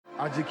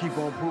I just keep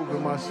on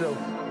proving myself.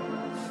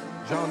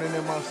 Drowning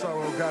in my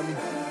sorrow got me.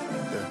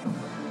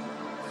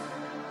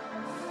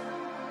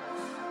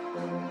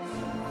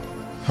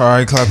 All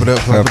right, clap it up,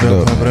 clap it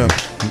up, clap it up.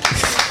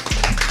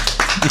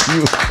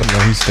 No,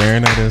 he's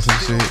staring at us and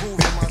shit.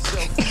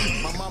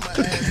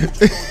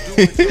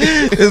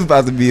 It's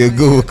about to be a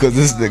good one because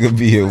this nigga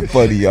being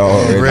funny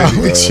already.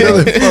 We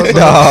chilling,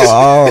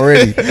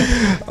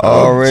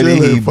 already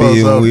he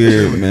being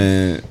weird, chilling.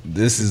 man.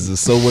 This is the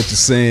So What You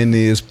Saying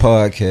Is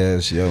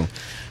podcast, yo.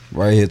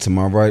 Right here to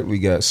my right, we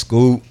got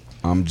Skoot.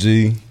 I'm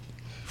G.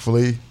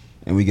 Flea.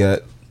 And we got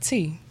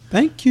T.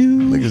 Thank you.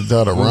 Niggas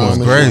died around.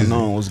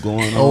 What's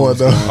going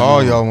on?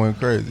 All y'all went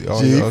crazy.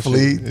 All G, y'all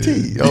Flea, shit,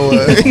 T.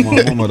 yeah.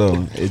 My mama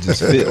though. It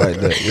just fit like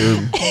that.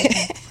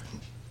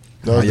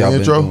 That's the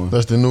intro?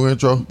 That's the new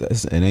intro?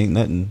 It ain't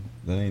nothing.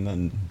 That ain't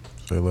nothing.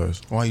 Say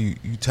less. Why you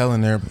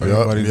telling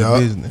everybody's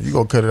business? You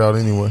gonna cut it out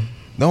anyway.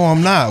 No,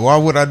 I'm not. Why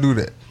would I do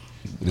that?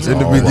 It's In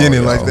the all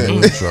beginning right, like y'all. that.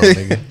 New intro,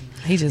 nigga.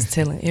 He just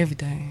telling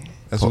everything.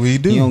 That's what he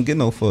do. He don't get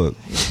no fuck.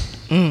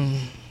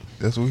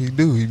 That's what he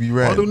do. He be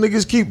Why do ratting.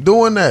 niggas keep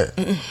doing that?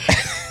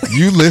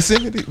 You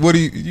listen? What do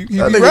you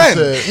That be nigga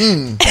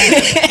ratting?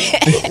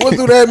 said, what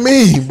do that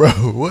mean, bro?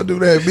 What do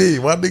that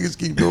mean? Why niggas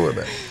keep doing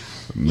that?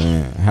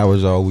 Man, how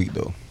was y'all week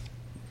though?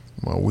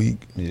 My week.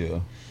 Yeah,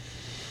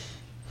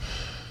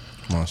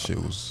 My shit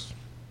was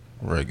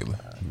regular.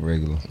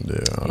 regular.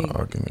 Yeah,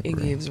 I can It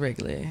agree. gives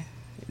regular. It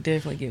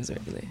definitely gives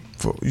regular.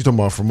 You talking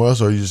about from us,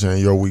 or you just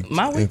saying your week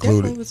My week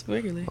included? definitely was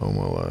regular. Oh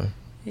my life.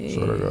 Yeah.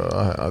 Swear to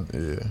God,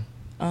 yeah.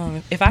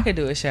 If I could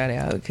do a shout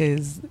out,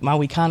 because my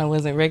week kind of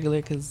wasn't regular,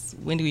 because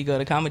when do we go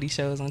to comedy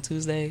shows on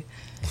Tuesday?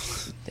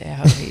 That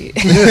hoe head.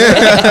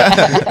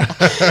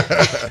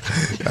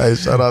 Hey,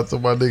 shout out to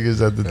my niggas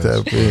at the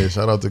tap in.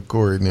 Shout out to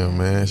Corey and them,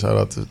 man. Shout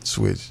out to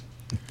Switch.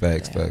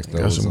 Facts. That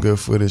Got was some good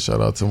footage.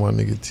 Shout out to my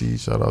nigga T.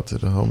 Shout out to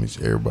the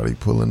homies. Everybody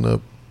pulling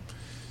up.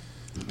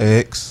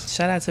 X.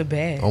 Shout out to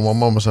Bass. On my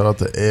mama, shout out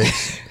to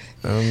X.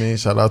 You know what I mean?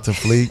 Shout out to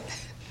Fleek.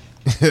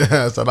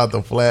 Shout out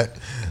to Flat.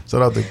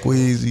 Shout out to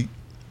Queasy.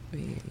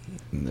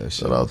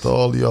 Shout out to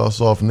all y'all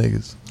soft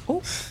niggas.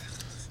 Ooh.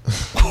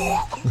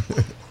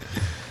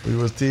 We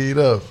was teed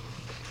up.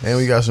 And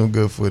we got some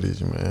good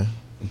footage, man.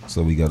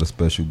 So we got a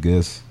special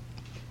guest,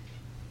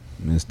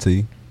 Miss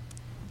T.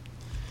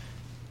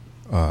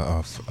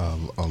 A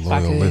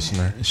loyal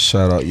listener.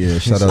 Shout out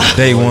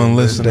Day one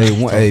listener. Day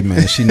one. Hey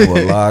man, she knew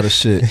a lot of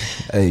shit.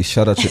 Hey,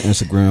 shout out your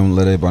Instagram.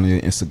 Let everybody know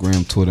your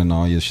Instagram, Twitter, and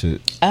all your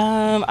shit.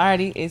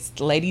 Alrighty, it's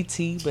Lady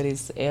T, but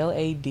it's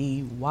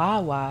LADYYTEE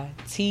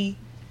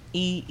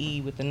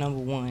with the number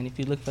 1. If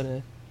you look for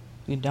if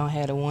you don't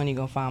have the 1, you're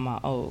gonna find my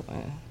old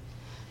one.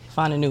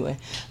 Find a new one.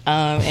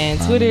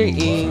 And Twitter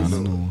is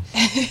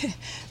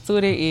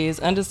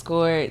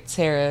 _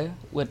 Terra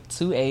with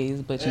 2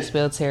 A's, but you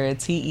spell Terra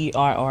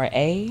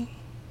TERRA,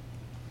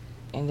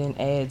 and then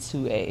add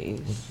 2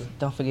 A's.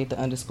 Don't forget the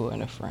underscore in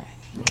the front.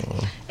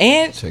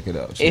 And Check it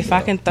out. if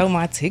I can throw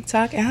my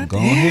TikTok out Go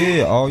there,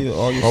 ahead. All your.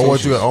 I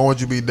want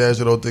you to be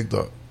dashing on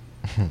TikTok.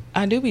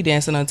 I do be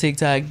dancing on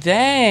TikTok.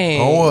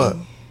 Dang. On what?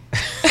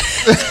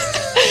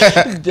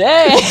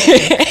 Dang.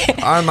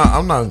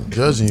 I'm not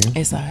judging you.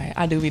 It's alright.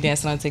 I do be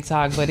dancing on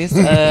TikTok, but it's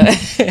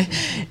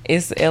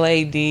it's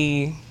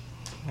LADYYTERRA.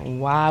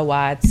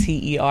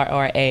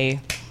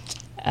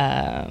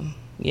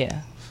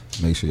 Yeah.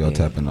 Make sure y'all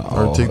tap into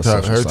Her all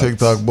TikTok, her her social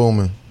TikTok sites.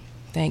 booming.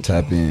 Thank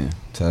Tap you. in.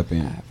 I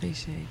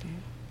appreciate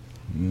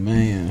it.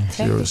 Man.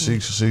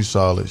 She's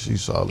solid.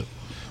 She's solid.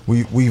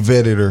 We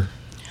vetted her.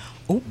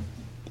 Ooh,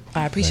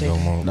 I appreciate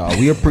it. No,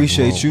 we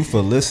appreciate you for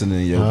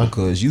listening, yo,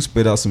 because you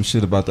spit out some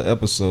shit about the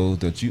episode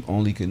that you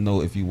only could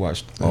know if you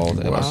watched all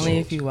the episodes. Only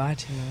if you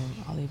watching them.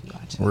 Only if you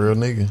watching. Real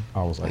nigga.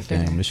 I was like, Right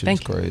there. damn, this shit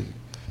Thank is you. crazy.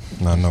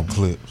 Not no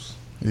clips.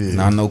 Yeah.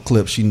 Not no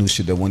clips. She knew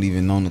shit that wasn't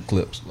even on the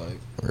clips. Like,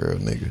 Real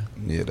nigga.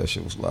 yeah, that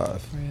shit was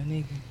live. Real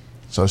nigga.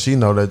 So she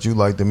know that you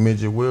like the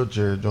midget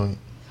wheelchair joint.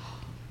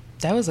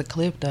 That was a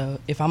clip though.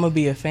 If I'm gonna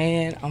be a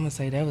fan, I'm gonna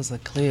say that was a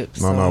clip.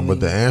 No, but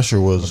the answer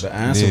But was the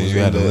answer was you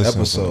in had to the listen to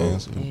the episode.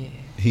 answer. Yeah,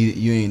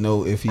 You ain't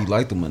know if he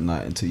liked them or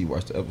not until you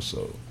watched the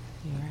episode.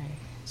 you're right.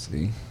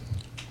 See?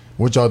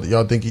 what y'all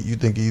think you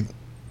think he.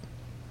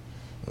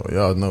 Oh,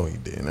 y'all know he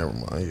did. Never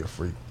mind. He a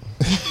freak.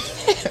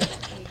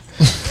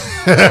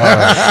 All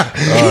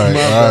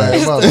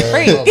right. My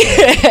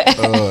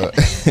bad.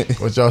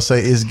 What y'all say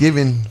is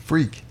giving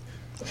freak.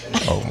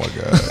 Oh my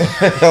god.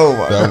 Oh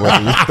my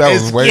That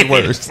was way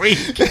worse.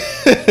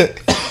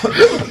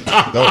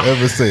 Don't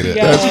ever say that.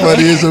 Yeah. That's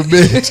funny as a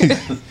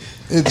bitch.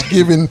 It's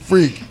giving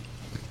freak.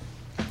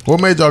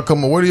 What made y'all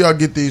come on? Where do y'all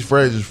get these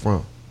phrases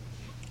from?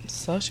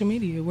 Social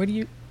media. Where do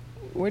you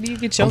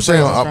get your I'm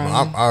saying, phrases from?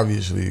 I'm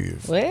obviously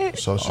What?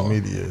 social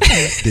media,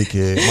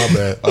 dickhead. My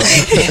bad.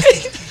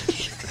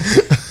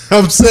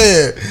 I'm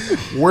saying,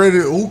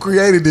 who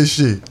created this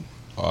shit?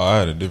 Oh, I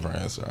had a different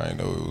answer. I didn't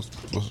know it was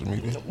social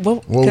media.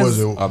 What was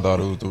it? I thought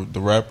it was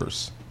the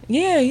rappers.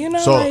 Yeah, you know.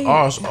 So,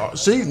 like,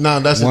 see, now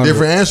that's a One of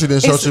different answer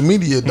than social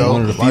media, though.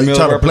 One of the Why you female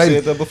try to rappers play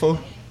said that before?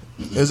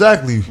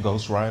 exactly.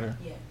 Ghost Rider.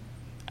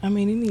 I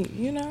mean,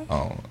 you know.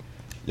 Oh,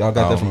 Y'all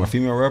got that from a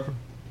female rapper?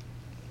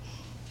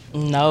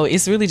 No,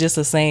 it's really just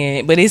a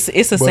saying, but it's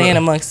a saying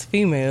amongst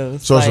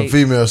females. So it's a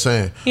female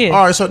saying. Yeah.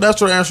 All right, so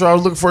that's what the answer I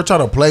was looking for. Try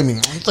to play me. I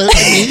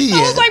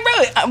was like,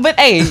 bro, but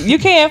hey, you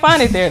can't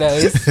find it there though.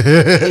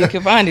 You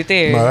can find it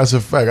there. No, that's a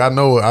fact. I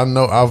know.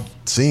 I've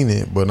seen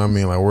it, but I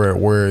mean, like,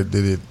 where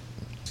did it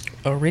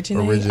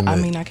originate? I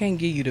mean, I can't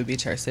give you the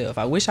bitch herself.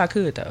 I wish I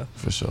could though.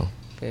 For sure.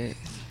 But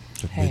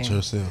The bitch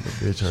herself.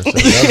 The bitch herself.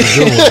 That was a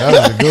good one. That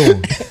was a good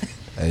one.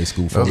 Hey,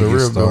 Skoot,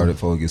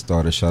 before we get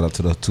started, shout out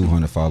to the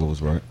 200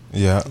 followers, right?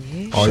 Yeah.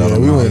 Oh yeah,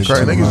 we went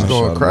crazy. Niggas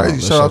going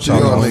crazy. Shout out to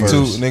y'all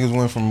niggas. Niggas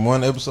went from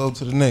one episode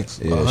to the next.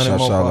 Yeah,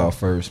 shout out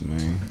first,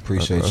 man.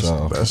 Appreciate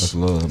y'all. That's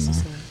love, man.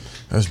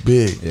 That's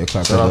big. Yeah,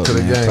 clap shout that out up, to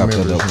the man. gang Clap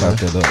members, that up. Clap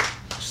that up.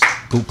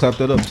 Skoot, clap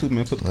that up too,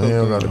 man. Put the I ain't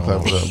don't gotta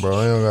clap it up, bro.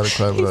 I ain't gotta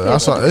clap it up. I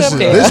saw This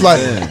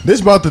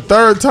this about the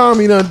third time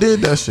he done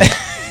did that shit.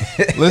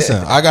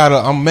 Listen,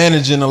 I'm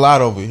managing a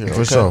lot over here.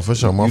 For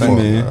sure. My You fault.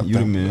 the man. You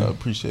the man. I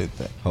appreciate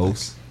that.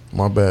 Host.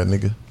 My bad,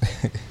 nigga.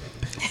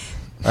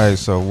 All right,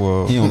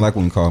 so he don't like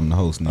when we call him the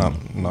host. No,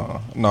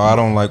 I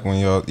don't like when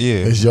y'all. Yeah,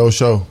 it's your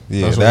show.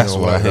 Yeah, that's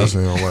what I hate. That's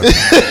what he don't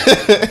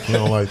like. He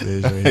don't like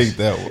that. I hate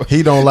that one.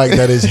 He don't like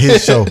that it's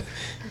his show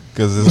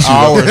because it's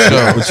our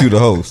show. But you the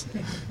host.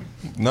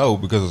 No,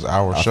 because it's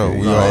our show.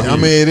 I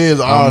mean, it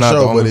is our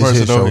show, but it's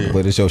his show.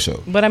 But it's your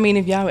show. But I mean,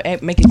 if y'all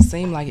make it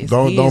seem like it's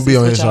don't be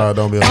on his side.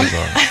 Don't be on his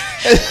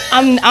side.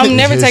 I'm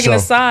never his taking show. a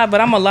side,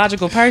 but I'm a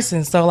logical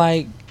person, so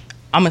like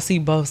I'm gonna see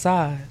both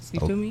sides.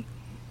 You feel me?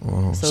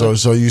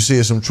 So you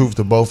see some truth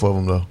to both of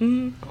them though,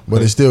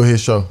 but it's still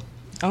his show.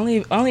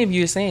 Only if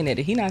you're saying that.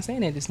 If he not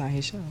saying that, it's not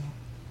his show.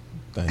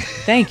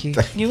 Thank you.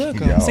 You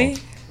welcome. See?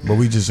 But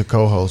we just a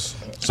co-host.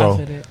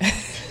 So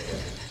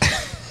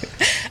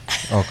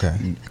okay.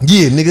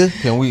 Yeah, nigga.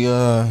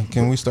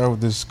 Can we start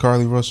with this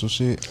Carlee Russell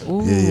shit?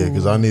 Ooh. Yeah,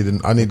 because I need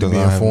to be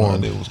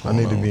informed. I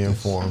need to be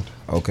informed.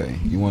 Okay,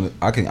 you want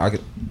to? I can.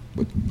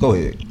 But go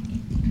ahead.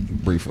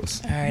 Brief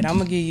us. All right, I'm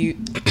gonna give you.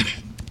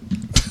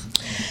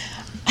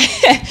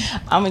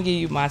 I'm gonna give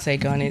you my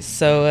take on it.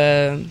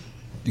 So,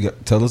 you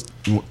got tell us.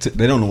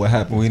 They don't know what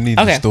happened. We need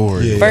the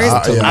story. Yeah,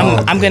 first,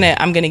 I'm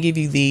gonna give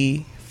you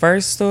the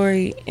first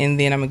story, and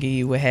then I'm gonna give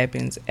you what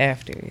happens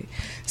after it.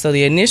 So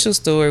the initial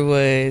story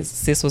was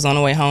sis was on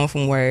the way home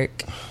from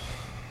work.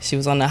 She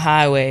was on the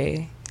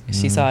highway.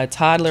 She saw a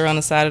toddler on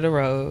the side of the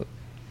road.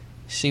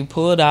 She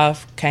pulled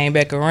off, came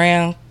back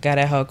around, got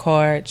out her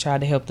car,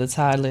 tried to help the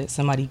toddler.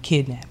 Somebody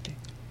kidnapped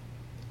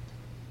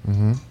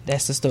her.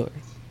 That's the story.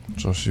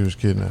 So she was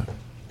kidnapped.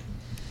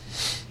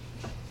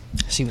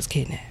 She was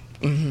kidnapped.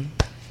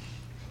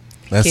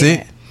 That's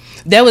kidnapped. it.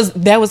 That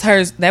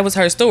was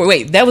her story.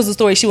 Wait, that was the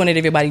story she wanted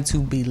everybody to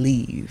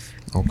believe.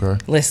 Okay.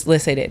 Let's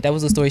say that. That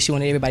was the story she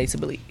wanted everybody to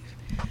believe.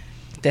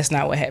 That's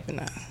not what happened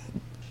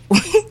now.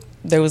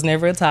 There was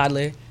never a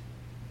toddler.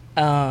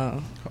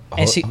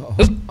 And she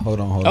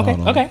hold on.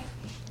 Okay.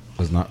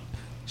 Was not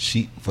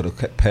she for the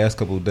past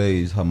couple of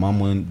days, her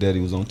mama and daddy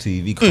was on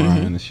TV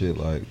crying and shit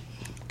like,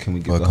 can we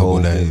get the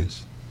whole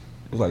days?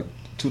 It was like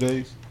 2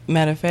 days.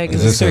 Matter of fact,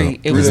 it was three.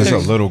 Is this a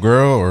little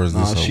girl or is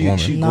this a woman?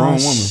 She grown woman.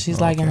 She's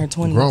like in her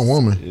 20s. Grown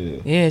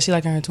woman. Yeah, she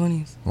like in her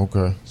 20s.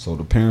 Okay. So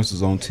the parents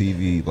is on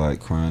TV like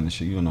crying and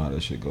shit. You know how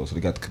that shit goes. So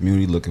they got the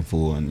community looking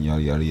for her and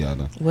yada yada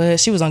yada. Well,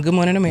 she was on Good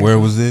Morning America. Where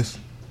was this?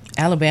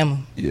 Alabama.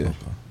 Yeah.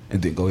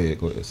 And then go ahead.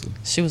 Sir.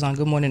 She was on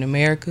Good Morning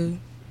America.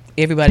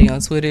 Everybody on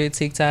Twitter,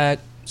 TikTok,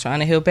 trying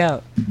to help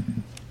out.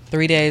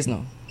 3 days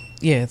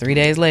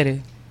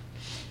later,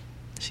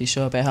 she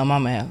show up at her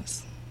mama's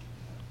house.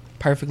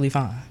 Perfectly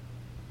fine.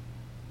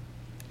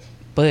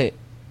 But,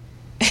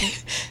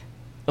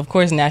 of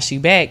course, now she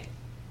back.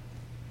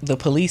 The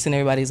police and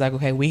everybody's like,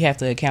 okay, we have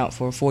to account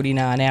for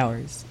 49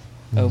 hours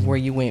of where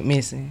you went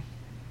missing.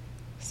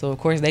 So, of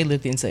course, they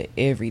looked into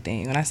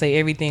everything. When I say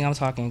everything, I'm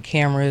talking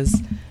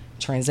cameras,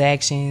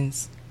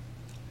 transactions,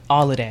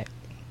 all of that.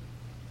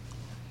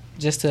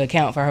 Just to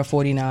account for her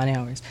 49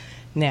 hours.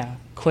 Now,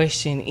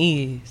 question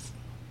is,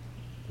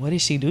 what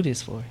did she do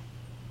this for?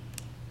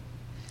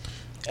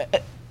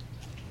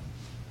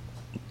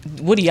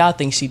 What do y'all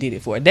think she did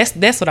it for? That's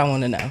what I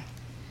want to know.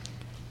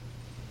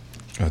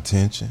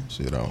 Attention.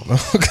 Shit, I don't know.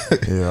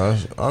 Yeah,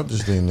 I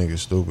just think niggas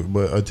stupid.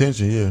 But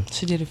attention, yeah.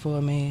 She did it for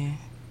a man.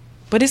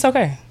 But it's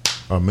okay.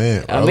 A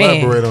man. A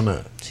Elaborate man. on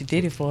that. She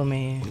did it for a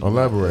man.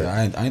 Elaborate.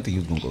 I didn't think he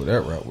was gonna go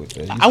that route with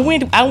that. I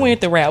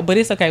went the route, but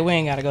it's okay. We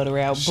ain't gotta go the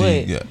route.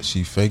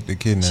 She faked the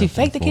kidnapping. She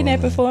faked the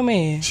kidnapping for a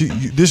man.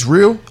 This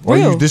real? Or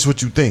Real. this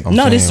what you think?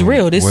 No, this is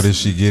real. What is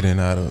she getting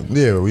out of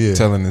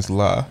telling this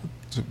lie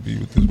to be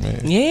with this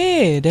man?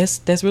 Yeah,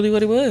 that's really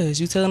what it was.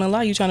 You telling a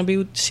lie. You trying to be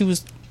with. She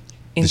was.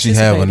 Did she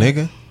have a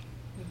nigga?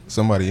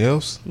 Somebody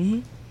else?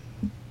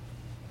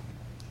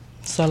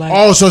 So like.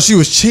 Oh, so she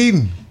was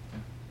cheating.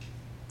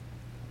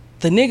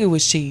 The nigga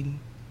was cheating,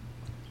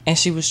 and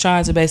she was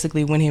trying to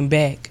basically win him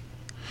back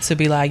to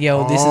be like,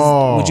 yo, this is,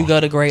 would you go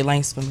to great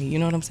lengths for me? You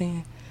know what I'm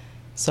saying?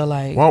 So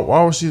like,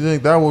 why would she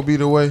think that would be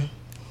the way?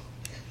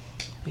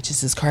 Which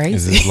is just crazy.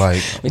 Is this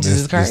like Which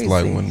is crazy. This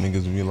like when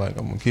niggas be like,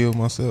 I'm gonna kill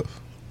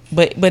myself?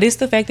 But it's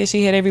the fact that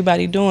she had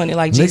everybody doing it,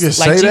 like Niggas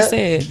like say G that?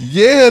 said.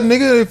 Yeah,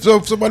 nigga.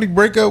 If somebody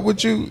break up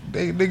with you,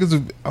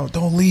 niggas,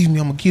 don't leave me.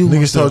 I'm gonna kill Niggas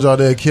myself. told y'all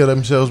they'd kill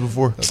themselves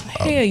before.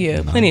 Hell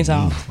yeah, plenty of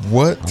time.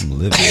 What? I'm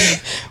living.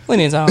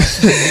 Plenty of time.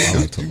 I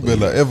like to You live.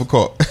 better not ever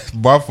call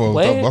my phone.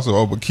 What? I said,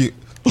 "Oh, but kill."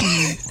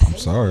 I'm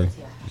sorry.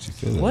 But you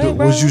feel it. What,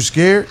 bro? Was you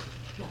scared?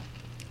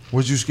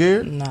 Was you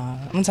scared? Nah,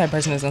 I'm the type of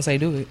person that's gonna say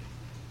do it.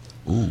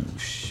 Ooh,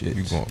 shit.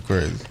 You going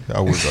crazy?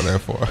 I wouldn't go that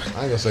far. I ain't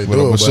gonna say But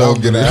do I'm it. sure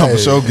get it. I'm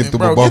sure get them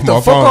bro, off get the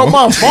my fuck off phone.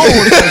 my phone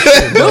with that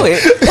shit, bro. Do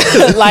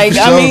it. Like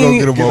Sure I gonna mean,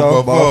 get them Get off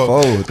off my my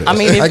phone. phone with that. I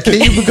mean, Like, can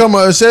you become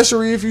an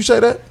accessory if you say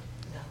that?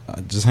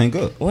 Just hang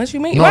up. what you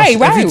mean? No, right,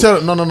 if right. You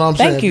tell, no, I'm saying.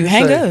 Thank if you.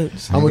 Hang say, up.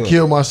 I'm gonna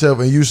kill myself,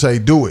 and you say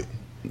do it,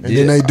 and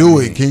Yeah, then they do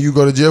I it. mean- Can you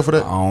go to jail for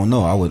that? I don't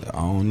know. I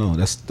don't know.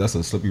 That's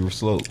a slippery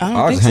slope. I don't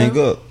I'll think just hang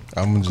so. up.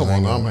 I'm just Come on,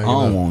 hanging I'm up. hanging I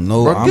don't up. want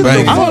no. Bro, I'm get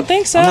banging. the- I don't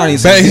think so. I'm not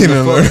even Banging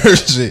saying on her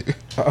shit.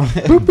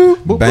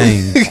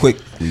 bang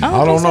quickly.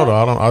 I don't know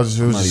though. I just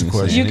it was not just a even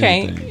question. saying You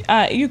can't.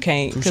 anything. You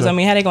can't. Because Touche. I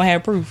mean, how they gonna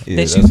have proof Yeah,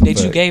 that you that's a that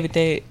you fact. gave it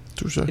that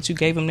Touche. that you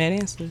gave him that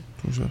answer?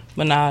 Touche.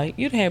 But nah,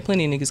 you'd have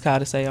plenty of niggas call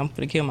to say I'm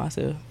gonna kill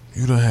myself.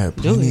 You done had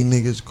Do plenty it.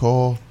 niggas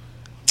call.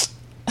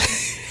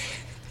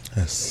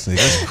 That's sick.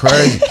 That's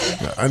crazy,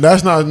 and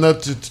that's not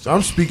nothing.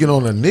 I'm speaking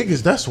on the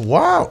niggas. That's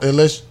wild.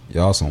 Unless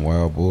Y'all some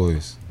wild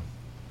boys.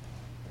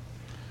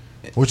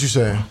 what you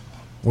saying?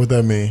 What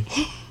that mean?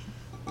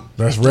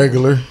 That's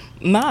regular.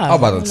 Nah, I'm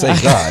about to say,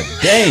 God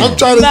damn. I'm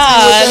trying to see what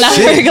Nah, that not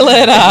mean. regular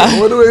at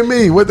all. What do it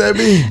mean? What that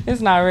mean?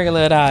 It's not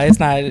regular at all. It's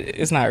not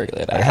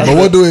regular at all. But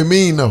what do it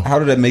mean though? How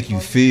did that make you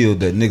feel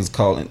that niggas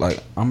calling like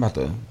I'm about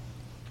to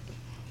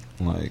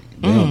like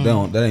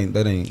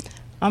that ain't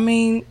I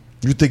mean,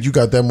 You think you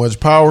got that much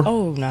power?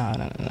 oh no.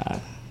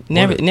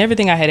 Never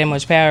think I had that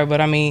much power. But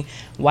I mean,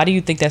 why do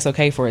you think that's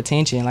okay for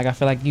attention? Like I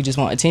feel like you just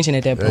want attention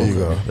at that There you point.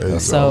 go. There you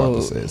That's go. all I'm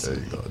about So- to say.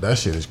 There you go. That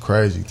shit is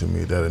crazy to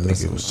me that a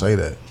nigga would say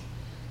that.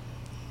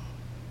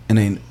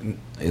 And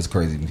it's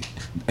crazy.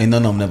 Ain't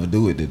none of them never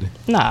do it, did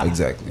they? Nah.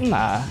 Exactly.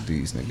 Nah.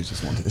 These niggas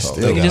just want to talk.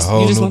 Still They got just- a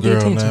whole you just new want the girl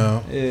attention.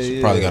 now. Yeah, She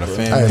yeah, probably got a bro.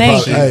 family.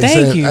 Thank you.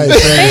 Thank you.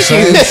 Hey,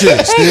 saying the same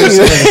shit. Still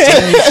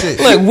saying the same shit.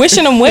 Look,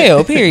 wishing them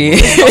well. Period.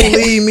 Don't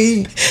leave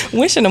me.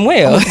 Wishing them I'm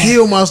well. gonna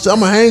kill myself. I'm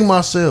gonna hang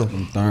myself.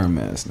 Them therm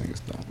ass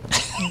niggas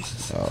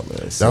don't. All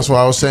that. That's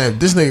why I was saying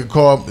this nigga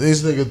called.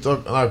 This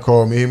nigga not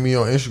called me. Hit me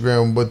on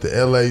Instagram, but the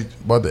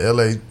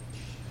LA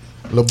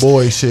Lil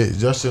Boy shit,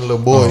 Justin Lil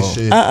Boy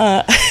shit,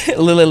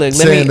 Look, let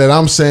saying me. that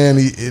I'm saying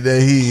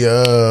that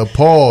he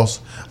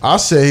paused. I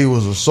said he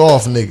was a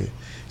soft nigga.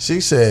 She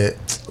said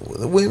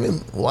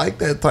women like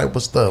that type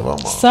of stuff.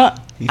 I'm like,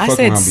 He I fuck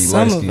said around, be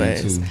some of light-skinned,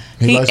 us.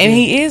 too. He light-skinned?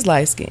 He is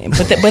light skinned,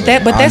 but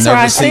that's what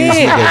I seen this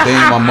said. nigga a day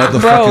in my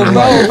motherfucking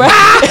Bro, life. bro.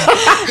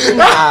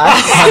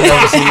 I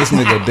never seen this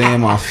nigga a day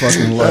in my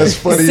fucking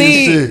that's life.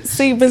 funny as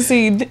shit. But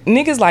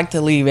niggas like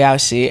to leave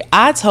out shit.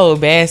 I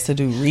told Bass to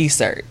do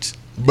research.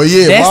 But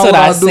yeah, That's why what would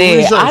I do said.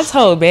 research? I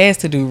told Bass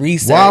to do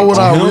research. Why would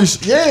I him?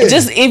 research? Yeah,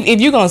 Just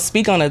if you're gonna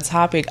speak on a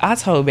topic, I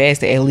told Bass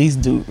to at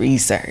least do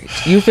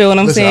research. You feel what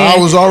I'm listen. saying?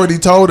 I was already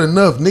told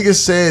enough. Niggas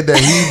said that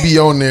he be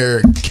on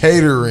there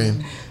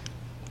catering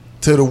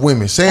to the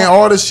women, saying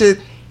all the shit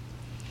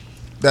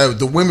that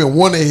the women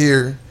want to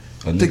hear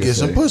A to nigga get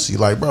some say. pussy.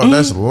 Like, bro,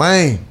 that's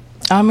lame.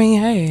 I mean,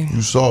 hey.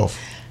 You soft.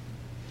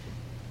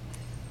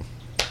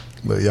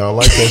 But y'all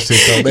like that shit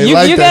though. They You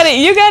like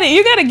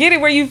that. gotta get it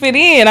where you fit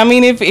in. I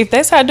mean, if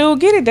that's how dude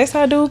get it, that's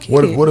how dude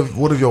get it.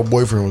 What if your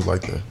boyfriend was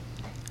like that?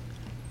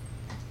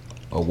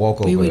 A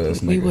walkover ass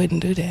nigga. we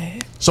wouldn't do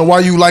that. So why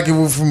you like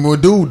it from a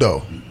dude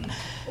though?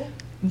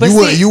 But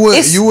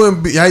You see,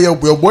 wouldn't be. Hey, your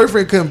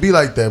boyfriend couldn't be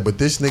like that, but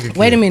this nigga.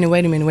 Wait a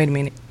can.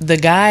 minute. The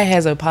guy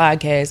has a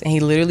podcast, and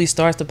he literally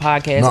starts the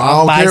podcast No, I off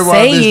don't by care about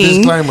saying, this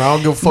disclaimer. I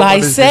don't give a fuck by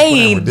about this saying,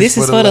 disclaimer. this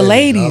is for the I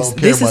ladies. don't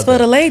care This is about for the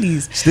that.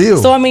 ladies. Still,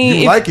 So I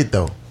mean, you like it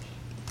though.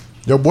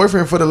 Your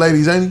boyfriend for the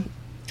ladies, ain't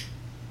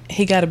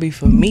he got to be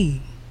for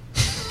me.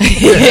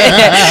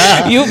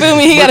 You feel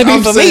me? He got to be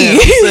I'm for saying,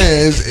 me.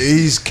 I'm saying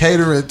he's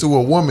catering to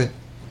a woman.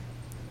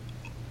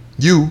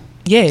 You,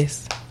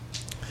 Yes.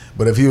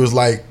 but if he was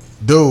like,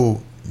 dude,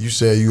 you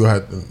said you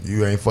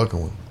ain't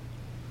fucking with him.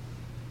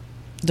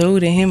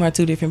 Dude and him are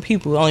two different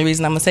people. The only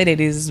reason I'm gonna say that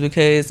is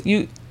because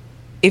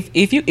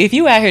if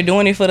you out here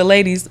doing it for the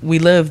ladies, we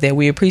love that.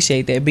 We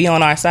appreciate that. Be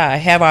on our side.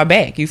 Have our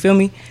back. You feel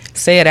me?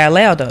 Say it out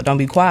loud though. Don't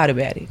be quiet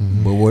about it.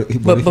 But what?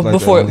 But if he like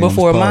before- that only on his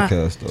before my-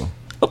 podcast though.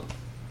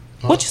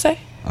 What you say?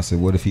 I said,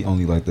 what if he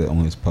only like that on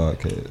his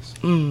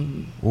podcast?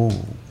 Ooh,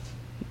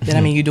 Then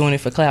I mean you doing it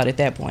for clout at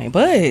that point.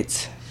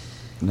 But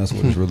And that's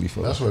what it's really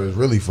for. that's what it's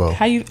really for.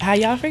 how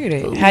y'all figure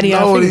that? How do know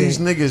y'all figure these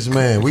that? niggas,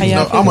 man? How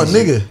y'all I'm a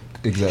figure nigga.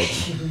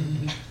 Exactly.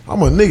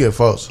 I'm a nigga,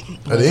 folks.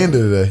 At the end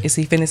of the day, Is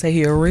he finna say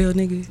he a real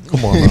nigga?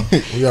 come on, now.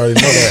 We already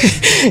know that.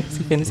 Is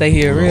he finna say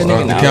he a real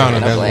nigga? Start the No, counter.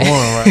 no That's way.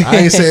 one, right? I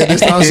ain't said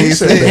this time. She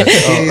said that.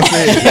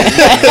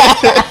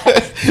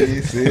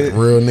 You see it?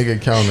 Real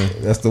nigga counter.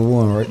 That's the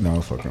one right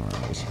now. Fucking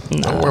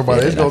around. Don't worry about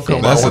it. It's gonna come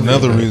out. That's one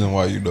another day. reason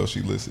why you know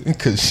she listen,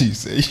 because she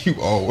said you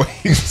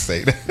always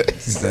say that.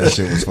 That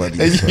shit was funny.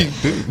 And as you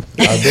fuck.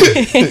 do.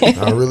 I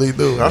do. I really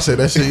do. I said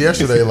that shit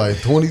yesterday like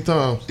 20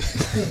 times.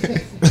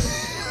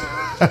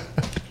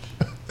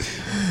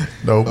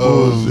 No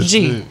bullshit.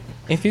 G,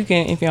 if you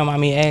don't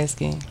mind me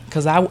asking,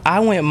 because I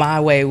went my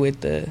way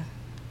with the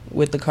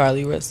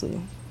Carlee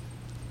Russell.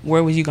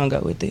 Where was you gonna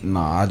go with it?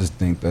 Nah, I just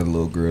think that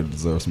little girl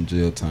deserves some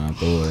jail time.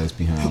 Throw her ass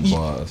behind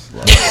bars.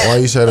 Like, Why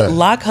you say that?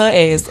 Lock her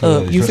ass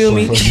up. You feel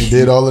me? You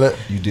did all of that?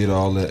 you did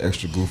all that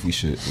extra goofy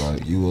shit.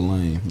 Like, you a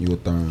lame. You a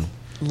thorn.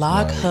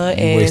 Lock Like, her you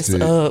ass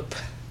wasted- up.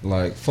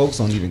 Like, folks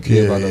don't even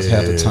care about us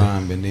half the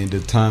time, and then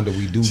the time that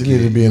we do She get,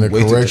 needed to be in a we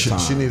wasted the correction. time.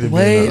 She needed to be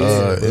Wait. in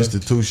an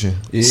institution.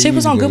 Yeah, She you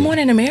was need on to Good go-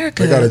 Morning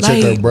America. They gotta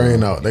check her Like,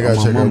 brain out. They gotta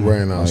My check her mama,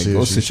 brain out. Like, See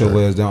go if she's sit your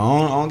straight. ass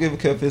down. I don't give a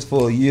care if it's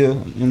for a year. You know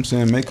what I'm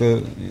saying? Sit your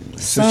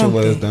ass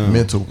Something. down.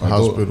 Mental Like,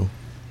 hospital.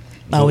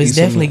 Oh, go it's eat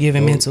some definitely of-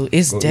 giving go- mental.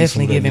 It's go eat definitely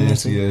some of that giving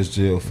nasty mental. ass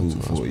jail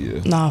food for a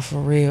year. Nah, for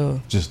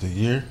real. Just a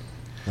year?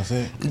 That's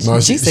it? No,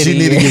 She she said a need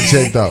to year. get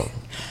checked out.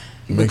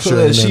 Make sure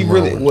Because she ain't nothing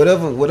really wrong with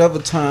her. whatever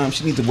time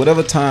she needs to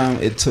whatever time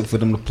it took for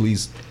them to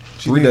police.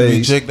 She 3 need to be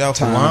days checked out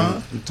for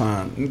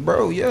time,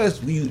 bro.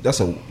 Yes,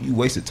 you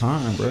wasted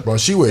time, bro. Bro,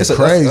 she went That's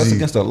crazy.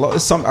 against the law.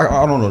 It's some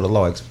I don't know the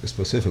law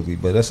specifically,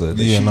 but that's a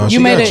Yeah, no, You she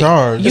made got it-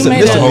 charged. you it's a made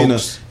a- misdemeanor.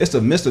 hoax. It's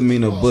a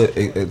misdemeanor, but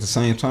at the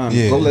same time,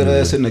 Yeah, go let her yeah.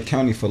 ass sit in the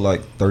county for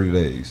like 30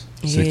 days,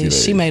 60 Yeah,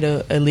 days. she made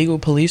a illegal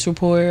police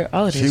report.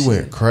 All of this She shit.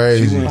 went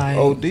crazy She went Like-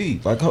 OD,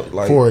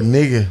 like for a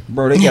nigga.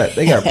 bro.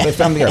 Their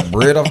family got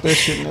bread off that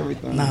shit and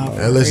everything. Nah, Like,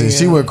 And listen, real.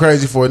 she went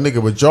crazy for a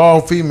nigga, but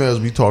y'all females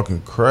be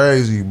talking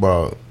crazy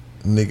about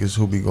niggas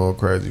who be going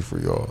crazy for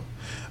y'all.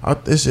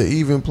 It's an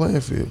even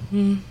playing field.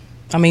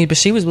 I mean, but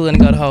she was willing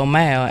to go the whole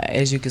mile,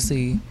 as you can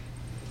see.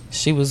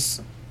 She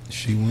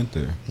went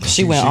there.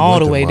 she went she all went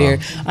the the way mile. there.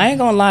 I ain't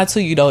gonna lie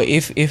to you though.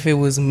 If it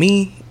was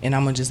me, and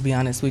I'm gonna just be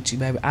honest with you,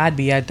 baby, I'd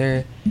be out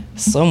there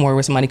somewhere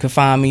where somebody could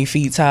find me,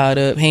 feet tied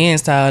up,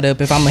 hands tied up.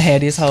 If I'm gonna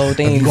have this whole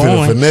thing You finna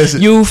going, finesse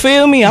it. you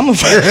feel me? I'm gonna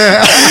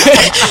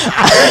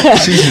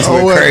She just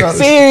went Oh, crazy.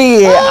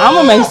 serious. I'm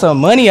gonna make some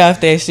money off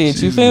that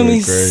shit. You feel me?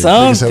 went crazy. Nigga said,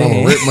 I'm Something.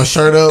 gonna rip my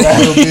shirt up a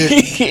little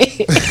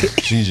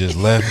bit. She just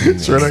left and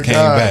Swear to came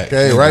God. back.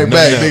 Came right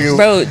back, nigga.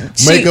 Bro,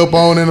 Makeup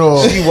on and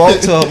all. She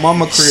walked to her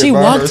mama crib. She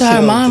by walked to her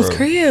herself, mom's bro.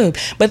 crib.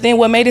 But then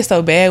what made it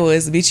so bad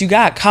was, bitch, you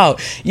got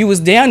caught. You was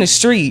down the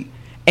street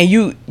and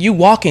you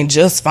walking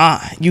just fine.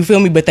 You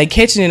feel me? But they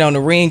catching it on the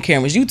Ring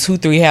cameras. You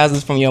 2-3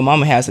 houses from your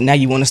mama house and now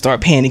you want to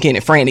start panicking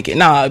and franticking.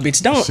 Nah,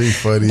 bitch, don't. She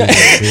funny as a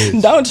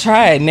bitch. Don't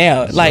try it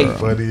now. Like,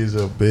 Funny as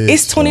a bitch.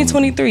 it's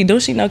 2023. Don't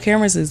she know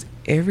cameras is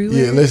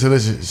everywhere? Yeah,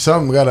 listen.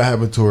 Something gotta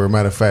happen to her,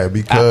 matter of fact,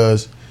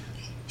 because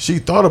she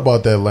thought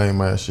about that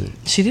lame ass shit.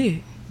 She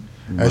did.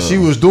 As she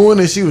was doing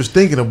it, she was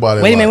thinking about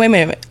it. Wait a like,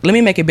 minute. Let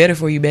me make it better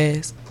for you,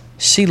 Baz.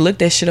 She looked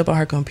that shit up on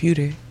her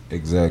computer.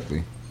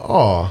 Exactly.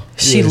 Oh,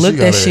 She yeah, looked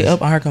that gotta- shit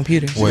up on her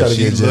computer. She Wait, gotta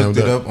she get jammed looked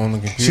it up. up on the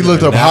computer. She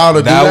looked up and how to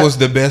do that. That was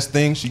the best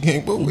thing she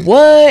came up with.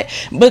 What?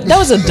 But that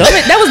was the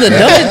dumbest. That was the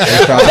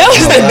dumbest. That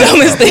was the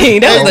dumbest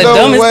thing. That was the Ain't no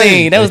dumbest way.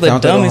 thing. That was They the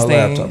found it on dumbest her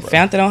thing. laptop, bro.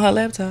 Found it on her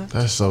laptop.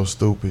 That's so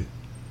stupid.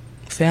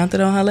 Found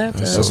it on her laptop.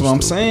 That's That's so what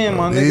I'm stupid, saying,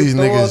 bro. my These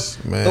niggas.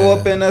 niggas, man. Throw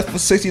up in that for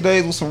 60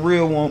 days with some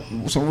real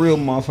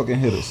motherfucking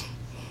hitters.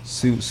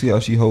 See how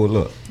she hold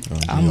up.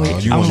 I'm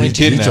with you I'm want to with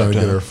be you. You trying to kidnapped?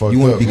 get her Huh? fucked You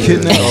wanna up. be man.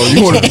 kidnapped? Oh,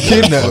 you want to be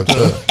kidnapped? Fucked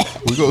up.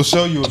 We gonna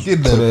show you a Put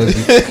kidnap.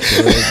 ass- put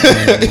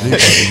ass- You trying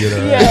to get her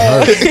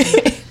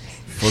hurt.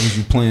 Fuck is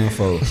you playing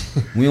for?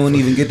 We don't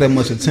even get that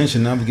much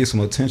attention. Now we get some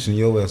attention.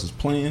 Your ass is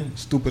playing.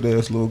 Stupid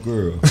ass little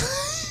girl.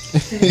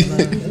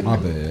 My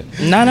bad.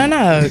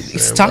 No.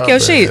 Talk my your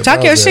bad, shit. Talk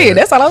my your bad. shit.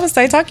 That's all I would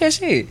say. Talk your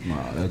shit.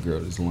 Nah, that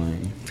girl is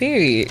lame.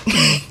 Period.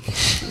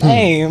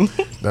 Lame.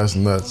 That's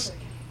nuts.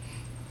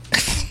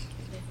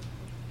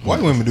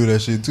 White women do that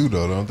shit too,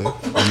 though, don't they?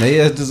 And they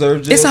ass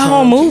deserve jail It's a time,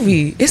 whole too.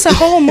 movie. It's a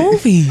whole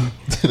movie.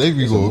 They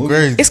be going movie?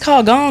 crazy. It's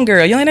called Gone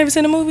Girl. You ain't never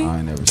seen the movie? I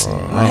ain't never seen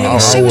it. I She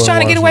was wouldn't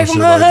trying to get watch away no from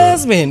shit her like that.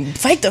 husband.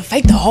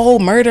 Fake the whole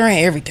murder and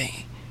everything.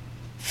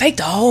 Fake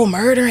the whole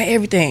murder and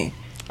everything.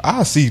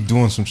 I see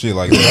doing some shit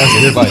like that,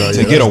 different, like though. to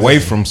Yeah, get that's away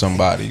from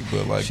somebody,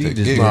 but like She to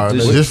just get Nah,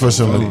 Just just for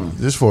somebody.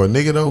 just for a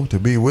nigga though, to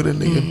be with a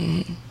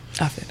nigga,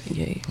 I feel it,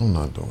 yeah. I'm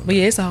not doing But that.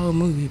 yeah, it's a whole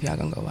movie if y'all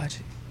gonna go watch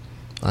it.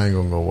 I ain't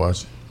gonna go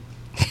watch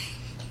it.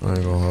 I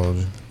ain't gonna hold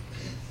you.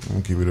 I'm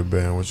gonna keep it a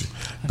band with you.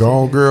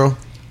 Gone Girl.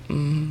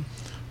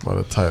 By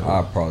the title.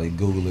 I'll probably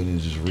Google it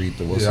and just read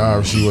the what's Yeah,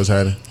 I see what's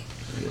happening.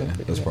 Yeah,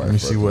 that's probably Let me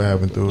see what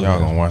happened through it. y'all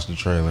gonna watch the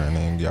trailer and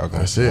then y'all gonna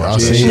That's it. watch I'll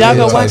it. see Y'all it.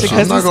 go watch it I'm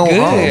because not it's gonna-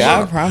 good.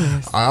 I'm I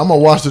promise. I'm gonna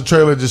watch the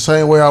trailer the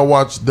same way I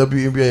watch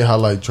WNBA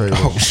highlight trailers.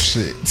 Oh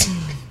shit!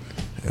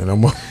 And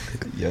I'm gonna-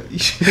 Yeah,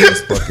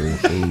 that's fucking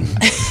fool.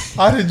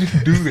 How did you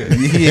do that?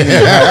 He ain't even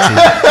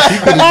have to. He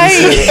could have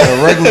just said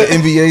a regular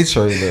NBA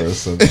trailer or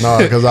something. nah,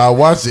 because I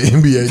watch the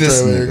NBA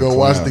This trailer and nigga go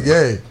watch clown. the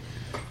game.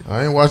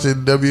 I ain't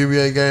watching the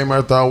WNBA game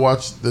after I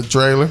watch the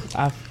trailer.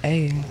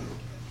 Hey,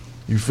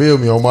 You feel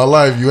me? On my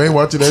life, you ain't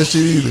watching that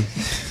shit either.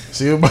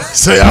 See, I'm about to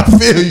say, I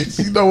feel you.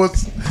 You know what?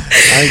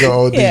 I ain't gonna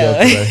OD Yeah.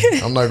 that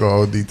today. I'm not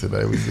gonna OD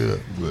today. We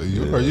good.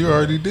 But you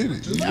already did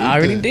it. I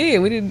already did.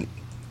 We didn't.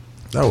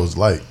 That was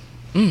light.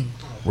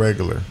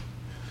 Regular.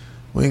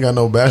 We ain't got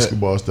no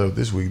basketball stuff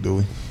this week, do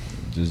we?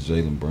 Just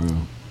Jaylen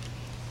Brown.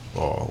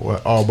 Oh,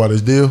 what? All about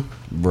his deal?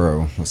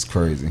 Bro, that's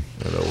crazy.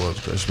 Yeah, that was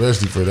crazy.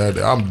 Especially for that.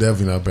 I'm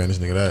definitely not paying this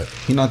nigga that.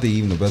 He not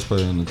even the best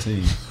player on the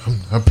team.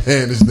 I'm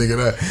paying this nigga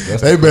that.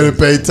 That's They the better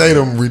crazy pay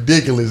Tatum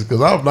ridiculous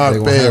because I'm not They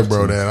gonna paying have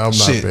bro to. that. I'm not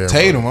Shit, paying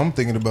Tatum. bro. I'm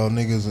thinking about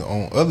niggas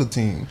on other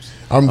teams.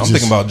 I'm just-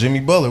 thinking about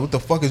Jimmy Butler. What the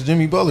fuck is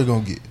Jimmy Butler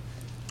gonna get?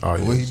 Oh,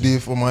 yeah, What he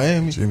did for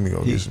Miami? Jimmy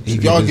gonna get some he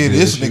shit. Y'all He get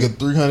did this this nigga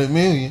 $300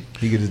 million.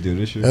 He could just do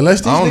this shit. Unless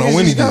these I don't know niggas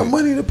when he just got did.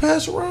 money to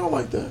pass around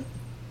like that.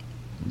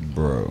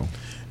 Bro,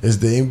 Is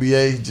the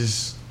NBA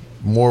just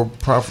more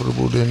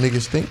profitable than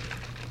niggas think?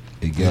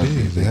 it got It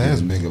is. They It get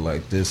has a been. nigga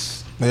like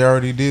this. They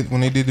already did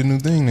when they did the new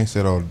thing. They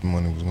said all the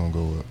money was gonna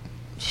go up.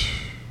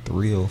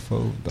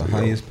 304, the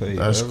highest paid.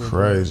 That's ever,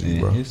 crazy,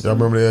 in bro. history. Y'all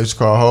remember they used to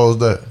call hoes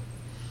that?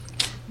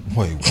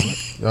 Wait,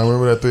 what? Y'all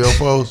remember that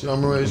 304s? Y'all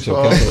remember they used to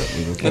call hoes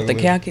that? With the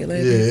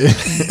calculator. Yeah.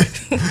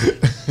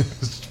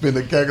 Spin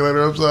the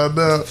calculator upside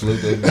down. Flip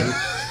that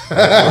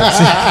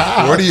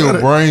bitch. Where do your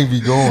brain be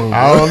going, bro?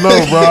 I don't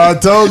know, bro. I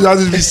told you I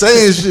just be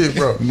saying shit,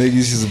 bro. Niggas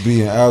used to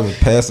be in out and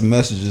passing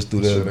messages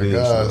through that Shit, bitch.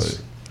 guys.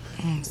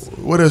 Like,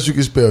 What else you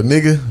can spell?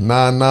 Nigga,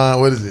 99.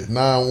 What is it?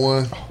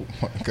 91. Oh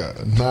my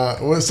god!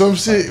 9. What? Some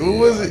shit. What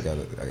was it? I got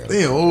it.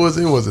 Damn. What was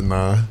it? It wasn't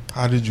 9.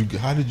 How did you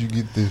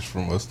get this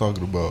from us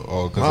talking about?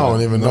 Oh, cause I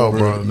don't even know,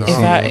 bro. If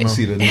I- You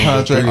see the number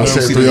Contract. three- I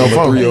said see the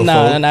 304. number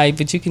 304. No,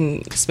 but you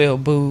can spell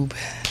boob.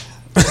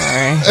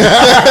 Sorry.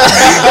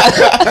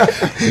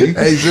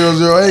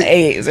 8008.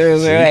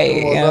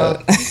 8008. Come on, Yeah.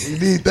 dog. You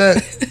need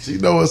that. She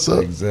know what's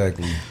up.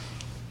 Exactly.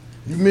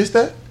 You missed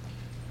that?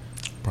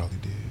 Probably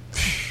did.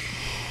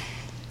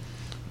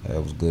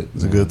 That was good.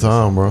 It's a good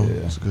time, bro. Yeah,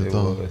 It's a good it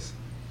time. was.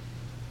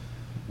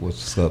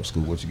 What's up,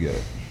 Skoot? What you got?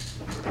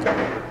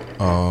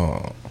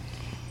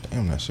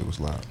 Damn, that shit was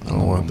loud. I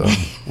don't want that.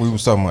 We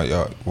was talking about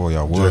y'all. Well,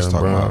 y'all was Jaylen talking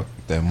Brown. about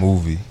that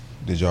movie.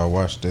 Did y'all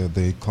watch the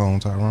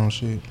Cloned Tyrone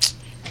shit?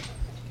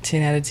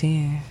 10 out of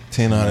 10.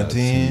 10 out of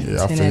 10.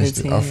 Yeah, I 10 finished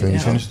out it. of I 10.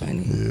 finished Yeah, it.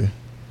 funny. Yeah.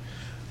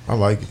 I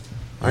like it.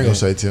 I ain't gonna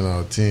say 10 out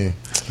of 10.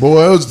 But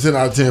well, it was a 10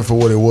 out of 10 for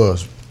what it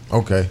was.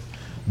 Okay.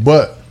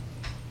 But,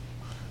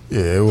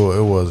 yeah,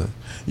 it wasn't.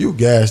 You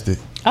gassed it.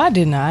 I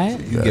did not.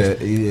 You got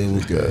it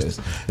was good.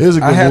 It was a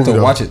good I had movie, to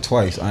though. watch it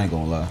twice. I ain't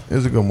gonna lie. It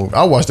was a good movie.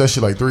 I watched that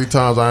shit like 3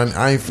 times.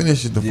 I ain't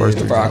finished it the first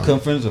 3 bro, I times.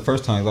 couldn't finish the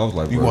first time. I was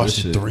like, You bro, watched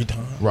this it shit. 3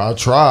 times. Bro, I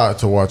tried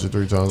to watch it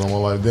 3 times. I'm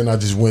like, then I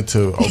just went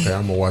to, okay,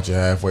 I'm gonna watch it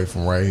halfway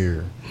from right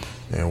here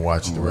and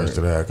watch the rest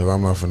of that because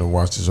I'm not finna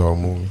watch this whole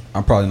movie.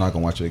 I'm probably not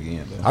gonna watch it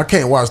again though. I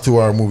can't watch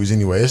 2-hour movies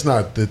anyway. It's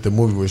not that the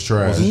movie was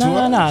trash.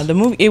 No. The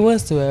movie, it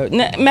was 2 hours.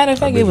 Matter of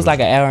fact, it was like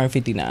 1 hour and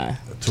 59.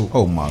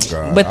 Oh my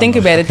god! But think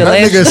about it. The That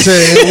last. nigga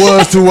said it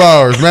was 2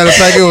 hours. Matter of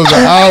fact, it was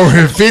 1 hour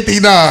and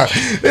 59.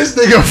 This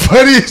nigga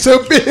funny as a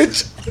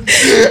bitch.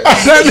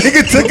 That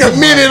nigga took a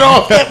minute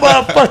off that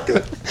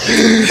motherfucker.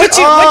 But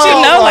you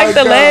know, Oh, like my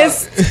the God.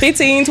 last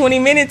 15, 20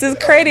 minutes is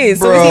credits,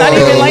 so it's not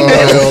even like no,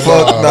 that. hell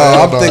Fuck no!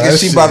 hell I'm thinking that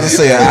she shit- about to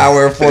say an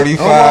hour and 45.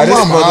 Oh, This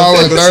my mama, hour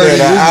and motherfucker 30. said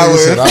an hour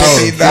This nigga and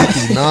said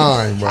 59. hour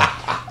and 59, bro.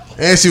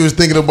 And she was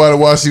thinking about it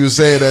while she was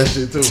saying that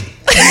shit too.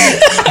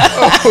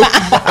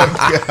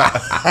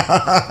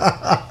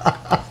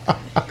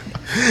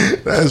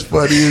 That's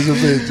funny as a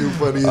bitch. You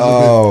funny as a bitch.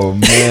 Oh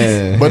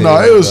man! But no,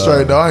 it was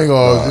straight though. I ain't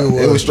gonna.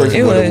 It was straight.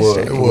 It what was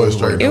it straight. was.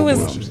 straight. It No was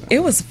bullshit. it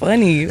was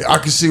funny. I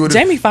can see what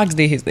Jamie Foxx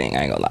did his thing.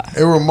 I ain't gonna lie.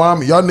 it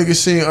remind me. Y'all niggas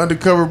seen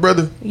Undercover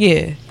Brother?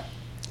 Yeah,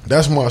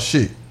 That's my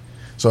shit.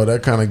 So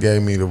that kind of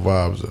gave me the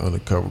vibes of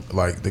Undercover,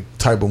 like the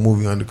type of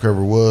movie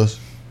Undercover was.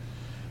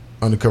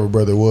 Undercover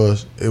Brother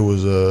was. It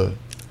was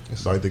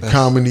like the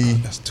comedy.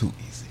 That's too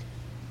easy.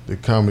 The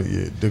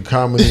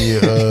comedy,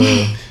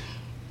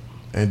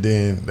 and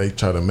then they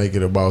try to make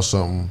it about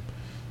something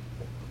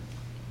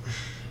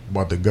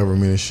about the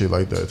government and shit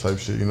like that type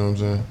shit. You know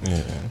what I'm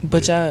saying?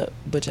 Yeah.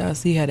 but y'all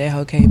see how that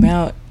hoe came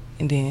out,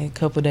 and then a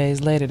couple days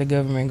later, the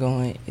government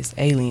going, "It's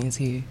aliens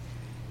here."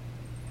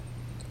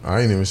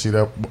 I ain't even see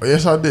that.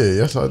 Yes, I did.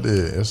 Yes, I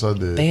did. Yes, I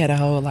did. They had a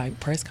whole like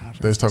press conference.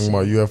 They was talking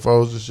about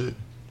UFOs and shit.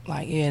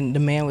 like, yeah, and the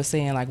man was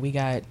saying like we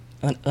got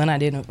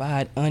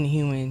unidentified,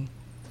 unhuman.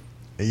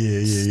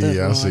 Yeah. Stuff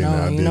I seen going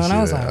that. I on, did you know, and see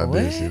I was that. like, I what?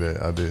 did see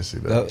that. I did see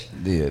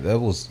that.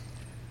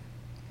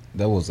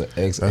 That was an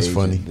ex. That's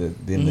funny.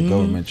 Then the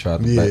government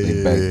tried to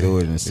backdoor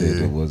it and said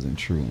it wasn't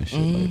true and shit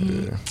like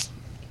that.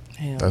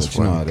 Hell, That's But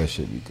you know funny. how that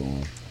shit be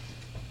going.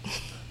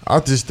 I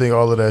just think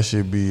all of that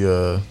should be.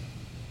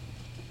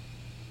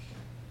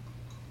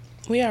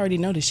 we already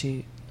know the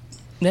shit.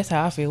 That's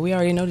how I feel. We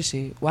already know the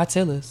shit. Why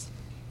tell us?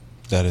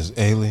 That is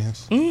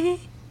aliens.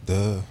 Mm-hmm.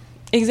 Duh.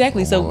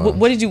 Exactly. Oh, So my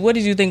what did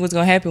you think was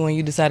gonna happen when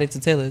you decided to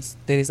tell us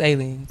that it's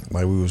aliens?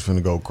 Like we was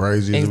finna go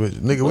crazy as a bitch.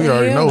 Nigga, we Well,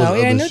 already hell know no, this we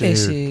already other knew that shit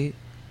here. shit.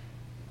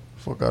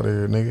 Fuck out of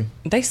here, nigga.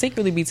 They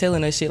secretly be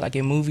telling us shit like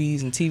in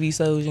movies and TV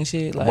shows and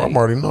shit. Like, I'm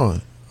already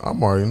knowing.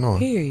 I'm already knowing.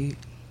 period.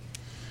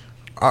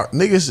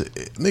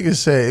 Niggas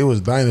said it was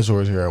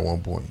dinosaurs here at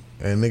one point,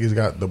 and niggas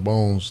got the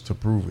bones to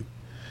prove it.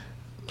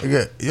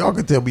 Y'all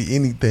can tell me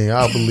anything,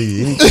 I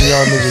believe anything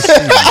y'all niggas see.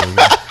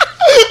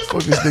 Nigga.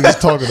 What this niggas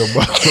talking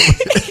about?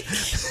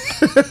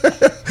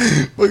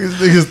 What this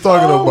niggas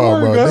talking about,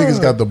 bro? God.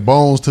 Niggas got the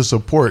bones to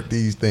support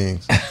these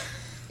things.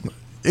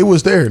 It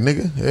was there,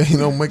 nigga. Ain't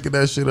no making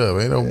that shit up.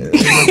 Ain't no making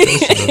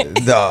that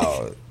shit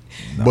up.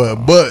 No.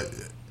 But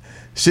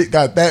shit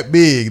got that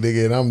big,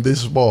 nigga, and I'm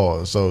this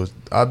small. So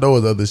I know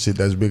there's other shit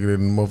that's bigger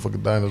than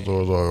motherfucking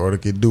dinosaurs, or they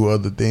can do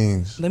other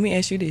things. Let me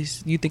ask you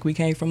this: you think we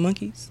came from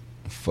monkeys?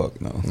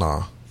 Fuck no.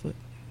 Nah.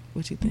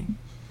 What you think?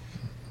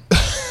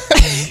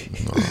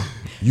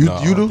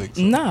 Nah. You do?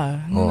 So. Nah.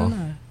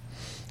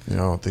 Yeah, I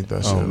don't think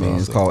that shit. I mean,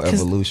 it's called 'Cause-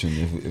 evolution.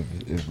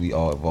 If we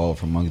all evolved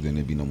from monkeys, then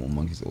there'd be no more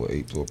monkeys or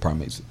apes or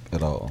primates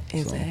at all.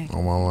 Exactly.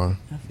 On my line.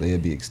 So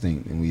they'd be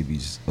extinct, and we'd be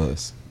just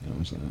us. You know what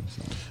I'm saying?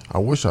 So. I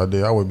wish I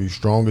did. I would be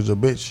strong as a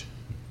bitch,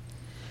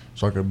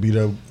 so I could beat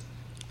up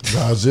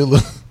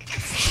Godzilla.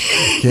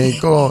 King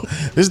Kong.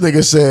 This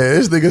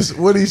nigga,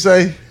 what did he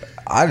say?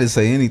 I didn't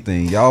say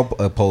anything. Y'all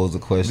posed a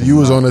question. You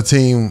was on the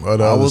team of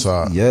the other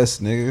side. Yes,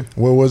 nigga.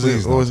 What was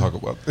Please it? What don't was talk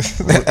it? about this.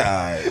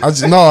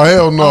 No,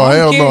 hell no, I'm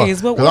hell no.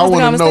 curious. What Because I was the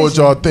want to know what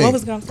y'all conversation? think. What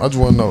was the conversation? I just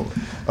want to know.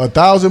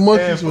 1,000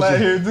 monkeys. Flat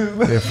here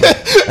too.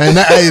 And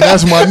hey,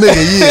 that's my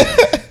nigga.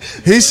 Yeah.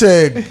 He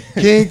said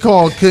King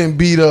Kong couldn't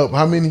beat up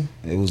how many?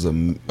 It was A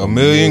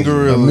million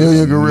gorillas. A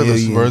million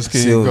gorillas versus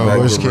King silverback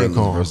Kong. Versus King gorillas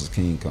Kong. versus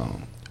King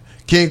Kong.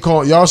 King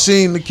Kong. Y'all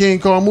seen the King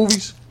Kong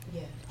movies?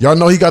 Y'all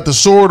know he got the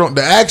sword on,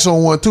 the axe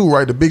on one too,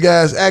 right? The big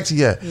ass axe he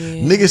had. Yeah.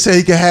 Nigga said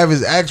he can have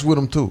his axe with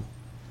him too.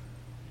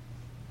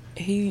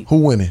 Who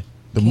winning?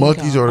 The King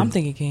monkeys Kong. or the I'm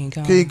thinking King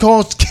Kong. King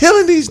Kong's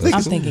killing these niggas.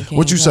 I'm thinking King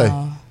What you say?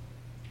 Kong.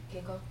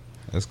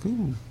 That's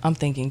cool. I'm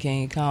thinking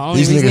King Kong. Only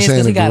These reason niggas is saying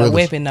because he the got a gorillas.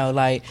 weapon though.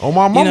 Like, Oh,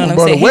 my you mama, know what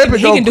bro, I'm the saying? weapon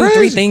He go can do three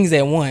crazy. things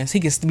at once. He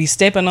can be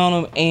stepping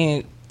on them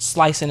and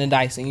slicing and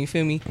dicing. You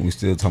feel me? And we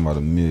still talking about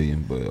a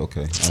million, but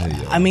okay. I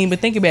hear y'all. I mean, but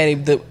think about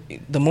it.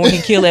 The more he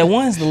kill at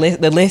once, the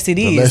less it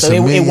The is. less So a it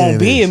million won't it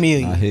be is. a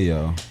million. I hear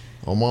y'all.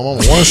 Oh my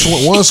mama,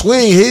 one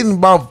swing hitting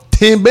about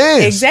 10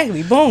 bands.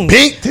 Exactly. Boom.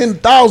 Pink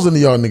 10,000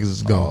 of y'all niggas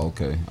is Oh, gone.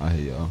 okay. I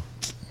hear y'all.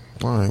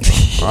 All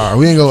right,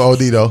 we ain't gonna OD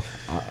though.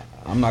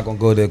 I'm not gonna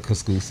go there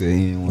because Skoot said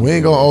he ain't. We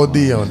ain't gonna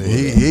OD on it.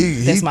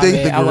 He That's my think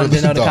bad. the I wanted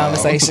to know the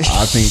gorillas. conversation.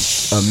 I think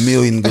a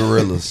million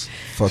gorillas.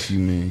 Fuck you,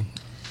 man.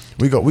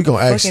 We gonna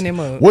ask. Fucking him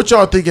up. What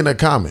y'all think in the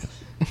comments?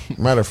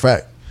 Matter of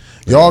fact,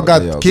 y'all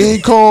got y'all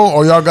King Kong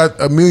or y'all got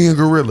a million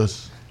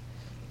gorillas?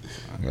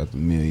 I got the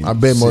million. I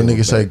bet more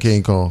niggas say silverbacks.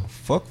 King Kong.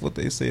 Fuck what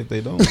they say if they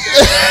don't.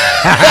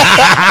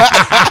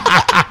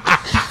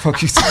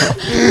 Fuck you.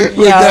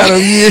 Look at him,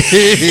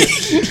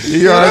 yeah.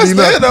 You already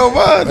know. Stand on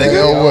mine, Hey, nigga.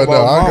 yo, what, Y'all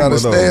though? I my gotta mama,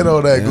 stand though.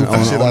 on that Yeah, goofy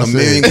on, shit on I a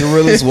million said.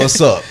 gorillas,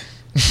 what's up?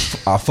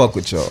 I fuck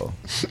with y'all.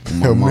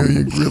 A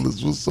million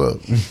gorillas, what's up?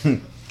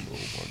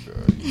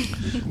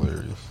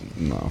 Hilarious.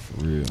 Nah,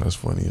 for real. That's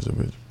funny as a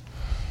bitch.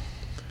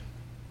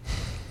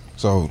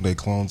 So they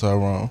cloned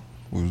Tyrone.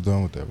 We was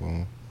done with that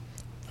one.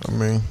 I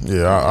mean,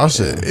 yeah, I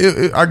said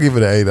I give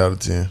it an 8 out of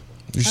 10.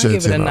 You I said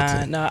give it 10 a out of 10.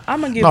 9. No,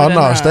 I'm gonna give No, it a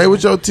 9. stay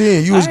with your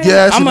 10. You was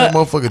gassing that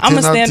motherfucker 10 I'm out gonna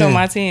of 10. stand on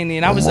my 10.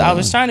 Then I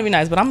was trying to be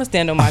nice, but I'm gonna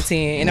stand on my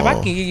 10. And if I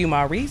Wow. can give you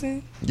my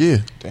reason, Yeah.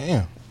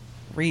 Damn.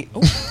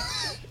 oh,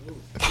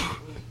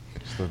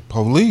 It's the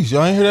police.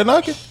 Y'all ain't hear that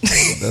knocking?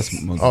 That's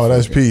Oh,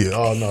 that's P.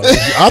 Oh, no.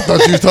 I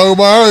thought you was talking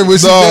about her, but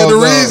she No, said the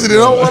no, reason.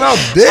 And I went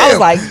out. Damn. I was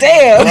like,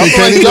 damn.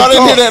 Can't even Y'all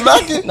didn't hear talk. that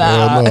knocking? Nah,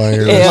 Hell no, I ain't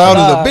hear that. hell Loud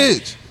nah. as a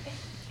bitch.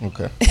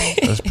 Okay.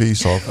 That's P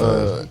soft.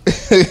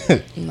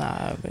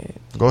 Nah, man.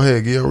 Go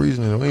ahead, give your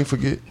reasoning. Don't even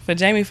forget. For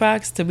Jamie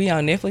Foxx to be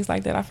on Netflix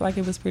like that, I feel like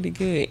it was pretty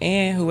good.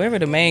 And whoever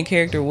the main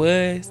character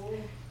was,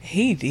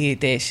 he did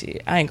that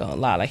shit. I ain't gonna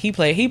lie. Like he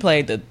played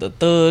the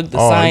thug, the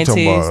You scientist,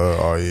 talking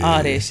about, yeah, all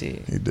yeah. that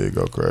shit. He did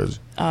go crazy.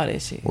 All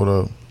that shit. What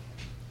up?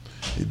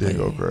 He did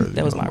go crazy.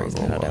 That was I'm my not reason.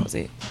 gonna No, lie. that was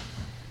it.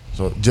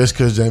 So just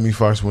because Jamie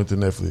Foxx went to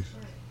Netflix.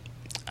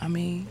 I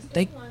mean,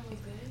 the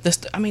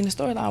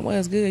storyline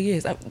was good.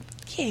 Yes,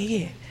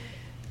 yeah.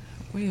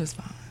 Well, it was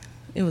fine.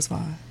 It was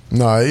fine.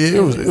 Nah, it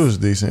was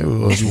decent. It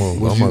was smooth.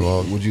 I'm not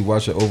gonna- Would you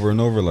watch it over and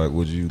over? Like,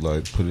 would you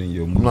like put it in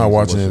your? I'm not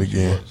watching it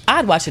again.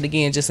 I'd watch it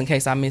again just in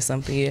case I missed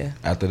something. Yeah,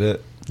 After that,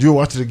 You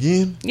watch it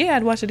again? yeah,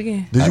 I'd watch it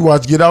again. Did you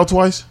watch Get Out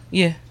twice?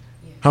 Yeah,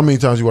 How many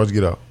times you watch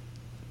Get Out?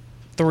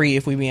 3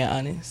 if we being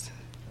honest.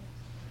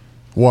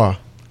 Why?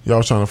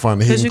 Y'all trying to find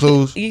the hidden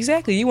clues?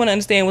 Exactly. You want to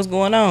understand what's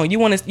going on. You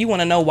want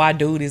to know why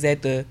dude is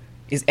at the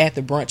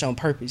brunch on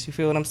purpose. You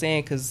feel what I'm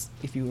saying? Because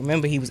if you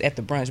remember, he was at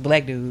the brunch.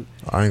 Black dude.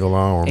 I ain't gonna lie,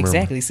 I don't remember.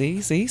 Exactly.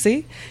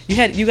 See.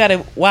 You got to.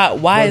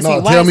 Why is he?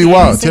 Why Tell is me he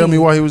why. on the Tell me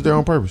scene? why he was there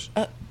on purpose.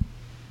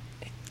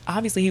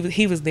 Obviously,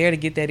 he was there to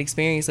get that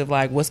experience of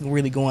like what's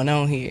really going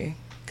on here.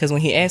 Because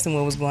when he asked him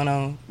what was going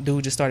on,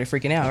 dude just started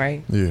freaking out,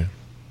 right? Yeah.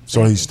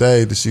 So he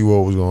stayed to see what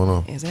was going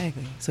on.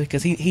 Exactly. So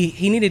because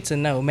he needed to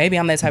know. Maybe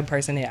I'm that type of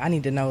person that I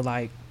need to know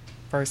like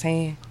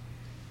firsthand.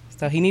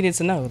 So he needed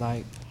to know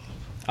like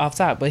off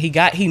top, but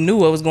he knew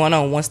what was going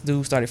on once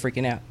dude started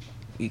freaking out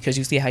because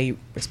you see how he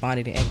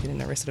responded and acted in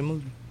the rest of the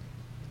movie.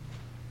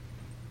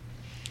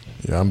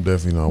 Yeah, I'm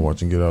definitely not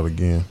watching Get Out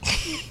again.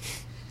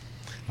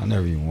 I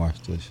never even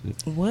watched that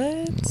shit. What?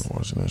 I'm not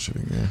watching that shit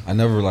again. I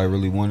never like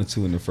really wanted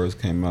to when it first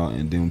came out,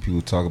 and then when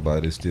people talk about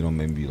it, it still don't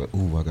make me be like,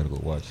 ooh, I gotta go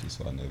watch it.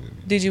 So I never.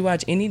 Did you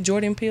watch any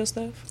Jordan Peele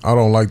stuff? I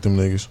don't like them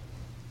niggas.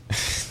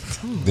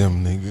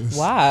 Them niggas.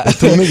 Why?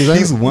 Two niggas, ain't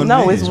He's it? one.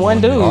 No, nigga. it's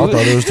one dude. Oh, I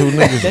thought it was two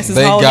niggas. That's his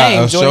They whole got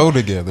name. a Jordan. show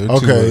together. Too,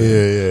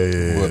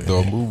 Okay, yeah. But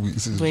the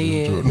movies is But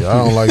yeah. Jordan. Yeah,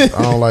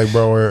 I don't like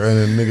bro and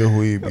a nigga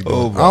who he be doing.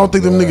 Oh I don't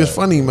think them my God. niggas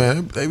funny,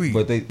 man. They be.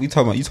 But you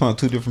talking about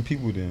two different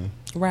people then?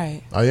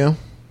 Right. I am.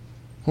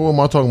 Who am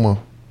I talking about?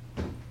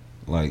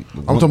 Like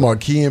I'm talking about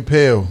Key and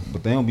Peele.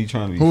 But they don't be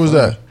trying to be. Who was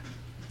funny. that?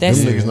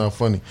 That's Them niggas not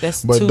funny.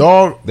 That's But two.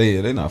 dog,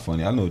 They're not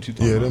funny. I know what you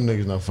talking yeah, about. them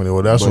niggas not funny.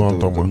 Well, that's But what I'm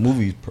talking the about.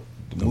 movie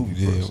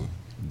Yeah. person.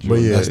 But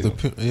yeah, That's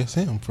it's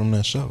him from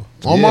that show.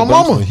 On my but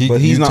mama.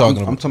 But he's you not.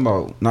 talking I'm talking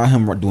about not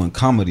him doing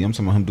comedy. I'm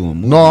talking about him doing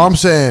movies. No, I'm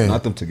saying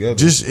not them together.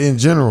 just in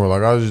general.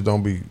 Like I just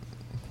don't be.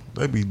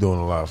 They be doing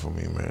a lot for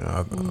me,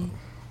 man.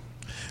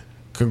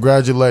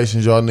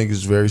 Congratulations, y'all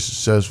niggas very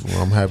successful.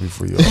 I'm happy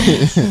for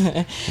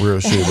y'all. Real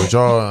shit, but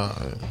y'all,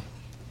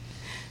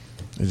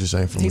 it just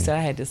ain't for He me. said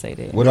I had to say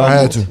that. What I all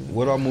had to.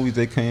 What all movies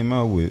they came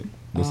out with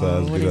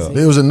besides what Get is Out? it?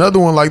 There was another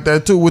one like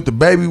that too with the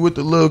baby with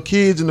the little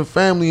kids and the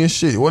family and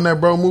shit. Wasn't that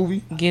bro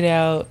movie? Get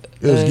Out.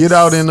 It was Us, Get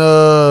Out and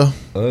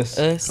Us.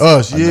 Us.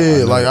 Us. I Yeah,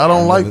 never- like I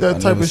don't I like never- that I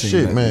type never of seen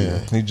shit, that man.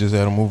 either. He just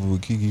had a movie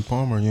with Keke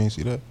Palmer. You ain't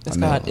see that?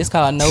 It's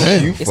called No.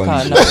 Damn, You It's funny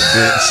called as No. a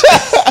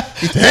bitch.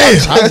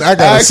 Damn, I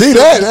gotta see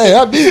that. Hey,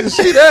 I need to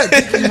see that.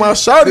 Keep my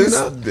shawty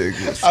now.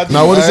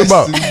 Now what is it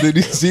about? Did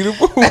he see the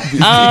movie?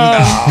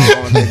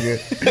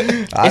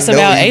 It's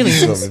about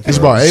aliens. It's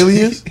about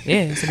aliens. Yeah,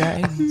 it's about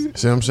aliens.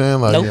 See what I'm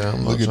saying? Like, Nope. yeah,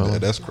 I'm not Look at trying.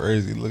 that. That's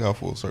crazy. Look how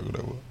full circle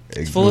that was.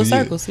 It's full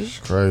circle, see? It's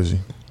crazy.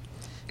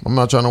 I'm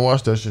not trying to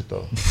watch that shit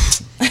though.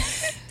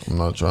 I'm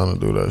not trying to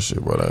do that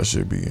shit, bro. That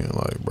shit be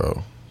like,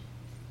 bro.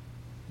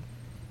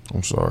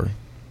 I'm sorry.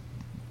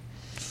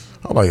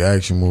 I like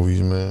action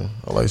movies, man.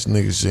 I like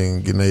niggas seeing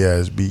getting their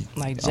ass beat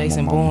Like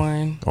Jason mama.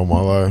 Bourne. on my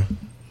life,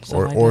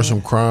 Something or like some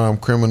that.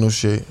 criminal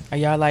shit. Are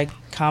y'all like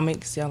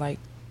comics? Y'all like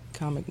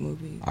comic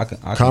movies?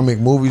 Comic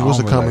movies. I What's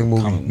a don't comic really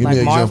like movie? comic Give Like me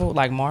an Marvel? example.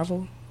 Like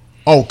Marvel?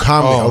 Oh,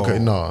 comic. Oh. Okay,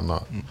 no.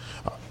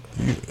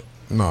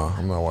 No,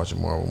 I'm not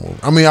watching Marvel movies.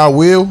 I mean, I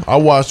will. I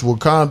watched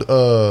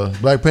Wakanda,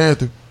 Black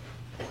Panther.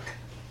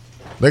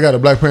 They got a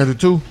Black Panther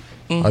too.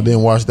 I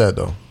didn't watch that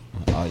though.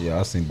 Yeah,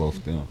 I seen both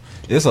of them.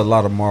 There's a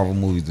lot of Marvel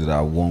movies that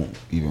I won't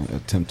even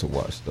attempt to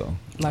watch though.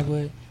 Like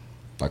what?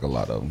 Like a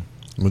lot of them.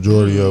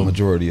 Majority of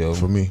them.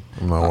 for me,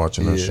 I'm not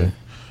watching that yeah. shit.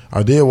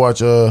 I did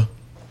watch.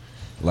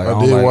 Like I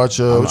don't did like- watch,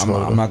 what you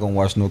call it? I'm not gonna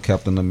watch no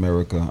Captain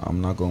America.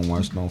 I'm not gonna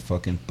watch no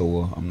fucking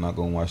Thor. I'm not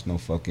gonna watch no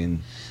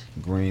fucking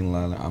Green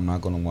Lantern. I'm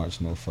not gonna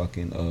watch no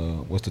fucking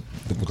what's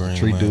the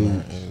tree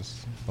dude?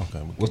 Okay.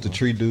 What's the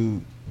tree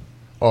dude?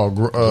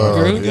 Groot?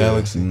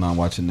 Galaxy? I'm not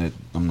watching that.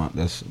 I'm not.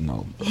 That's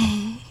no.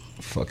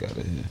 Fuck out of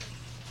here.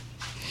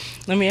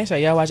 Let me ask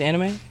y'all watch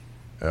anime?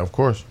 Yeah, of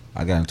course.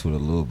 I got into it a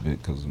little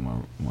bit because my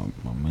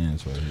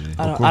man's right here.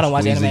 I don't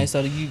watch Squeezy. anime, so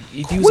if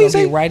you was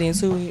gonna get right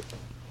into it,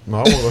 No,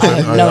 I wasn't I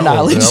have gonna say- no I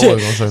knowledge. wasn't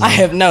gonna say I nothing.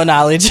 have no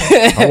knowledge.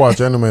 I watch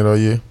anime though.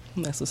 Yeah,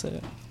 That's what's up.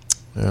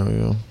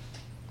 yeah.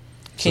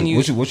 Can So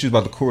you? What you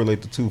about to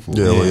correlate the two for?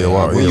 Yeah, well, yeah,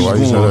 why Where you going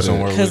say with that?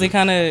 somewhere Because with it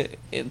kind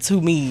of,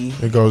 to me,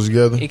 It goes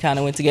together. it kind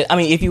of went together. I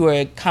mean, if you were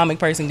a comic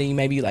person, then you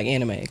maybe you like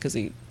anime,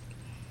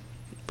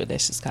 but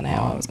that's just kind of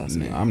how I was gonna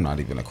say. it. I'm not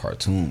even a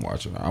cartoon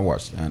watcher. I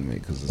watch anime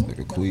because this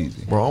nigga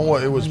queasy. Bro,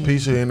 it was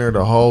pizza in there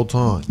the whole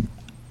time.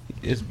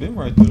 It's been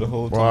right there the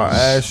whole time. Bro, I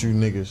asked you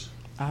niggas.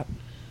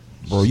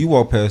 Bro, you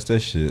walk past that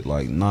shit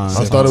like 9.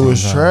 I thought it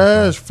was 17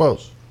 trash,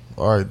 folks.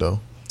 All right though,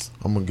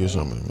 I'm gonna get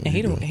something. Man.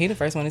 And he the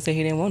first one to say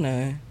he didn't want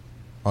none.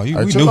 Oh, you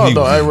Hey, we chill knew out he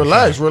though. was. Hey,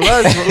 relax.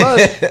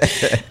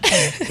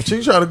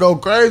 She try to go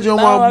crazy on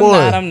my No, boy.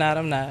 I'm not.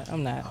 Like,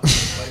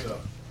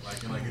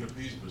 can I get a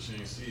piece? But she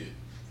ain't see it.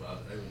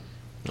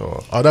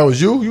 So Oh, that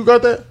was you? You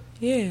got that?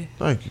 Yeah.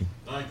 Thank you.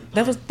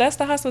 That's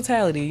the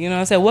hospitality. You know what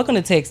I'm saying? Welcome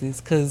to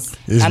Texas, because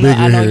It's I know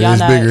bigger here. y'all It's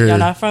not bigger here. y'all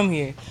not from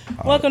here.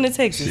 Welcome to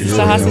Texas. It's the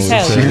Yeah,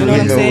 hospitality. You know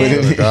what I'm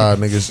saying? God,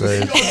 niggas say.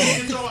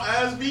 get your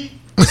ass beat.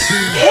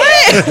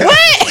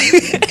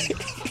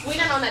 We're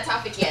not on that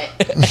topic yet.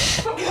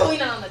 We're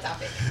not on the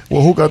topic.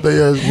 Well, who got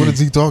their ass? What is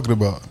he talking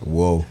about?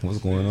 Whoa, what's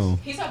going on?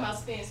 He's talking about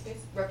Spence. Spence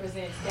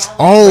represents Dallas.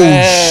 Oh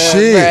Bruh,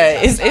 shit!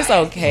 bruh, it's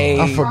okay.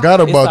 I forgot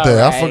about It's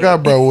that. alright. I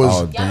forgot, bro. Oh Y'all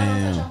don't touch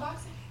damn. on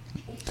boxing?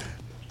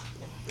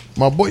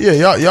 My boy, yeah,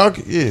 y'all,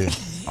 yeah.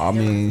 I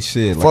mean,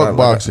 shit. Fuck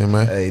boxing,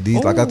 man. Hey,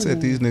 like I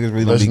said, these niggas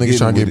really Unless don't be niggas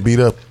trying to getting get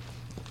with it.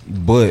 beat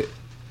up.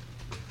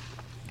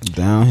 But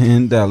down here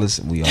in Dallas,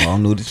 we all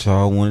knew that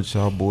y'all wanted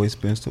y'all boy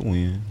Spence to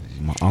win.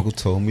 My uncle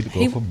told me to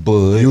go for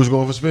Bud. You was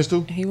going for Spence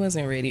too? He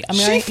wasn't ready. I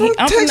mean, She I'm from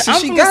from Texas.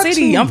 She the got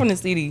city. to. I'm from the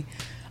city.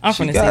 I'm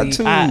from She the got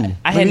city. to.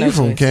 I had Nigga, no you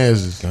from choice.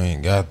 Kansas. You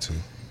ain't got to.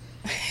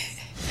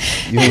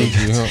 You ain't-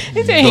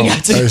 He said he ain't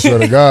got to. Hey, swear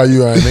to God,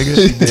 you ain't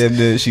nigga. damn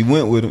near, she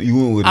went with him. You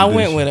went with him. I didn't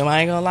went you? with him. I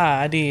ain't gonna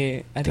lie. I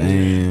did.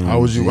 Damn. How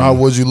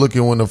was you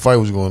looking when the fight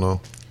was going on?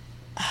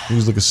 You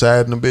was looking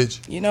sad in the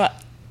bitch. You know,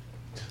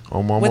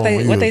 On my What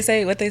mama, they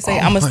say?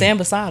 I'ma stand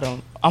beside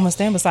him.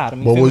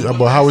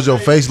 But how was your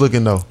face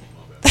looking though?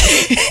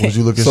 Was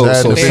you looking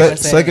sad? So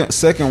Very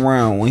second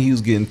round when he was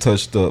getting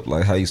touched up,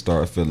 like how you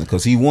started feeling?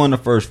 Because he won the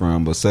first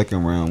round, but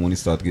second round when he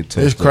started to get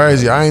touched It's up.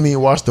 crazy. I ain't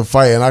even watched the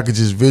fight, and I could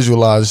just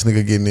visualize this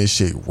nigga getting this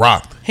shit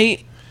rocked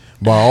He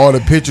by all the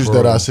pictures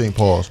that I seen.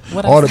 Pause.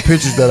 All the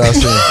pictures that I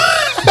seen.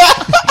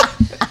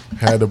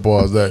 Had to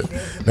pause that.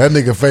 That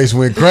nigga face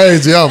went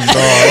crazy. I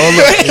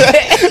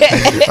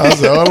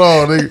said, hold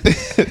on,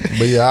 nigga.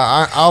 But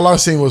yeah, all I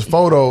seen was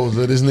photos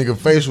of this nigga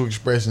facial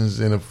expressions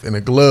in a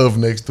glove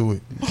next to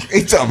it.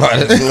 He talking about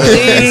it.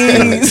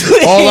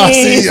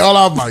 All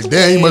I'm like,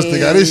 damn, he must have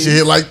got this shit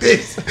hit like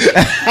this.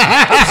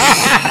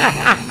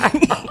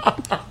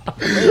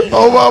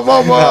 Oh my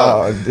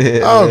mama!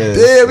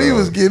 Damn, he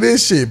was getting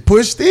this shit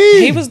pushed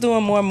in. He was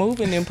doing more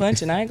moving than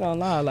punching. I ain't gonna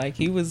lie. Like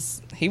he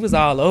was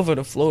all over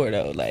the floor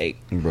though. Like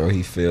Bro,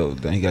 he failed.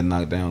 Then he got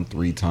knocked down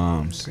 3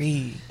 times.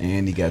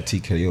 And he got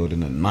TKO'd in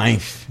the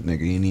 9th.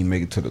 Nigga, he didn't even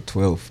make it to the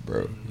 12th,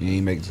 bro. He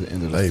didn't make it to the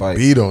end of the fight.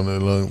 Beat on the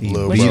He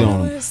little beat bro.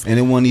 on him. And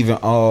it wasn't even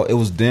all, it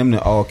was damn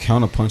near all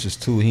counter punches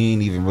too. He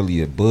ain't even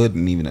really a bud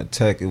and even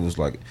attack. It was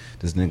like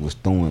this nigga was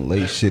throwing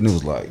late shit and it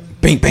was like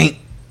bang bang.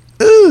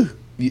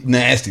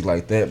 Nasty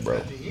like that, bro.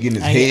 Getting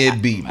his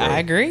head beat, bro. I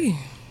agree.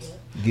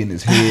 Getting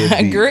his head beat. I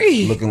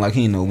agree. Looking like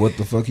he didn't know what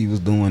the fuck he was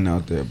doing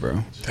out there,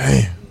 bro.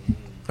 Damn.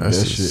 That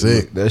shit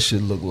sick. That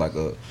shit look like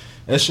a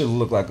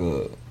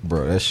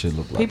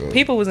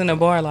People was in the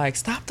bar like,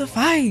 stop the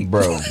fight,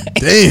 bro.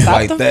 Damn. Stop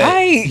Like the that.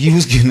 fight. He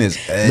was getting his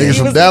ass. Niggas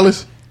from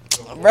Dallas?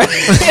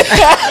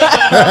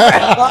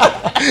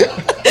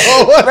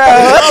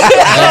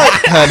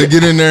 Had to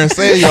get in there and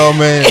say, y'all,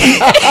 man.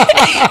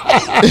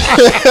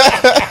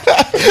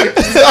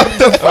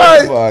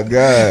 Oh my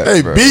god.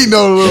 Hey, bro. beating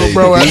on the little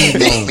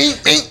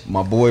bro.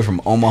 My boy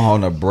from Omaha,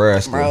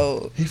 Nebraska.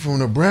 bro. He from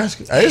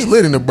Nebraska. Hey, it's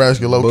lit in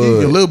Nebraska, low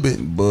key. A little bit.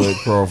 Bud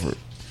Crawford.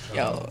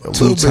 Yo, A little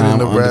bit in 2-time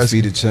Nebraska.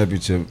 undefeated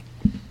championship.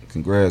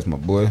 Congrats, my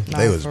boy.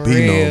 They was for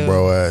beating real. on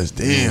bro ass.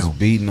 He was Damn.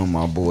 beating on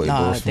my boy,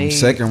 Nah, bro. From they-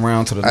 second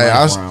round to the Hey,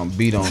 ninth round,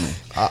 beat on him.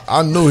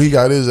 I knew he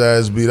got his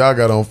ass beat. I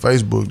got on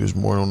Facebook this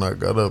morning when I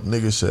got up.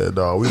 Nigga said,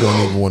 dog, we don't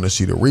even want to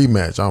see the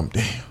rematch. I'm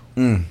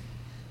damn.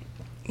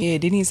 yeah,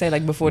 didn't he say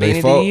like before the end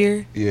of the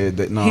year? Yeah,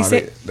 He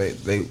said-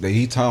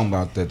 he talking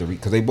about that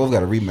because they both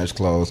got a rematch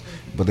clause,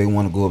 but they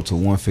want to go up to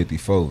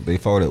 154. They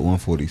fought at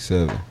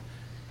 147,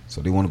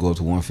 so they want to go up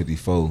to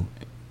 154,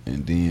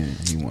 and then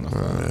he want to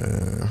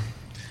fight.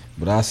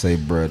 But I say,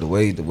 bro, the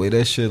way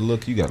that shit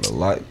look, you got a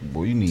lot.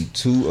 Boy, you need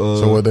 2.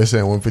 So what they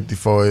saying?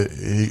 154.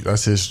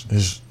 That's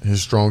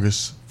his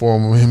strongest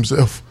form of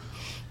himself.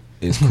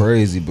 It's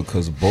crazy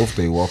because both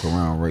they walk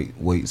around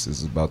weights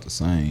is about the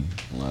same.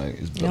 Like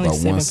it's Only about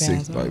 7 160,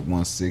 pounds, like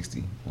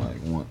 160, like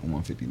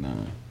 159. You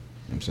know what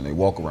I'm saying? They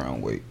walk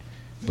around weight,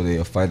 but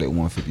they'll fight at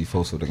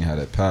 154 so they can have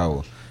that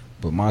power.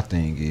 But my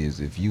thing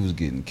is, if you was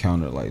getting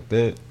countered like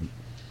that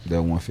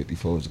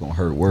 154 is gonna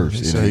hurt worse.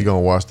 He said he gonna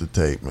watch the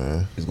tape,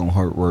 man. It's gonna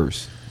hurt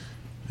worse.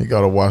 He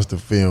gotta watch the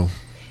film.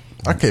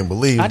 I can't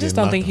believe. I just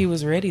don't think he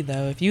was ready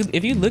though. If you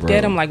looked Bro.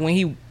 at him like when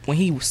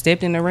he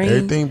stepped in the ring,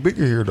 Everything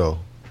bigger here though.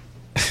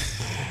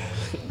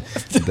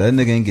 That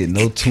nigga ain't get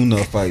no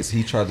tune-up fights.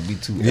 He tried to be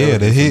too Yeah,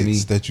 the arrogant for me.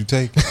 hits that you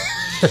take.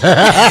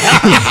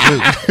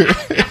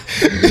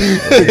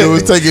 It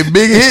was taking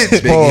big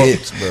hits, Big Paul.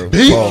 hits, bro.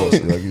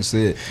 Pause, like you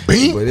said. But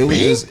it was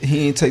just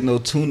he ain't take no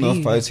tune-up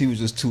fights. He was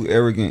just too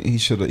arrogant. He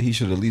should at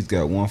least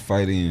got one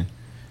fight in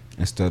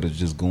instead of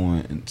just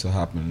going into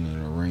hopping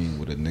in the ring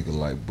with a nigga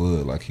like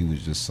Bud, like he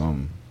was just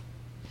some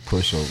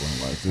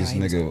pushover. Like this Nah, he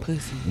was a nigga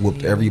pussy.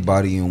 whooped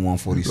everybody in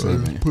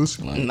 147.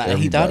 Pussy. Like, nah,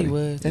 he thought he everybody.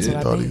 was. That's Yeah. what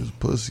I Thought he think. was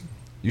pussy.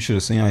 You should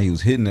have seen how he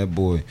was hitting that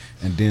boy.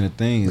 And then the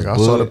thing is, Nigga, I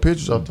saw the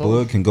pictures, I told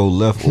Bud can go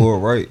left or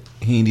right.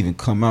 He ain't even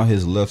come out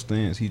his left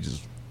stance. He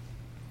just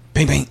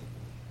bang bang.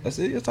 That's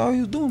it. That's all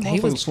he was doing. He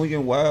Motherfucker was-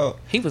 swinging wild.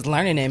 He was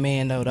learning that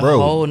man though the Bro,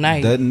 whole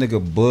night. that nigga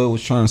Bud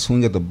was trying to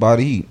swing at the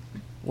body. He,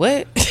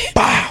 What?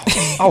 bow.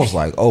 I was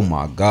like, oh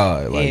my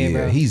god, like Yeah, yeah,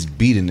 bro. he's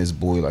beating this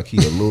boy like he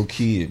a little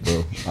kid,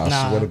 bro. I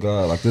Nah. swear to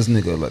God, like this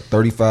nigga like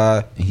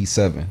 35 and he's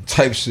 7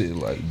 type shit,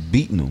 like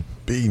beating him,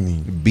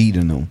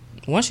 beating him,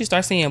 Once you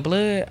start seeing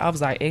blood, I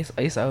was like,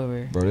 it's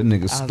over. bro. That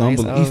nigga like,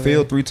 stumbled. it's He over.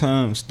 failed 3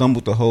 times,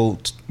 stumbled the whole,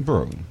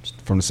 bro.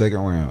 From the second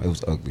round, it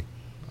was ugly.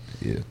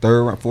 Yeah,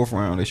 3rd round, 4th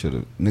round, they should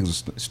have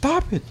niggas was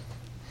stop it.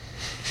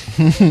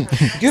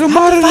 Get him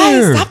out of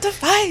there. Stop the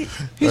fight.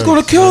 He's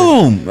gonna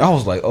kill him. I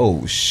was like,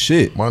 oh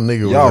shit. My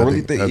nigga was Y'all at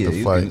really the- think at yeah, the he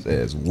was fight. getting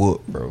his ass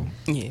whooped, bro.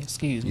 Yeah,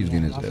 excuse me. He was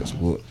getting his My ass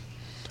fault. whooped.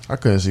 I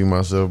couldn't see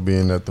myself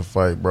being at the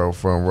fight, bro.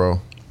 Front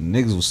row.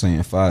 Niggas was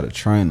saying fire the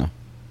trainer.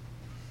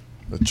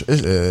 Not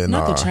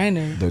the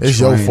trainer. The It's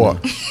trainer. your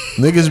fault.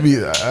 Niggas be.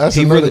 That's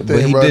He another really- but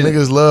thing, he bro. did it.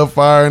 Niggas love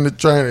firing the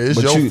trainer.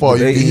 It's But your fault.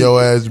 You they- get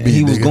your ass beat.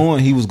 He was nigga.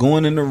 He was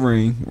going in the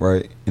ring,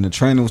 right? And the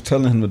trainer was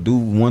telling him to do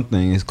one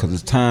thing, is because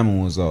his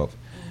timing was off.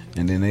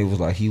 And then they was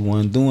like, he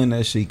wasn't doing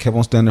that shit. He kept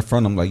on standing in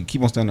front of him. Like, you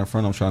keep on standing in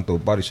front of him trying to throw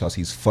body shots.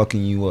 He's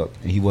fucking you up.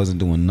 And he wasn't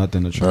doing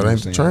nothing to try That to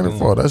ain't the trainer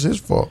fault. That's his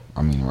fault.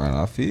 I mean, right,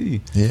 I feel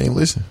you. He ain't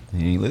listen.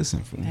 He ain't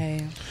listen. Fool.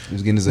 Hey. He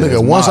was getting his Nigga,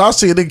 ass once I mopped.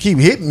 see it, they keep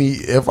hitting me.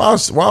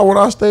 Why would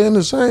I stay in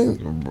the same?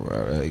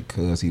 Right,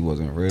 cause he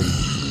wasn't ready.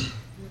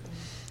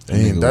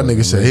 And that nigga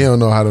wasn't said ready. he don't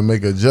know how to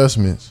make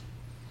adjustments.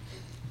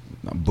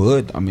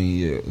 But I mean,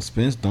 yeah,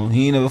 Spence don't.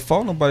 He ain't never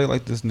fought nobody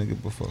like this nigga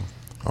before.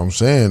 I'm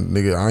saying,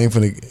 nigga, I ain't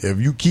finna. If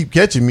you keep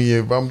catching me,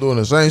 if I'm doing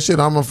the same shit,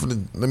 I'm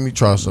finna. Let me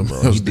try something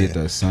else. He did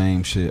then. that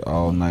same shit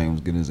all night. And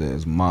was getting his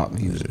ass mopped.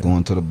 He was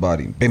going to the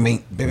body. Bing,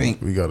 bing, bing, bing.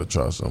 We gotta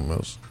try something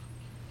else,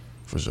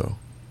 for sure.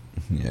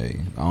 Yeah,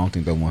 I don't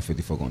think that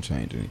 154 gonna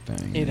change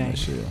anything. It ain't. That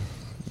shit.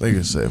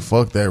 Nigga said,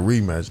 "Fuck that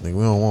rematch, nigga.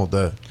 We don't want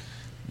that."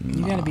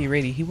 You gotta be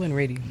ready. He wasn't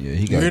ready. Yeah,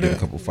 he You got to hear get a that?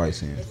 couple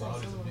fights in.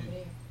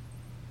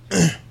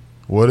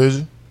 What is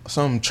it?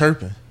 Something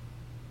chirping.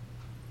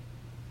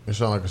 It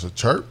sound like it's a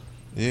chirp.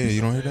 Yeah,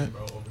 you don't hear that?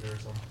 Bro, over there or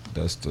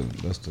something.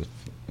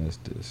 That's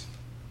this.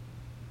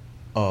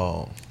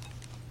 Oh.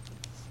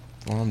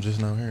 Well, I'm just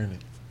now hearing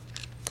it.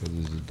 Cause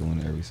it's just doing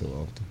it every so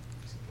often.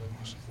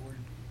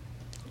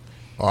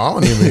 Oh, I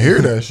don't even hear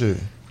that shit.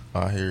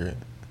 I hear it.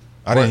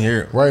 I didn't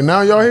hear it. Right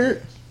now, y'all hear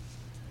it?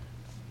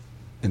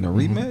 In a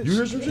rematch, You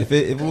hear some shit? if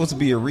it was to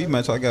be a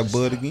rematch, I got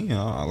Bud again.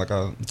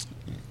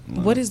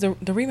 What is the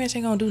rematch?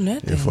 Ain't gonna do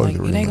nothing. Yeah, fuck Like,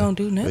 the it ain't rematch. gonna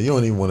do Hey, nothing. you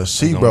don't even want to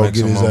see They bro gonna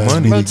get make his some more ass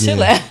money. beat Bro, again.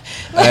 chill out.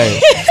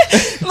 Hey,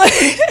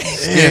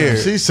 Yeah,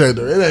 she said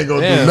it ain't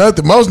gonna Yeah. do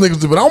nothing. Most niggas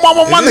do, but I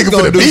want my It is nigga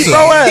gonna finna do beat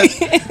bro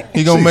ass.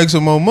 He gonna make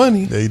some more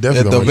money. Yeah, he definitely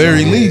at gonna the make very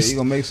some more. least. he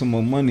gonna make some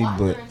more money,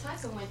 Wilder but and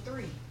Tyson went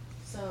 3.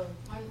 So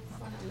why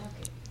not knock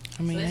it?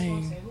 I mean, So that's what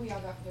I'm hey, saying. Who y'all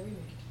got for the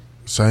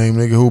rematch? Same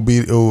nigga who beat.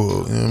 You know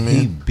what I he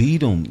mean?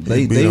 beat him.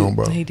 He beat him,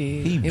 bro. he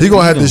did. He It He gonna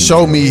was- have to him.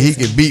 show me he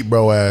can beat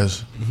bro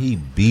ass He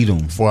beat him.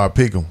 before I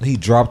pick him. He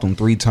dropped him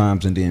 3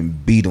 times and then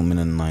beat him in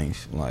the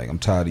 9th. Like, I'm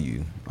tired of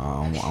you. I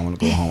want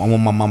to go home. I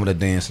want my mama to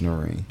dance in the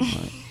ring.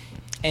 Like,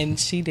 And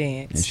she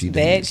danced. And she That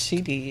danced.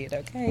 she did.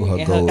 Okay. With her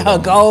And gold her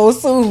on. gold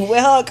suit. With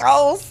her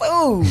gold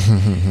suit.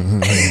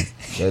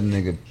 that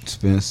nigga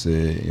Spence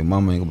said, your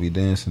mama ain't gonna be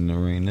dancing in the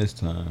ring this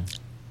time.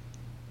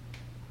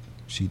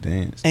 She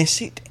danced. And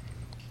she.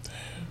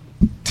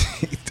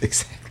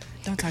 Exactly.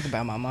 Don't talk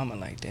about my mama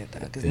like that, though,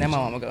 because now my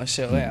mama gonna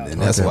show out.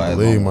 And that's I can't why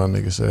believe my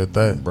nigga said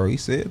that. Bro, he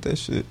said that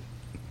shit.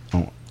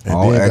 On And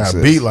all then access.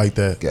 got beat like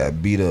that.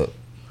 Got beat up.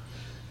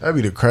 That'd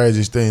be the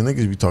craziest thing.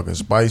 Niggas be talking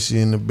spicy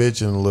in the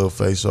bitch and a little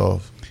face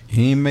off.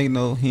 He ain't make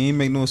no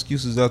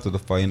excuses after the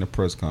fight in the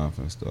press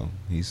conference though.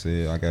 He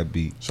said I got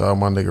beat. Shout out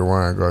my nigga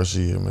Ryan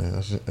Garcia, man.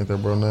 Ain't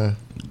that bro name?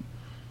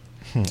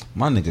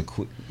 My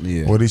nigga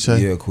yeah. What'd he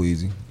say? Yeah,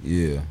 Queasy.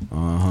 Yeah.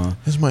 Uh-huh.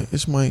 It's my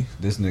This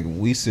nigga,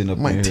 we sitting up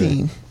My in team.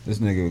 here. This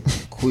nigga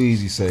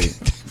Queasy say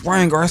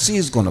Ryan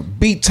Garcia's gonna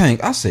beat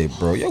Tank. I said,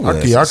 bro, your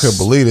ass. I is- couldn't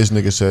believe this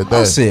nigga said I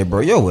that. said,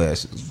 bro, your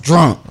ass is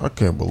drunk. I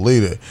can't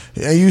believe it.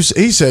 And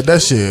he said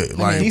that shit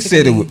like He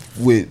said it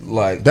with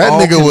like That all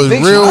nigga was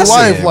conviction. real I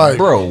said, life, like-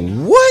 bro,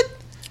 what?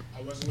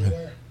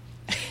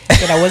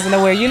 Said I wasn't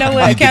aware. You know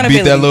what? Beat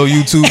Accountability. that little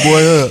YouTube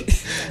boy up.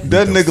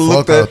 That the nigga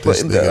fuck looked out at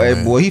this nigga, hey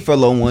man. boy, he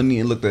fell on one knee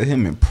and looked at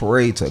him and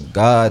prayed to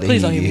God that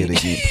Please he don't get hit hit me.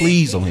 again.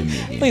 Please don't hit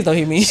me again. Please don't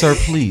hit me. Sir,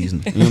 please. You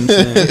know what I'm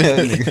saying? That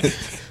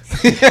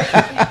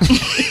nigga-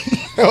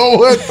 oh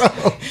what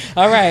the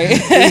All right.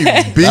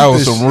 beat That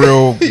was the some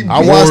real I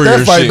watched warrior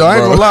that fight shit, though. I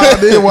ain't bro. gonna lie, I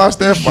did watch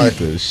that fight.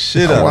 the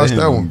shit I out watched of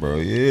that him, one. bro.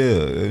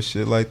 Yeah, that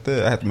shit like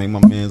that. I have to make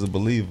my man's a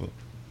believer.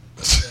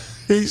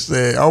 He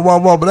said, "Oh my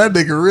mama," that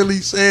nigga really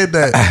said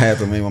I that. had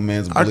to make my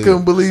man's a I believer.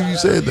 couldn't believe you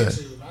said that.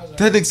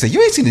 That nigga said,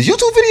 "You ain't seen his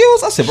YouTube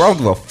videos?" I said, "Bro, I don't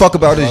give a fuck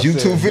about his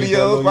YouTube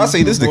videos." Bro, I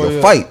seen this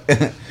nigga fight.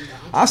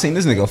 I seen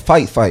this nigga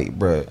fight,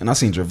 bro, and I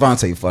seen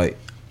Gervonta fight.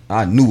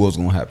 I knew what was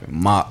gonna happen.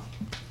 Mop.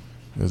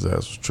 His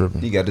ass was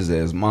tripping. He got his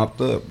ass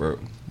mopped up, bro.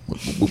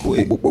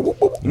 Quick.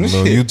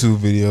 Little YouTube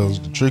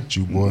videos tricked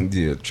you, boy.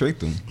 Yeah,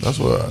 tricked him. That's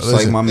what. It's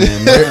like Listen, my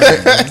man.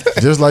 Murray.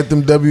 just like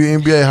them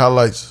WNBA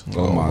highlights.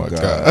 Oh my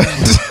god.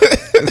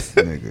 This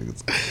nigga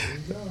is-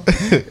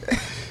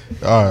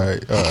 All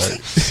right.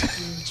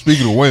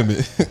 Speaking of women,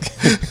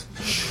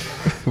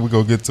 we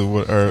gonna get to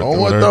what On our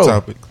what though?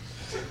 topic.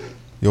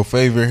 Your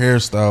favorite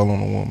hairstyle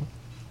on a woman.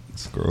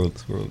 Scroll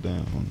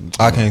down.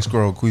 I can't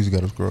scroll. Queasy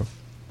got to scroll.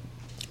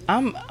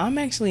 I'm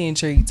actually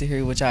intrigued to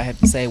hear what y'all have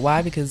to say.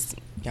 Why? Because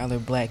y'all are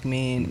black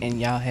men and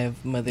y'all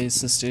have mothers,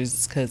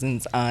 sisters,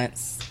 cousins,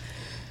 aunts.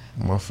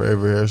 My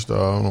favorite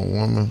hairstyle on a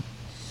woman.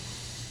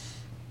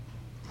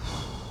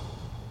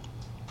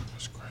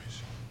 That's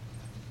crazy.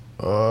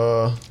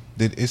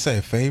 Did it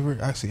say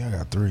favorite? I see. I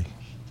got 3.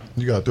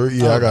 You got 3?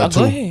 Yeah, I got 2.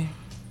 Go ahead.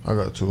 I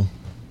got 2.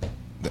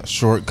 That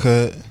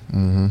shortcut.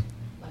 Mm-hmm.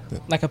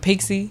 Like a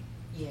pixie.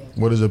 Yeah.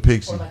 What is a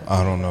pixie?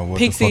 I don't know what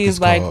Pixie the fuck is it's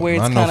like called. where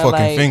it's I know kind of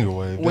fucking like finger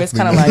wave. where it's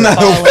That's kind of the- like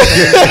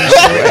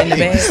fall in the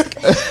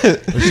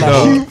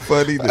back. You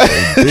funny to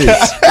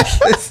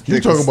bitch.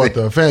 You talking about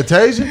the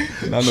Fantasia?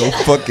 I know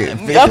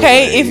fucking.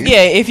 Okay,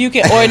 if you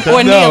can or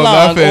knee No,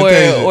 not along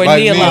Fantasia. or Like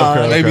knee along.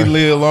 okay. Maybe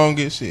Leah Long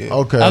and shit.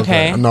 Okay.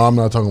 Okay. No, I'm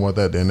not talking about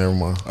that then. Never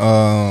mind.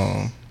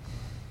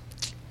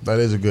 That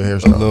is a good A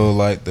hairstyle. little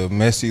like the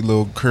messy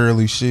little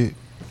curly shit.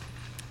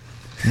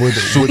 With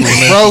the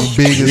fro,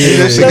 Big as yeah,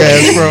 hell, sick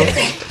ass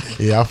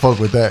bro. Yeah, I fuck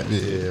with that.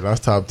 Yeah, that's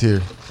top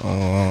tier.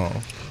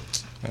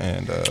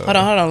 And Hold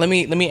on. Let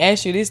me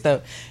ask you this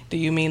though. Do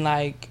you mean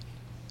like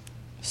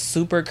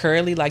super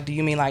curly? Like, do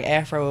you mean like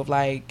afro of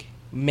like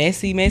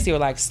messy, or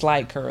like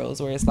slight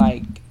curls where it's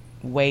like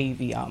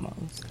wavy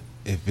almost?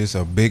 if it's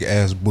a big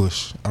ass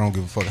bush, I don't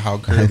give a fuck how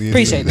curly it is.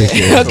 Appreciate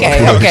that.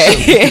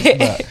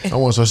 Okay. I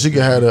want so she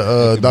can have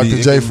the Dr.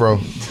 J fro.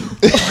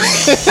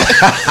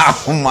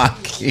 Oh my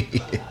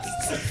kid.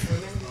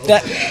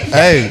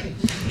 Hey,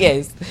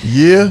 Yes.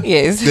 Yeah.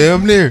 Yes.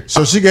 damn near.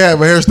 So she can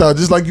have a hairstyle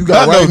just like you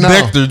got Not right no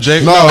now. Dr.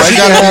 J. No, No, she it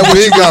can gotta have be what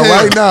you big got as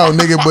hell. right now,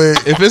 nigga.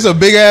 But If it's a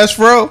big ass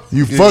fro,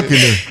 you fucking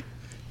her.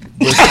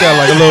 but she got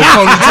like a little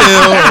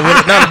ponytail. Or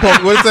not a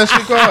pony, what is that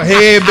shit called?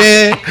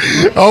 Headband.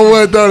 I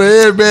want thought the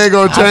headband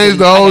gonna change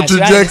the whole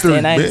trajectory. I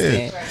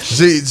understand.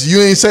 See,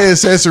 you ain't say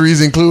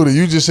accessories included.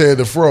 You just said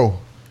the fro.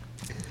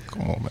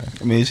 Come on, man.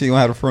 I mean, she gonna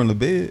have the fro in the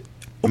bed.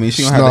 I mean,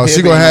 she gonna have No, the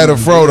she gonna headband have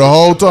the on fro the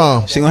whole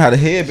time. She gonna have the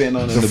headband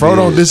on The fro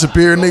don't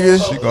disappear, nigga.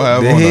 She gonna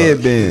have The on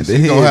headband.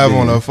 She gonna have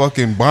on a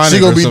fucking bonnet. She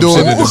gonna or be some doing-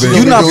 shit in the she bed.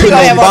 gonna You not be putting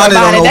doing- no bonnet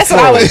on no That's fro.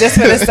 what I was just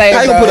gonna say.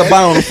 How you bro. put a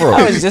bonnet on the fro?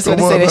 I was just gonna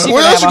Come say on, that she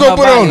What could else have you on gonna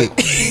her put on bonnet.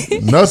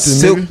 it? Nothing,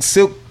 nigga.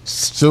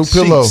 Silk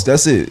pillow. sheets.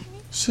 That's it.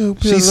 Silk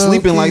She pillow,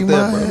 sleeping like keep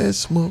that, my bro. head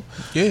smoke.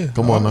 Yeah.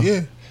 Come on now.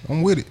 Yeah,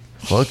 I'm with it.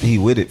 Fuck it. He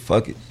with it.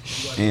 Fuck it.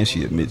 And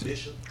she a midget.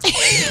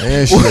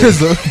 And What shit. is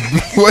the?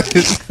 What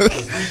is?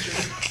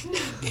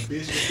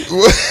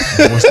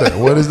 What's that?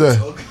 What is that?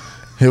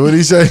 Hey, what did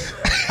he say?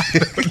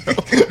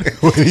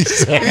 What did he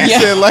say? He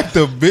said like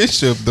the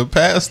bishop, the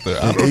pastor.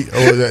 I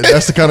don't,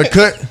 That's the kind of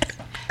cut.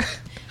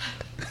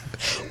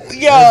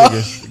 Yo.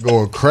 Niggas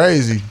going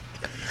crazy.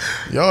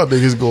 Y'all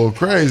niggas going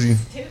crazy.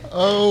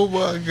 oh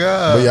my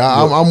god. But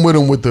yeah, I'm with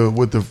him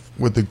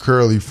with the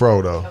curly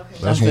fro though.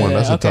 That's Okay. one.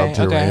 That's a top Okay,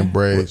 tier. okay. And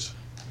braids.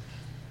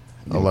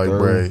 I like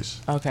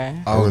braids.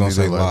 Okay. I was gonna really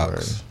say do like locks.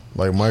 braids.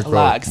 Like micro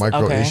Locks,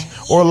 okay. ish.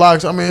 Or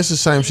locks. I mean, it's the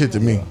same shit to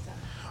me.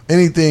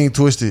 Anything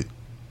twisted.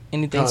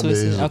 Anything Kinda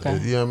twisted? is, Okay.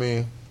 you know what I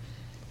mean?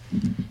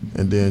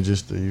 And then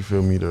just you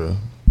feel me?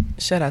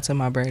 Shout out to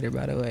my braider,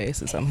 by the way.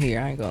 Since I'm here,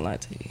 I ain't gonna lie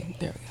to you.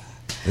 There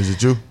we go. Is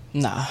it you?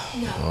 Nah.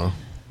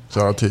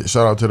 Shout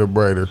out to the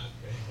braider.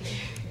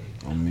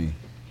 On me.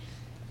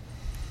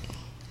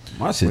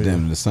 My shit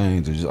damn the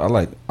same. I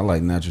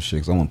like natural shit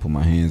 'cause I want to put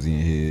my hands in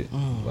your head.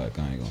 Like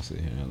I ain't gonna sit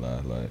here and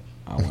lie. Like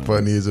I wanna,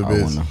 Funny as a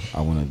bitch.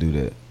 I wanna do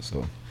that.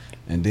 So,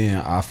 and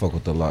then I fuck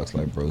with the locks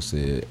like bro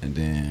said. And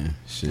then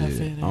shit, I I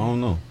feel that.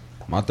 don't know.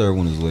 My third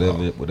one is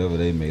whatever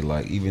they may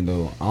like. Even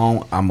though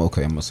I'm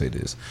okay. I'm gonna say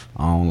this.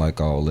 I don't like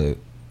all that.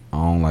 I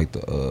don't like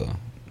the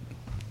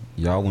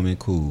y'all women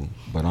cool,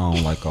 but I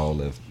don't like all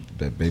that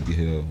baby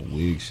hair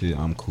wig shit.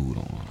 I'm cool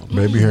on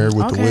Baby hair with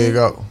the Okay. wig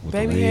out. with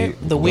Baby the hair. wig,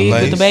 The wig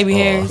with the baby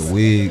hairs. the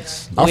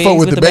wigs. I Wigs fuck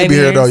with the baby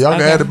hair though. hairs? Y'all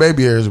can Okay. have the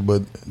baby hairs,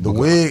 but the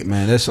wig,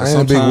 Man, that's I ain't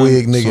a big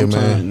wig nigga,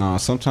 man. Nah,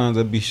 sometimes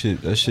that be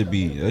shit. That should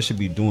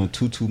be doing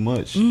too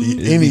much. Mm-hmm. It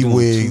be Any doing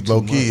wig, too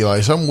low key. much.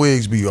 Like some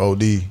wigs be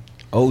OD,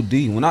 OD.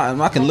 When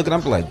I can look at,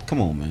 it, I'm like,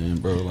 come on, man,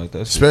 bro. Like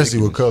that's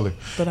especially with color.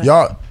 But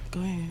Y'all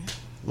Go ahead.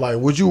 like,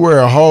 would you wear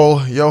your whole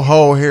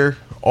hair,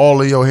 all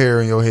of your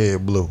hair in your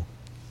head blue?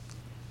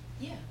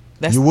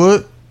 That's You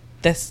would?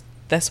 that's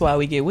why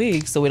we get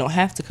wigs, so we don't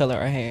have to color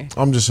our hair.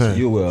 I'm just saying.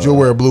 You'll You'll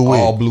wear a blue wig.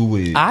 all blue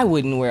wig. I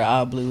wouldn't wear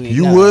all blue wig.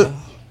 You no. would?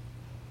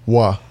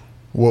 Why?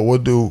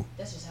 What do?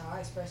 That's just how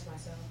I express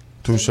myself.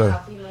 Touche. You know how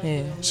females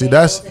Yeah. do See, nails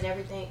that's- and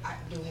everything. I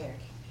can do hair.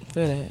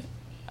 Feel that.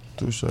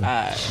 Touche.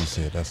 She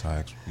said that's how I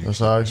explain. That's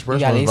how I express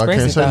You gotta myself. I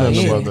can't express say it, though,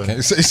 nothing yeah. about that.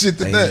 Can't say shit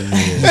to that.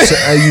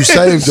 Hey, you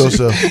saved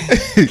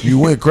yourself. You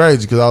went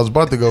crazy because I was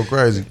about to go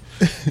crazy.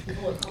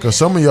 Because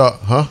some of y'all,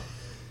 huh?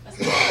 That's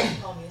what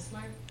you call me a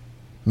smart.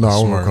 No, I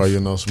won't Smurf. call you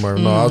no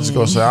smurf. No, I was just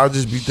gonna say I'll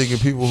just be thinking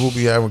people who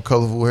be having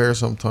colorful hair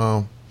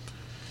sometime.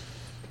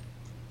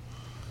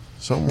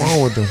 Something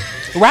wrong with them.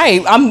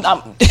 Right. I'm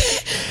I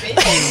just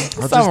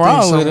Something think wrong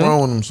with something them.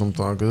 wrong with them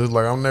sometimes because it's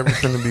like I'm never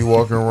gonna be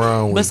walking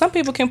around but with. some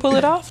people can pull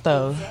it off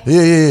though.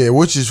 Yeah,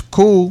 which is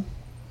cool,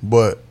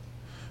 but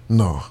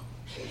no.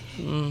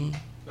 You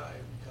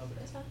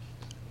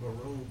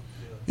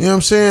know what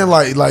I'm saying?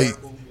 Like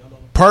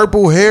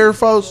purple hair,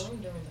 folks.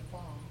 During the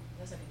fall,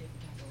 that's like a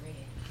different type of red.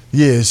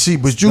 Yeah, see,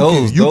 but you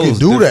Those can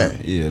do different.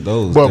 that. Yeah,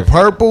 those. But different.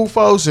 purple,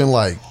 folks, and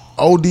like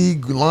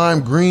OD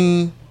lime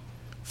green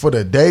for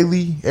the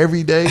daily,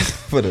 every day.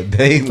 for the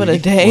daily. For the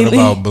What daily.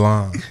 about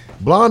blonde?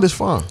 Blonde is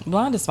fine.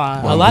 Blonde is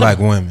fine. Well, a lot black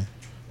of women.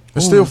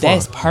 It's Ooh, still fine.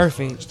 that's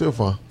perfect. Still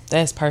fine.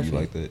 That's You perfect.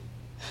 like that?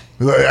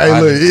 Look, hey,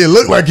 look, it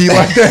looked like he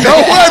like that.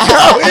 Oh, what,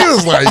 bro? He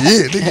was like,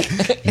 yeah,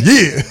 nigga.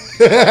 Yeah.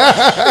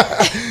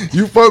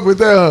 You fuck with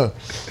that, huh?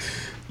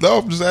 No,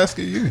 I'm just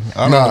asking you.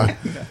 I don't Nah. know.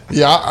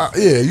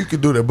 Yeah, you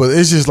could do that. But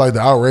it's just like the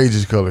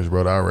outrageous colors,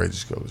 bro. The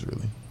outrageous colors,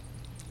 really.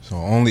 So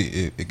only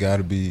it got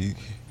to be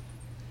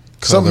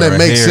Something color that of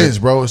makes hair sense,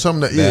 bro.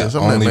 Something that, that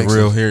something only that makes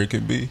real sense. hair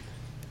could be.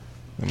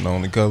 And the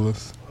only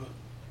colors.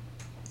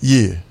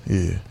 Yeah.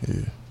 Okay,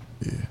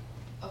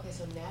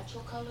 so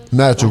natural colors.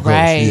 Natural colors.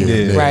 Right,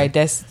 Yeah. right.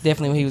 That's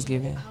definitely what he was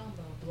giving.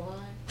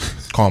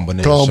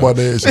 Combination.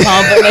 Combination.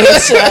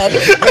 Combination.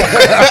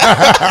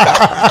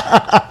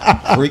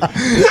 Freak.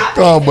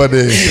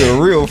 Combination. The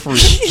real freak.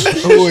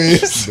 Who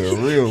is? The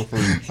real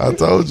freak. I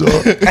told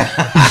y'all.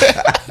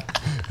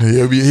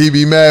 he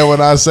be mad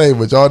when I say,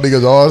 but y'all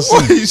niggas all see.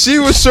 Wait, she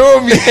was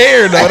showing me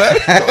hair though.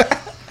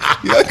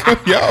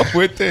 Y'all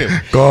with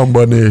that.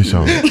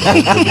 Combination.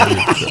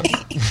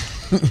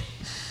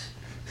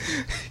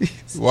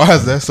 Why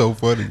is that so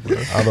funny, bro?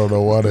 I don't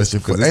know why that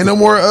shit funny. Ain't no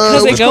more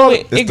Because what's it go called?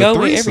 with, it the go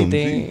with threesome,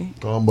 everything.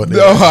 Combination.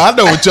 No, I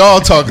know what y'all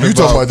talking You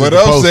talking about, about but just the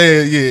I'm post.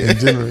 saying, yeah. In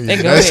general, yeah. It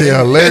go That with shit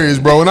everything. hilarious,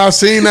 bro. When I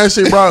seen that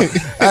shit, bro,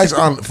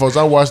 actually, folks,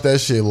 I watched that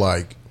shit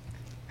like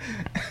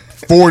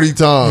 40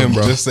 times, Him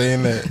bro. just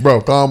saying that.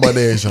 Bro,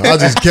 combination. I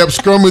just kept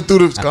scrumming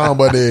through the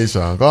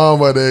combination.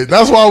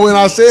 That's why when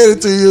I said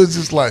it to you, it's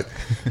just like,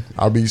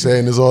 I be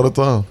saying this all the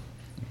time.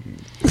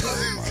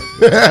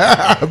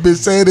 I've been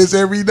saying this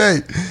every day.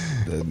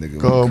 That nigga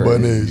was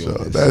Combination.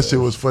 crazy. That shit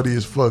was funny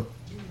as fuck.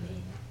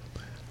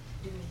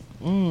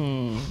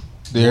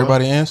 Did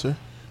everybody answer?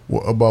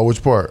 What, about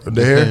which part?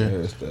 The hair?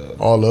 Hairstyle.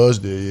 All of us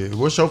did, yeah.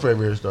 What's your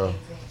favorite hairstyle?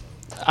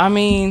 I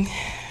mean,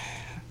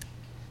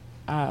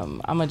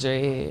 I'm a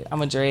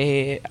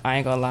dreadhead. I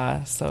ain't gonna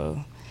lie.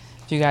 So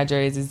if you got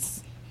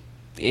dreads,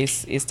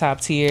 it's top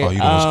tier. Oh, you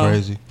know what's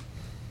crazy?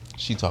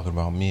 She talking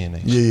about men.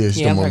 Ain't she? Yeah,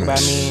 Yeah, I'm talking woman.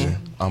 about me.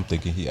 I'm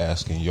thinking he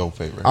asking your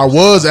favorite. I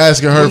was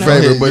asking her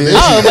favorite, but listen,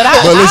 Oh, but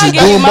I listen,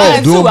 give you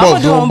mine too. I'm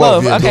doing doing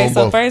both. Yeah, Okay, doing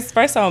so both.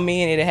 first on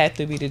me, and it had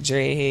to be the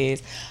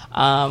dreadheads.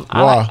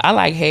 Why? I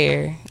like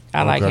hair.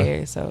 I like Okay.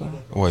 hair. So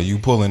What, you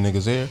pulling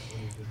niggas' hair?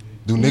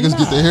 Do niggas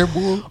get their hair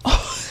pulled?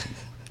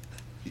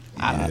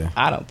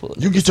 I don't pull.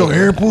 You get your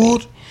hair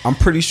pulled? I'm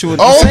pretty sure.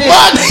 Oh my!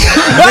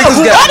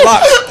 Niggas got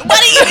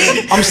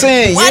locked. I'm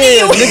saying,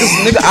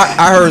 niggas.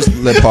 I heard.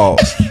 Let pause.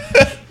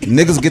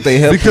 Niggas get their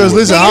hair Because pulled.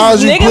 listen,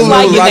 how's you Niggas pulling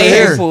like a get lot of their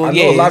hair hair? pulled. I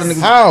know a lot of Yes.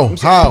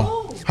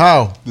 niggas.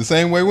 How? The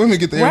same way women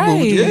get their hair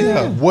pulled. Right.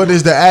 Yeah. What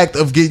is the act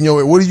of getting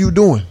your? What are you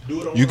doing?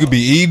 You could be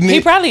eating it.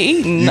 He probably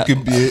eating You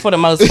could be- for the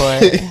most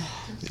part.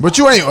 But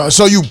you ain't.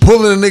 So you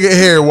pulling a nigga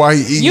hair while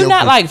he eating? You your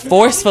not food? like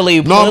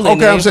forcefully No, pulling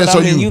okay. it, I'm saying but so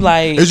I mean, you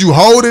like is you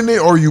holding it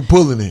or you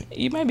pulling it?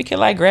 you maybe can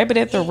like grab it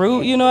at the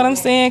root. You know what I'm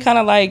saying? Kind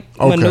of like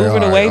Okay, maneuver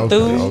the all way right,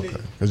 through. Okay.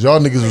 Cause y'all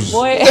niggas was.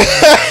 Boy,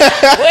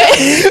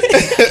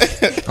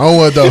 I don't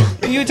want though.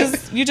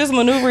 you just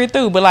maneuver it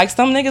through. But like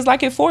some niggas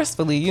like it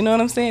forcefully. You know what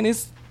I'm saying?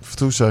 It's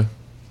Touche.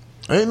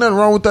 Ain't nothing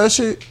wrong with that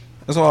shit.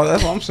 That's what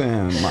I'm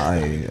saying.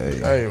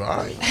 Hey, all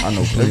right. I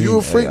know. Plenty, you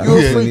a freak, I you know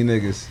a plenty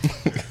niggas.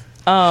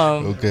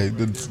 Okay,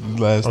 the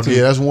last Okay,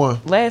 two. that's one.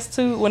 last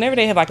two. Whenever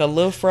they have like a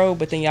little fro,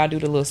 but then y'all do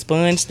the little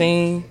sponge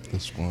thing.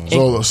 This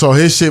one. So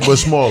his shit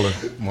was smaller.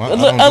 Well, I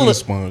don't do the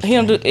sponge. He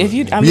don't do if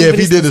you. I mean, Yeah, but if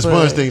he it's did the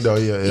sponge thing though,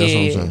 yeah, that's Yeah.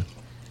 what I'm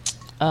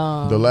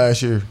saying. The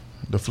last year,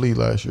 the flea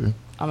last year.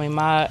 I mean,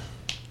 I'm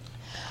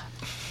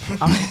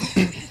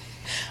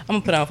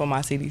gonna put on for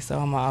my CD, so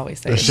I'm gonna always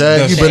say The it.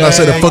 shag, you better not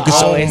say the I'ma fucking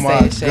always shag.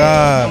 Oh my say shag.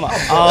 God. I'ma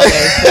always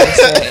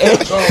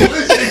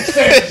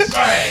say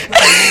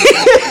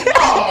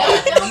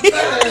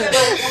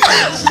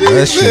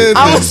That shit.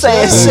 I'm gonna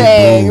say a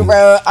shag,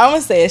 bro. I'm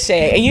gonna say a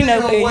shag, and you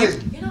know, You're not a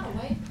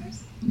wave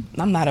person?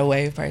 I'm not a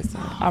wave person.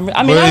 I mean, But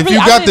I if really, you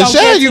I got really the don't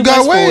care shag, too you got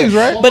much for waves, it.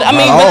 right? But I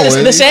mean, Not but always.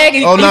 the shag.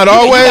 Oh, not you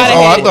always. gotta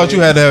Oh, have I it. thought you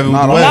had to have it with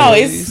Not the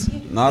always. No,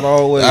 waves. Not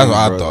always. That's what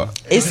I bro.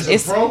 thought. it's Or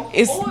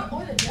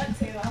the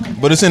ducktail. I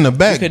like But it's in the you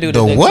back. could do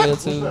The the what?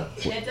 ducktail too.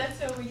 that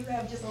ducktail where you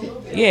have just a little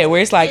bit. Yeah,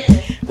 where it's like,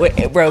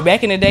 bro.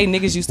 Back in the day,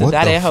 niggas used to What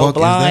dye the that whole fuck is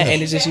blonde, that?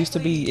 and it just used to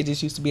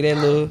be that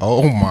little.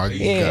 Oh my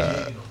Yeah.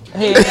 god.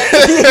 Yeah.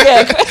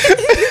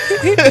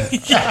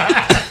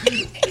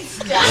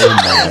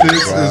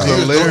 This is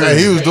hilarious.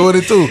 Hey, he was doing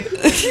it too.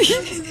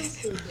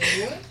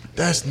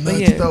 That's nuts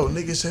Yeah. though.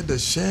 Niggas said the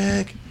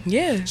shag.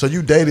 Yeah. So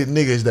you dated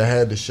niggas that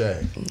had the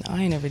shag.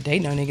 I ain't never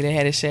date no nigga that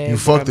had a shag. You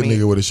but fucked I a mean,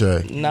 nigga with a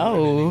shag.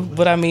 No,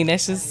 but I mean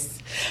that's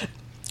just.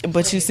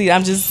 But you see,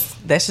 that's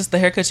just the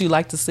haircut you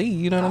like to see.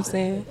 You know what I'm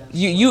saying?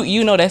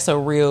 You know that's a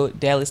real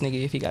Dallas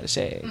nigga if he got a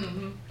shag,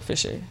 for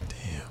sure.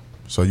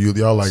 So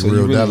y'all like So you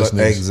real really Dallas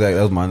like, niggas. exactly.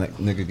 That was my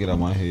nigga. Get out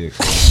my head.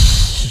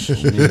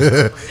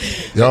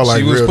 Y'all like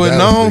She was real putting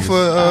Dallas on niggas.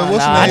 for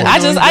what's Nah, the name?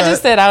 I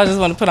just said I just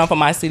want to put on for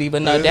my city,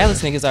 but no,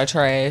 Dallas niggas are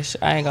trash.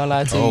 I ain't gonna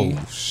lie to you.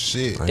 Oh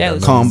shit.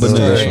 Dallas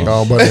Combination. niggas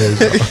are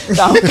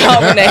trash.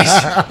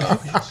 Combination.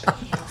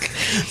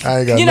 I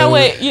ain't got You know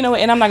nothing. what?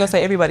 And I'm not gonna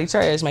say everybody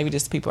trash. Maybe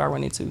just people I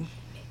run into.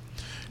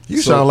 You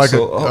So- sound like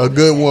so, a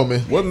good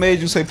woman. What made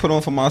you say put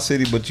on for my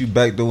city, but you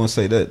back door and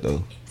say that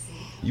though?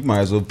 You might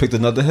as well picked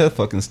another hair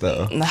fucking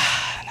style.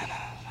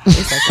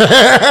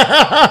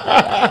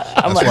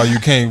 That's why you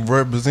can't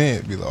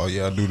represent. Be like, oh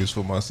yeah, I do this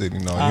for my city.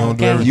 No, you don't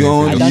do Okay. everything. You for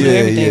don't- your I don't do city.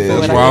 everything yeah, for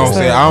That's what why I I don't say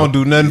deserve. I don't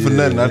do nothing for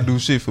nothing. I do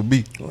shit for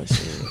B. Well,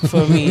 shit.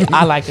 For me,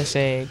 I like a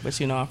shag, but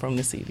you know I'm from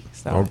the city.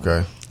 So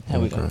Okay. Here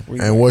we go.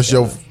 And what's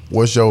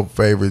your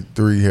favorite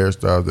 3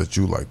 hairstyles that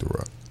you like to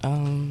rock?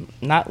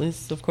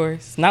 knotless, of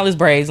course. Knotless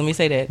braids. Let me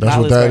say that. That's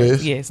knotless what that braids.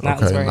 is? Yes,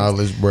 knotless Okay, braids.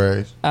 knotless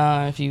braids.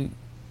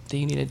 Do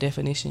you need a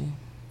definition?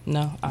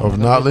 No, I'm Of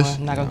not gonna knotless? give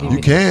one. Not gonna give You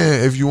it.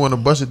 can if you want to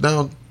bust it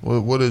down.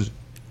 What is it?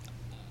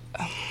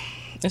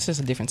 It's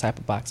just a different type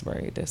of box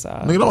braid. That's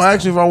all. Nigga, don't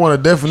ask me if I want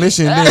a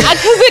definition. Then.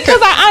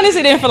 Because I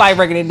honestly didn't feel like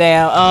breaking it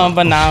down.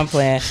 But now I'm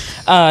playing.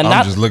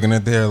 I'm just looking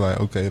at there like,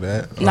 okay,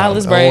 that.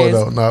 Knotless Oh, braids.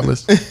 no,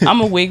 knotless. I'm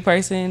a wig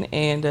person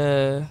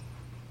and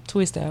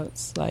twist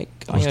outs, like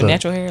on What's your that?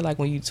 natural hair, like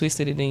when you twist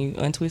it and then you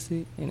untwist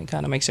it, and it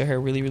kind of makes your hair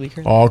really, really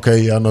curly. Oh, okay,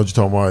 yeah, I know what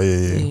you're talking about.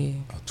 Yeah. Yeah.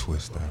 A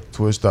twist out.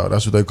 Twist out.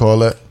 That's what they call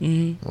that.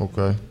 Mm-hmm.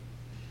 Okay.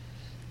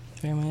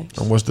 Very much.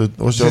 And what's your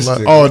Just like?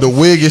 the- Oh, the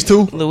wig is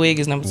too. The wig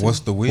is number 2.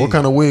 What's the wig? What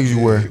kind of wigs you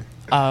wear?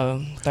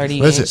 30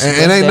 Listen, inch.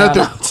 and ain't bust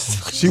down.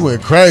 nothing. She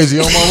went crazy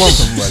on my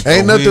mom. Like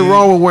Ain't a nothing wig.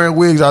 wrong with wearing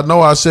wigs. I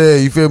know I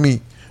said, you feel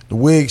me? The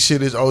wig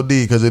shit is OD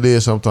because it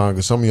is sometimes.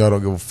 Because some of y'all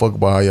don't give a fuck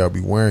about how y'all be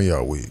wearing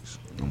y'all wigs.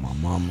 My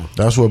mama.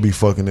 That's what be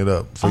fucking it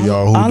up for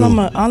y'all who all do.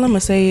 I'm gonna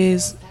say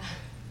is,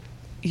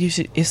 you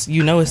should. It's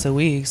it's a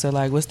wig. So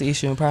like, what's the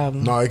issue and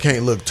problem? No, it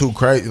can't look too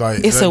crazy. Like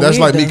It's a that's wig,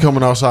 like me though.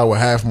 coming outside with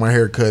half my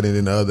hair cut and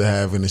then the other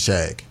half in the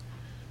shag.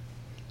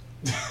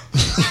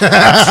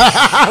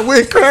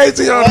 We're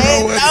crazy on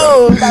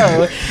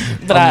No.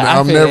 But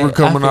I'm feel never it.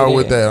 coming I feel out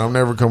with it. that. I'm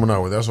never coming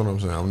out with. That's what I'm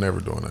saying. I'm never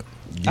doing that.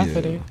 I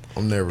feel it.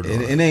 I'm never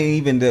doing It it. ain't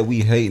even that we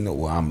hating.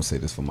 Well, I'm gonna say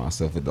this for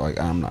myself. Like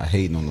I'm not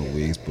hating on the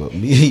wigs, but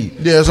me.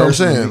 Yeah, that's what I'm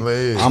saying.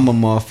 personally, Like, yeah. I'm a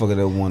motherfucker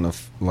that wanna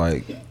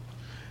like.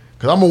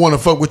 Cause I'm gonna want to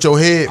fuck with your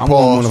head. I'm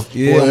Pause. gonna wanna-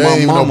 yeah, Well, it my ain't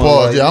even no mama,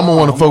 pause. like, Yeah, I'm gonna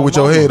want to my fuck with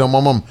your mama. head on my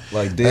mom.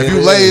 Like If dead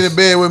you lay in ass. the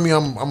bed with me,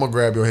 I'm gonna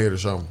grab your head or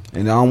something.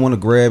 And I don't want to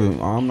grab him.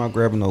 I'm not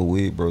grabbing no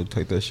wig, bro.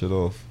 Take that shit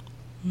off.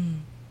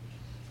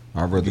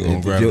 I'd rather You gonna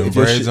if grab your- the if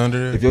your braids shit- under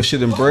there? If your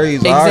shit in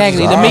braids,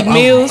 Exactly. The Meek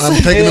Mills.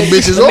 I'm taking them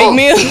bitches The Meek off.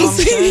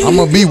 Mills. I'm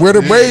gonna be where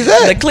the braids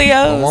at. The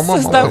Cleos. My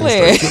mama Stop I'm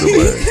playing. straight to the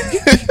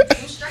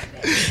braids.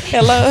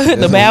 Hello.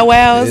 The Bow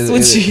Wows.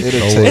 With you.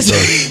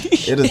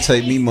 It'll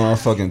take me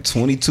motherfucking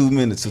 22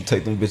 minutes to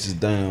take them bitches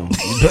down.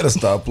 You better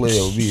stop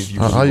playing with me if you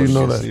How you really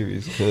know get that?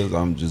 serious. Because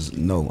I'm just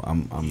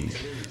I'm.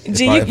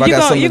 G, you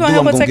gonna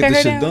help her take her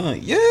hair down? done.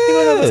 Yeah,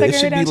 gonna help her take it her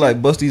should hair be down,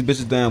 like bust these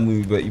bitches down.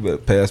 You better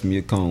pass me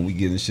a comb. We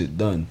getting shit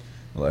done.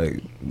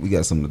 Like we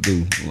got something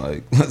to do.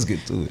 Like let's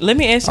get to it. Let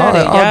me ask y'all All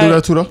right, that. I'll do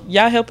that too, though.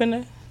 Y'all helping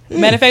her?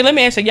 Matter of fact, let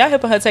me ask y'all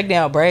helping her take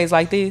down braids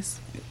like this?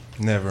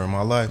 Never in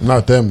my life.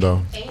 Not them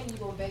though. And you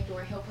go back door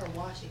and help her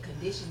wash and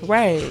condition it.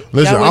 Right.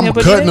 Listen, Y'all wouldn't I'm help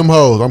her do cutting that? them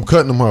hoes. I'm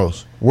cutting them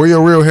hoes. Where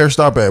your real hair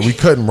stop at? We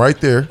cutting right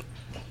there.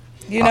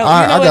 You know,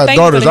 I what? got Thank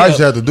you for daughters. the I help. used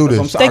to have to do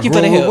this. Thank you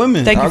for the help.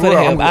 Thank you for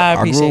the help. I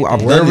appreciate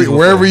that.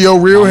 Wherever your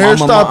real hair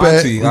stop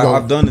at, we gonna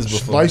I've done this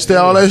before. Like stay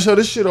all that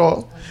shit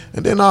off,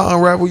 and then I'll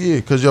unravel you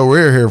because your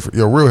real hair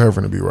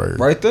finna be right here.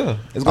 Right there.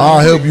 It's gonna I'll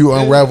be help quick. you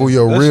unravel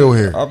your That real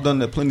shit- hair. I've done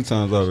that plenty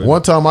times already.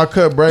 One time I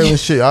cut Braylon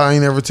shit. I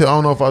ain't never tell. I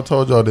don't know if I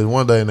told y'all this.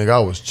 One day, nigga, I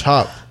was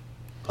chopped.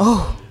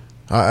 Oh,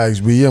 I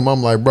asked BM.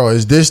 I'm like, bro,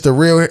 is this the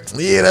real hair?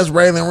 Yeah, that's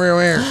Braylon real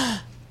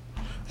hair.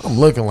 I'm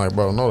looking like,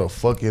 bro, no, the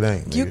fuck it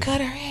ain't. Nigga. you cut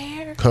her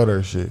hair? Cut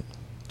her shit.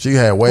 She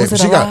had way. Was it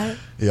She a got. lot?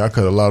 Yeah, I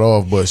cut a lot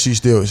off, but she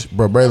still.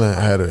 Bro, Braylon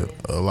had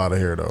a lot of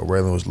hair though.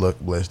 Braylon was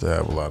blessed to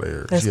have a lot of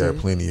hair. That's she had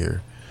good. plenty of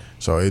hair,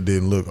 so it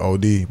didn't look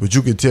OD. But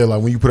you could tell,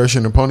 like when you put her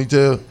shit in a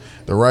ponytail,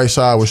 the right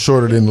side was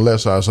shorter than the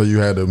left side, so you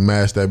had to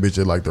mask that bitch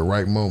at like the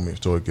right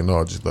moment, so it can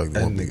all just like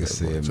That one nigga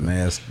said ponytail.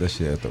 mask that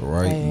shit at the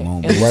right Hey,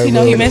 moment. at least Right you know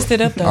he little- messed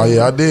it up though. Oh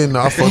yeah, I did.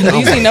 No, I fucked At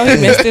least he know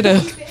he messed it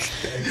up.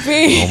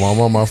 Oh, my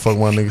mama, I fucked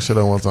my nigga shit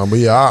up one time, but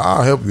yeah,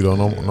 I'll help you though.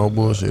 No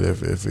bullshit.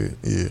 If it,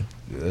 yeah,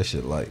 Yeah, that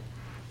shit like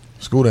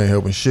School ain't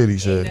helping shit. He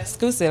said.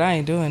 Scoot said I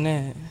ain't doing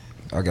that.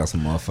 I got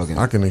some motherfucking.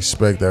 I can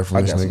expect that from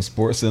I this got some nigga.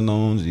 sports in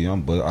on. Yeah,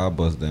 I'll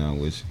bust down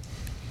with you.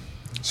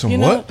 Some You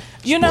what?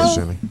 know, Sports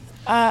center.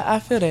 I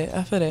feel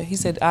that. He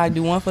said I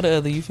do one for the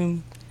other. You feel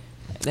me?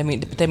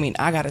 That mean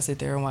I gotta sit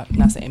there and watch.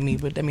 Not saying me,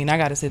 but that mean I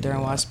gotta sit there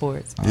and watch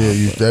sports. Yeah,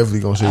 you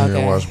definitely gonna sit here Okay.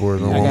 and watch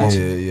sports. I No, got mama.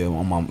 you. Yeah,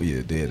 my mom.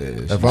 Yeah, dead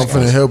ass. If I'm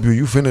finna help you,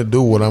 you finna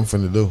do what I'm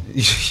finna do.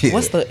 Yeah.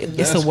 What's the?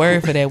 It's a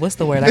word for that. What's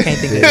the word? I can't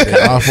think of it.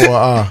 Eye for an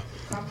eye.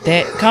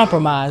 That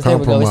compromise. There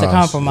we go. It's a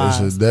compromise.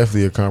 It's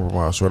definitely a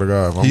compromise. I swear to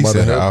God. If I'm He about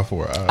said to eye help,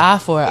 for eye. Eye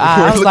for an eye.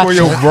 I was Look like, where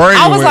your brain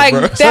I was went, like,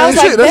 bro. that was Same like,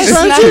 shit, that's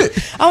that's the not. same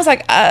shit. I was like,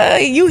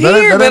 you that,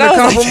 here, that but ain't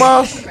I a was like,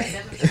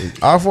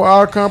 compromise. Eye for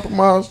eye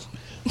compromise.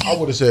 I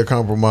would have said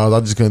compromise. I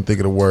just couldn't think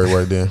of the word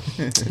right then.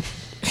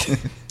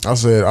 I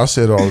said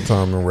it all the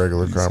time in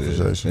regular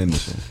conversation.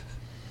 Finish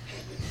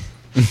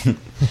him.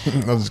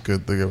 I just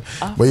couldn't think of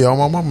it. But yeah, on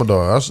my mama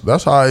dog.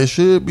 That's how it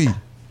should be.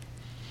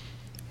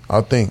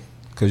 I think.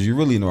 Cause you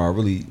really know I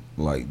really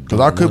like. 'Cause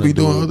I could wanna be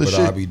do doing it, other but shit.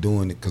 I be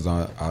doing it because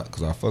I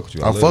fuck with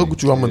you. I love fuck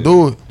with you. I'ma Yeah.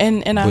 do it.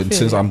 and I But feel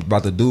since it. I'm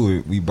about to do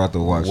it, we about to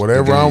watch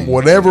Whatever the game.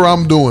 whatever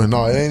I'm doing.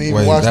 No, it ain't even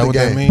Wait, is watch that the what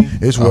that game. mean?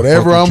 It's I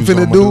whatever fuck I'm with you, so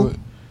finna I'ma do. it?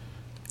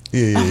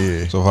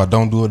 Yeah. So if I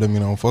don't do it, that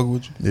mean I don't fuck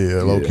with you?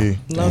 Yeah, low key.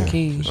 Low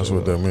key. That's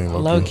what that means.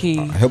 Low key.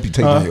 I help you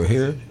take down your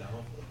hair.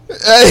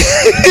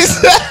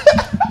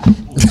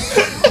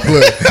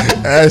 Look,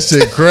 that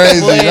shit crazy.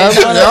 Boy,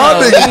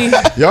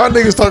 Y'all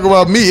niggas talk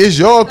about me. It's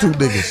y'all two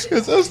niggas.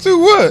 It's us two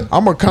what?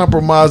 I'm a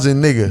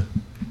compromising nigga.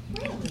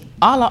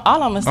 All I'm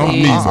gonna say I'm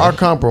is, me, I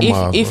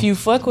compromise. if bro. you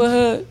fuck with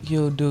her,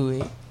 you'll do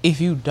it. if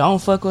you don't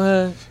fuck with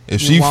her,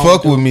 If you she won't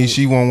fuck do with me, it.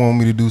 she won't want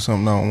me to do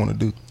something I don't want to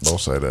do. Don't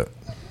say that.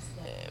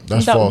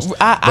 That's No, false.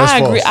 I That's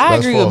agree. false. I That's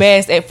agree false.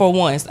 with Bass. For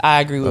once,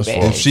 I agree with That's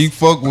Bass. false. If she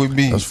fuck with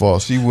me, That's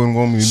false. She wouldn't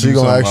want me to She do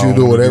gonna something ask I you to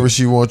do don't wanna whatever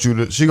she wants you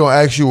to. She gonna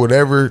ask you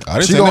whatever. I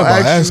didn't She say gonna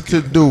nothing about ask you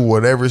asking. to do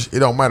whatever. It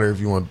don't matter if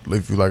you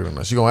like it or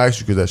not. She gonna ask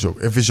you because that's your.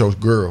 If it's your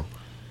girl,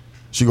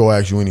 she gonna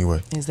ask you anyway.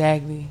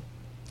 Exactly.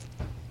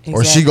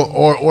 Or she go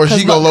or she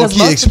 'Cause gonna low most key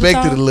of the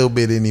expect it time- a little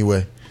bit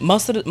anyway.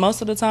 Most of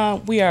the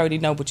time, we already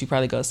know what you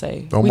probably gonna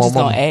say. Oh, We my just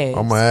mama, gonna ask.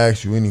 I'm gonna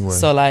ask you anyway.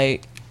 So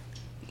like,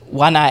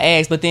 why not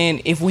ask? But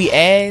then if we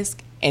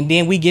ask and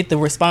then we get the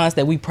response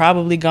that we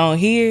probably gonna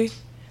hear,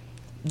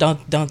 don't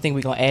think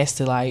we gonna ask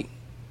to like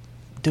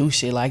do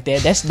shit like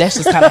that. That's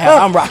just kind of how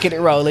I'm rocking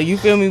and rolling. You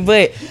feel me?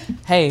 But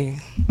hey,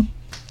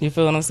 you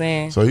feel what I'm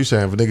saying? So you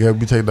saying if a nigga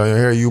help you take down your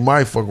hair, you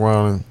might fuck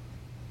around and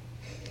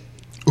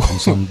Do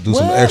some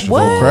What? extra.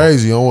 What? for her.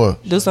 crazy on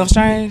what? Do something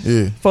strange?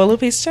 Yeah. For a little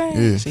piece of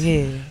change?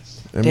 Yeah.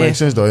 It makes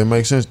sense though. It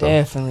makes sense though.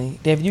 Definitely.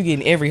 You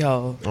getting every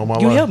hole. On my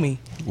You life. help me.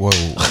 Whoa.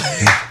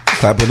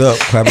 Clap it up,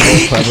 clap it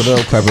up, clap it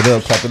up, clap it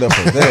up, clap it up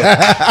for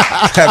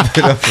that. Clap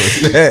it up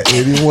for that.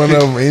 Any one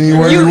of them,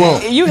 anyone you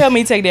want. You help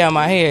me take down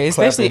my hair,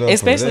 especially it up for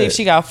especially if that.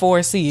 she got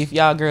 4C. If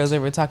y'all girls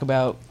ever talk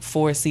about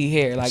 4C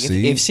hair, like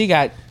See? if she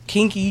got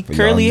kinky For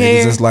curly y'all niggas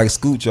hair, that's like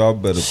Skoot, y'all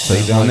better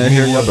take down that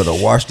hair. Y'all better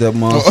wash that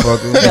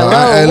motherfucker.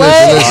 Hey, what?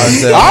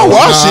 listen. I'll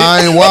wash Nah, it.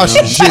 I ain't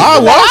washing shit. I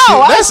wash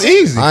it. That's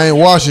easy. I ain't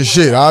washing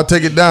shit. I'll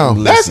take it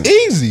down. That's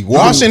easy.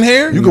 Washing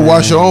hair. You can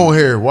wash your own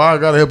hair. Why I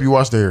gotta help you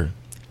wash the hair?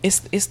 it's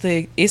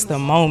the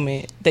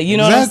moment that you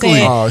know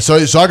Exactly. what I'm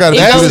saying. So I gotta It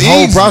go through goes this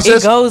whole easy.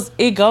 process.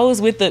 It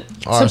goes with the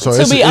All right, so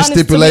to it's be honest,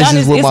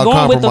 stipulations with it's my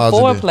going with the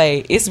compromise in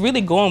foreplay. It's really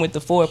going with the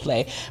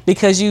foreplay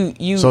because you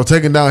So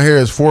taking down hair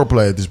is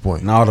foreplay at this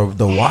point. No,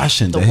 the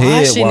washing, the the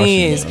head washing washing.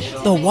 is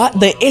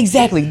the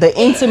exactly the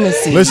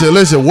intimacy.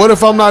 Listen. What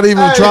if I'm not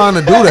even trying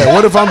to do that?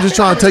 What if I'm just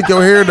trying to take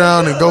your hair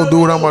down and go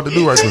do what I'm about to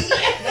do right quick?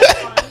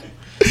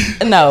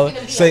 No,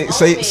 Say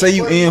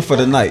you in for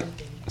the night.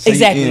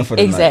 Say you in for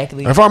the night.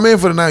 exactly. If I'm in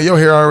for the night, your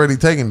hair already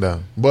taken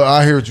down. But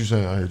I hear what you're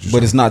saying.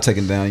 But it's not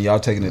taken down. Y'all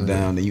taking it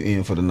down, and you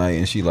in for the night,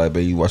 and she like,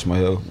 babe, you wash my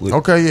hair. With.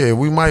 Okay, yeah,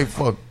 we might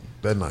fuck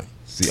that night.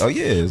 See, oh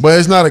yeah, But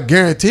it's not a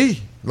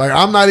guarantee. Like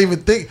I'm not even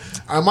thinking.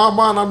 In my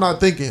mind, I'm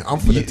not thinking I'm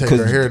finna take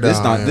her hair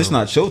down. This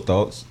not your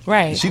thoughts,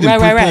 Right. She didn't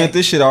Right. pre-planned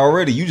this shit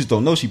already. You just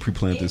don't know she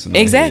pre-planned this. In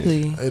her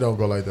Exactly. head. It don't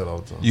go like that all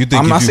the time. You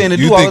think I'm not saying to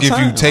you do all think the if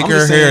you time. take I'm her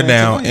just hair saying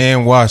down tonight.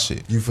 and wash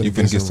it, You you finna finna get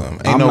get some-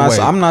 something. Ain't no way.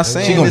 I'm not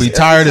saying She gonna be this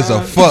tired every as a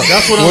time. fuck.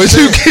 That's what I'm Once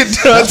saying. you get done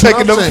That's what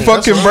taking I'm them saying. fucking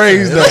That's what I'm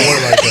braids saying. It down. don't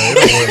work like that. It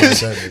don't work like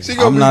that. She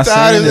gonna I'm be not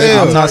tired saying as that.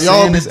 hell. I'm not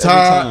Y'all saying be this every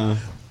tired. time.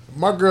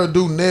 My girl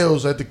do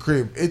nails at the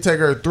crib. It take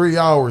her 3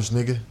 hours,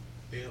 nigga.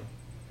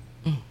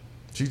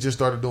 She just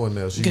started doing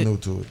nails. She's Good. new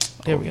to it.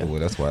 There we go. Well,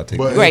 that's why I take.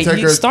 But it. Right, it take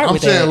you her, start I'm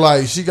with saying that.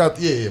 like she got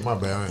my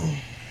bad.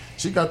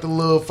 She got the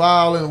little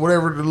file and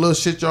whatever the little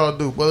shit y'all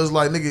do. But it's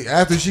like nigga,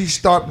 after she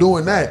stopped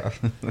doing that,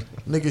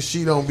 nigga,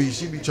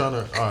 she be trying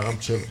to. All right, I'm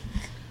chilling.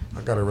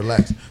 I gotta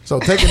relax. So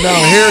taking down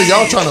hair,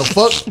 y'all trying to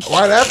fuck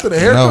right after the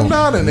hair No, come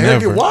down and the hair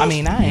never. get washed. I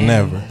mean, I am.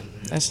 Never.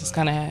 That's just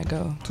kind of how it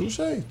go. Touche.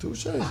 I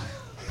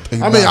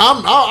mean,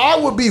 I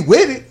would be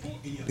with it.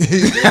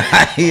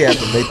 He had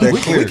to make that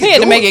clear. He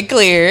had to make it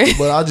clear.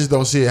 But I just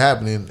don't see it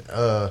happening.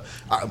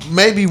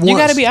 Maybe once.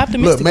 gotta be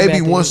optimistic Look, maybe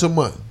about once that. a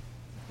month.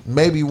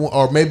 Maybe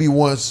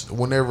once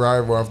whenever I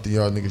ever after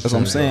y'all niggas. That's what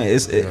I'm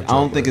saying. I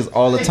don't think it's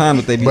all the time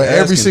that they be. But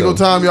every asking, single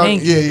though. time y'all,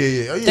 Thank you.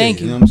 yeah. Thank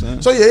You you. know what I'm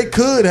saying? So yeah, it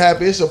could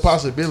happen. It's a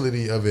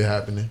possibility of it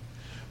happening.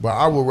 But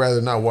I would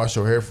rather not wash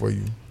your hair for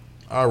you.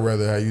 I'd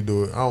rather have you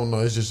do it. I don't know.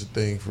 It's just a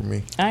thing for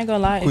me. I ain't gonna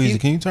lie. If Queasy, you,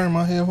 can you turn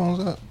my headphones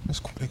up? It's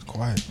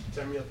quiet.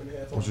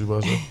 What you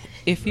about to say?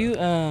 if you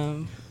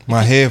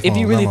My headphones. if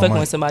you really not my fucking mic.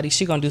 with somebody,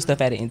 she gonna do stuff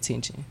out of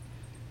intention.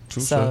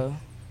 True So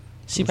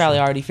she probably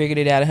already figured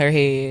it out in her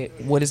head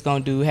what it's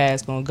gonna do, how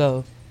it's gonna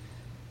go.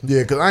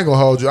 Yeah, because I ain't going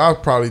to hold you. I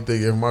probably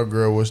think if my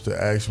girl was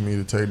to ask me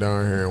to take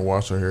down her hair and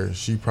wash her hair,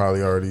 she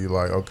probably already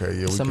like, okay,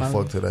 yeah, we Some can of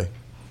fuck today.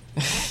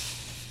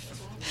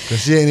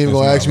 Because she ain't even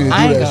going to ask me to do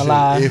I ain't that gonna shit.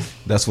 lie.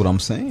 If, That's what I'm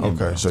saying. okay,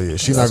 bro. so yeah,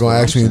 she's That's not going what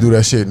to ask I'm me to do saying.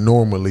 that shit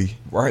normally.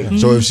 Right.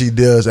 So if she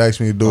does ask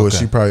me to do it, Okay.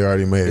 she probably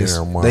already made it in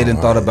her mind. They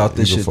didn't thought like, about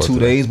this you can shit fuck 2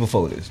 today. days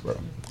before this, bro.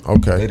 They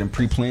Okay. didn't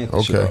pre-plan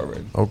this shit Okay.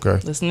 already. Okay.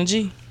 Listen to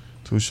G.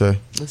 Touche.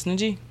 Listen to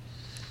G.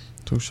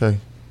 Touche.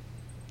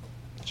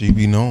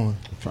 GB knowing.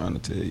 I'm trying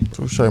to tell you.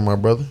 Touche, my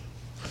brother.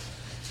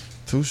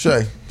 Touche.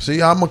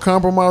 See, I'm a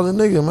compromising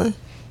nigga, man.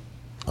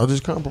 I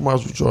just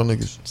compromise with y'all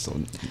niggas. So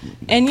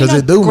And you 'Cause know,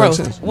 it do make growth.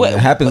 sense. when it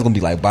happens, it's gonna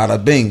be like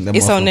bada bing. That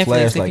It's on motherfucking Netflix, if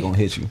flashlight you- gonna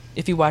hit you.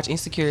 If you watch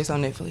Insecure, it's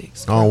on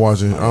Netflix. I don't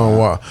watch it. I don't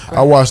watch.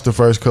 I watched the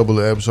first couple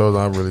of episodes.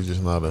 I'm really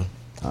just not a.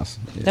 Yeah.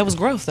 That was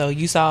growth, though.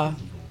 You saw.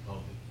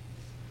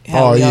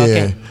 Oh, y'all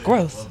yeah. came-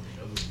 growth.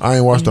 I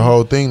ain't watched the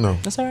whole thing though.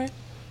 That's all right.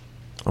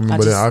 I mean, I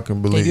but just I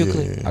can believe. gave you a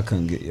Yeah, clip.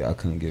 yeah. I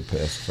couldn't get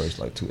past the first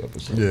like 2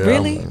 episodes. Yeah,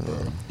 Really?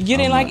 I'm- You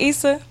didn't I'm like not-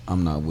 Issa?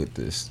 I'm not with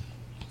this.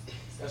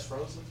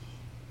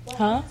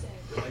 Huh?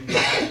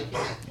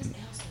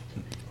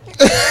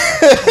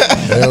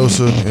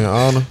 Elsa and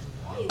Anna.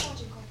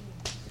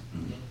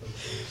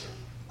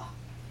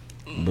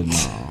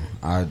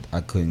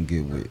 I couldn't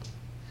get with.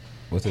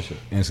 What's that shit?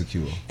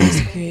 Insecure.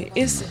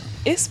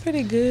 It's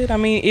pretty good. I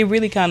mean, it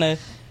really kind of.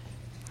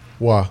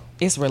 Why?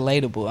 It's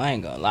relatable. I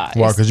ain't gonna lie.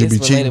 Why? Because you be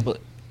cheating?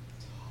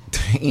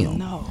 Damn.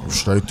 No.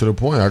 Straight to the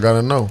point. I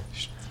gotta know.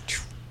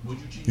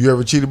 You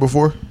ever cheated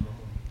before?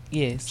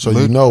 Yes. So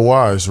you know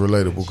why it's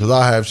relatable. Because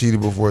I have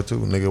cheated before too,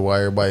 nigga. Why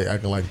everybody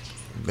acting like,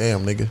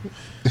 damn, nigga.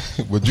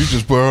 But you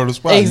just put her on the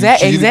spot.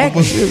 Exactly.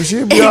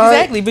 She'll be all right.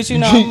 Exactly. But you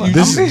know,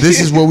 This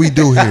is what we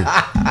do here.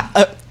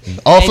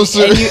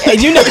 Officer.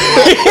 and you know,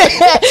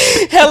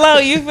 hello,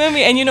 you feel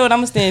me? And you know what? I'm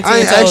gonna stand 10 I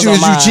ain't toes asked you on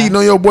is you mine. cheating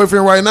on your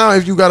boyfriend right now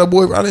if you got a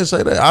boyfriend. I didn't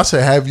say that. I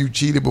said have you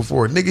cheated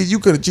before. Nigga, you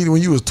could have cheated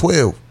when you was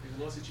 12.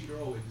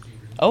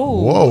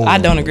 Oh, Whoa. I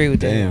don't agree with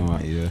that. Damn,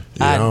 Yeah,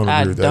 I don't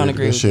agree with that. don't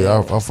agree That with shit,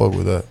 that. I fuck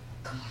with that.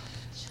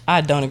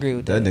 I don't agree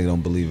with That that. nigga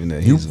don't believe in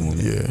that. He's doing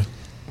it. Yeah.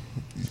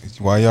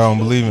 Why y'all don't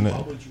believe in it?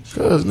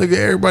 Cause nigga,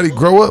 everybody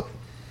grow up.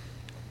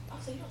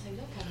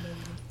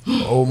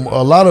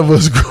 A lot of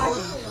us grow up.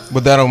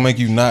 But that don't make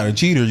you not a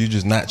cheater. You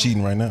just not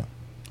cheating right now.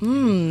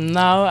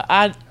 No,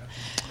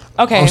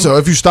 okay. So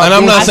if you stop, And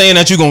I'm doing- not saying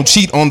that you gonna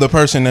cheat on the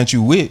person that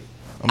you with.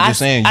 I'm just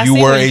saying I you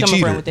see were where you a coming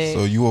from cheater, with that.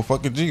 so you a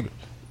fucking cheater.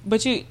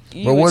 But you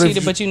But what were if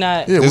cheated, you- but you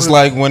not. Yeah, It's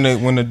what if- like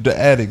when the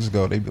addicts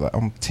go, they be like,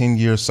 I'm 10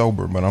 years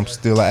sober, but I'm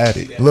still an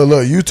addict.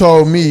 Look, you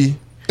told me.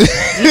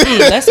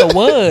 That's a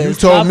was. You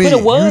told me- I put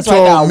a was you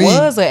like I told me-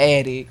 was an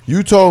addict.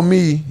 You told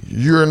me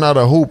you're not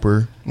a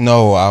hooper.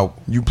 No,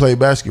 You play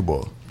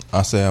basketball.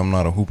 I say I'm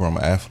not a hooper. I'm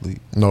an athlete.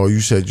 No, you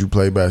said you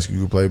play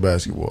basketball. You play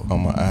basketball.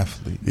 I'm an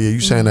athlete. Yeah,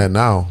 you saying that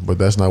now, but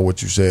that's not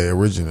what you said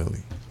originally.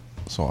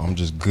 So I'm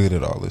just good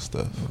at all this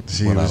stuff.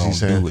 See but what I he's don't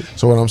saying? do it.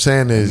 So what I'm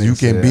saying is, you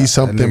can be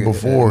something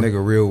before. That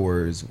nigga real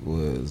words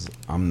was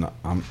I'm not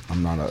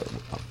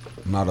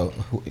a.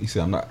 He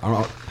said I'm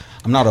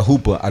not a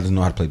hooper. I just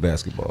know how to play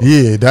basketball.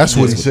 Yeah, that's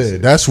what he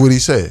said. That's what he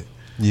said.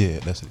 Yeah,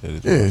 that's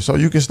it. Yeah, so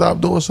you can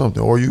stop doing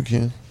something, or you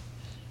can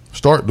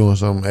start doing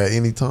something at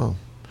any time.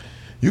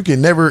 You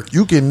can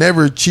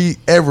never cheat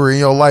ever in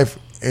your life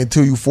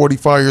until you're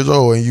 45 years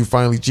old and you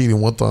finally cheated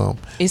one time.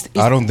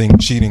 I don't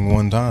think cheating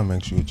one time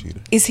makes you a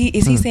cheater. Is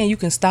he saying you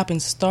can stop and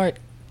start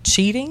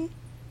cheating?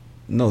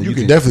 No, You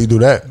can definitely do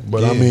that,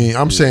 but I Yeah, mean,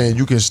 I'm saying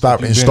you can stop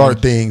You and been-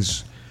 start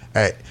things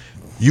at.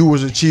 You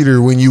was a cheater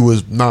when you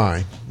was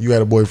 9. You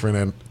had a boyfriend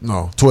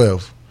at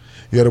 12.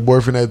 You had a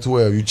boyfriend at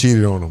 12. You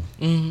cheated on him.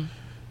 Mm-hmm.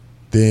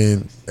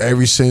 Then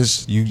ever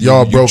since You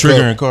y'all broke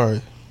triggering up,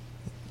 card.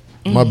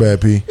 my bad,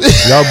 P.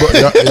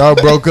 Y'all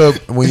broke up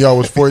when y'all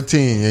was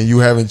 14, and you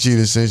haven't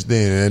cheated since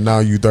then, and now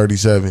you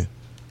 37.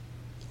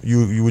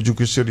 You would you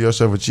consider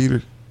yourself a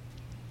cheater?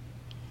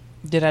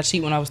 Did I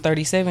cheat when I was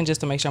 37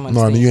 just to make sure I'm No,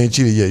 understanding? you ain't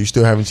cheated yet. You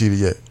still haven't cheated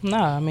yet.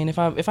 Nah, I mean if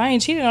I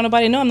ain't cheated on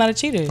nobody, no, I'm not a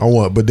cheater. I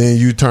want, but then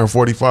you turn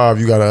 45,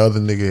 you got another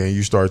nigga, and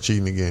you start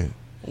cheating again.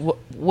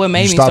 What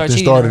made You me stopped start and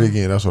cheating? started on?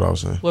 again. That's what I was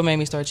saying. What made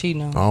me start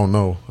cheating on? I don't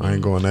know. I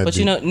ain't going that But deep.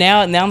 you know,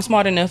 now I'm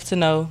smart enough to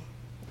know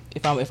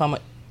if I'm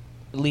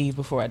leave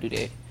before I do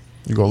that.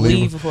 You gonna Leave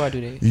leave? him? before I do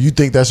that. You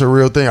think that's a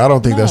real thing? I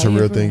don't think No, that's a you're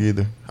real real. thing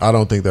either. I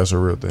don't think that's a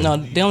real thing. No,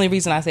 the only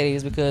reason I say that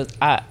is because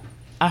I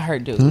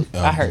hurt dude. Hmm?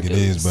 I hurt think it dude.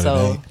 is, but it So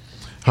ain't.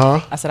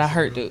 Huh? I said I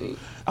hurt dude.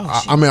 Oh,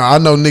 shit. I mean, I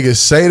know niggas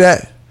say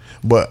that,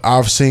 but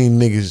I've seen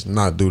niggas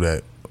not do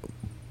that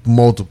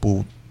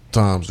multiple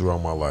times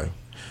throughout my life.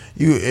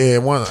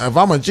 If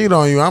I'm gonna cheat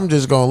on you, I'm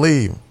just gonna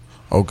leave.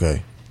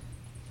 Okay.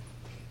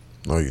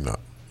 No, you're not.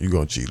 You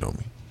gonna cheat on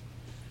me.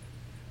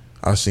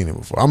 I've seen it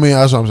before. I mean,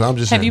 that's what I'm saying. I'm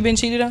just Have saying. you been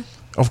cheated on?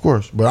 Of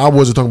course, but I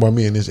wasn't talking about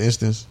me in this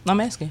instance. I'm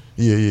asking.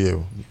 Yeah.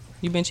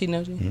 You been cheating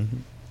on you?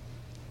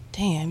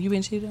 Damn, you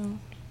been cheated on?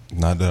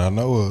 Not that I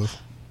know of.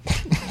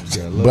 You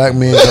got lucky. Black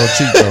men don't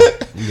cheat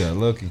though. You got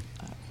lucky.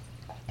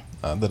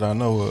 Not that I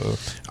know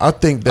of. I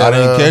think that I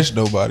didn't catch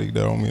nobody.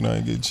 That don't mean I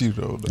ain't get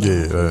cheated on.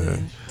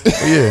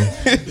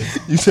 Yeah.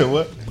 You said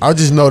what? I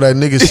just know that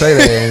niggas say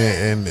that,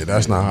 and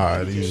that's not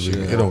how it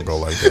usually. It don't go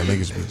like that.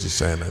 Niggas be just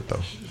saying that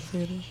though.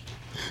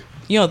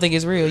 You don't think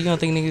it's real? You don't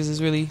think niggas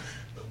is really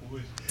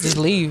just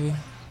leaving?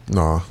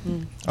 Nah.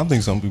 I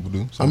think some people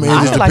do. I mean, I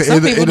it, just feel like some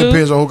it people do.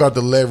 depends on who got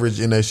the leverage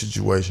in that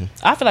situation.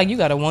 I feel like you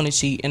gotta want to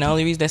cheat, and the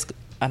only reason that's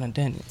I done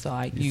it. So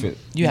like You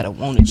you gotta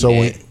want to do So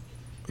that.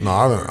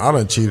 I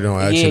done cheated on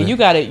Yeah,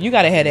 accident. you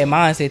gotta have that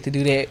mindset to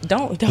do that.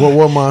 Don't What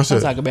mindset?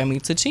 Don't talk about me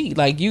to cheat.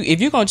 Like if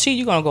you're gonna cheat,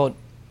 you're gonna go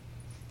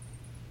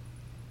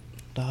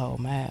the whole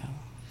mile.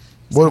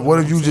 What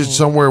if you just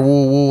somewhere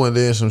woo and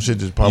then some shit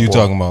just pop You off?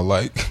 talking about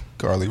like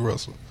Carlee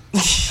Russell?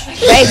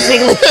 Basically,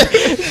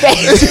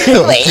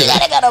 you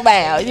gotta go to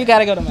mile. You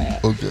gotta go to mile.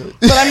 Okay.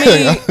 But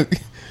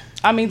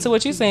I mean, to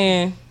what you're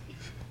saying,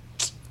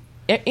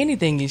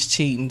 anything is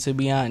cheating. To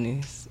be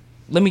honest,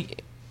 let me.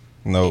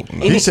 No.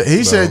 He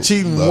said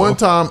cheating no. one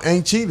time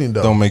ain't cheating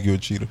though. Don't make you a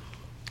cheater.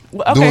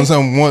 Well, okay. Doing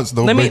something once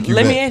don't Let make you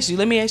let that. me ask you.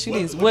 Let me ask you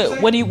this.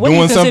 What do you Doing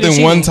consider something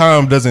cheating? one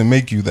time doesn't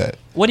make you that.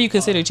 What do you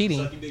consider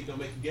cheating?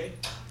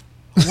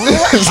 You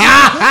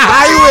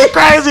went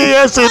crazy.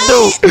 Yes, it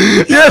do.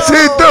 Yes,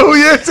 it do.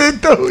 Yes,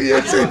 it do.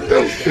 Yes, it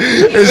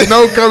do. There's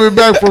no coming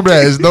back from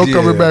that. There's no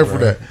coming back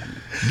from that.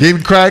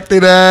 Getting cracked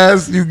in the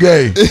ass, you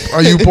gay.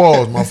 Or you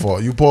pause, my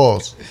fault. You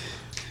pause.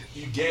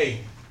 You gay.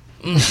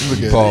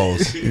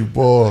 Pause. You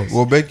pause.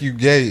 What make you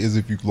gay is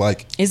if you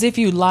like it. Is if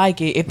you like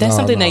it. If that's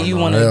something that you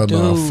want hell to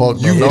no. do. Fuck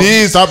no. You Don't-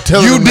 did. Stop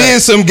telling You them did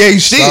that. some gay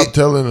shit. Stop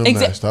telling them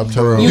that. Stop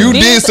telling them You that.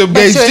 did some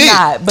gay but you're shit.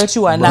 Not, but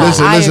you are not.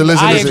 Listen, I listen,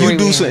 I listen. agree If you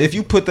do with some, him. if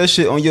you put that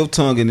shit on your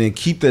tongue and then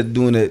keep that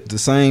doing that the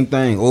same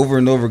thing over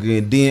and over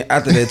again, then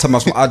after that, talking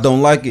about I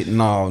don't like it.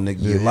 No,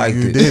 nigga, you liked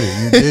You it. did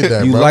it. You did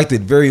that, You bro. liked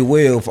it very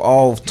well for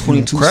all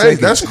 22 Crazy. seconds.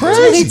 That's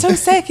crazy. 22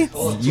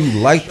 seconds. You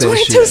liked that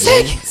 22 shit.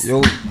 seconds.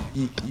 Yo,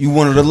 you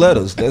wanted the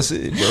letters. That's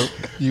it, bro.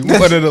 You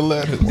wanted a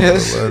letter.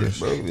 That's letters. it,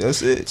 bro.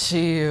 That's it.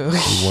 Chill.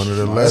 You wanted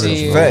the letters.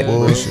 Chill. No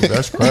bullshit.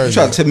 That's You crazy.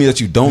 try to tell me that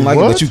you don't like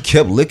it, What? but you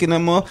kept licking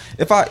them up.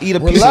 If I eat a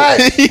piece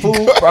Relax. of food,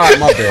 right,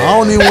 my bad. I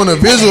don't even want to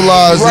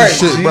visualize this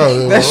shit, G.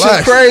 bro. That shit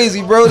Relax.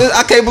 crazy, bro.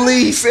 I can't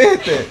believe he said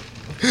that.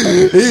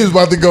 He was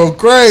about to go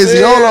crazy.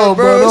 Yeah, Hold on,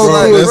 bro. bro. It's Don't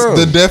like, do it, bro.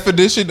 That's the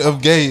definition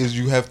of gay is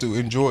you have to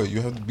enjoy it.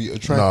 You have to be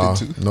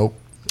attracted to. Nope.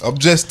 I'm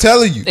just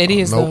telling you. It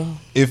is Nope. though.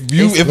 If a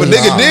Nah.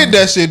 nigga did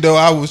that shit though,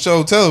 I would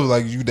show tell him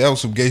like that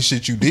was some gay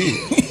shit you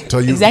did. So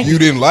you, Exactly. You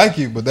didn't like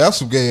it, but that's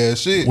some gay ass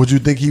shit. would you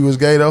think he was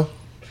gay though?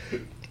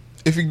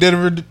 If he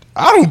never,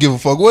 I don't give a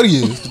fuck what he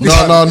is. No.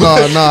 I'm not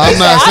saying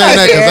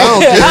that because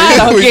I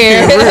don't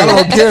care. I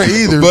don't care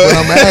either. But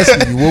I'm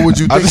asking you, what would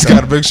you think? I just though?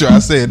 got to make sure I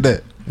said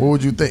that. What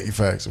would you think,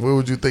 Facts? What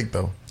would you think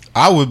though?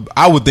 I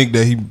would think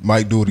that he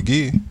might do it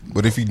again,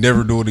 but if he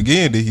never do it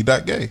again, then he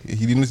not gay.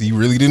 He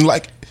really didn't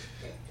like it.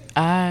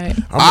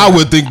 I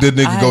would think that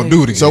nigga gonna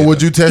do it again. So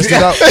would you test it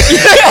out?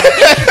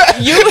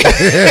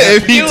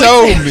 if he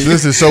told me,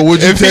 Listen, so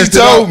would you if he test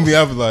it out? told me,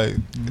 I was like,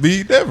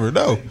 me never.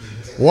 No.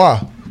 Why?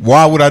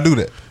 Why would I do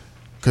that?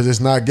 Because it's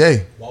not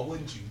gay. Why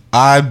wouldn't you?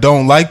 I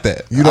don't like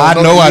that. You don't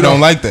I know I you don't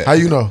like that. How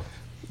you know?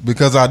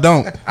 Because I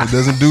don't. It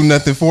doesn't do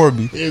nothing for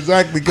me.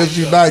 Exactly, because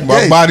you're not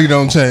My gay. body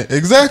don't change.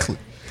 Exactly.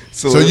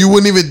 So you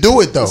wouldn't even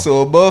do it though.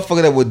 So a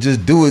motherfucker that would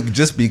just do it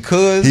just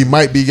because, He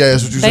might be gay.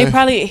 That's what you They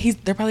saying?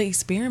 they're probably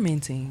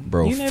experimenting.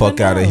 bro, You never fuck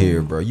out of know.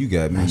 here, bro. You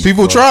got me.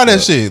 People fucked try that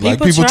up. shit. Like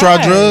People people try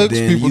try. drugs.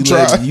 Then People you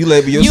try. you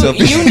label yourself.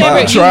 You as never,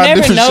 bi. you Try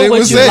never different know shit what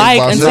with you sex. like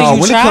Bisexual. until No, you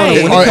when it try come to-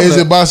 it. when Or it come is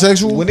to- it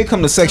bisexual? When it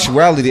comes to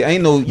sexuality,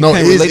 ain't no you No,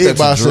 can't is relate it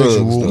that to drugs.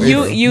 bisexual? though.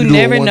 You If you you do it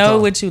never one know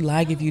time. what you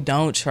like if you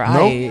don't try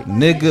Nope. it.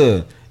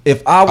 Nigga,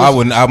 if I was, I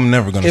wouldn't. I'm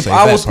never gonna if say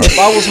I that was, part. if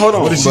I was, hold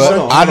on, did she hold say?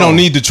 on, I hold don't on.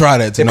 need to try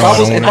that to If know. I I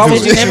was- don't if wanna I do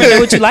was it. You never know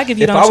what you like if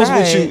you If don't I was try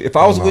with you, it. if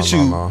I was with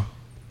you, No.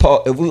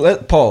 If we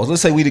let pause.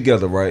 Let's say we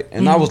together, right?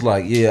 And I was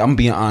like, yeah, I'm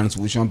being honest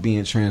with you. I'm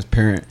being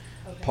transparent.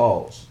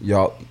 Pause,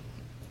 y'all.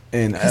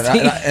 And I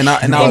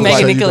was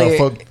making like, it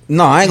clear.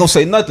 no, I ain't gonna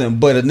say nothing.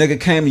 But a nigga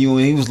came to you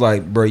and he was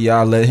like, bro,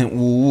 y'all let him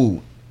woo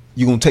woo.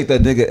 You gonna take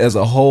that nigga as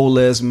a whole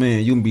ass man?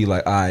 You gonna be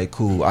like, all right,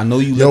 cool. I know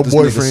you. Your let this nigga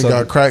boyfriend suck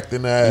got it. cracked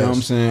in the ass. You know what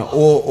I'm saying?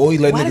 Or he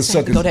let Why niggas does it suck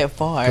have to his. go that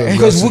far?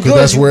 Because Because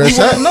that's where it's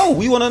we wanna at. know.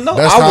 We want to know.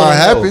 That's I how wanna it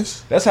know.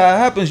 happens. That's how it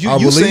happens. I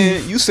You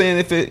believe. saying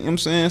if it. You know what I'm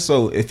saying.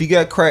 So if he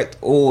got cracked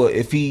or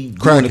if he doing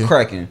Cracking. the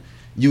cracking,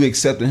 you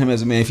accepted him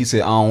as a man. If he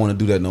said I don't want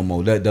to do that no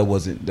more, that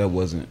wasn't.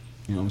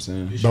 You know what I'm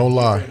saying? This Don't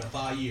your lie. boyfriend of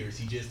 5 years.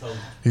 He just told you.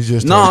 He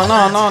just No. told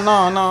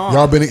you.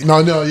 Y'all been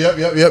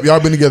yep. Y'all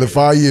been together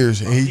 5 years,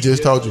 and he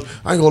just told you.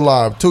 I ain't gonna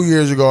lie. 2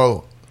 years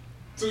ago.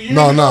 2 years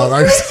No. ago,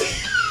 Like,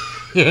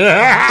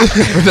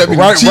 That be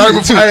right cheating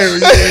before.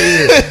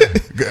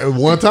 too. Yeah.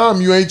 One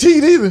time you ain't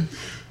cheat either.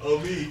 Oh,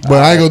 me.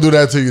 But I ain't gonna do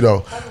that to you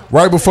though.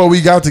 Right before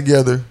we got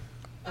together,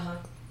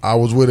 I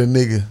was with a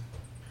nigga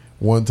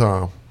one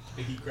time.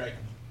 And he cracked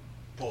me.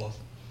 Pause.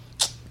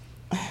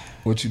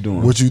 What you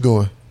doing? What you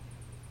doing?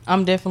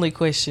 I'm definitely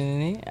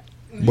questioning it.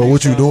 But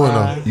what you doing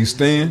though? You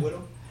staying With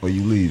him? or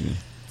you leaving?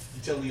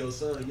 You telling your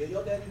son, yeah,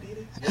 your daddy did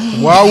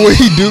it? Why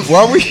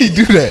would he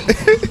do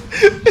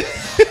that?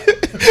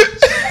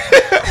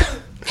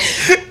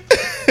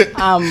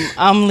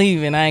 I'm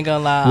leaving. I ain't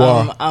gonna lie.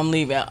 Why? I'm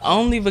leaving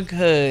only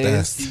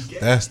because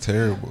That's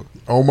terrible.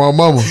 On my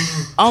mama.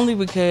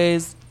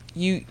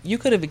 you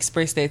could have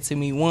expressed that to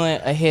me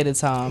ahead of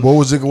time. What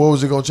was it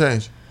gonna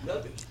change?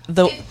 Nothing.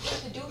 The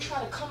If the dude try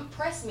to come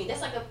press me,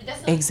 that's like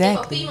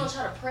Exactly. if a female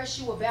try to press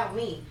you about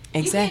me.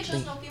 Exactly.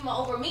 You can't trust no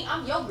female over me.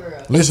 I'm your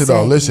girl. Listen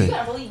though, Exactly. listen. You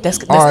gotta believe That's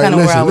me. All right, kind of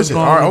where I was listen.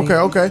 going. All right, with it.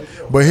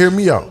 okay. But hear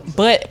me out.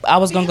 But I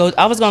was gonna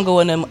go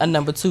a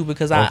number two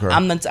because Okay.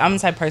 I'm the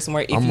type of person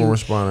where if I'm you gonna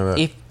respond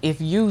to that. if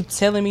you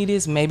telling me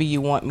this, maybe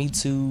you want me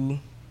to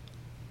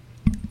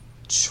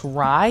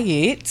try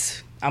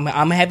it. I'm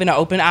having an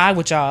open eye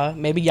with y'all.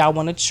 Maybe y'all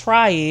want to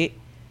try it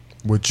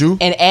With you?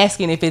 and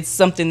asking if it's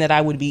something that I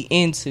would be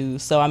into.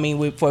 So I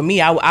mean, for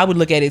me, I would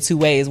look at it two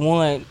ways.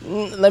 One,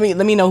 let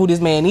me know who this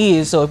man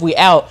is. So if we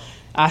out,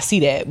 I see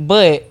that.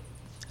 But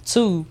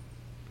two,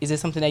 is it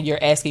something that you're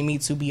asking me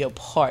to be a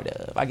part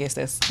of? I guess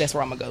that's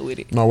where I'm gonna go with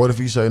it. No, what if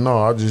he say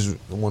no? I just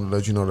want to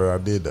let you know that I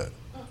did that.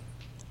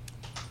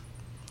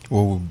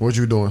 Well, What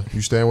you doing?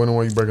 You staying with him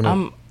while you breaking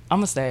up? I'm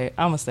gonna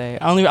stay.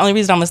 Only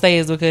reason I'm gonna stay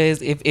is because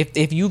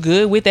if you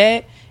good with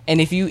that, and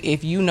if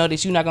you know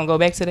that you're not gonna go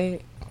back to that,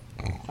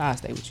 I'll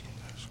stay with you.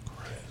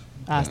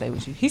 I'll stay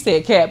with you. He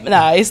said cap.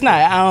 Nah, it's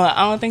not.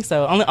 I don't think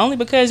so. Only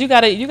because you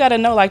gotta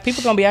know, like,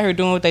 people gonna be out here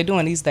doing what they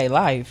doing these day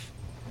life.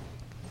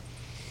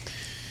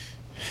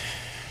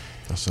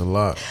 That's a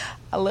lot.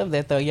 I love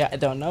that though. Yeah,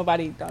 don't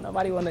nobody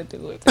want to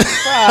do it.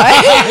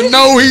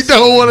 No, he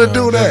don't want to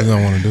do that. He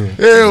don't want to do it.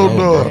 Hell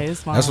no.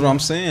 That's what I'm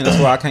saying. That's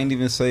why I can't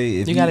even say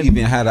if you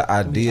even had an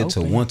idea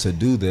to want to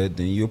do that,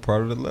 then you're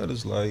part of the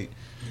letters. Like,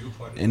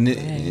 and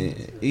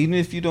even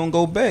if you don't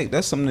go back,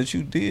 that's something that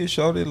you did,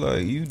 shawty.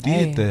 Like, you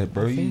did that,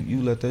 bro.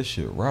 You let that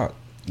shit rock.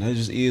 And that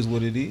just is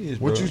what it is,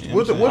 bro.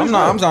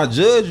 I'm not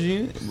judging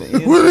you.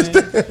 What is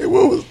that?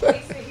 What was that?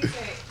 He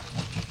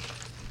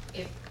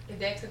said if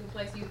that took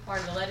place, you part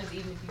of the letters,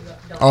 even if you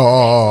don't.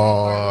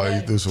 Oh,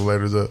 you threw some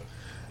letters up.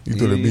 You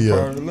threw the B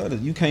part up. of the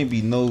letters. You can't be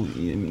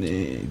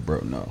bro.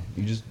 No,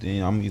 you just.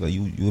 I mean, like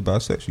you a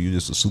bisexual. You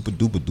just a super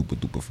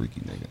duper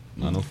freaky nigga.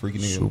 Not no freaky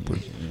nigga. Super.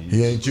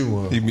 He ain't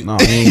you, huh?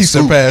 He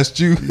surpassed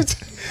you.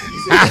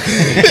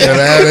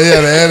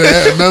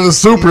 Add another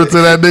super to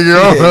that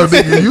nigga.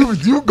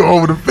 Nigga, you go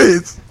over the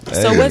fence.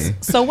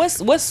 So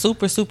what's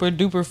super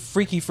duper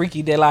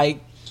freaky that, like,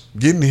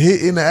 getting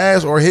hit in the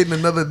ass or hitting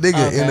another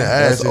nigga in the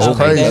ass is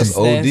crazy. That's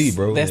OD,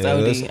 bro. That's Yeah,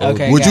 OD. that's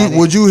Okay.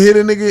 Would you hit a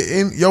nigga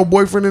in your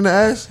boyfriend in the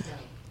ass?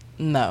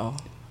 No,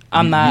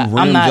 I'm not. You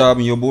I'm not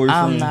jobbing your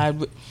boyfriend. I'm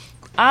not.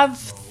 I've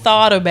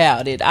thought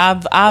about it.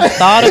 I've thought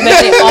about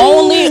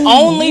it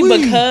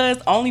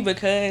only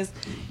because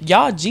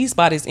y'all G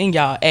spot is in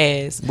y'all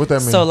ass. What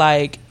that mean? So,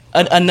 like,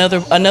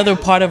 another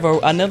part of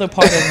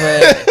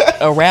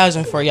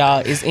arousing for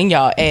y'all is in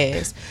y'all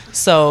ass.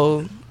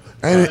 So.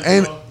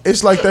 And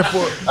it's like that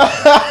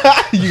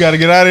for You got to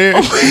get out of here.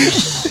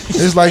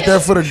 it's like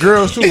that for the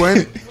girls too, ain't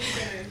it?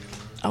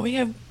 Oh, we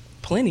have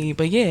plenty,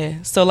 but yeah.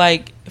 So,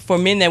 like, for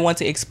men that want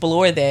to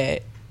explore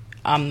that,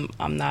 I'm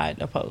not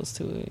opposed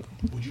to it.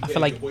 Would you I beg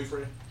feel like your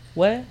boyfriend?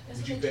 What?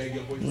 Would you beg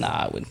your boyfriend? Nah,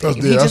 I wouldn't. That's,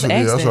 He yeah, just that's,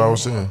 asked that's that. what I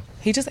was saying.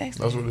 He just asked.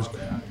 That's what it's.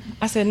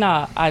 I said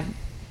nah.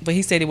 But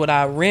he said, "Would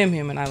I rim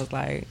him?" And I was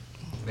like,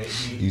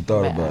 You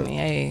thought "But, about I mean, it.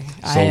 hey,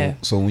 I have."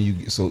 So when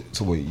you so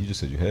wait, you just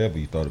said you have,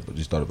 but you thought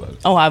about it.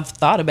 Oh, I've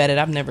thought about it.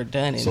 I've never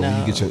done it. So no. when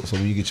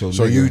you get your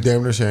So nigga, you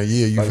damn near saying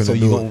you like, finna so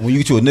do it. when you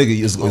get you a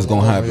nigga, it's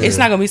gonna happen. It's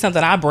not gonna be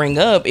something I bring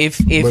up. If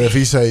But if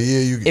he say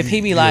you if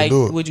he be you like,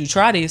 do it. "Would you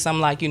try this?"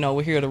 I'm like,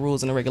 here are the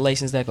rules and the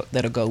regulations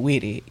that'll go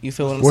with it. You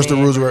feel what I'm What's the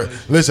saying?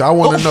 rules? Listen, I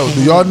want to know.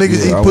 Do y'all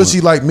niggas Yeah, eat I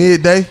pussy like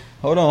midday?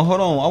 Hold on.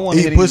 I want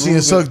to Eat pussy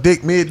and suck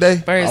dick midday?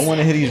 First, I want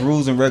to hear these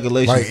rules and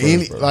regulations. Like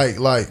any bro.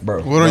 like.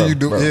 Bro, What are you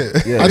doing?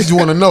 Yeah. I just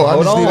want to know. I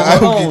Hold just on, need.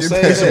 hold on, It's say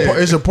it.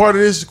 it's a part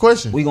of this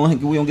question. we gonna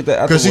get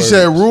that Because she afterwards.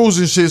 said rules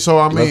and shit, so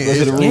I mean, Let's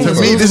get the rules to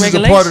first. me, Rules this and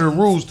is a part of the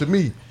rules. To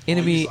me,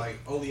 it'll be. Like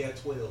only at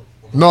 12.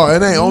 no,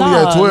 it ain't only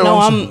at 12. No,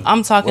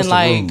 I'm talking What's the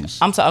like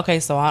rules? okay.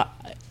 So I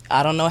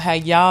don't know how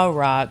y'all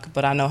rock,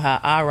 but I know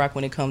how I rock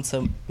when it comes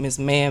to Miss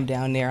Ma'am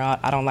down there.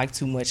 I don't like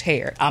too much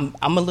hair. I'm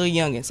a little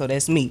youngin', so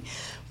that's me.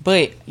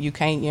 But you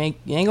ain't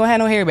gonna have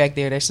no hair back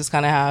there. That's just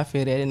kind of how I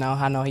feel that. And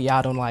I know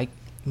y'all don't like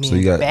me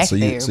back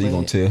there. So you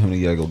gonna tell him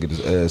he gotta go get his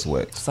ass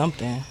waxed?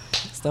 something.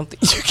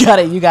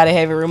 You gotta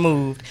have it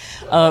removed.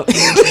 Oh,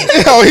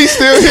 he's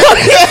still here.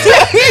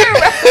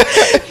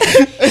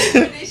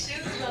 Put his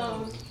shoes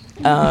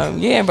on.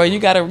 Yeah, bro, you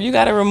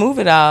gotta remove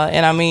it all.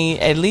 And I mean,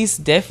 at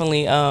least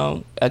definitely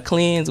a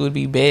cleanse would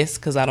be best,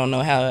 because I don't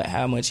know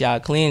how much y'all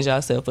cleanse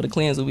yourself, but a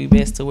cleanse would be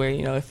best to where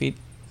if it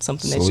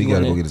something So that he you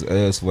gotta want go get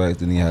his ass waxed,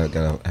 then he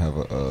gotta have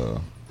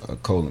a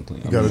colon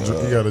clean. You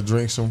gotta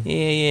drink some,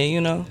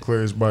 yeah,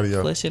 clear his body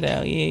out. flush it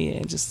out.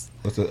 Yeah, just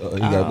What's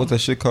that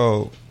shit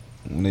called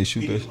when they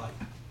shoot that?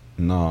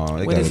 No,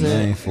 they What got is a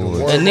it? name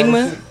for it.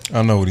 Enigma.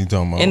 I know what he's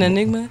talking about. An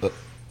enigma.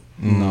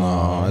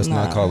 No, it's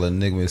not Nah. called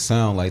enigma. It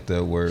sound like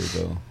that word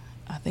though.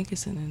 I think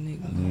it's an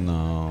enigma.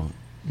 No,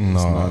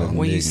 it's not No,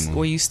 enigma.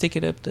 Where you stick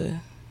it up the.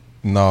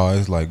 no,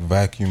 it's like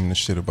vacuuming the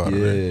shit about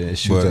it. Yeah,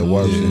 shoot But- that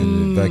water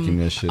and vacuum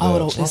that shit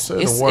Oh, out. it's said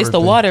the it's water the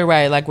thing. water,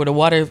 right? Like where the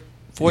water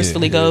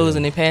forcefully Yeah. goes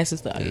and it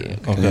passes. Yeah.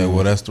 Okay,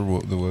 well that's the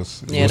rule. Yeah, What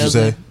you those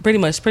say? are pretty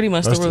much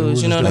That's the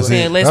rules. You know what I'm That's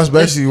saying? it. That's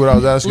basically what I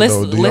was asking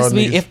though. Do y'all Let's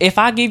be. niggas? If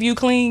I give you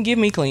clean, give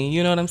me clean.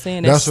 You know what I'm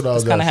saying? That's what I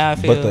was kind of how I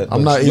asking. feel. But that-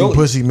 I'm not Yo- eating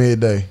pussy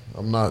midday.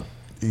 I'm not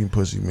eating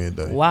pussy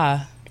midday.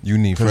 Why? You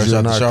need Because fresh you're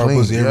out the not shower clean.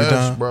 pussy every Yes,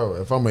 time. bro.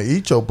 If I'm gonna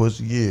eat your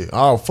pussy, yeah,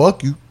 I'll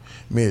fuck you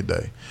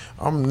midday.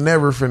 I'm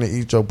never finna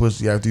eat your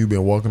pussy after you've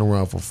been walking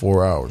around for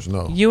 4 hours.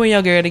 No. You and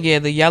your girl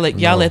together. Y'all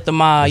at the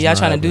mall. it's Y'all not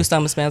trying to do happening.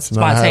 something It's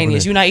not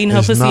spontaneous. happening. You not eating her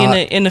It's pussy not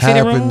in the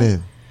fitting room?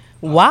 happening.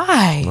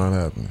 Why? Not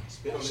happening.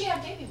 She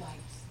have baby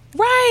wipes.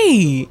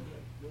 Right.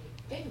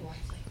 Baby wipes,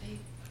 like they.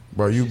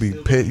 Bro, you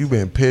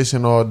been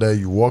pissing all day.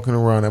 You walking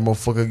around, that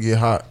motherfucker get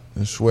hot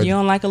and sweaty. You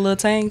don't like a little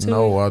tang too?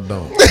 No, I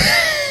don't.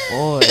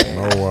 Boy.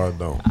 No, I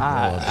don't.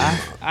 I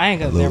ain't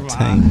gonna Little never mind.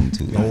 tang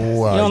to it.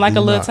 No, I You don't like do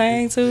a little not.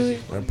 tang to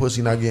it? That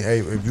pussy not getting. Hey,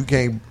 if you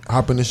can't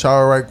hop in the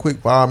shower right quick,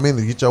 5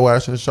 minutes, get your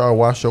ass in the shower,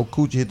 wash your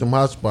coochie, hit them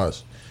hot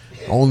spots.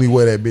 Only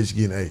way that bitch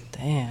getting ate.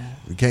 Damn.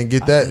 You can't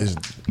get that is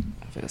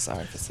I feel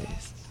sorry for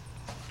sis.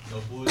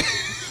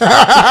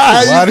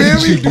 Why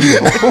did you do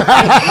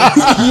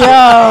that?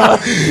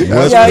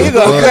 Yo, you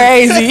going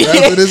crazy.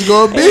 That's what it's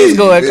gonna be. It's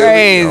going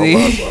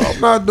crazy. I'm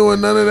not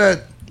doing none of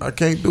that. I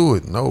can't do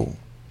it. No.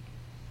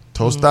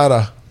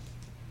 Tostada.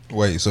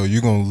 Wait, so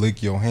you gonna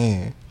lick your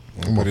hand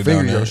and I'm put gonna it down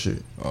finger there? your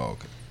shit. Oh,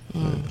 okay.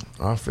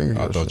 I'll finger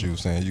I your thought shit. you were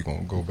saying you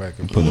gonna go back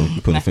and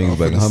You put the fingers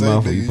back in her Say,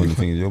 mouth, or nigga, you put the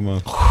fingers in your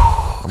mouth?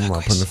 I'm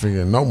not putting the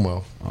finger in no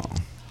mouth.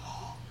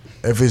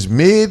 If it's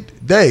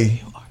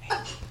midday,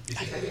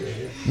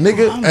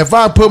 nigga, if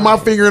I put my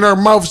finger in her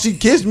mouth, she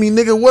kissed me,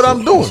 nigga, what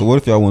I'm doing? So what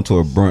if y'all went to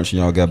a brunch and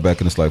y'all got back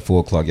and it's like 4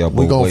 o'clock? Y'all both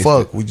We gonna wasted?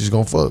 fuck. We just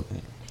gonna fuck.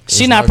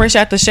 She not fresh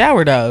out the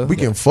shower though. We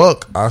can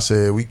fuck. I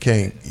said we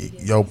can't.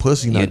 Yo,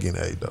 pussy not getting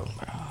ate though.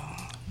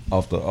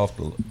 Off the It's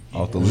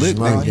lick.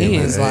 not nigga. getting He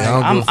is ate. like,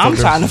 I don't give a I'm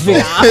fuck trying to if-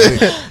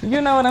 figure out.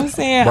 You know what I'm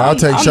saying? But I'll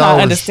take I'm showers. not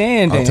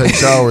understanding. I'll take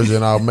showers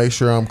and I'll make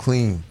sure I'm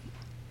clean.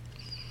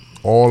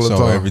 All the So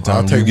time. every time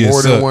I'll take you get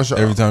more than sucked, one shower.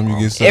 every time you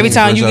get sucked, Every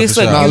time you fresh out get the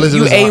sucked, shower. Nah, listen,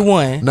 you listen,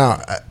 A1. Nah,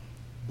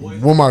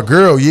 with my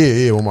girl,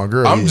 yeah, with my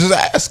girl. I'm yeah. just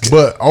asking.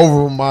 But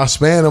over my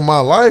span of my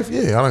life,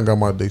 yeah, I done got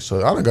my dick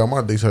sucked. I done got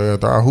my dick sucked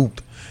after I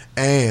hooped.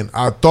 And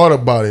I thought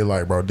about it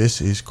like, bro, this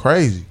is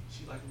crazy.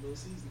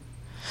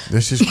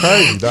 This is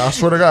crazy. I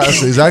swear to God,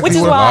 that's exactly Which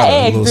is what why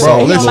I I'm asked. Bro,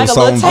 You know, listen, like a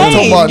something- little I'm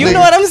talking about tame. You niggas- know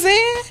what I'm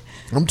saying?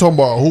 I'm talking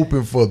about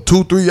hooping for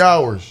 2-3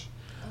 hours.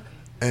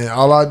 And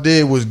all I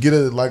did was get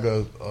like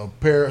a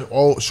pair of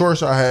old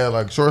shorts I had,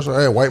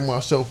 wipe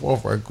myself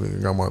off right quick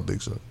and got my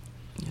dick sucked.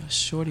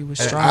 Shorty was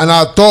And, strong. and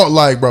I thought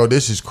like, bro,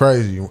 this is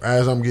crazy.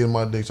 As I'm getting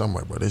my dick, I'm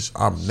like, bro,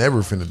 I'm never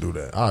finna do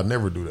that. I'll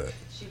never do that.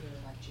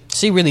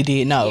 She really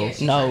did.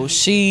 No,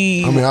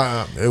 she. I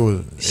mean, it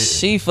was.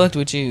 She fucked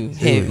with you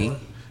heavy.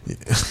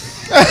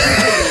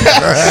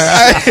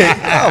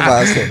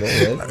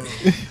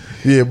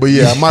 Yeah, but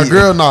yeah, my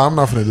girl. No, I'm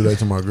not finna do that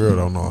to my girl.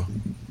 Though, no,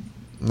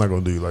 I'm not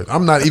gonna do you like.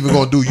 I'm not even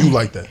gonna do you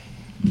like that.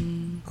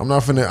 I'm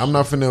not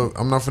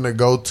finna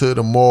go to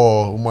the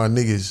mall with my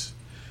niggas,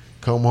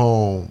 come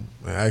home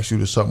and ask you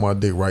to suck my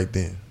dick right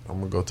then. I'm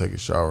gonna go take a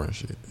shower and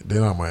shit.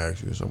 Then I might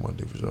ask you to suck my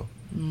dick for sure.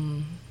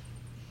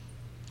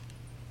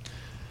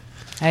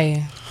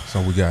 Hey,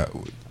 So we got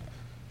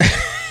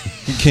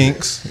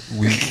Kinks.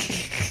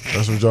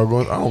 That's what y'all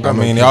going. I don't got. I no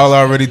mean, kink. y'all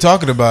already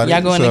talking about y'all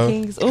it. going so. to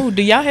Kinks? Oh,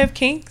 do y'all have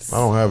Kinks? I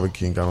don't have a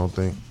kink. I don't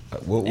think.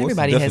 What's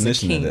Everybody the has a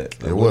definition kink. of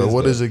that? Yeah, Like,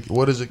 what is that? it?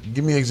 What is it?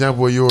 Give me an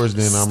example of yours.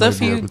 Then I'm gonna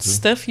be able to.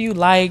 Stuff you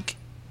like,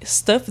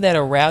 stuff that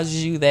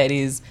arouses you. That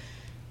is,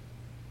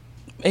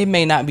 it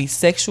may not be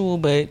sexual,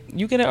 but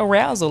you get an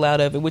arousal out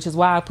of it. Which is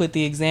why I put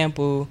the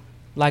example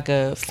like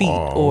a feet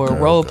or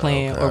role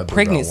playing or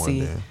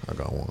pregnancy I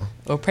got one.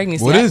 or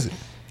pregnancy. What is it?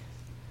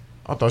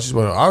 I thought she's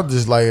about. I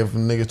just like if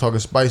niggas talking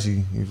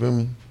spicy. You feel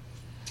me?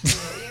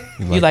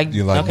 You like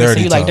okay,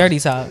 dirty so you like talk. dirty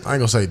talk. I ain't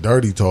gonna say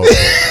dirty talk.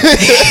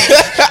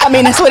 I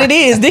mean, that's what it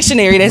is.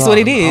 Dictionary. That's what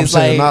it I'm is.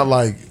 saying Like, not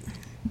like,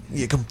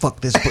 yeah, come fuck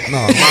this. But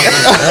no,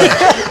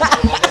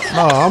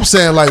 no, I'm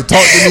saying like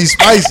talk to me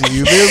spicy.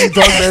 You feel me?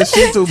 Talk that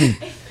shit to me.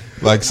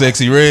 Like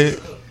Sexy Red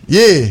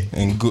Yeah.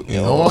 and good.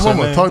 You know, Oh, what's her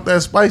mama, name? talk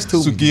that spice to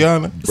me.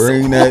 Sukiyana.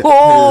 Bring that.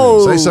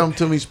 oh, Say something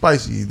to me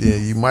spicy. Yeah,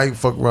 you might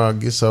fuck around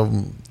and get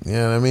something. You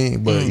know what I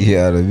mean? But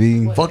Yeah, I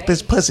mean, fuck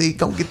this pussy.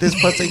 Come get this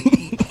pussy.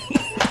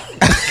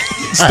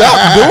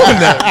 Stop doing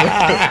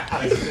that.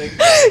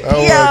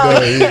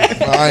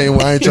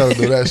 I ain't trying to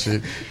do that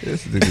shit.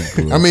 this nigga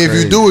cool. I mean, if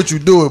you do it, you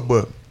do it.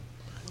 But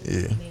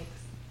yeah,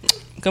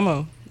 come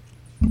on.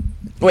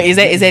 Wait, is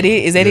that it?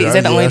 Is that it? Is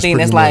that the only thing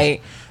that's pretty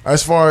like?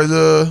 as far as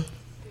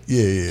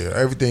yeah.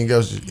 Everything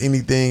else,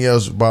 anything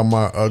else by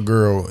my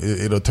girl,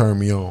 it'll turn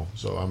me on.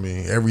 So I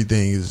mean,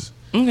 everything is.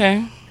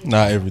 Okay.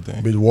 Not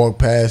everything. Bitch, walk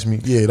past me.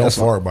 Yeah, don't That's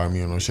fart by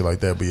me or no shit like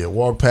that. But yeah,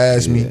 walk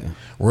past me, Yeah.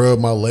 rub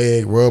my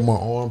leg, rub my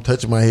arm,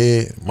 touch my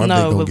head. My dick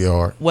gonna but get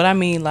hard. what I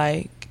mean,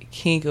 like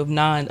kink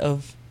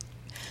of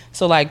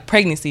so like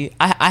pregnancy.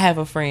 I have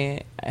a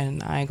friend,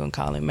 and I ain't gonna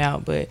call him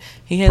out, but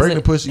he has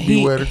Pregnant pussy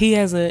be wetter. he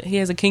has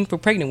a kink for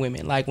pregnant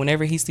women. Like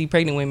whenever he see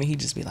pregnant women, he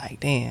just be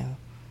like, damn,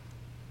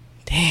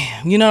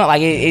 you know,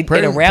 like it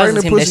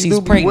arouses him that pussy she's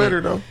do be pregnant.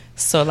 wetter, though.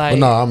 So like, But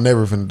no, I'm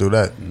never finna do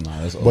that.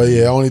 Nah, that's But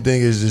yeah, only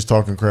thing is just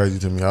talking crazy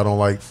to me. I don't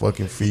like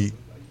fucking feet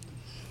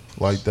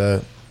like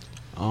that.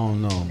 I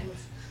don't know.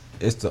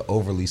 It's the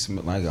overly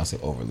smell. I ain't gonna say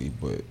overly,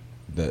 but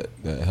that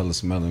hella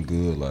smelling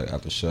good. Like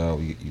after shower,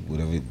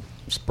 whatever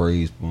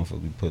sprays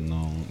motherfuckers be putting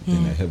on.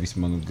 Then that heavy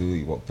smelling good.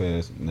 You walk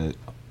past and that.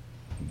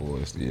 Boy,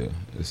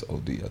 it's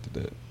OD after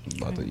that.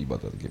 You about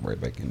to get right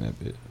back in that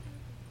bit.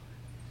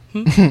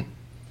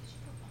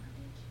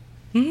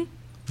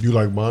 You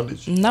like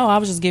bondage? no, I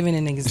was just giving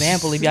an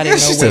example. If y'all didn't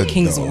She know what said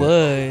kinks no.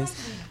 was,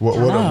 What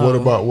No.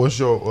 about what's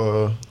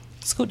your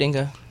Scoot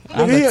Dinga.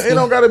 it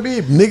don't gotta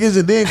be niggas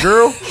and then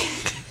girl.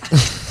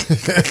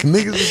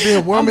 Niggas and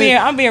then woman.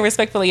 I'm being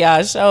respectful of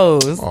y'all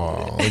shows.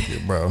 Oh, look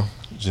at bro.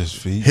 Just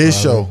feet. His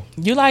probably. show.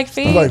 You like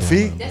feet? You like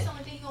feet? That's the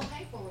only thing you gonna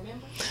pay for,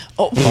 remember?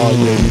 Oh,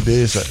 Oh yeah, you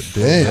did.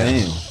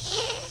 Damn.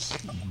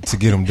 to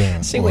get them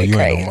done. She Well, went you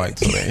crazy. ain't no mic,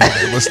 so they ain't.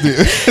 But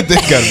still, they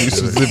gotta be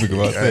specific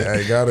about that.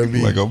 I gotta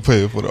be. Like I'm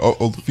paying for the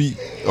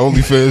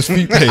OnlyFans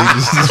feet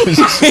pages.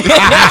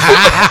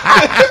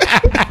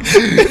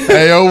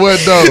 Hey, yo, what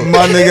though?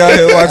 My nigga out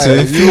here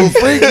watching. You a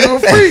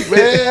freak,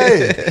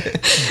 man. Hey.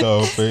 No,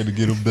 I'm paying to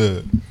get them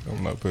done.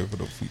 I'm not paying for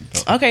those feet.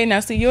 No. Okay, now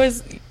see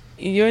yours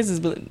was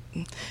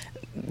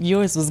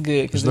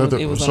good because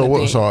it was So on the what?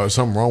 thing. So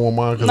something wrong with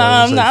mine? No,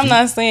 I'm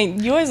not saying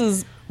yours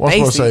is. What's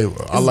supposed to basic.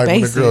 say? I It's like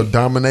when basic. a girl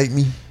dominate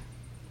me.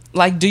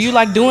 Like, do you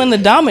like doing the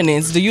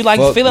dominance? Do you like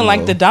Fuck feeling no.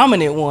 like the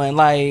dominant one?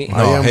 Like, No,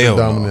 I am the hell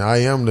no. dominant. I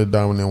am the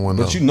dominant one.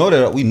 But though. you know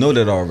that we know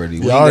that already.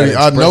 We Yeah, ain't I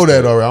gotta know express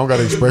that already. I don't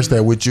gotta express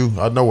that with you.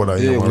 I know what I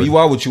am. Yeah, when already. you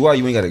are what you are,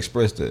 you ain't gotta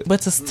express that.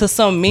 but to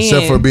some men,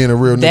 Except for being a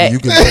real nigga, that you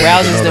can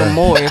arouses know them that.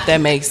 more. If that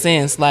makes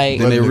sense, like,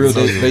 Then they Let real.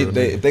 niggas know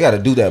They if they gotta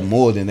do that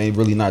more, then they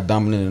really not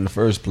dominant in the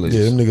first place.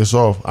 Yeah, them niggas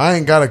soft. I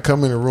ain't gotta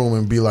come in the room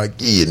and be like,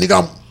 yeah,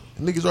 nigga,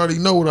 niggas already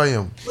know what I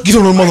am. Get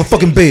on the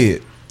motherfucking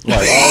bed.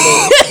 Like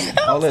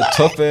all that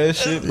tough ass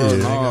shit, bro. Yeah,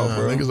 nah,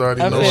 bro. niggas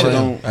already I know feel what I it.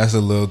 am. Don't. That's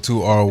a little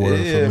too R word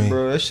for Yeah, me.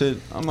 bro. That shit.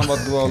 I'm not about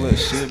to do all that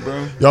shit,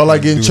 bro. Y'all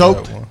like getting Do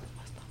choked? that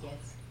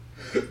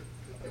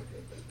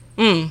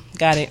one.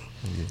 got it.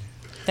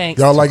 Thanks.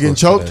 Y'all like getting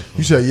close to choked? that.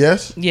 You said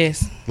yes?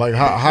 Yes. Like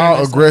how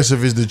much so.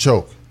 aggressive is the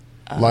choke?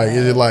 Like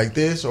is it like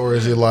this or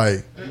is it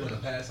like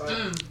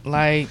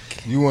Like,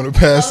 You want to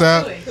pass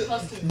out?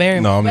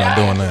 very. No, I'm not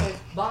doing that.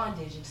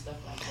 Bondage and stuff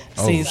like that.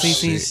 Oh, See,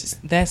 shit.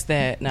 that's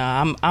that. No,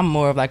 I'm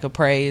more of like a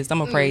praise.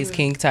 I'm a praise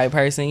king type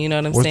person. You know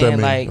what I'm what's that saying?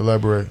 mean? Like,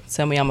 Elaborate.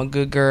 tell me I'm a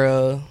good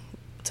girl.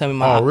 Tell me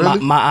my, Oh, really?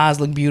 my eyes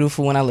look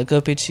beautiful when I look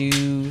up at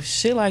you.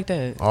 Shit like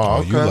that. Oh, Oh,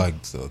 okay. you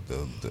like the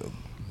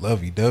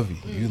lovey-dovey.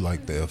 You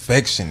like the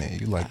affectionate.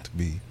 You like to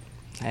be.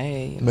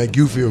 Hey, Make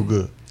you feel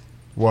good.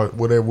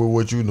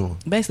 What you doing?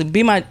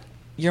 basically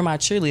you're my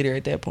cheerleader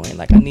at that point.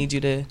 Like, I need you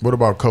to What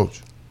about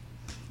coach?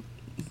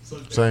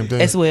 Same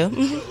thing. as well.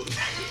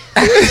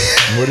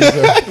 What is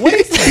that? What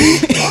is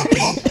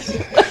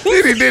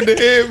He did the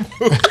head.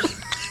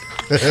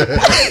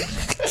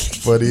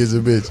 Funny as a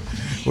bitch.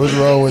 What's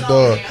wrong with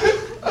dog?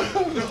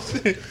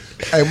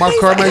 Hey, my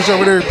car mate's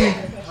over there, P.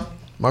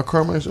 My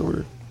car mate's over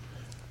there.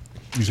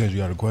 You said you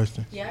got a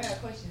question? Yeah, I got a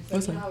question. So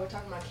What's you know up? how we're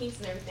talking about kinks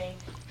and everything.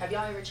 Have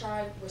y'all ever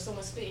tried where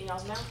someone spit in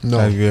y'all's mouth? No,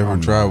 Have you ever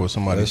tried with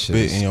somebody That shit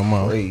spit is in your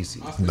mouth?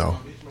 Crazy. no.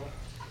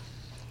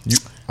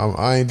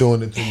 I ain't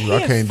doing it to you.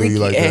 I can't do you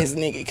like ass that.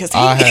 nigga, cause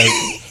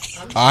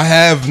I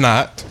have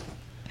not.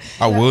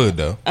 I would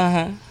though.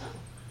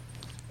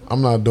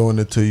 I'm not doing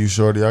it to you,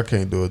 shorty. I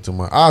can't do it to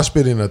my. I'll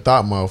spit in a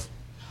thought mouth.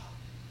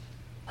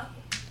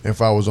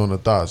 If I was on the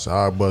thoughts,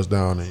 I'd bust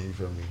down and you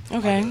feel me.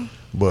 okay.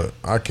 But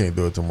I can't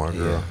do it to my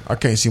girl. I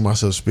can't see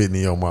myself spitting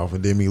in your mouth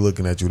and then me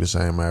looking at you the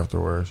same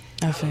afterwards.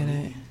 I feel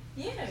that.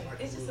 Yeah,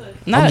 it's just a.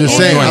 Not I'm just a-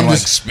 saying. You ain't I'm like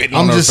just. spitting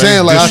I'm on her just face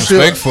saying. Like I feel.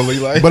 disrespectfully,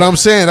 like. But I'm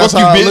saying that's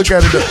Fuck how you, I look bitch.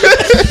 at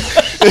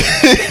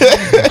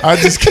it. I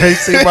just can't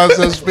see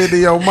myself spitting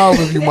in your mouth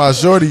if you my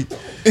shorty.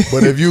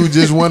 But if you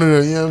just one of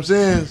the, you know what I'm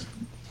saying?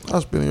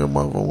 I'll spit in your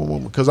mouth on my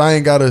woman. Because I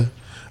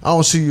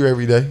don't see you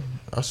every day.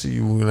 I see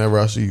you whenever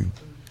I see you.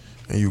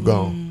 And you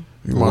gone.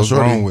 You my What's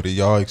shorty. wrong with it?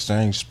 Y'all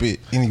exchange spit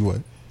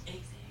anyway.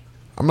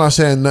 I'm not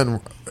saying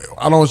nothing.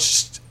 I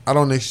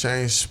don't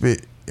exchange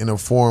spit in a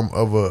form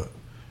of a.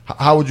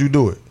 How would you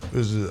do it?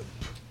 Is it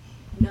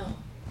No,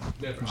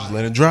 Just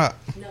let it drop.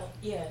 no,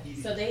 yeah.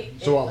 So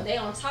So when they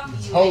on top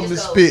of you, holding they the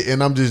just go spit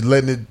and I'm just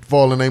letting it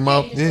fall in their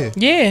mouth? Yeah.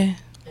 Yeah.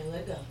 and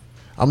let go.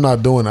 I'm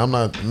not doing it. I'm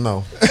not.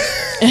 No.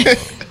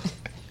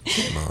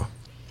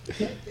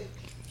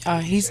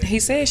 He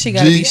said she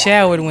gotta G. be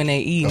showered when they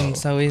eating,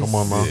 so it's Come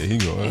on, man. Yeah, he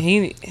go.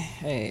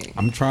 Hey,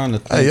 I'm trying to.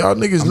 Think, Hey, y'all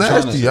niggas I'm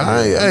trying nasty. To, I'm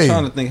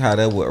trying Hey. to think how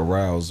that would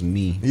arouse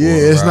me. Yeah,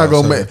 or it's not arouse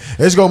gonna her. make.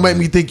 It's gonna make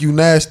me think you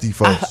nasty,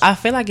 folks. I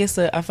feel like it's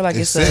a. I feel like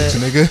It's it's, sex, a.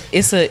 nigga.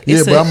 It's a. Yeah,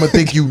 It's but a, I'm gonna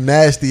think you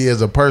nasty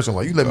as a person.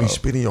 Like you let me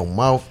spit in your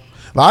mouth.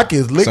 Like I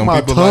can lick Some my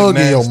people tongue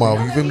like in your nasty.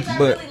 mouth. You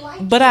feel me?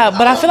 But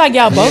I feel like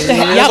y'all both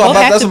Yeah, y'all both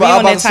have to be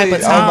on that that's what type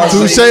of I'm about to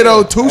time. say. Touche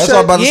though, touche. That's what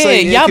I'm about to Yeah,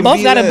 say. It y'all can both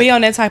be gotta that. be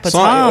on that type of So,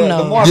 time The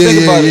though. more I Yeah,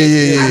 think about yeah,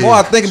 it, yeah. the more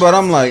I think about it,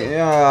 I'm like,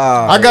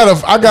 yeah. I gotta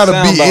sound be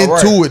about into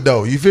right. it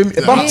though. You feel me?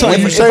 If I'm tongue, When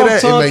you if say I'm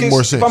that, tongue it make kiss-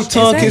 more sense. If I'm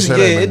tongue When you kissing,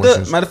 say yeah, that, it make more does.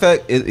 sense. Matter of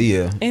fact,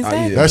 yeah.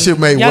 Exactly. That shit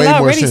made Y'all way more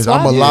already sense.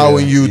 I'm swapping.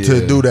 allowing you Yeah.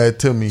 to do that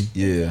to me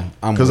Yeah,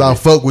 I'm because with I it.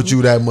 fuck with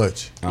you that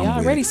much. I'm Y'all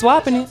with already it.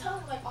 swapping Your it.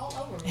 tongue like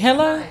all over me.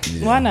 Hello?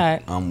 Yeah, Why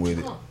not? I'm with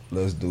it.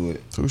 Let's do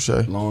it. Touche.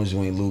 As long as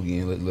you ain't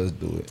loogie, let's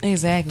do it.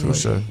 Exactly.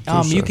 Touche.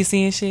 All Touche.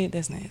 mucusy and shit.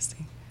 That's nasty.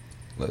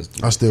 Let's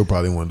do I it. still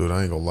probably won't do that.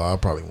 I ain't gonna lie. I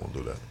probably won't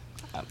do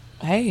that.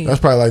 Hey, That's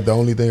probably like the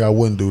only thing I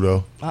wouldn't do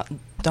though.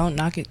 don't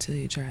knock it till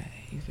you try it.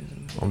 You feel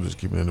me? I'm just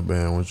keeping it in the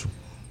band with you.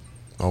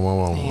 Oh my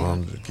mama, Damn.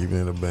 I'm just keeping it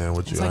in the band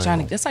with you. It's I like ain't trying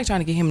gonna- to. That's like trying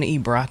to get him to eat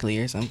broccoli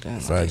or something.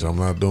 Facts. I'm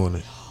not doing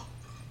it.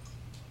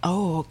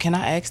 Oh, can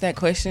I ask that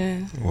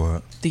question?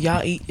 What? Do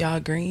y'all eat y'all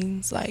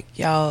greens? Like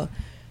y'all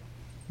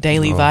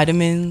daily No.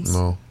 vitamins?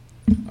 No.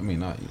 I mean,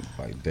 not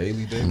like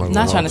daily. I'm Not gonna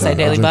trying to lie. say I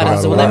daily drink a lot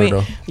vitamins. of So let me.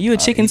 water, You a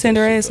chicken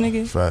tender ass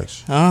nigga? though.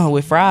 Facts. Oh,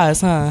 with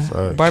fries, huh?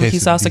 Facts. Barbecue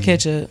sauce or Quesadilla.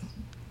 ketchup?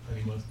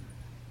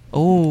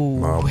 Ooh,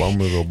 Nah, I'm gonna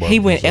go barbecue he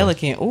went sauce.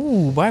 elegant.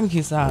 Ooh,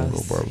 barbecue sauce.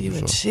 Go barbecue He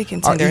went sauce.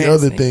 chicken I tender. eat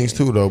other things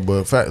too though,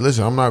 but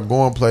listen, I'm not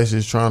going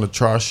places trying to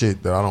try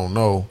shit that I don't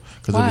know.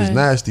 Because if it's Why?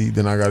 nasty,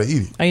 then I gotta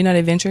eat it. Are you not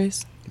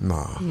adventurous?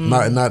 Nah,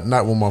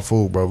 not with my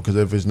food, bro. Because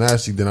if it's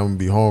nasty, then I'm gonna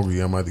be hungry.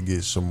 I'm gonna have to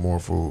get some more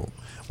food,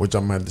 which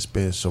I'm gonna have to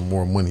spend some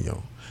more money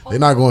on. They're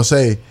not gonna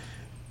say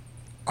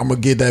I'm gonna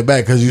get that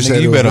back because you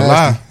said you it was better nasty.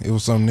 lie. It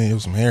was something. It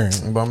was some herring.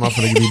 But I'm not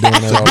gonna be doing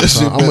that all the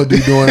time. I'm gonna be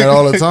doing that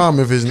all the time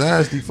if it's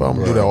nasty. I'm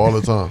gonna do that all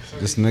the time.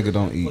 This nigga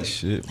don't eat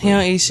shit. Bro. He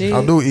don't eat shit.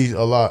 I do eat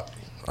a lot.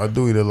 I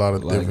do eat a lot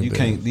of Like different you things.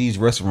 can't these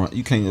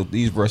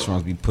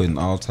restaurants be putting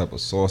all type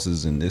of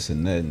sauces and this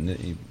and that and that.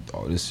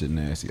 Oh, this shit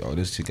nasty. Oh,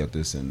 this shit got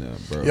this in there,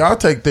 bro. Yeah, I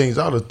take things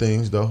out of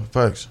things though.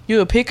 Facts.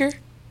 You a picker?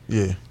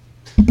 Yeah.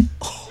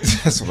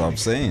 That's what I'm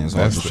saying. So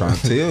I'm just trying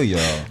to tell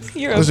y'all.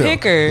 You're a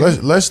picker.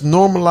 Let's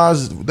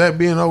normalize that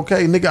being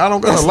okay, nigga. I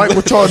don't gotta like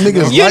what y'all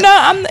niggas You like. know,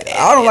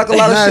 I don't like a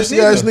lot of Nasty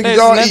shit. ass Neither. niggas. There's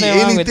Y'all eat nothing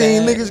wrong with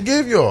anything that. niggas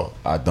give y'all.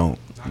 I don't.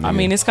 I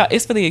mean, it's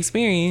for the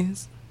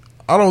experience.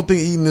 I don't think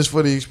eating this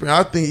for the experience.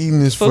 I think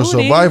eating this for Food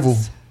survival.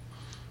 is.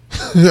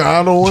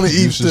 I don't want to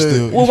eat should the.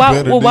 still- Well, why?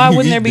 better Well, than why you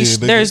wouldn't there eat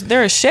be? then, nigga.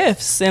 There are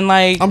chefs and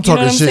like. I'm you know talking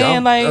what I'm shit.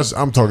 saying? Like,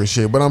 I'm talking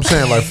shit, but I'm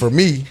saying like for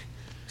me,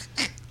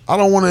 I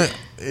don't want to.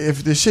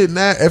 If the shit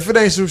if it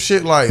ain't some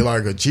shit like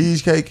a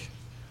cheesecake,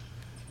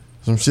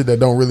 some shit that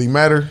don't really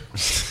matter.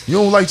 You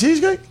don't like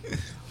cheesecake?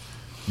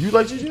 You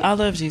like cheesecake? I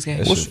love cheesecake.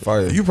 That shit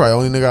fire. You probably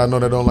only nigga I know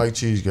that don't like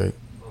cheesecake.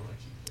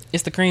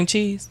 It's the cream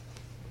cheese.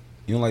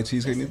 You don't like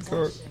cheesecake, neither,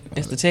 Card?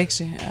 It's the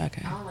texture.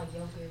 Okay. I don't like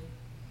yogurt,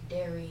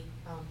 dairy.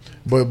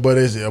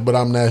 But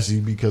I'm nasty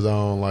because I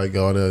don't like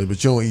all that.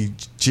 But you don't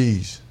eat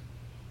cheese.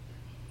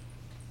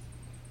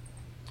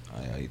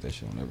 I eat that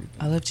shit on everything.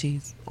 I love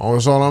cheese. Oh,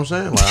 that's all I'm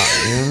saying. Like,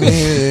 you know what I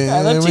mean?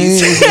 I love You know what I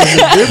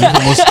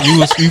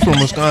mean? cheese. You from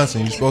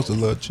Wisconsin. You're supposed to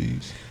love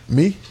cheese.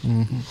 Me?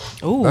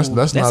 Ooh, That's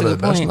that's not a good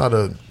point.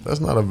 that's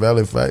not a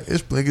valid fact.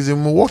 It's niggas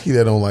in Milwaukee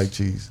that don't like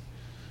cheese.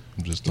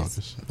 I'm just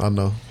talking shit. I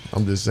know.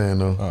 I'm just saying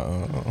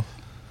though.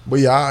 But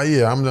yeah,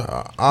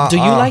 Do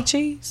you like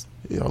cheese?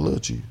 Yeah, I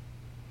love cheese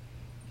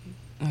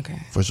Okay.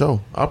 for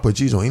sure. I put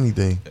cheese on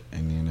anything.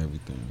 And then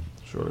everything.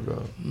 Sure to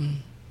God.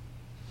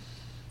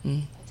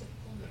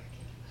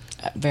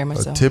 Very much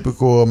A so.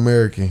 typical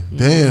American.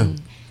 Damn.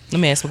 Let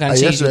me ask what kind of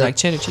Hey, cheese you yesterday- like.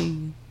 Cheddar cheese.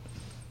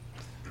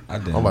 I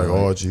like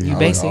all cheese. You I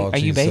basic? all Are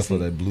you cheese except for basic?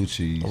 that blue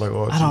cheese. I like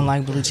all cheese. I don't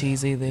like blue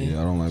cheese either. Yeah,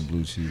 I don't like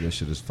blue cheese. That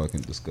shit is fucking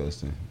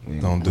disgusting.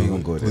 Don't do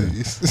it, go there.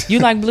 please. You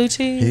like blue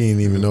cheese? He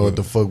didn't even know what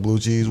the fuck blue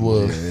cheese Yeah,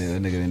 was.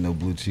 that nigga didn't know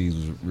blue cheese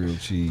was real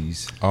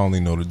cheese. I only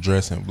know the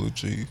dressing blue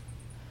cheese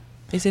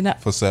Is it not,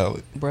 for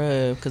salad.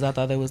 bruh? Because I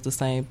thought that was the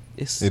same.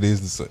 It's It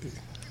is the same.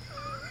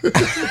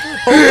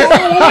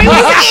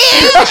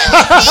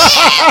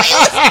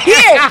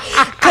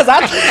 because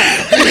I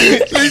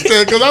He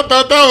said, because I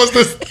thought that was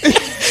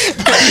the.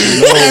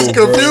 He's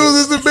confused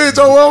as the bitch.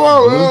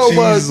 Oh Blue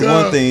my cheese is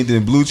God. one thing,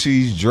 then blue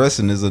cheese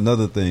dressing is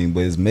another thing,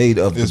 but it's made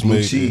of the It's blue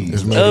made- cheese.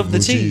 It's made Of of the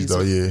blue cheese, cheese.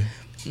 though, yeah.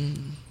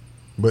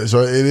 But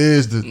so it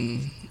is the.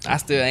 I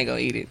still ain't gonna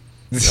eat it.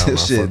 I'm That not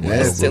shit fucking with no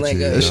nasty. Still blue ain't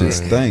cheese. good. That shit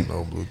Nah, stink.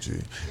 No blue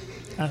cheese.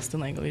 I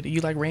still ain't gonna eat it.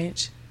 You like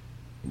ranch?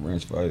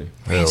 Ranch fire.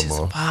 Hell Ranch is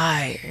no.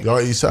 fire.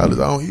 Y'all eat salads?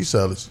 I don't eat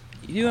salads.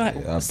 You like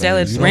Yeah, I bet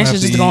salad? you don't Ranch have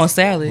is to just go eat- on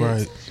salad.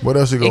 Right. What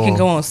else you It go can on?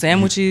 go on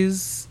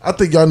sandwiches. I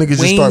think y'all niggas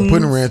just start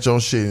putting Wings. ranch on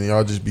shit and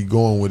y'all just be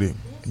going with it.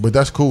 But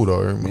that's cool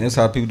though. I mean, that's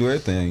how people do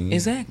everything.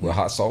 Exactly. With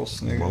hot sauce,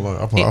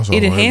 nigga. I put hot sauce It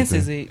on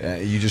enhances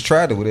everything. it. You just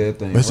tried it with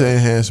everything. It's right? an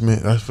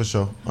enhancement. That's for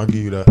sure. I'll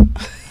give you that.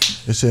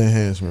 It's an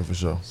enhancement for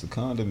sure. It's a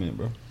condiment,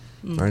 bro.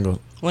 I ain't gonna,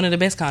 One of the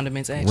best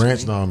condiments, actually.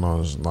 ranch, no,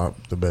 it's not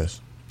the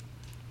best.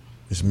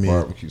 It's mid.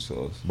 Barbecue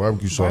sauce.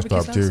 Barbecue sauce Barbecue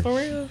top sauce tier. for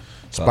real.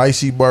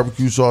 Spicy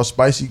barbecue sauce,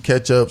 spicy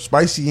ketchup,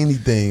 spicy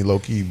anything, low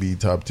key be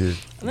top tier.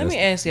 Let me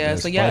ask y'all. That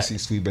So y'all, spicy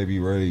sweet baby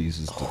Ray's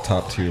is the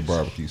top tier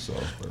barbecue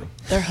sauce, bro.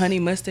 their honey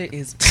mustard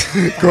is.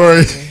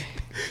 Corey,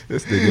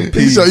 This nigga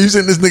you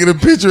sent this nigga the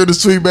picture of the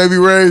sweet baby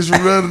Ray's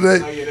from the other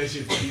day.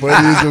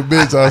 Funny as a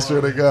bitch, I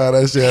swear to God,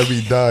 that shit had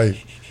me dying.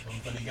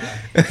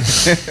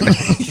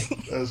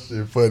 That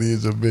shit funny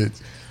as a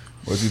bitch.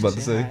 What you about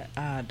to say?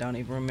 I don't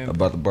even remember.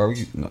 About the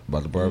barbecue? No,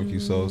 about the barbecue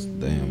sauce?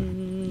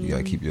 Damn. You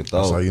gotta keep your That's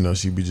how thoughts. you know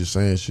she be just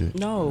saying shit.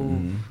 No,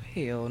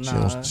 hell She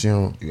nah. don't, she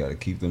don't. You gotta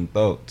keep them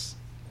thoughts.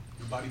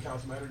 Your body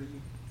counts matter to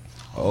you?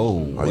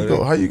 Oh,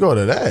 How you go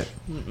to that?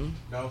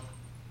 No.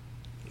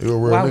 You a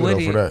real Why nigga would though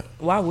it? for that.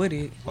 Why would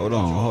it? hold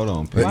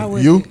on. Why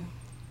would You? it?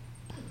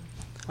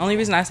 Only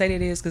reason I say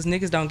that is because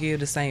niggas don't give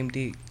the same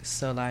dick.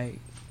 So like,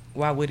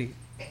 why would it?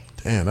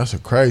 Damn, that's a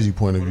crazy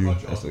point of view.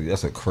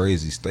 That's a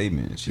crazy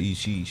statement. She.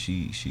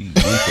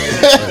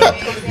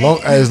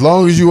 As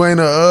long as you ain't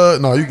a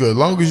no, you good.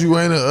 Long as you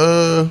ain't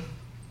a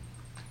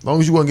long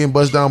as you weren't getting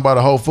bust down by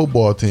the whole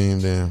football team,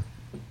 then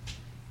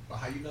But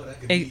how you know that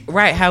could Eh, be?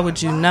 right? How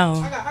would you know?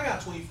 I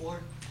got 24.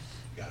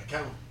 You gotta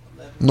count.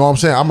 11. No, I'm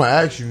saying I'm gonna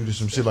ask you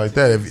some shit like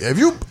that. If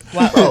you,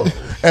 bro,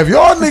 if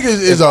y'all niggas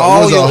is a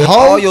hoe,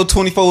 all your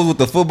 24s with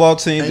the football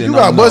team, and you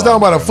got bust down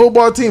by the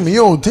football team, and you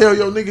don't tell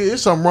your nigga,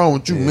 it's something wrong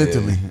with you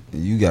mentally.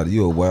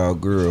 You a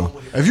wild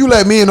girl. If you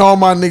let me and all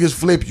my niggas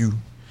flip you,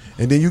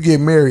 and then you get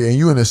married, and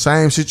you in the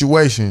same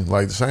situation,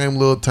 like the same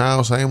little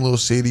town, same little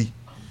city,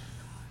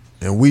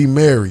 and we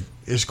married,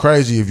 it's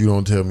crazy if you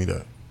don't tell me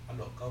that.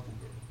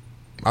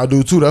 I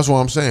do too. That's what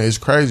I'm saying. It's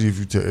crazy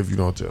if you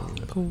don't tell me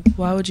that.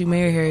 Why would you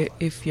marry her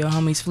if your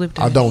homies flipped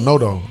her? I don't know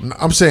though.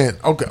 I'm saying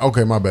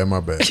okay. My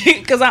bad.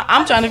 Because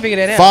I'm trying to figure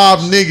that out.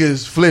 5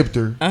 niggas flipped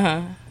her,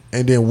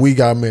 and then we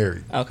got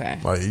married. Okay,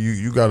 like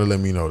you got to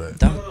let me know that.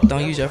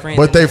 Don't use your friends.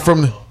 But they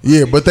from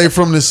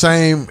the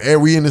same area.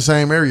 We in the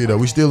same area though.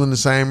 We still in the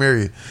same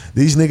area.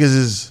 These niggas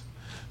is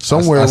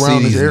somewhere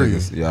around this area.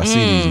 Niggas. Yeah, I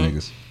see these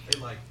niggas. They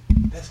like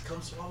that's come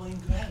swallowing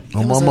gravity.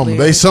 Oh my mama,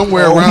 they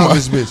somewhere around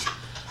this bitch.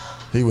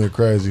 He went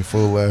crazy,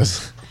 full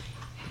ass.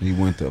 He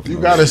went there. You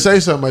gotta say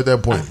something at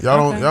that point.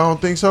 Y'all don't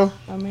think so?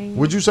 I mean,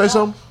 would you say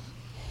something?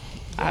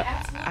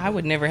 I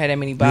would never have that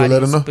many bodies.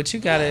 Let her know? But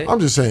you gotta. I'm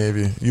just saying,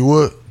 if you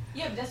would.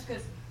 Yeah, but that's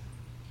because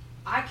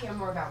I care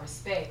more about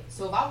respect.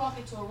 So if I walk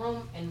into a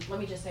room and let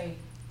me just say,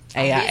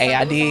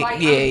 I did.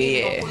 Somebody,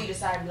 Yeah. before you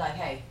decide to be like,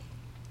 hey,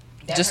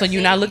 Just so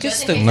you're not looking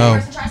stupid.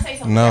 No,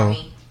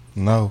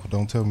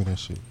 don't tell me that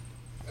shit.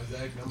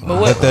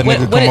 But let that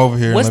nigga come over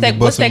here. What's and that? let me What's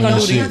bust that him in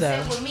gonna this do to you shit.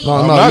 though?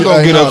 I'm not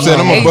gonna get upset.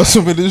 I'm gonna bust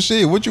him in this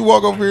shit. What you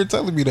walk over here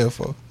telling me that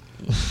for?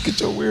 Get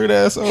your weird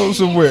ass on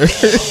somewhere.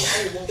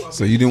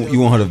 So you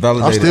want her to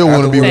validate? I still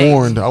want to be Thanks.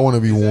 warned. I want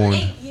to be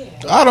warned.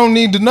 I don't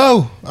need to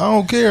know. I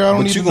don't care. I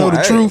don't need to know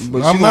the truth.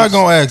 I'm not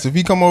gonna ask. If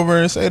he come over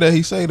and say that,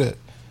 he say that.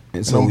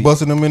 And so I'm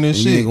busting him in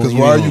this shit. Because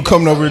why are you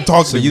coming over and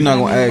talking? So you're not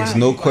gonna ask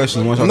no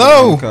questions once y'all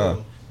No. get in the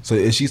car. So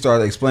if she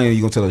started explaining,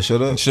 you gonna tell her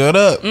shut up? Shut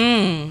up.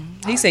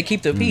 He said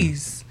keep the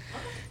peace.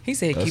 He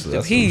said keep the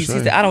that's peace. what He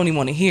I'm said I don't even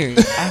want to hear it.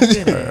 I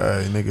feel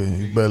that. Hey, nigga,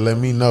 you better let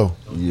me know.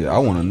 Yeah, I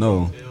want to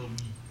know.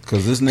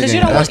 Cause this nigga. Because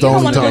you don't That's the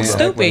only want to look time.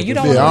 stupid. You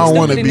don't Yeah, I don't want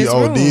want to to be in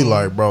OD this room.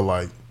 like, bro,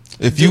 like.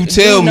 If you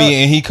tell me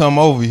and he come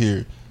over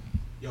here,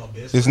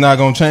 it's not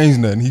gonna change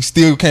nothing. He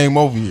still came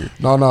over here.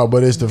 No,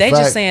 but it's the They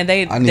fact. just saying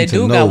I that need to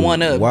dude know got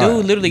one up. why.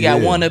 Dude literally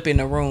got Yeah. one up in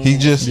the room. He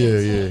just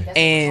Yeah.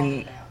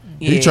 and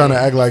He trying to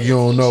act like you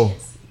don't know.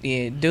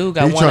 Yeah, dude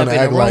got He one trying up to in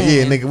act the room. like,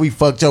 yeah, nigga, we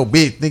fucked your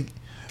bitch, nigga.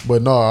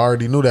 But no, I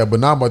already knew that. But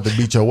now I'm about to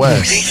beat your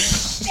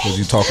ass. Cause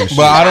you talking shit.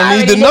 But I don't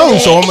need to know,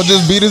 so I'm gonna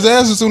just beat his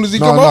ass as soon as he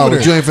come over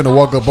but you there. ain't finna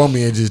walk up on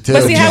me and just tell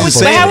But see, me.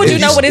 how would you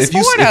know what it's for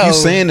If though? you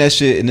saying that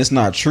shit and it's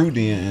not true,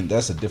 then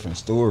that's a different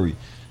story.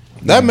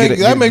 That make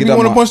me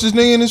want to punch this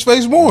nigga in his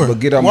face more. But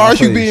get out Why my are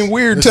you face. being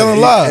weird, Listen,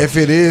 telling lies? If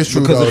it is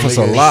true, Because though, if it's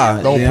a nigga,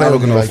 lie, don't then play I don't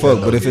with give me no like fuck.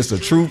 that, But though. if it's the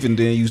truth, and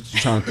then you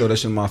trying to throw that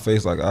shit in my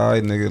face, like, all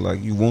right, nigga,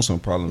 like you want some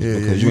problems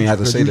because you ain't have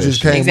to say you that just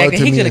shit. came Exactly. up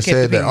to He me coulda and kept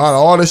said the that. peace.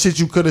 All the shit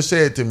you could have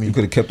said to me. You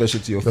could have kept that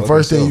shit to your The fucking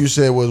first thing self. you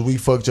said was, we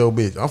fucked your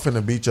bitch. I'm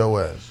finna beat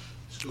your ass.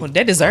 Well,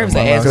 that deserves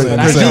an ass. Because but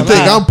I Because ain't you gonna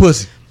think lie. I'm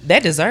pussy.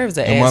 That deserves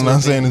an Am I ass. not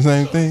whooping. saying the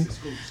same thing?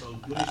 So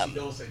what if she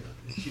don't say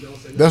nothing? She don't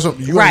say nothing. That's what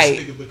you Right.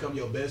 Nigga become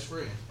your best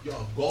friend.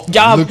 Y'all golf.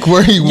 Y'all, Look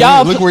where he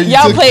y'all, went. Look where you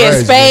y'all took playing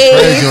Crazy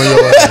spades. on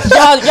your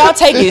ass. Y'all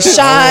taking Oh,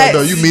 shots.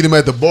 no, you meet him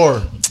at the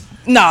bar.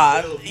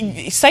 Nah,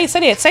 say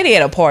they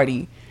at a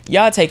party.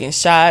 Y'all taking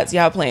shots.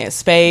 Y'all playing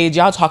spades.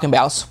 Y'all talking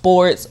about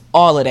sports.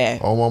 All of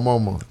that. Oh, my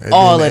mama. And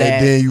All then, of that.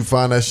 And then you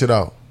find that shit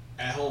out.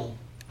 At home.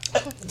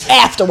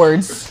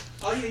 Afterwards.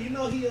 Oh yeah, you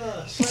know he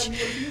slapped me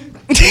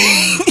with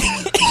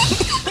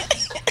a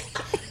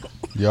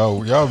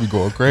Y'all be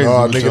going crazy.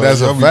 No, with nigga, y'all.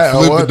 that's Y'all a be fact.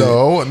 flipping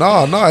Oh, it.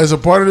 no, it's a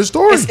part of the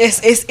story.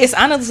 It's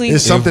honestly.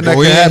 It's something that If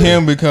we can and happen.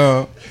 him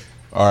become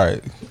all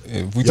right.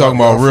 If we Y'all- talking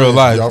about y'all real friends.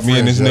 life, Y'all me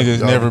and this friends. nigga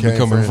Y'all never became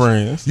becoming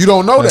friends. You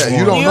don't know That's that. You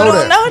one. don't You know don't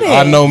that. know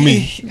that. I know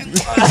me.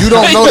 You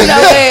don't know the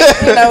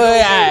nigga. You know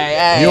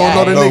what? You don't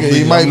know the No, nigga.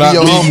 He I'm might not be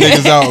your beating homie.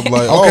 niggas out.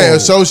 Like, Okay, oh,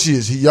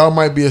 associates. Y'all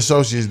might be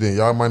associates then.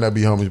 Y'all might not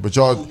be homies, but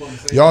y'all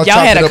Y'all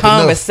chopped had it a up enough.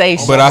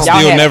 conversation. But I Y'all still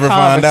had a never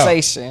find out.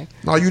 conversation.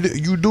 No,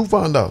 you do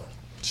find out.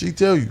 She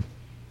tell you.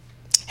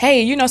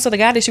 Hey, so the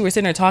guy that you were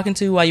sitting there talking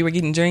to while you were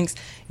getting drinks,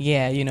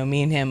 yeah,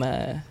 me and him,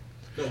 No,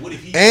 what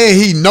if he And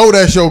he know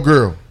that's your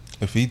girl.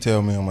 if he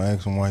tell me, I'm gonna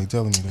ask him why he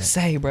telling me that.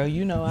 say, bro,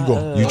 You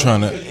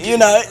trying to?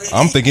 I,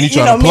 I'm thinking he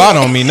trying to plot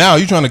on me now.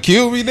 You trying to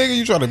kill me, nigga?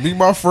 You trying to be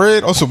my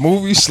friend on some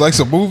movies, like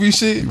some movie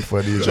shit? You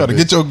funny as a trying to bitch.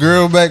 get your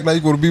girl back? Now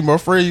you gonna be my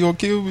friend? You gonna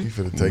kill me? He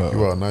finna take No.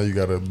 you out. Now you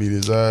gotta beat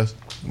his ass.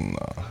 Nah,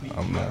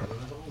 I'm not.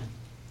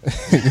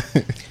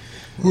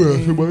 Who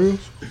else? Somebody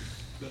else?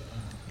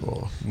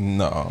 Oh,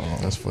 No,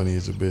 that's funny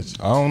as a bitch.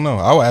 I don't know.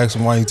 I would ask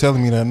him why he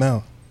telling me that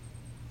now.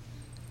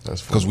 That's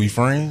funny. Cause we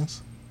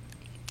friends.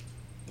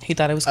 he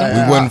thought it was We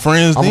coming. wasn't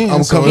friends then.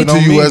 I'm so coming it to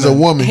don't you mean as a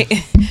nothing. woman.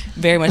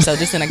 Very much so,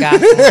 just in a guy.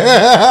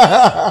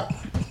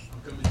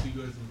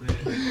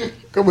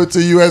 Coming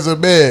to you as a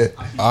man.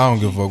 I don't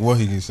give a fuck what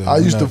he can say. I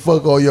We used to not-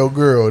 fuck on your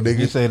girl, If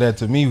you nigga. say that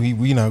to me,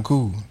 we not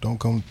cool. Don't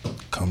come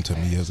to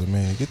me as a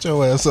man. Get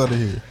your ass out of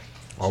here.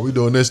 Are we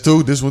doing this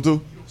too? This one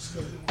too?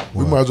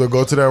 We might as well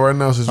go to that right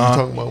now since we're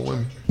talking about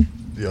women.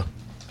 Yeah.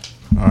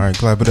 All right,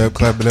 clap it up,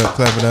 clap it up,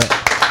 clap it up.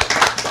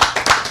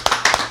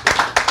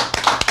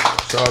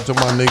 Shout out to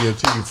my nigga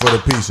T for the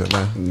pizza,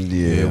 man.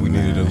 Yeah, we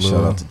needed a little.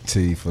 Shout out to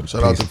T for the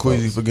Shout out to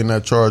Queasy for getting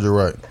that charger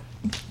right.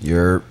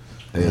 Yerp.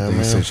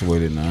 Everything's man.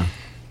 situated now.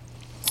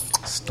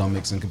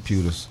 Stomachs and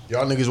computers.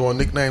 Y'all niggas want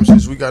nicknames?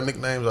 Since we got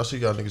nicknames, I see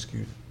y'all niggas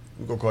cute.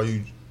 We gonna call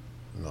you.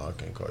 No, I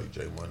can't call you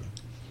J Money.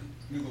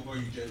 We gonna call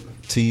you J.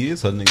 T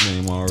is her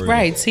nickname already.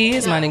 Right, T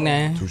is my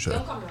nickname. Touche.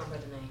 Don't call me my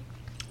brother's name.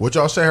 What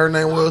y'all say her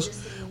name was?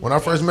 When I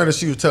first met her,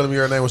 she was telling me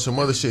her name was some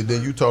other shit.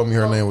 Then you told me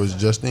her name was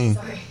Justine.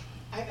 Sorry.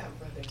 I got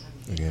a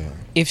brother. Yeah,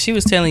 If she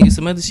was telling you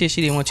some other shit,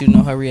 she didn't want you to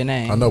know her real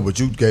name. I know, but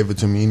you gave it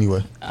to me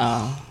anyway.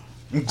 Oh,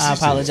 I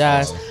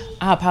apologize.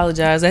 I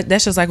apologize.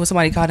 That's just like when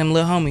somebody called him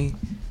Lil Homie.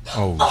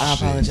 Oh, I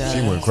shit. apologize.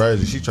 She went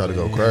crazy. She tried to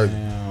go crazy.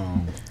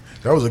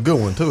 That was a good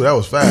one too. That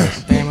was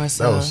fast. Very much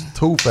so. That was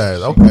too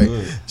fast.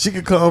 Okay, she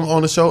could come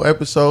on the show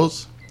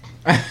episodes.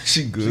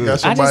 She good. She got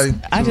somebody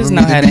I just for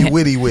know me how to to be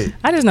witty with.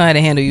 I just know how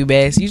to handle you,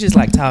 Bass. You just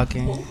like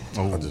talking.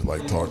 I just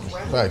like talking.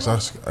 Facts.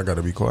 I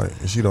gotta be quiet.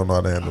 And she don't know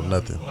how to handle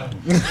nothing. But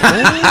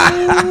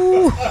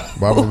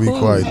I'm gonna be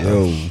quiet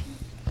though.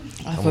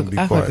 I gonna be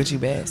fuck quiet. with you,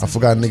 Bass. I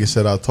forgot nigga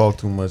said I talk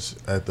too much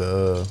at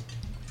the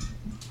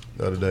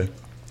other day.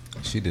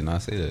 She did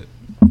not say that.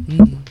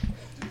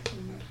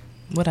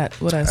 What I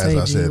As say?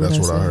 I said, that's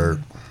what I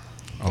heard.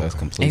 That's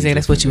completely. Exactly,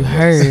 that's what you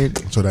different.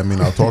 heard. So that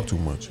means I talk too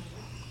much.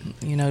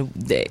 You know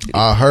that.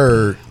 I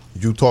heard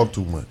you talk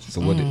too much.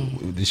 So what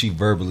did she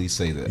verbally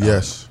say that?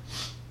 Yes.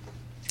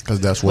 Because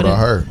that's what What I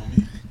heard.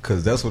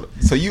 Because that's what.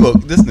 So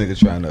this nigga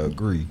trying to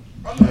agree,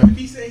 If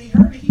he said he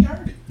heard it, he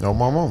heard it. No,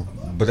 my mom.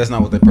 but that's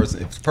not what that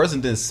person. If the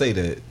person didn't say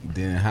that,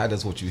 then how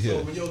that's what you hear?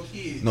 So when your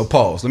kids. No,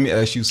 pause. Let me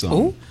ask you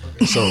something.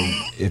 So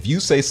if you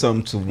say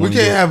something to one, We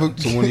can't have a.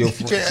 to one of your You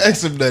friends, can't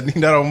ask him that. He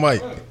not on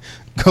mic.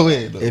 Go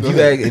ahead.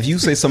 if you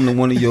say something to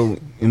one of your,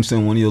 I'm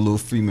saying one of your little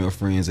female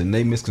friends, and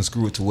they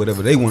misconstrue it to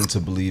whatever they wanted to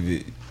believe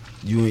it,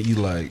 you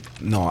like,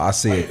 no, I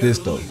said this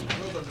though.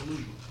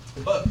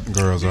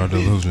 Girls are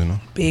delusional.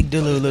 Big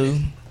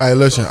Delulu. Hey,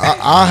 listen.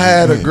 I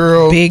had a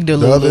girl Big the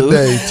Delulu. other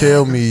day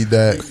tell me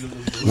that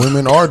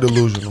women are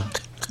delusional,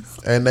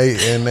 and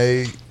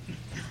they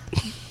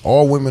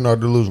all women are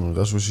delusional.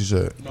 That's what she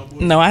said.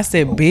 No, I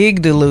said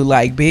Big Delu,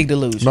 like Big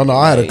Delusion. No,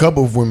 I had a Like,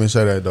 couple of women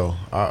say that though.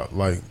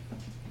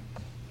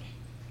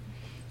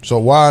 So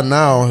why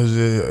now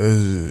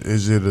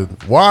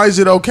why is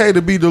it okay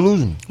to be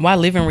delusional? Why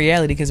live in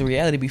reality? Because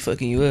reality be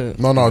fucking you up.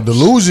 No,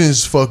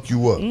 delusions fuck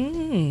you up.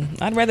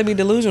 I'd rather be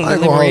delusional I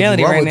than ain't live gonna in hold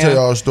reality you. I'm right gonna tell now.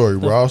 y'all a story,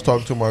 bro. I was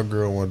talking to my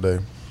girl one day.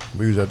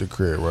 We was at the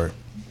crib, right?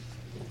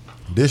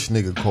 This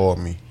nigga called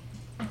me.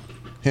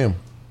 Him.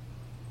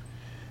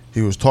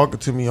 He was talking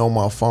to me on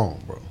my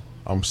phone, bro.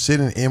 I'm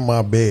sitting in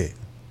my bed.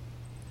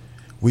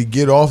 We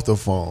get off the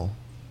phone.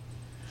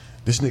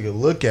 This nigga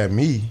look at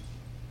me.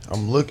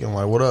 I'm looking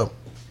like, what up?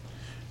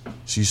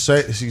 She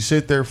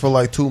sit there for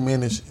like 2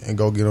 minutes and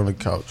go get on the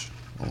couch.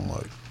 I'm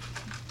like,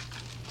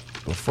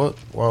 the fuck?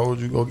 Why would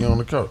you go get on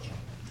the couch?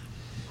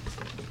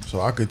 So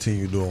I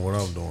continue doing what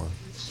I'm doing.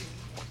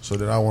 So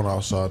then I went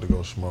outside to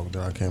go smoke.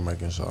 Then I came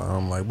back inside.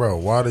 I'm like, bro,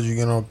 why did you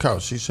get on the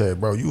couch? She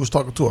said, bro, you was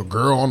talking to a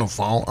girl on the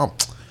phone.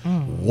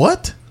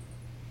 What?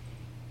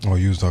 Oh,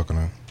 you was talking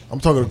to. I'm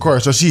talking to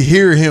Carlee. So she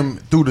hear him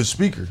through the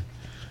speaker.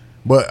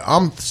 But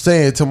I'm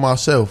saying to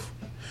myself,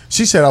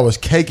 she said I was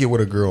caking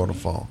with a girl on the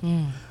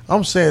phone.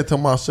 I'm saying to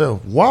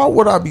myself, why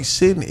would I be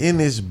sitting in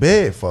this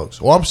bed,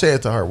 folks? Or I'm saying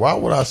to her, why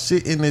would I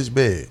sit in this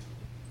bed?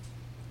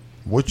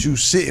 What you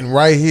sitting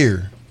right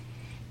here,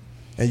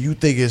 and you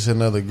think it's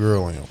another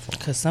girl on your phone?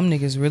 Because some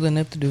niggas real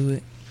enough to do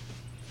it.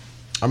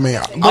 I mean,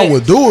 I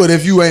would do it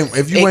if you ain't my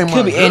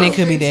Could be, girl. and it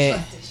could be that.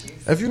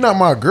 If you're not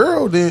my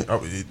girl, then you know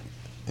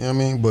what I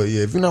mean. But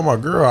yeah, if you're not my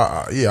girl,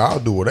 I'll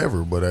do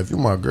whatever. But if you're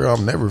my girl,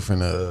 I'm never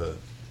finna.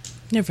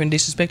 Never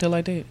disrespect her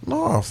like that.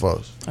 No,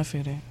 folks. I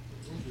feel that.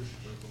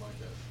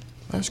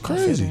 That's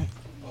crazy.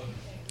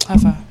 High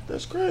five.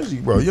 That's crazy,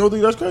 bro. You don't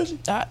think that's crazy?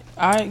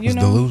 You It's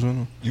know.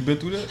 delusional. You been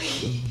through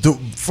that?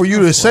 For you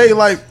to say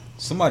like,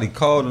 Somebody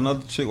called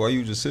another chick while you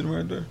was just sitting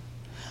right there.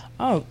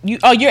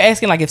 You're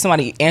asking like if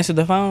somebody answered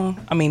the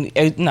phone? I mean,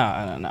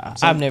 no.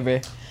 I've never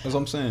That's what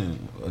I'm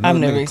saying. I've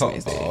never Nigga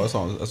experienced that. Oh, that's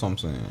what I'm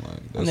saying.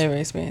 Like, that's, never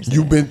experienced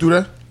you that. been through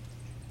that,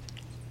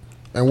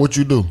 and what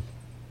you do?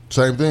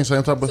 Same thing,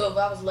 same type of. So if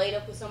I was laid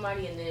up with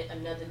somebody and then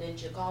another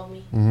ninja called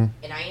me Mm-hmm.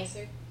 and I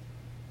answered,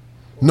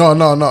 No.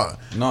 No, I'm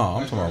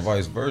talking about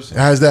vice versa.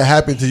 Has that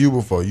happened to you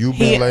before? You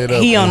been laid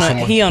up? He with on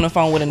somebody? the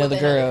phone with another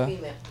with another girl.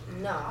 female.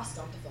 No, I'll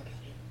stomp the fuck out of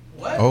him.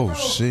 What? Oh bro?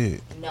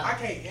 shit. No. I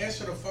can't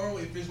answer the phone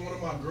if it's one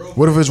of my girls.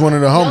 What if it's one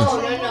of the homies?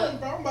 No.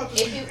 Bro, I'm about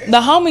to If it-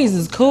 The homies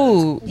is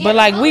cool, Yeah, but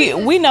like the we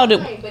homies know is that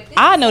fine, but this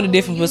I is know the someone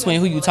difference you between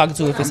who know you talking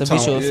to if it's a bitch or a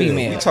talking-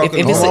 female. we If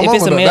talking- it's Oh, if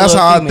it's a mama, male that's or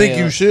how a I female. think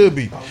you should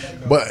be.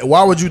 But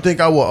why would you think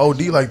I will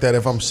OD like that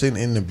if I'm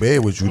sitting in the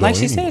bed with you? Like though,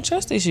 she anyway? said,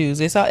 trust issues.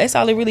 That's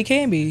all it really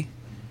can be.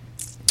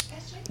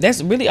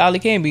 That's really all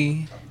it can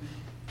be.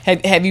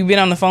 Have you been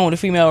on the phone with a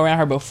female around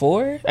her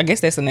before? I guess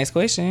that's the next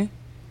question.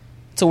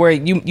 To where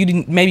you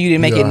didn't make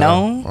it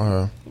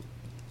known.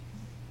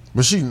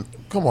 But she,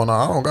 come on now.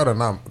 I don't gotta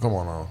not. Come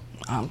on now.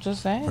 I'm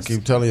just saying. I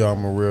keep telling y'all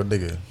I'm a real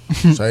nigga.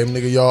 Same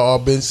nigga y'all all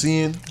been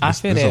seeing. I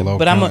feel that,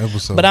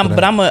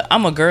 but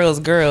I'm a girl's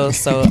girl,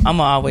 so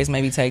I'ma always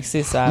maybe take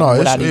sis side. No,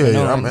 without even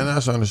knowing. and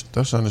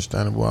that's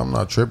understandable. I'm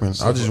not tripping.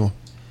 I just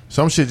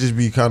some shit just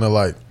be kind of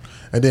like.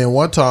 And then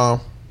one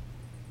time,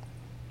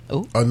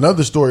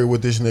 another story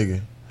with this nigga.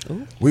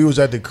 Ooh. We was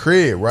at the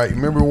crib, right?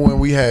 Remember when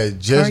we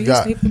had just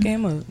got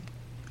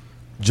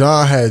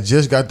John had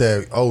just got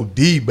that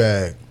OD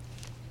bag.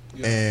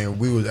 And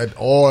we was at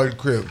all the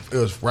crib. It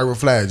was right with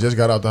Flag. Just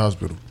got out the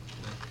hospital.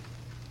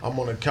 I'm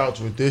on the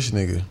couch with this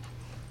nigga.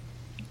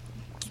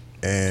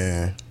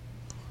 And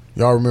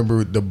y'all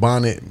remember the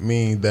bonnet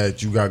mean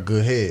that you got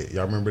good head.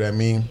 Y'all remember that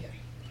meme? Yeah.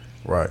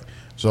 Right.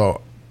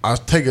 So I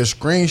take a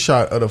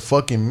screenshot of the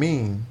fucking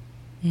meme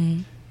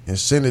and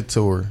send it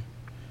to her.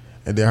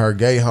 And then her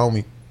gay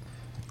homie,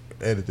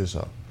 edit this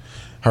out.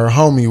 Her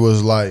homie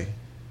was like,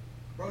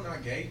 bro,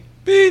 not gay.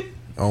 Beep.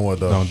 On what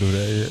though? Don't do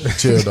that yet.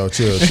 Chill though,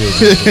 chill.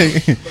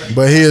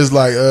 But he is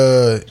like,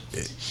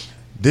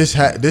 this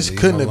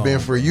couldn't have been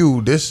for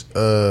you. This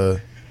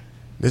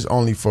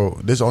only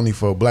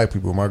for black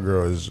people. My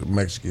girl is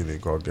Mexican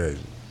and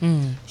Caucasian.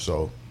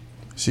 So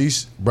they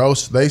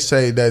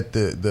say that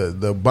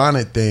the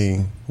bonnet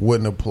thing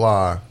wouldn't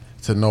apply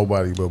to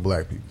nobody but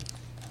black people.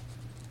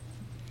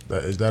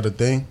 Is that a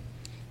thing?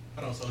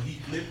 I don't know, so he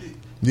flipped it?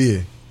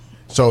 Yeah.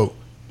 So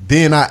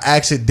then I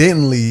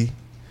accidentally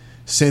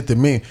sent the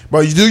meme.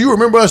 Bro, do you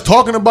remember us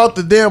talking about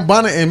the damn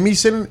bonnet and me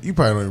sending? You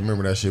probably don't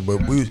remember that shit, but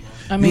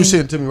you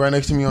sent it to me right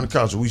next to me on the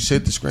couch. We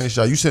sent the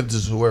screenshot. You sent it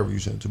to whoever you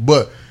sent it to.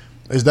 But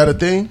is that a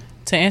thing?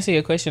 To answer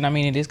your question, I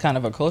mean, it is kind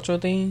of a cultural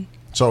thing.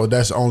 So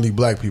that's only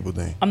black people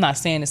thing. I'm not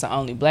saying it's an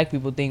only black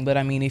people thing, but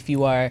I mean, if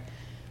you are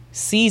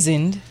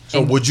seasoned.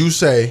 So would you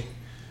say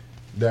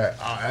that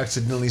I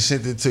accidentally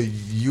sent it to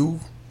you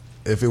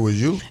if it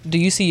was you? Do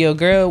you see your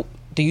girl?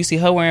 Do you see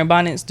her wearing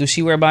bonnets? Do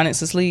she wear bonnets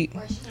to sleep?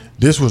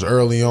 This was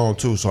early on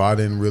too, so I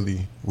didn't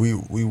really.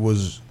 It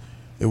was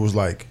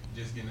like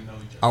just getting to know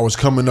each other. I was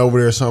coming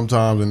over there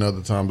sometimes, and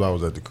other times I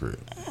was at the crib.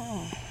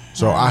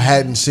 So I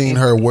hadn't seen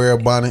her wear a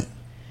bonnet.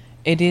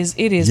 It is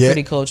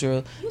pretty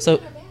cultural.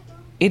 So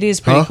it is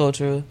pretty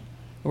cultural,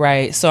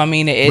 right? So I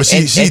mean, but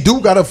she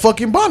do got a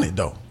fucking bonnet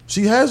though.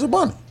 She has a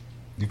bonnet.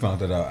 You found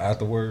that out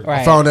afterwards?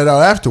 Right. I found that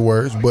out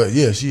afterwards, but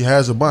yeah, she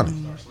has a bonnet.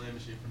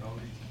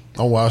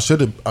 Oh well, I should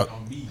have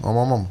on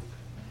my mama.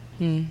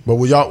 But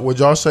would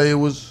y'all say it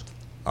was?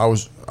 I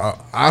was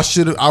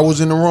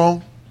in the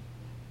wrong.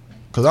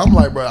 Cause I'm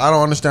like, bro, I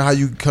don't understand how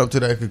you come to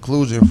that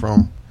conclusion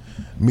from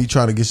me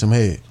trying to get some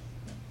head.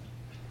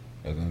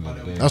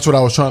 That's what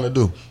I was trying to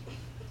do.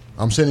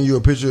 I'm sending you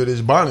a picture of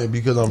this bonnet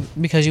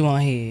because you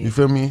want head. You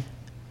feel me?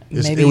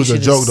 It was a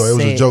joke though. It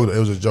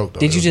was a joke though.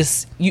 Did you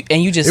just send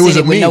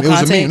it with no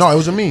context? No, it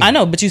was a meme. I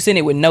know, but you sent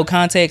it with no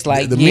context.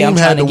 Like the meme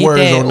had the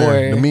words on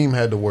there. The meme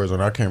had the words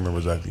on it. I can't remember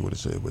exactly what it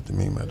said, but the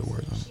meme had the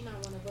words on it.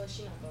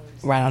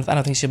 Right. I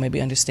don't think she'll maybe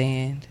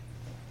understand.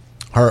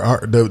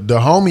 The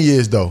homie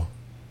is though.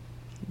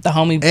 The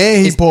homie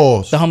and he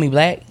paused. The homie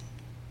black.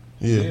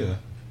 Yeah.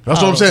 That's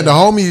what I'm saying. The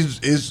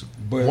homie is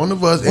one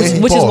of us,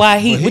 which is why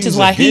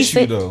he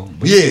said.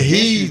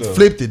 He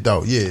flipped it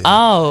though. Yeah.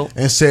 Oh.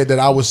 And said that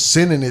I was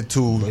sending it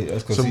to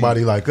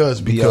somebody like us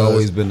because he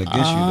always been against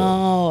you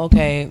though. Oh,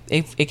 okay.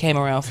 It came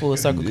around full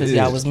circle because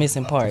y'all was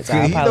missing parts.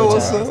 I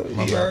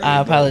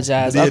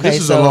apologize. Yeah, okay, this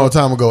was a long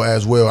time ago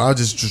as well. I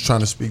was just trying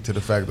to speak to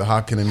the fact that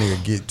how can a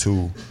nigga get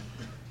to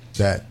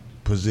that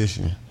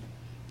position?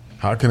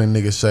 How can a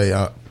nigga say, you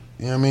know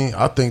what I mean?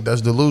 I think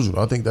that's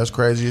delusional. I think that's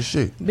crazy as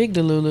shit. Big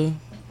Delulu.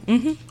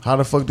 Mm-hmm. How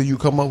the fuck did you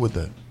come up with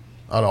that?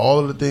 Out of all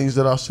of the things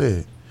that I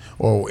said,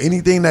 or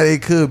anything that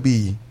it could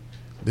be,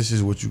 this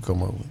is what you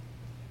come up with.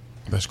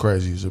 That's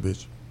crazy as a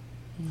bitch.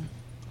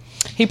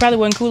 He probably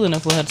wasn't cool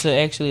enough for her to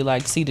actually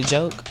like see the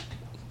joke.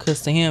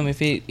 Cause to him,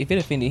 if it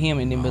offended him,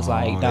 and then was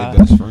like, they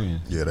best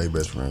friends. Yeah, they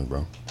best friends,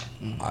 bro.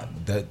 They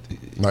best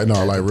friends.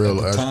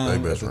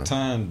 At the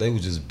time, they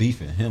was just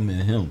beefing him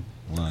and him.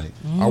 Like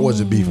I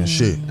wasn't beefing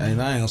shit,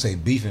 and I ain't gonna say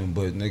beefing,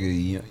 but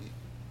nigga,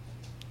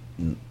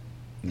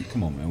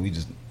 come on, man.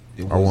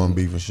 I wasn't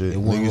beefing shit. It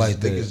wasn't like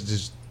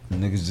that.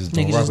 Niggas just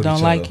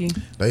don't like you.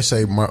 They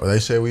say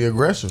we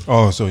aggressive.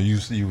 Oh, so you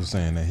were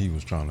saying that he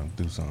was trying to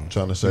do something,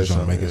 trying to say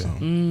something, make it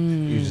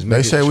something.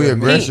 They say we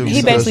aggressive.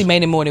 He basically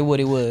made it more than what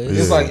it was.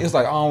 Yeah. It's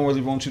like I don't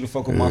really want you to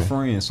fuck with my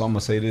friend, so I'm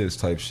gonna say this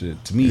type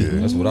shit. To me,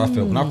 that's what I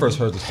felt when I first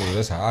heard the story.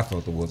 That's how I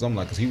felt it was. I'm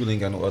like, cause he really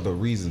ain't got no other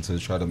reason to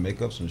try to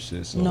make up some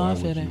shit. So no, I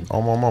feel that.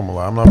 On my mama,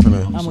 like, I'm not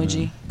gonna. I'm with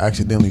you.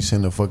 Accidentally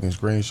send a fucking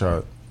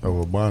screenshot of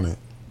a bonnet.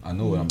 I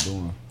know what I'm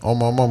doing. On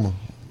my mama.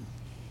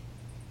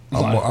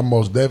 I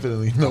most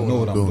definitely know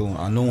what I'm doing.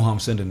 I know who I'm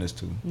sending this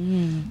to.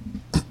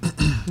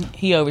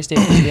 He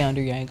overstepped his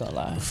boundary. I ain't gonna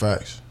lie.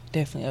 Facts.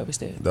 Definitely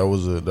overstepped. That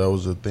was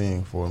a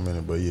thing for a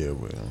minute, but yeah.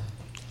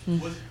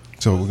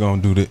 So we're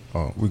gonna do that.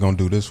 We're gonna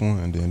do this one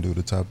and then do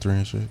the top 3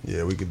 and shit.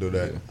 Yeah, we can do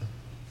that. Yeah.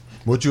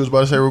 What you was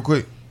about to say real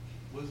quick?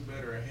 What's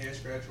better, a head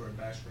scratch or a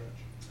back scratch?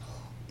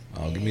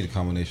 Oh, give me the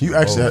combination. You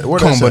actually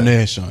what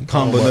Combination. Hey,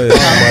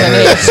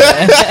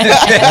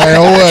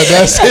 what?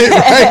 That's it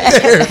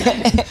right there.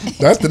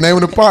 That's the name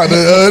of the part.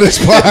 This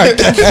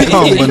podcast.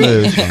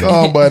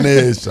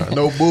 Combination.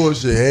 No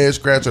bullshit. Head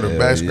scratch or the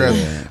back scratch.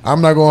 Yeah.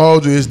 I'm not gonna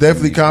hold you. It's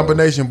definitely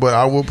combination, but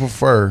I would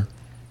prefer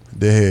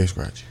the head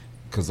scratch.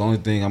 Cause the only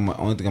thing I'm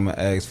gonna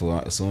ask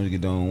for, as soon as you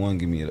get done with one,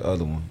 give me the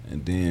other one,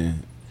 and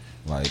then,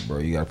 like, bro,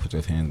 you gotta put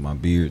your hands in my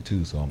beard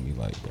too. So I'm be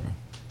like, bro,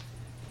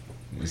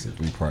 it's a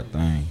 3-part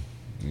thing.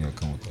 You gotta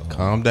come with the whole.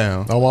 Calm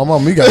down. Oh, my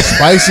mom, you got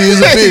spicy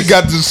as a bitch. You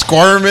got the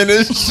squirming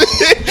and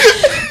shit.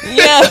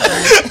 Yeah.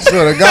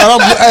 Swear to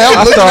God,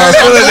 I'm looking at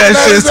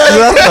him.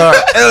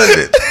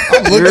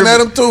 I'm looking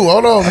at him too.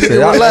 Hold on,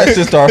 nigga, relax. I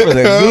just start feeling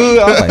good.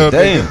 I was like,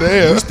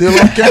 damn. You still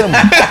on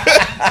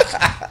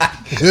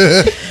camera.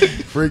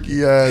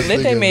 Freaky ass.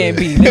 Let that nigga, man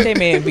be. Let that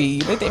man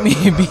be. Let that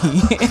man be.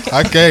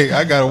 I can't.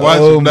 I gotta watch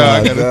him now.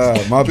 I gotta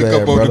God. My pick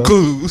bad, up on brother. the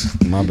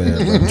clues. My bad,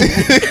 brother.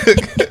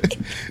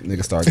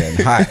 Nigga start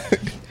getting hot.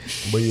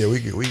 But yeah, we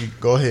can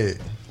go ahead.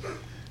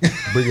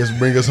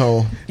 Bring us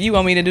home. You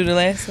want me to do the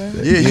last one?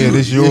 Yeah,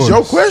 this yours. It's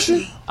your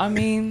question. I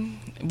mean,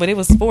 but it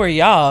was for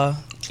y'all.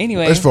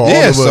 Anyway. It's for all of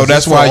Yeah, us. so that's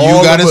It's for why you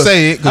all gotta of us.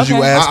 say it because you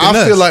Okay. asking I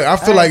us. feel like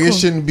Alright, it cool.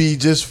 shouldn't be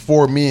just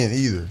for men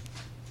either.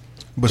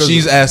 but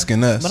she's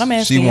asking us. But I'm she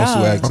asking wants to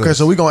y'all. ask Okay, us.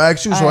 so we gonna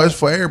ask you. So Alright. it's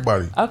for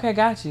everybody. Okay,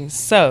 got you.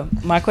 So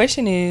my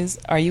question is,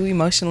 are you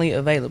emotionally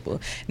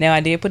available? Now I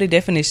did put a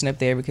definition up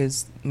there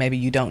because maybe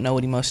you don't know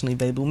what emotionally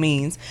available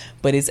means,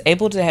 but it's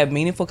able to have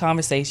meaningful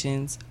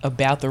conversations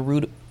about the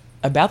root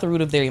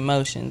of their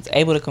emotions,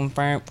 able to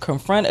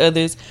confront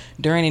others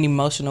during an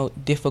emotional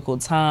difficult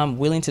time,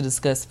 willing to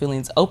discuss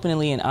feelings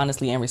openly and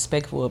honestly, and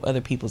respectful of other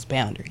people's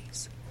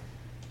boundaries.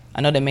 I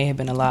know that may have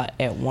been a lot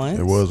at once.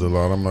 It was a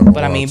lot. I'm not gonna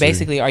But I lie mean, to you.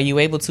 basically, are you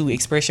able to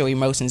express your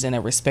emotions in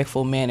a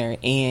respectful manner,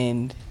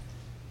 and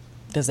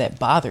does that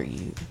bother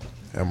you?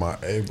 Am I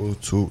able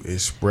to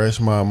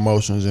express my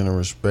emotions in a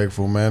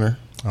respectful manner?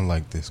 I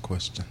like this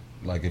question.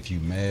 Like, if you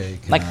mad,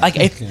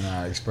 Can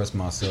I express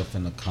myself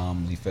in a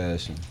calmly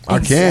fashion? I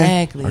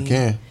Exactly.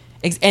 can.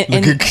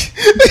 And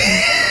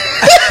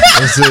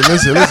Listen.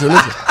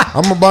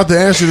 I'm about to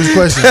answer this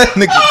question.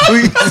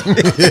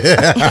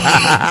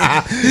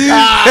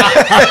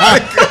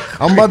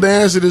 I'm about to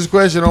answer this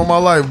question on my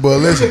life, but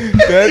listen.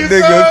 That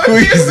nigga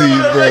queasy,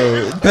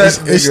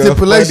 bro. It's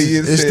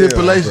stipulations. It's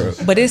stipulations.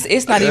 but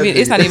it's not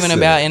even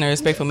about in a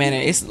respectful manner.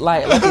 It's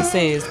like it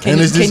says, And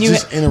is this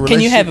just in a can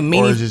you have a relationship or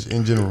meaning is just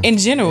in general? in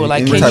general?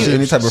 Like,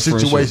 Any type of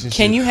situation?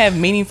 can you have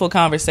meaningful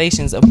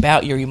conversations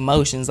about your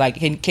emotions? Like,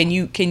 can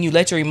you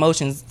let your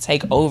emotions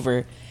take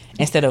over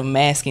instead of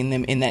masking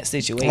them in that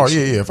situation? Oh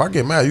yeah. If I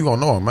get mad, you gonna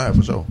know I'm mad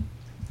for sure.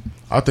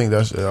 I think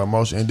that's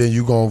emotion, and then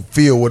you gonna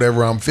feel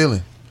whatever I'm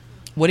feeling.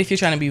 What if you're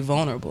trying to be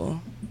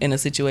vulnerable in a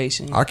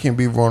situation? I can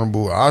be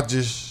vulnerable. I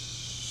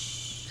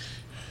just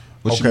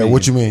What Okay,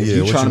 what you mean? If Yeah,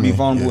 you what trying you to be mean?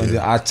 vulnerable Yeah, and yeah.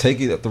 then I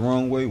take it the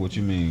wrong way. What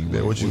you mean?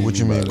 yeah, what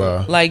you mean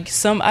by Like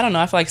I don't know.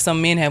 I feel like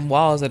some men have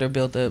walls that are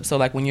built up. So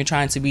like when you're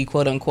trying to be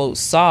quote unquote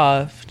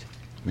soft.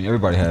 I mean,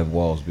 everybody have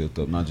walls built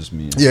up, not just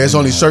me. yeah? It's Women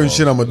only have certain walls.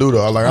 shit I'm gonna do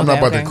though. Like I'm not Okay,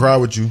 about okay. to cry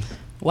with you.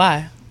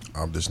 Why?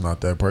 I'm just not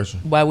that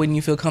person. Why wouldn't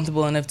you feel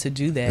comfortable enough to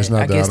do that? It's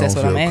not I that guess I that's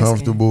don't what I'm feel asking.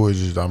 comfortable. It's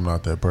just I'm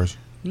not that person.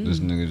 This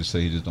nigga just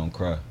say he just don't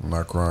cry. I'm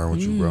not crying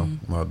with you, bro. I'm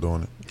not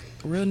doing it.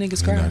 Real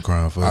niggas You're cry. not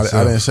crying for I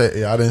yourself.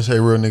 didn't say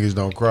real niggas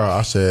don't cry.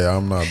 I said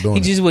I'm not doing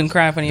He it. just wouldn't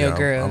cry in front of Yeah, your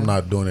girl. I'm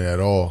not doing it at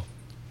all.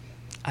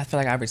 I feel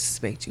like I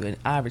respect you, and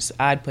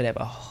I'd put up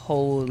a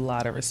whole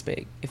lot of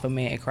respect if a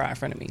man cried in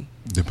front of me.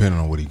 Depending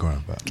on what he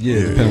crying about. Yeah,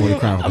 depending on what you're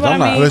crying for. 'Cause But I I'm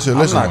not, mean- Listen,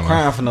 I'm not man.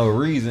 crying for no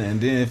reason. And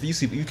then if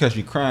you catch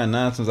me crying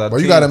 9 times out of Well,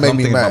 10, you gotta make I'm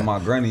me thinking mad. about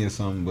my granny or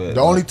something. But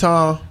The only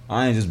time,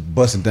 I ain't just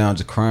busting down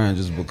just crying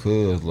just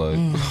because. Like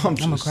I'm a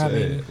just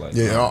crybaby. sad. Like,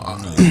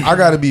 yeah, I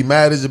gotta be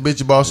mad as a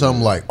bitch about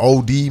something like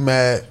OD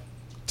mad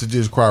to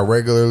just cry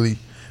regularly.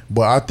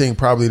 But I think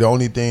probably the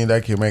only thing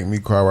that can make me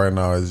cry right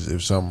now is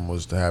if something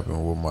was to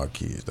happen with my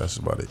kids. That's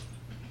about it.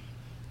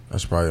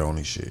 That's probably the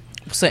only shit.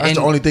 So That's and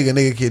the only thing a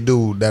nigga can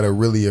do that'll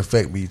really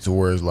affect me to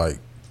where it's like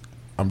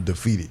I'm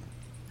defeated.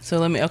 so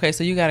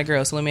so you got a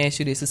girl. So let me ask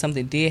you this: if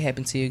something did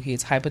happen to your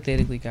kids,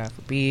 hypothetically, God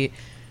forbid,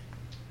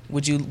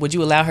 would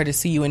you allow her to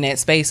see you in that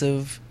space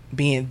of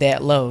being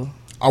that low?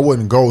 I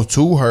wouldn't go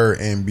to her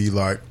and be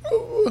like,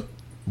 "Ugh."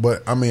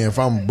 But I mean, if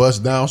I'm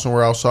bust down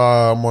somewhere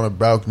outside, I'm on a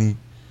balcony,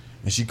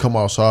 and she come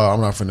outside,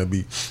 I'm not finna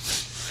be.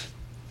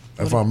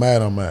 If I'm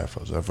mad, I'm mad.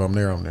 If I'm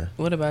there, I'm there.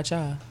 What about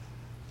y'all?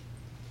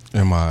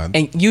 Am I?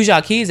 And use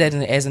y'all kids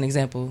as an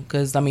example,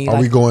 because I mean, Are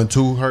like, we going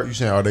to her? You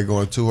saying are they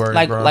going to her?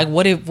 like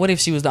what if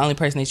she was the only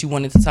person that you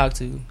wanted to talk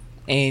to?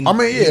 And I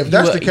mean, yeah, if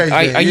that's the case,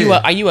 then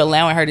yeah. are you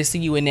allowing her to see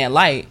you in that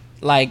light?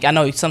 Like I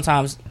know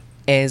sometimes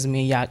as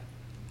me, y'all,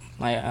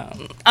 like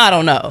I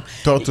don't know.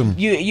 Talk to me.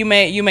 You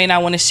may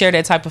not want to share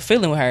that type of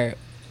feeling with her.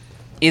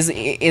 Is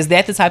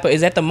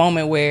that the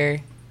moment where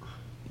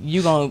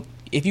you gonna,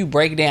 if you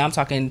break down, I'm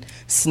talking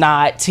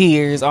snot,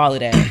 tears, all of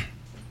that.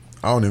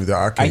 I don't even.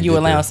 I can't. Are you get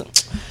allowing there. some?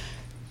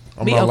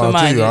 I'm Be not allowed to.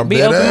 open-minded. I'm Be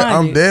dead ass. open-minded.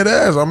 I'm dead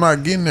ass. I'm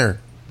not getting there.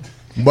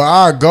 But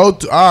I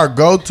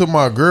go to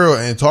my girl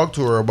and talk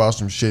to her about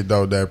some shit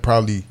though that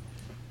probably.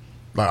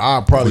 Like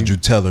I probably would you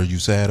tell her you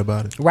sad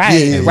about it?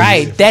 Right,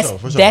 right. Yeah, that's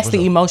for the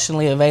sure.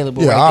 emotionally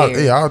available. Yeah, right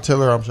there. I'll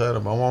tell her I'm sad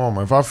about my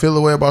mama. If I feel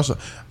a way about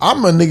something,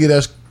 I'm a nigga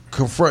that's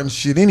confronting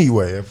shit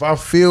anyway. If I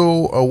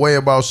feel a way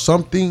about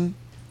something,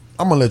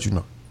 I'm gonna let you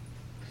know.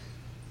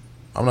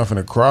 I'm not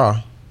finna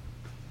cry,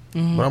 but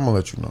I'm gonna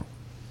let you know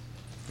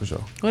for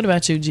sure. What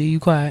about you, G? You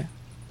quiet?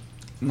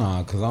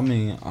 Nah, cause I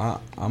mean,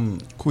 I'm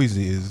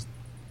Queasy is.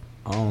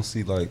 I don't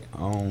see like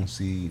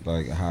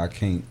how I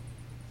can't.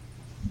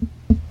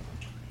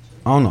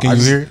 I don't know. Can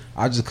you hear it?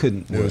 I just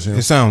couldn't. Yeah, it's him.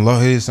 It sound low.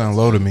 It sound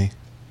low to me.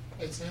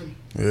 It's him.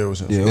 Yeah, it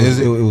was him. Yeah,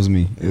 it was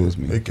me. It was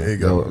me. It That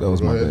go.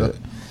 was Go my ahead,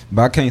 bad.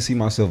 But I can't see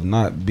myself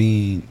not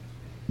being,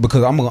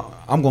 because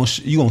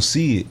you gonna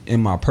see it in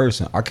my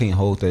person. I can't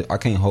hold that. I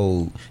can't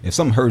hold if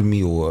something hurt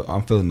me or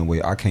I'm feeling the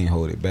way. I can't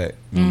hold it back.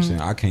 You know what I'm saying?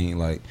 I can't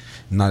like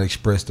not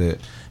express that,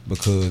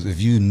 because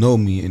if you know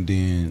me and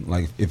then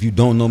like if you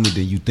don't know me,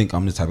 then you think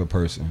I'm this type of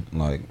person.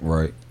 Like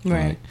right.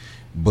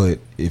 But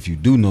if you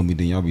do know me,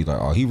 then y'all be like,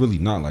 oh, he really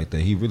not like that.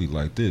 He really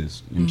like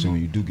this. You know what I'm saying?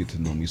 When you do get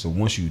to know me. So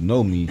once you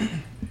know me,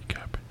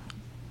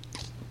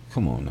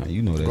 come on now,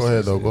 you know that. Go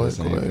ahead though. Go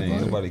ahead.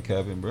 Ain't nobody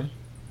capping, bro.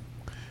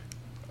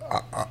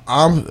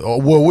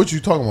 Well, what you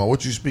talking about?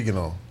 What you speaking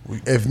on?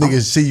 If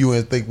niggas see you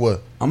and think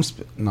what?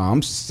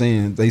 I'm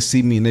saying they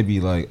see me and they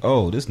be like,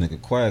 oh, this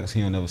nigga quiet because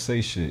he don't never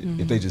say shit.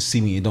 If they just see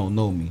me and don't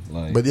know me,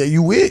 like. But yeah,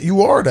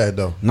 you are that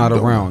though. Not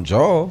around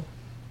y'all.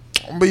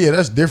 But yeah,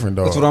 that's different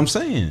though. That's what I'm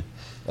saying.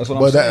 That's what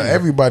I'm But saying.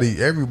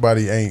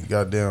 everybody ain't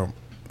goddamn.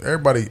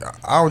 Everybody,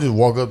 I don't just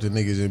walk up to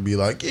niggas and be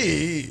like,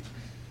 yeah,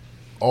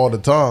 all the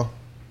time.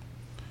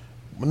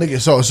 But nigga,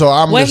 so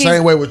I'm the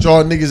same way with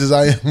y'all niggas as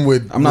I am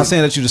with. I'm not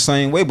saying that you the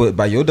same way, but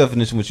by your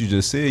definition, what you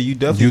just said, you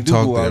definitely do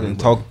go out and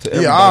talk to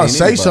everybody. Yeah, I'll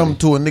say anybody. something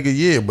to a nigga,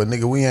 yeah, but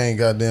nigga, we ain't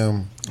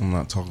goddamn. I'm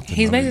not talking to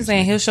He's no basically niggas.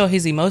 saying he'll show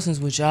his emotions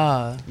with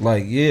y'all.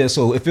 Like, yeah,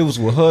 so if it was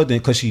with her, then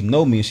because she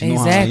know me and she know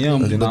how I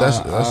am, then But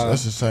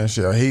that's the same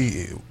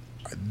shit.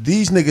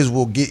 These niggas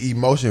will get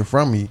emotion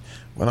from me,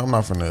 but I'm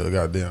not finna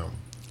goddamn.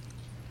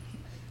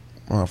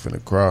 I'm not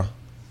finna cry.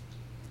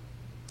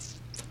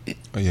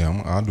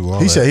 Yeah, I'll do all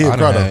that. He said he'll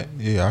cry though.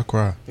 Yeah, I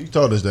cry. You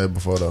told us that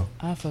before though.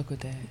 I fuck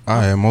with that.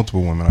 I had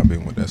multiple women I've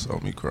been with that saw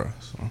me cry.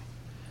 So.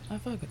 I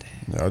fuck with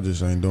that. Yeah, I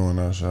just ain't doing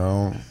that shit. I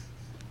don't.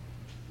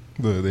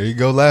 Look, there you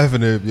go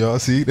laughing at y'all.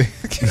 See? it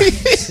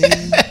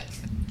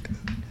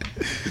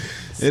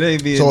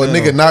ain't being. So a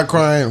nigga not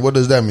crying, what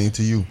does that mean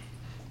to you?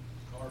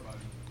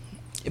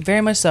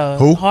 Very much so.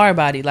 Who? Hard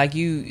body. Like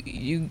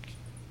you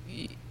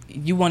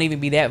won't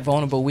even be that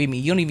vulnerable with me.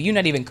 You're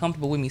not even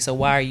comfortable with me. So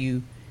why are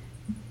you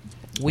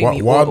with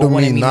me? Why do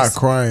wanting me not to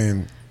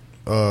crying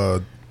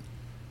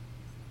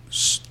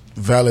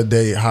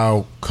validate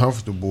how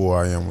comfortable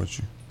I am with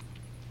you?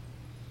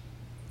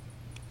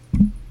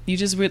 You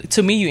just really,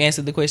 to me, you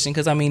answered the question,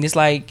 because I mean, it's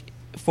like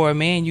for a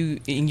man,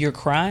 you're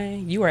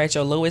crying, you are at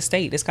your lowest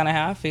state. That's kind of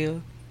how I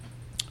feel.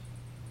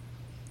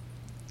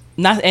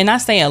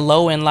 Not saying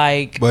low and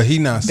like, but he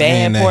not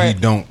saying that he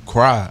don't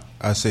cry.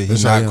 I say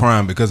he's not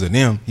crying because of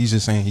them. He's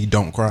just saying he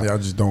don't cry. Yeah, I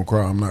just don't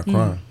cry. I'm not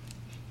crying.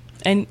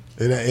 And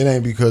it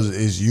ain't because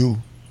it's you.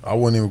 I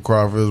wouldn't even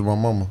cry if it was my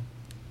mama.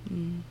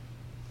 No,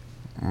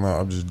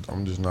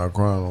 I'm just not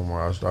crying no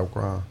more. I stopped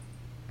crying.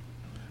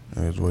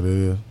 That's what it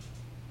is.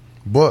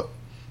 But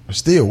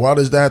still, why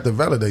does that have to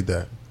validate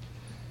that?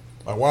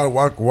 Like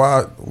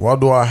why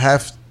do I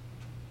have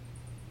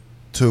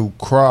to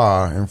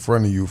cry in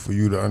front of you for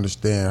you to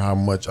understand how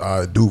much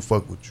I do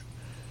fuck with you?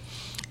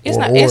 It's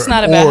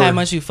not about how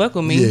much you fuck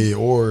with me. Yeah,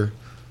 or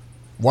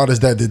why does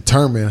that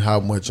determine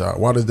how much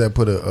why does that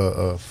put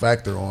a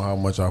factor on how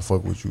much I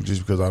fuck with you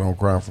just because I don't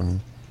cry for you?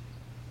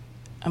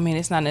 I mean,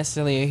 it's not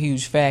necessarily a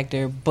huge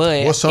factor,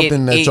 but what's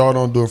something that y'all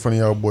don't do in front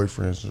of y'all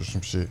boyfriends or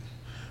some shit?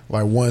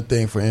 Like one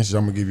thing, for instance,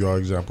 I'm gonna give y'all an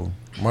example.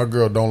 My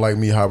girl don't like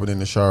me hopping in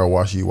the shower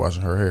while she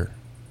washing her hair.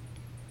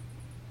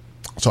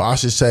 So I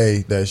should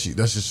say that's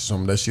just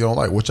something that she don't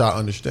like, which I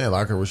understand.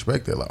 Like, I can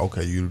respect that. Like,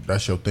 okay,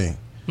 that's your thing,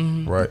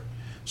 right?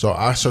 So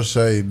I should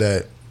say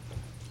that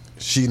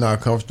she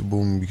not comfortable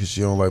with me because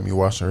she don't like me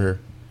washing her hair.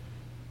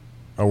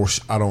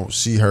 I don't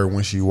see her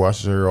when she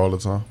washes her hair all the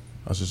time.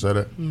 I should say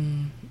that.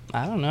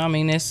 I don't know. I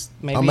mean, it's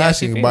maybe I'm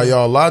asking by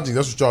y'all logic.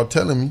 That's what y'all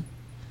telling me.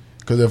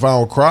 Because if I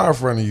don't cry in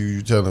front of you,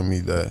 you're telling me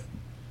that.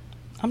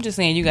 I'm just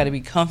saying you got to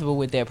be comfortable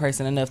with that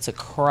person enough to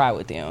cry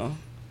with them.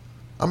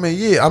 I mean,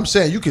 yeah, I'm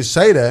saying you can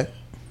say that.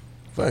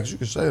 Facts, you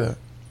can say that.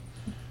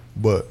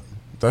 But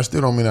that still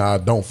don't mean that I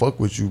don't fuck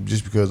with you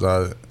just because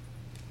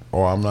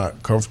I'm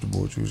not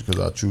comfortable with you just because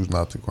I choose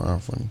not to cry in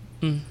front of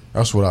you.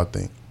 That's what I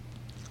think.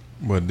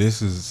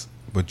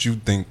 But you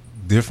think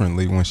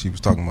differently when she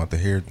was talking about the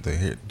hair,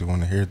 doing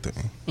the hair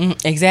thing.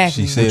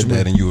 Exactly. She said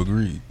that and you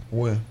agreed.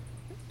 When?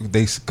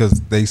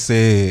 Because they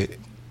said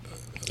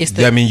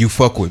that mean you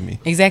fuck with me.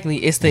 Exactly.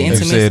 It's the They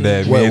intimacy. said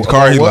that. Me and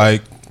Carlee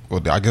like,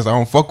 well, I guess I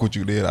don't fuck with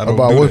you then. I don't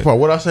about do what that. part?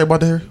 What did I say about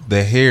the hair?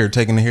 The hair,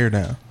 taking the hair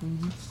down.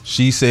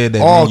 She said that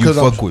man, you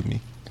fuck with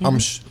me.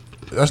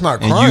 That's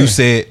not and crying. you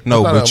said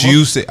no, That's not but an you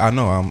emotion. said I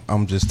know.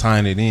 I'm just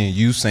tying it in.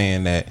 You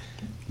saying that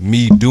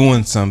me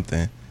doing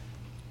something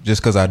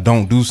just because I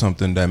don't do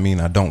something that mean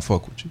I don't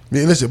fuck with you.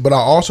 Yeah, listen, but I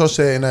also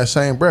said in that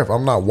same breath,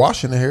 I'm not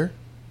washing the hair.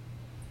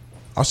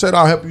 I said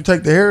I'll help you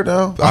take the hair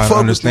down. I fuck with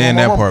understand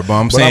you, that my mama, part, but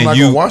I'm I'm saying not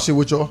you gonna wash it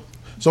with y'all.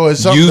 So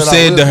it's something You that I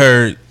said to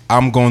really- her,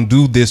 I'm gonna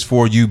do this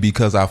for you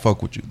because I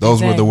fuck with you. Those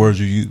were the Exactly. words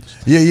you used.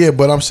 Yeah,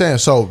 but I'm saying,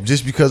 so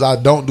just because I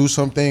don't do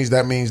some things,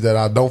 that means that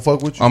I don't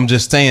fuck with you. I'm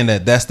just saying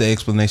that's the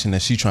explanation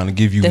that she's trying to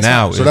give you That's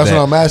now. what- So is that's that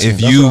what I'm asking. If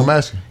That's you what I'm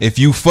asking. if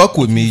you fuck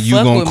with me, you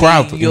Fuck gonna with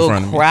cry me, in you'll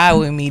front of me. cry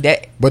with me.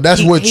 That, But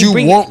that's what you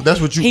want. That's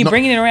what you. He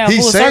bringing it around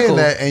He's full saying circle.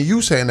 that, and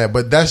you saying that,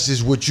 but that's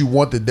just what you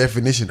want the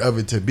definition of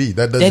it to be.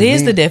 That doesn't. That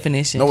is mean, the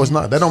definition. No, it's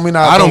not. That don't mean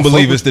I don't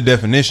believe fuck it's the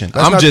definition.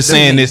 That's I'm not just the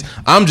saying this.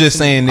 definition. I'm just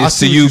saying I this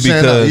see to what you you're saying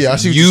now. because Yeah, I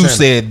see what you you're saying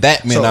said now.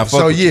 that meant I fuck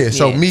So with you. yeah,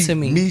 so Yeah, to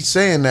me me.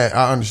 saying that,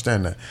 I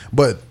understand that,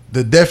 but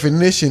the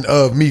definition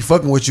of me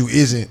fucking with you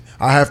isn't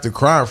I have to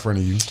cry in front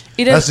of you.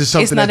 That's just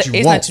something that you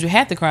it's want. not that you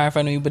have to cry in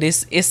front of me, but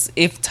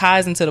it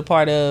ties into the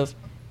part of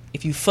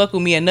if you fuck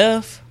with me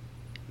enough,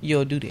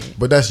 you'll do that.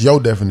 But that's your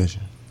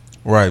definition.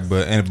 Right,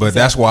 but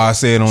that's why I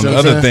said on See the what I'm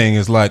other saying? thing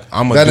is like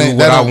I'm That gonna do ain't,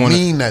 what that I don't want.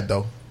 mean that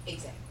though.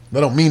 Exactly.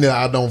 That don't mean that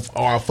I don't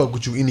or I fuck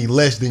with you any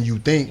less than you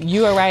think.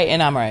 You are right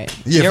and I'm right.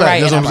 Yeah, You're fact,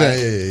 right that's and what I'm I'm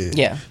saying. right.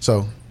 Yeah.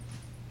 So,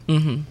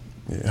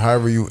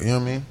 however you know what I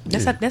mean.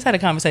 That's Yeah. how, that's how the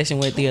conversation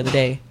went the other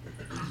day.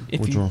 If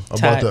Which you one?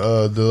 tied-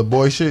 About the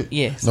boy shit?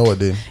 Yes. No, it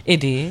didn't. It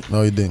did.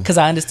 No, it didn't. Because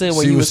I understood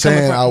where She you was was coming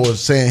saying from. I was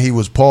saying he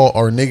was Paul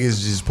or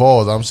niggas just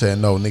pause. I'm saying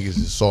no, niggas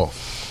is soft.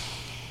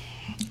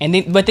 And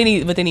then, but then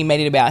he made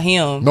it about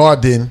him No, I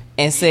didn't.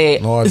 and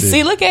said, No, I didn't.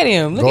 "See, look at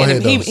him. Look Go at ahead,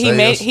 him. though. He Say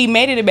made yes. he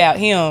made it about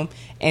him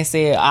and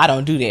said, I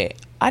don't do that.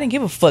 I didn't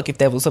give a fuck if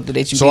that was something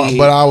that you So, did.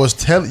 but I was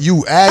telling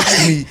you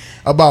asked me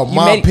about You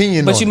my made it-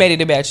 opinion. But on you it. made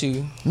it about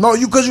you. No,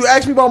 because you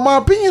asked me about my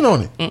opinion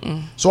on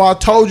it. So I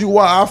told you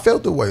why I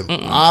felt the way.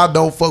 I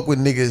don't fuck with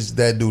niggas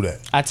that do that.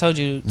 I told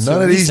you. To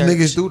None of these research.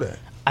 niggas do that.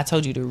 I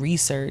told you to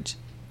research,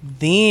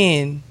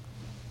 then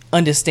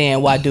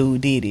understand why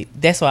dude did it.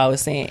 That's what I was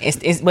saying.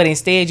 But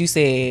instead, you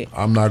said,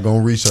 I'm not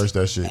gonna research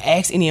that shit.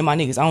 ask any of my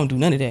niggas. I don't do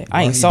none of that.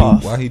 I ain't Why he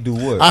soft. do- Why he do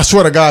what? I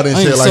swear to God, I didn't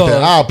I say it ain't like that.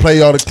 soft. I'll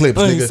play all the clips,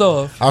 I ain't nigga.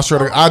 soft. I swear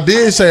to God, I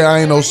did say I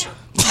ain't no.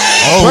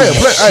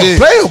 Hey,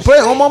 play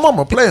him on my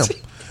mama, play him.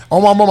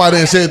 On my mama, I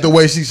didn't say it the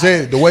way she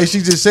said it. The way she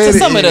just said To it.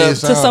 sum it up, did to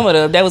sound- sum it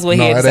up, that was what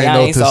No, he had it to say. ain't I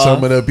no ain't to soft.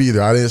 sum it up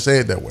either. I didn't say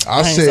it that way. I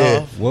ain't said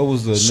soft. What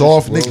was the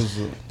soft what nigga. was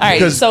the- All right,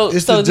 Because so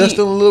it's so just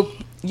a little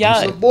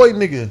y'all- it's a boy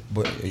nigga.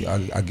 But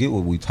I get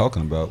what we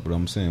talking about, but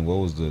I'm saying what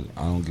was the?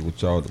 I don't get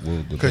what y'all.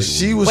 Because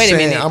she was wait a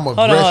saying minute. I'm Hold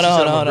aggressive. on, She said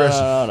hold I'm on.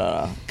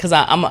 aggressive. Because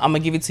I'm gonna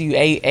give it to you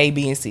A,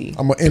 B, and C.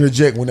 I'm gonna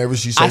interject whenever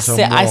she says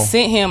something wrong.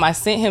 I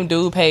sent him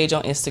dude page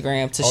on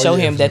Instagram to Oh, show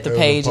yeah, him that the it was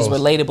a page is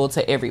post. relatable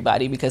to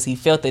everybody because he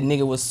felt that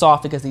nigga was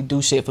soft because he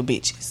do shit for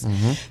bitches.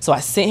 So I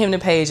sent him the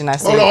page and I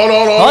said,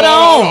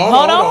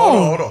 hold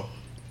on.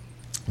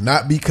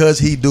 Not because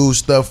he do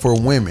stuff for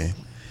women,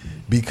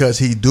 because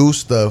he do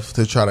stuff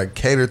to try to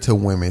cater to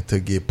women to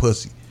get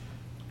pussy.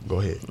 Go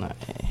ahead.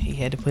 He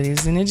had to put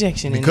his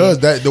interjection Because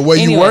in there. that the way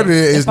you worded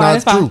it is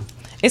not true.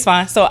 It's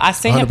fine. So I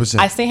sent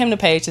 100%. him the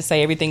page to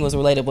say everything was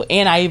relatable,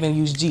 and I even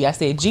used G. I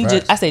said G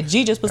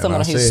just put something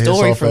on his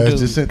story from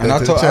dude. And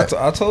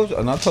I told you,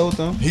 and I told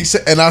them. He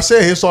said, and I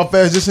said his soft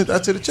ass just sent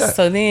that to the chat.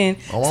 So then,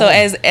 Oh, so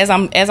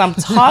wow. as I'm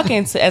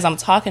talking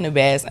to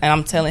Bass, and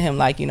I'm telling him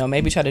like,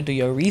 maybe try to do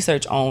your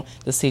research on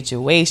the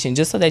situation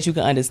just so that you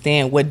can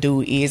understand what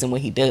dude is and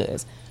what he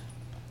does.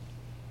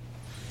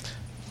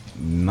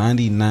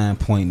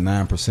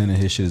 99.9% of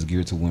his shit is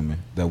geared to women.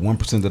 That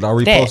 1% that I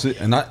reposted,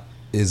 and that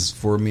is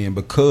for me, and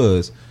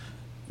because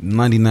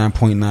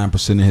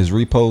 99.9% of his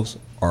reposts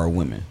are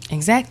women.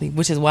 Exactly,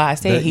 which is why I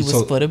said he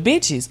was for the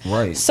bitches.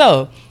 Right.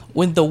 So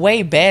when the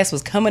way Bass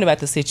was coming about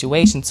the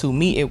situation, to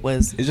me it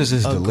was It's just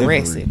his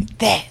aggressive.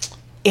 delivery.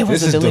 It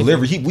was It's a his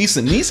delivery.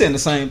 delivery. Me saying the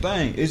same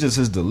thing. It's just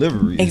his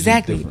delivery. It's just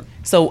Exactly. different.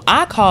 So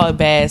I called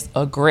Bass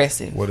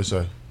aggressive. What it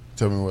say?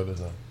 Tell me what it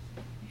say.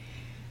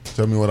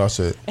 Tell me what I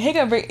said. He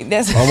gonna bring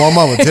that's Oh my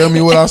mama, tell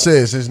me what I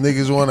said. Since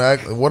niggas want to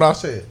act, what I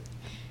said.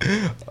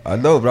 I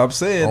know, but I'm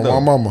saying Oh though.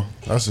 my mama,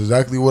 that's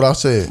exactly what I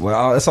said.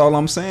 Well, that's all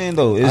I'm saying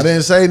though. I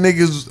didn't say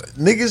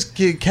niggas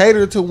can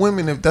cater to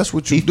women if that's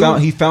what you do.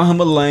 He found him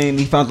a lane.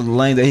 He found the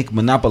lane that he could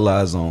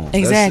monopolize on. That's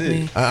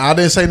exactly. it. I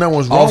didn't say nothing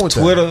was wrong with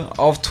that.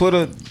 Off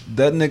Twitter,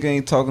 that nigga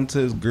ain't talking to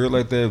his girl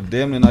like that.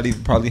 Damn near not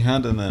even probably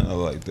handling her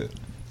like that.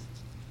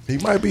 He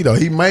might be though.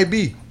 He might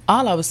be.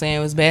 All I was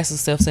saying was Bass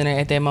was self-centered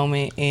at that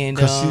moment, and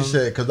Cause she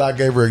said, cause I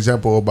gave her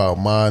example about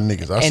my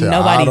niggas. I And said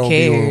nobody I don't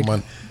cared. be with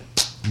my.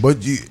 But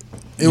it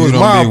You was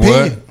don't my be what?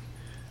 opinion.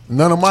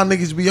 None of my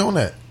niggas be on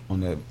that. On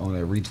that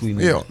retweet.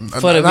 Yeah,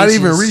 For the not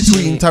even bitches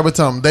retweeting shit. type of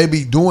time. They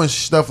be doing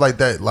stuff like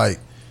that, like,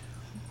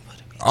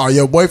 oh,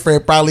 your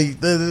boyfriend probably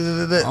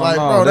like,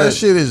 bro, that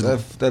shit is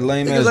that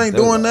lame niggas ass. ain't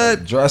doing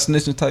that. Dry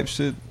snitching type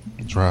shit.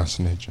 Dry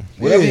snitching.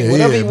 Whatever you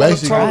want to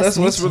basically. talk,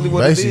 that's really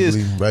what it is.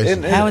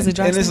 Basically. How is it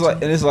dry And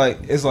it's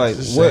like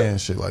Just what saying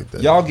shit like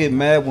that. y'all get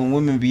mad when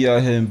women be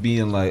out here and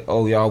being like,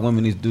 "Oh, y'all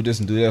women need to do this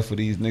and do that for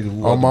these niggas."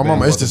 Who Oh, my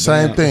mama, it's the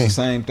same thing. It's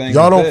the same thing.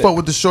 Y'all with don't that. fuck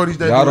with the shorties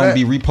that Y'all do don't that.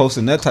 be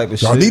reposting that type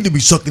of Y'all shit. need to be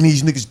sucking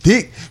these niggas'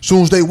 dick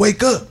soon as they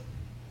wake up.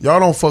 Y'all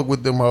don't fuck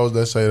with them hoes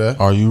that say that.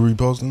 Are you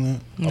reposting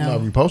that? I'm No.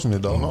 not reposting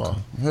it though. No.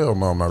 Hell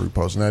no, I'm not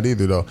reposting that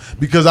either though.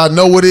 Because I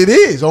know what it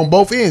is on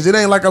both ends. It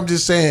ain't like I'm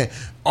just saying,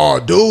 "Oh,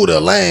 dude, a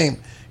lame."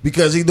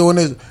 Because he doing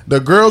this. The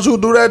girls who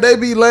do that, they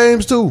be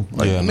lames too.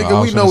 Like,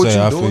 nigga, we know what you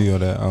I doing. feel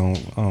that. I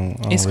don't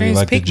really Screams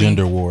like the pick me.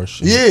 gender war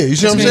shit. Yeah, you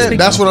see what I'm It's saying? big.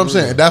 That's what I'm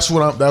saying. That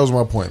was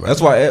my point. Like, That's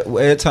why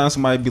every time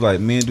somebody be like,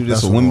 "Men do this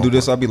That's or what women I'm do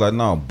this," I'll be like,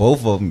 "No,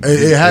 both of them."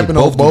 It happened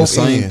on do both the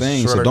same ends.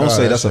 thing. Swear So to don't God,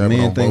 say that that's shit a happened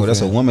man on thing or both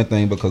that's a ends. woman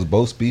thing because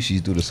both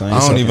species do the same. I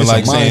don't thing. even it's a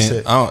like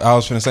saying. mindset. I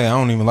was finna say I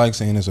don't even like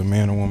saying it's a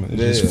man or woman.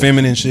 It's just Yeah.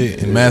 feminine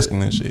shit and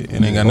masculine shit. It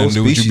ain't got nothing Both to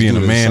do with you species being do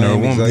a the man or a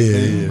same woman. exact Yeah,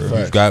 thing, yeah, bro.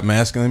 fact. You got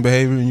masculine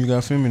behavior and you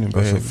got feminine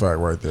That's a behavior. fact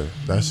right there.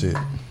 That's it.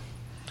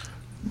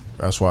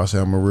 That's why I say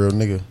I'm a real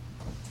nigga.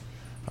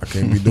 I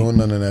can't be doing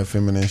none of that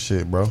feminine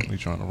shit, bro. We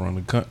trying to run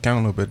the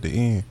count up at the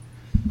end.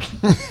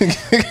 You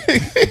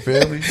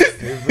feel me? You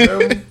feel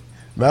me?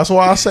 That's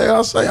why I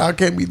say I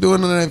can't be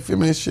doing none of that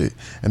feminine shit.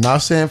 And not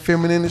saying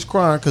feminine is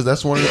crying, because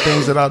that's one of the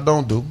things that I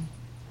don't do.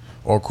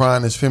 Or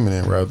crying is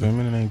feminine, rather.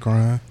 Feminine ain't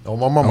crying. Oh,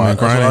 my mama. I mean, that's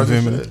crying what I ain't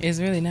just feminine. said. It's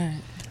really not.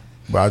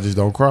 But I just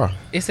don't cry.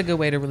 It's a good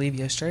way to relieve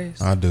your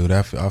stress. I do.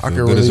 I feel can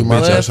good as a relieve my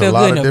bitch. Well, it stress a feel lot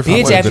good of in a different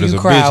bitch ways. after Good as you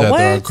a cry. bitch after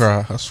I What?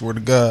 cry. I swear to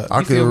God. I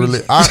You can feel me? really.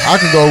 I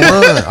can go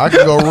run. I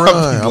can go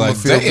run. I'm gonna Like,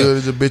 feel damn. good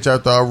as a bitch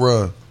after I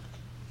run.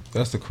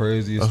 That's the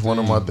craziest. That's one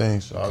of my thing.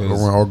 things. I'll go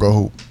 'Cause run or go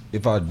hoop.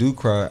 If I do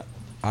cry,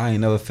 I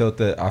ain't never felt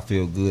that. I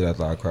feel good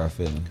after I cry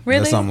feeling. Really?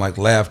 Unless I'm like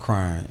laugh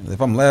crying.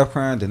 If I'm laugh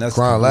crying, then that's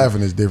Crying, cool.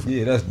 laughing is different.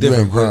 Yeah, that's You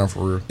different. ain't crying but for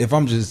real. If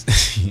I'm just,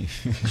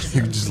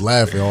 You just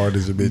laughing hard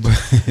as a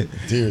bitch.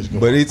 Tears go.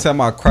 but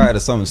anytime I cry to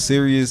something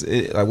serious,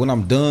 like when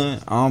I'm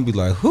done, I don't be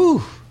like,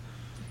 whew.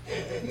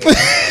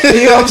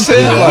 You know what I'm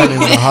saying? I Like, don't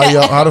even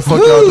know how the fuck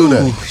y'all do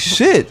that.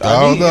 shit. I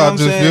don't know, I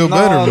just feel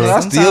better, bro. I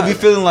still be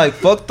feeling like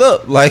fucked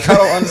up. Like I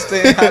don't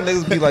understand how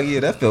niggas be like, yeah,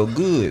 that felt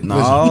good.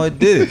 No, it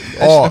did.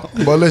 Oh,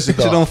 but listen,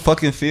 You though, don't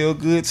fucking feel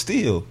good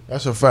still.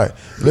 that's a fact.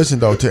 Listen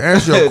though, to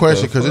answer your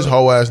question, because this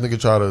whole ass nigga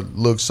try to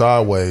look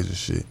sideways and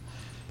shit.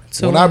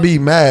 So When I be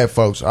mad,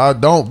 folks, I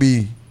don't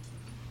be.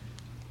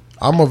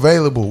 I'm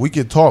available. We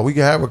can talk. We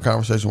can have a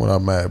conversation when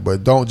I'm mad,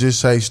 but don't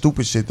just say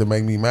stupid shit to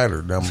make me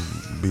madder. I'm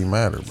be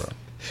madder, bro.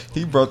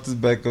 He brought this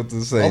back up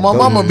to say, Oh my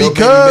mama, don't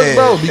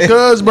get me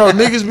because mad.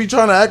 niggas be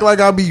trying to act like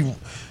I be,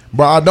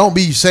 bro. I don't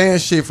be saying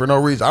shit for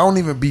no reason. I don't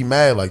even be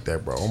mad like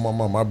that, bro. Oh my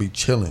mama, I be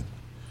chilling.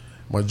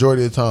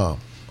 Majority of the time,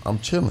 I'm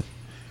chilling.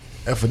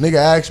 If a nigga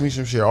asks me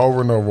some shit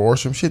over and over, or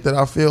some shit that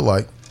I feel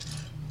like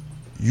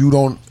you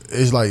don't,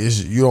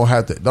 you don't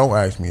have to. Don't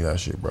ask me that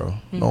shit, bro.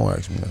 Don't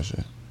ask me that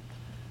shit.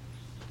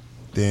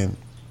 Then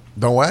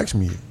don't ask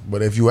me it.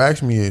 But if you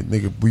ask me it,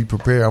 nigga, be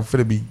prepared. I'm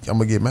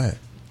gonna get mad.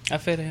 I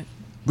feel that.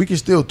 We can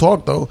still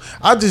talk though.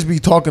 I just be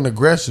talking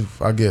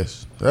aggressive, I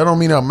guess. That don't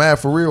mean I'm mad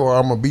for real or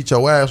I'm gonna beat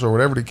your ass or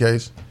whatever the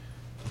case.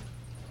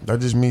 That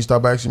just means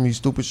stop asking me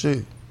stupid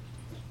shit.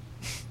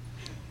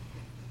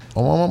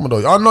 Oh my mama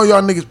though. I know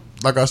y'all niggas,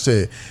 like I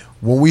said,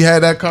 when we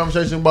had that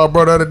conversation about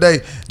bro the other day,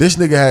 this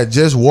nigga had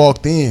just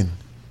walked in.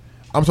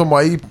 I'm talking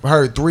about he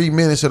heard 3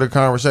 minutes of the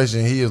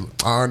conversation.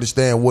 I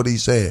understand what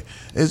he's saying.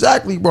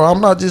 Exactly, bro.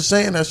 I'm not just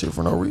saying that shit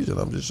for no reason.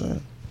 I'm just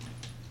saying.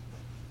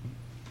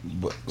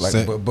 But like,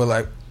 Say- but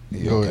like,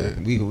 yeah, Go okay.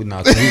 ahead. We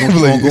not. We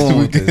gonna go on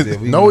with this.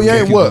 Yeah, No, he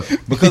ain't what?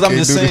 Because He I'm can't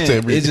just do this saying,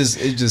 every- it's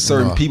just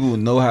certain Nah. people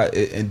know how,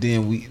 and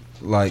then we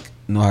like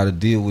know how to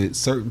deal with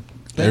certain.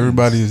 things.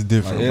 Everybody is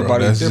different, Like, bro.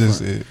 everybody's That's just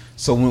different. it.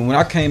 So when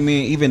I came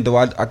in, even though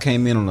I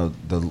came in on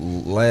the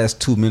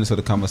last 2 minutes of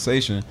the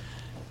conversation,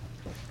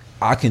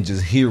 I can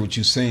just hear what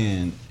you're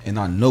saying and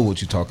I know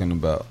what you're talking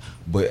about.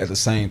 But at the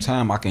same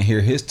time, I can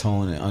hear his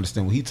tone and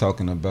understand what he's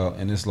talking about.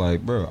 And it's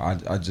like, bro,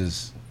 I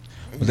just,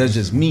 but that's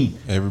just me.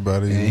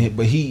 Everybody.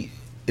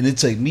 And it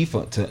take me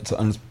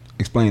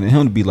explain to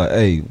him to be like,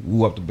 hey,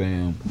 woo up the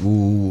band,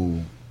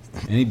 woo.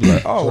 And he'd be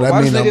like, oh, So well, that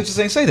why mean this nigga I'm- just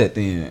ain't say that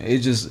then? It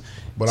just.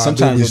 But I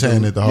do be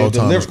saying it the whole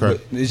time. It's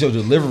crazy. It's your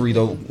delivery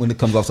though when it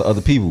comes off to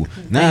other people.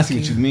 Now I see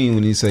what you mean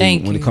when you say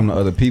Thank when it you. comes to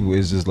other people.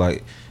 It's just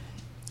like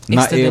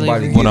not the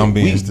everybody. delivery. Get What I'm it.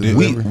 being we, is the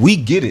delivery. we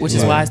get it, Which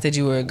is why I said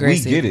you were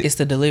aggressive. get it. It's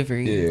the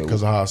delivery. Yeah,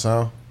 Because of how I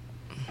sound.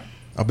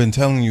 I've been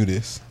telling you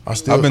this.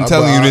 I've been but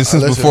telling you this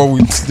since listen, before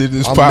we did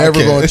this I'm podcast.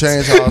 never gonna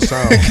change how I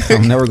sound.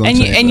 I'm never gonna. And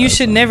you change and you that.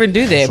 should never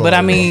do that. But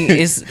I mean,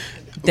 it's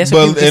that's what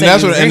But people say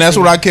that's you're what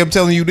I aggressive. kept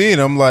telling you then.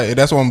 I'm like,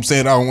 that's why I'm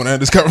saying I don't want to have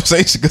this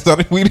conversation because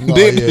we done No,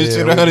 did yeah, this yeah,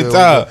 shit we 100 good,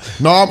 times.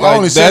 No, I'm Like,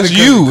 only saying that's it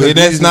 'cause- you, 'cause and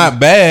that's these not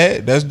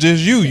bad. That's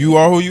just you. You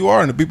are who you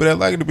are, and the people that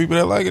like it, the people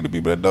that like it, the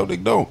people that don't, they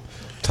don't.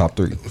 top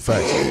 3.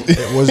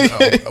 Facts.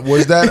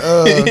 Was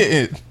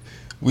that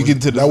We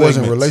get to the that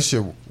wasn't segments.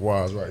 relationship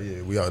wise, right?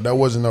 Yeah, that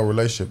wasn't no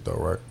relationship though,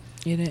 right?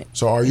 You didn't-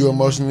 So are you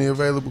emotionally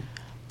available?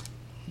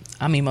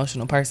 I'm an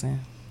emotional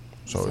person.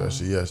 So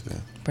that's a yes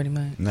then. pretty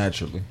much.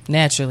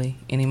 Naturally.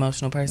 An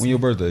emotional person. When your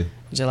birthday?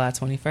 July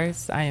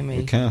 21st. I am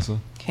a Cancer.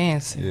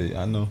 Cancer.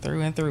 Yeah, I know.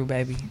 Through and through,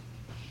 baby.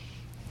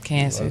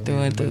 Cancer through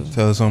and through.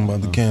 Tell us something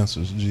about the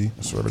cancers, G.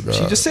 I swear to God.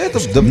 She just said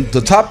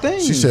the top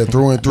thing. She said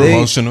through and through.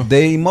 Emotional.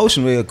 They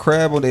emotional. They a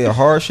crab or they a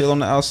hard shell on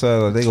the outside.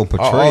 Like they gonna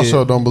portray I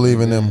also it. don't believe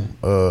in them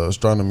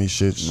astronomy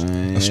shits.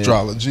 Man,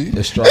 Astrology.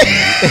 Astrology.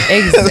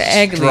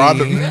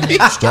 Exactly.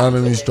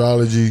 Astronomy,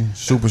 astrology,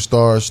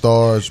 superstars,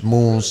 stars,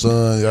 moon,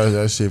 sun.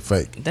 That shit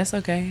fake. That's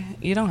okay.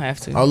 You don't have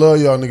to. I love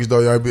y'all niggas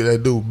though. Y'all be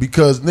that dude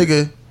because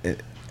nigga,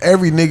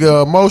 every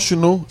nigga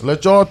emotional.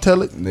 Let y'all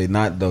tell it. They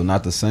not though.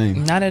 Not the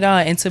same. Not at all.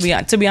 And to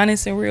be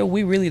honest and real,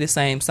 we really the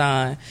same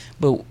sign,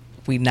 but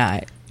we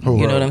not. Who,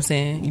 you know what I'm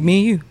saying? Me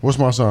and you. What's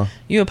my sign?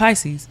 You a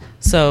Pisces.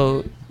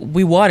 So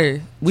we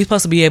water. We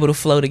supposed to be able to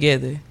flow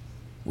together.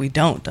 We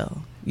don't though.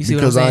 You see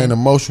Because what I'm saying? I ain't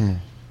emotional.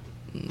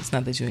 It's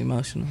not that you're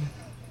emotional.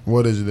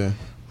 What is it then?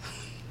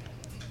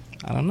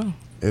 I don't know.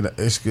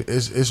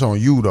 It's on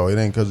you though. It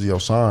ain't because of your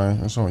sign.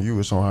 It's on you.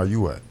 It's on how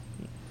you act.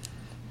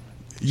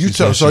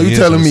 So you you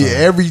telling me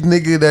every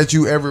nigga that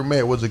you ever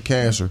met was a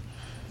Cancer?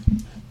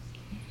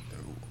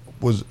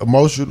 Was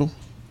emotional?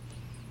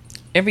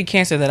 Every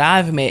Cancer that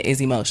I've met is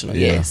emotional.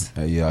 Yeah. Yes.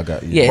 Yeah, I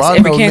got you. Yes. Well, I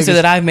every know Cancer niggas-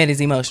 that I've met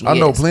is emotional. I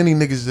know yes. plenty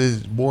niggas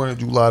that's born in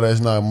July that's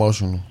not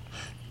emotional.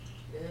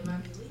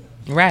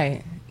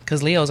 Right.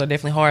 Because Leos are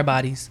definitely hard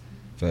bodies.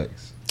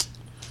 Facts.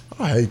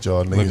 I hate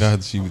y'all Look niggas. how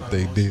she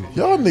they did it.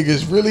 Y'all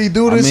niggas really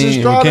do this I mean,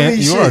 astronomy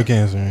You shit. are a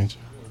Cancer, ain't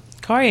you?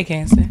 Kari a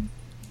Cancer.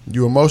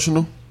 You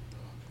emotional?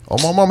 Oh,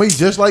 my mama, he's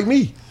just like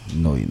me.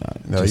 No, you're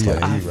not. No, Just you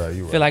like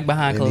right. Feel like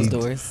behind And closed he-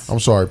 doors. I'm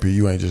sorry, P.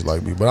 You ain't just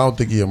like me, but I don't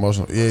think he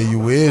emotional. Yeah,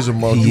 you is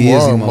emotional. He You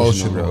is are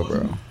emotional, emotional,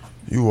 bro.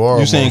 You are.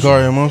 You saying emotional.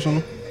 Kari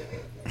emotional?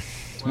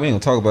 we ain't gonna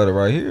talk about it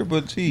right here,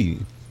 but gee,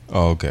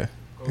 Oh, okay.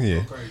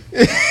 Yeah.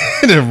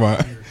 Never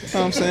mind. you know what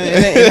I'm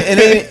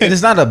saying? And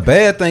it's not a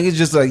bad thing. It's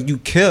just like you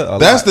care a lot.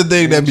 That's the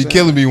thing You know that be what I'm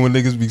killing me when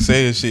niggas be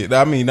saying shit.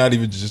 I mean, not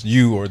even just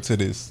you or to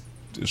this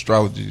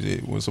astrology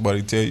shit. When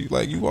somebody tell you,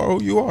 like, you are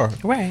who you are.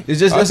 Right. It's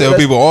just I tell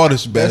people all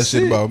this bad that's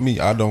shit it. about me.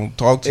 I don't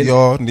talk to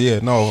y'all. Yeah,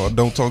 no, I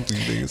don't talk to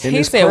you niggas. And He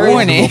it's said crazy.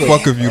 warning. Go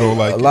fuck if you don't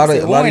like a lot it. of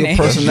your Warning.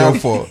 personality,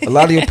 That's your fault. a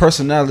lot of your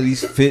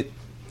personalities fit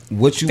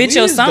what you Fit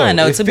your is, sign,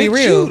 though, It to be fit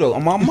real. you, though.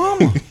 My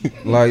mama,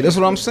 like that's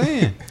what I'm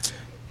saying.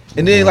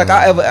 And then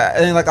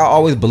I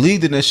always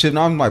believed in that shit, and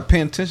I'm like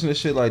paying attention to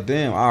shit. Like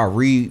damn, I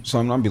read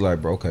something, I'll be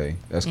like, bro, okay,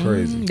 that's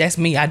crazy. That's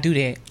me. I do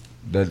that.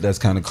 That's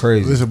kind of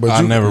crazy. Listen, but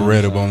I you, never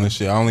read up on this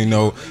shit. I only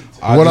know.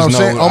 What I'm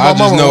saying, oh, I my just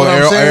mama, know what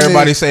I'm saying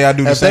everybody is, say I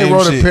do the if same they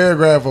wrote shit. a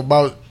paragraph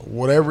about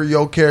whatever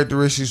your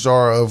characteristics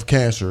are of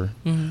Cancer,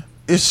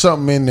 it's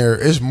something in there.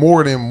 It's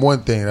more than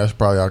one thing that's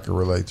probably I can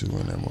relate to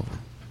in that movie.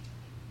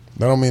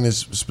 That don't mean it's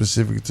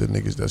specific to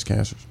niggas that's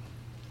Cancers.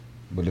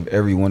 But if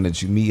everyone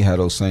that you meet had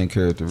those same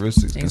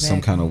characteristics in some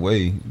Exactly. kind of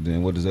way,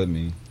 then what does that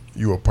mean?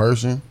 You a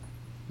person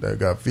that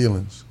got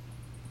feelings.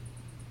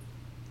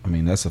 I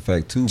mean, that's a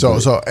fact too. So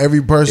but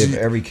every person, if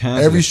every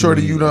Cancer every that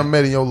shorty meet- you done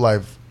met in your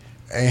life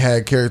ain't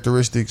had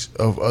characteristics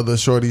of other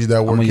shorties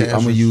that were I'm Cancers.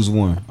 gonna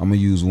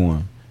use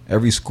one.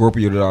 Every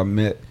Scorpio that I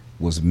met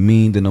was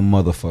mean than a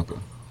motherfucker.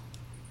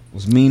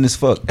 Was mean as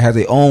fuck. Has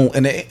their own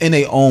in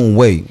their own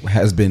way.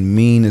 Has been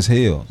mean as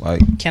hell.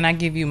 Like Can I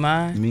give you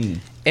mine?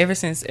 mean. Ever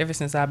since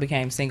I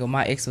became single,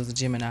 my ex was a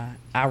Gemini.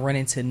 I run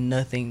into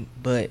nothing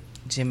but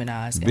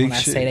Geminis. And Big when I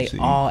shit, say they see.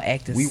 all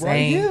act the We right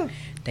same, here.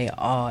 they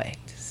all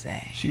act the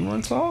same. She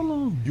runs tall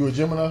on. You a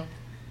Gemini?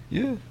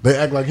 Yeah. They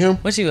act like him.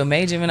 What you, a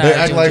May Gemini? They or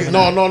act June like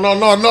Gemini?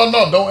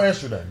 no. Don't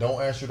answer that.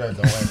 Don't answer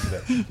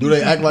that. Do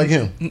they act like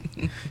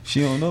him?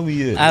 She don't know me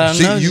yet. I don't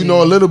know. You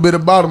know a little bit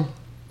about him.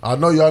 I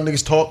know y'all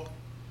niggas talk.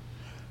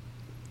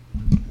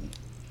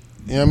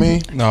 You know what I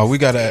mean? No, we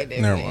gotta.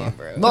 Never mind.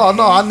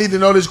 No. I need to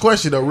know this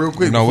question though, real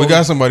quick. No, we before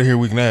got somebody here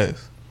we can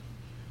ask.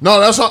 No,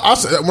 that's what I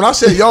said. When I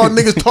said y'all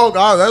niggas talk,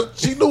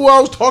 she knew who I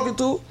was talking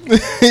to.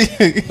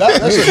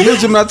 That's You're a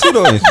Gemini too,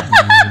 though. Ain't you?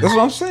 That's what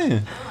I'm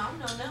saying. I don't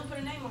know. Never put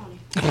a name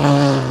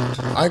on it.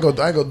 I ain't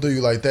gonna do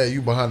you like that.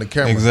 You behind the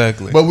camera,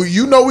 Exactly. But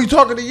you know we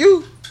talking to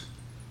you.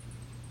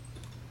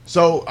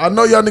 So I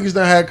know y'all niggas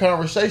done had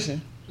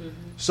conversation.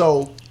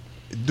 So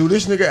do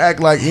this nigga act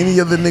like any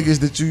of the niggas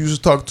that you used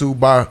to talk to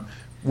by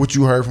what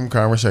you heard from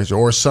conversation,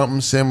 or something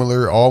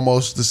similar,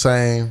 almost the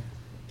same?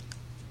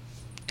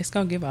 It's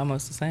gonna give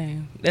almost the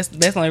same. That's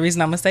the only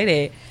reason I'm gonna say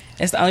that.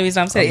 That's the only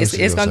reason I'm saying I it's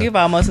listen to gonna you give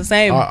almost the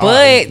same. But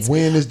But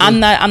when is the- I'm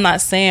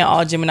not saying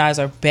all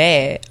Geminis are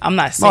bad. I'm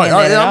not No, saying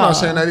that at I'm all. not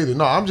saying that either.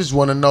 No, I'm just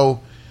want to know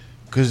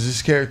because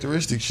this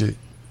characteristic shit.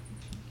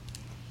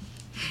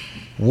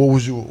 When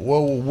was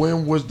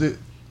the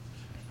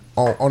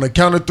on the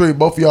count of three?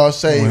 Both of y'all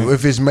say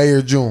if it's May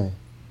or June.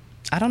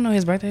 I don't know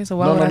his birthday, so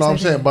why No, would I say I'm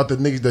saying that? about the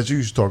niggas that you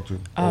used to talk to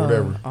or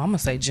whatever. I'm gonna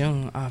say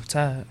June off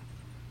top.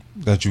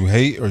 That you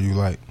hate or you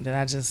like? That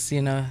I just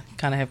kind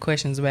of have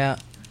questions about.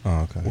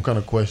 Oh, okay. What kind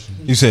of questions?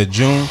 You said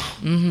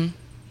June.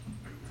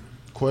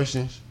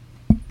 Questions?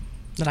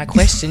 That I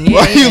question. Yeah.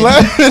 Why you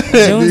laughing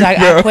at June's me, I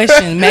bro?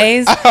 question.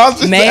 Mays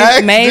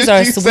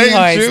are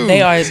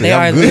sweethearts. They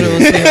are little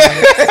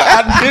sweethearts.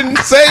 I didn't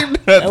say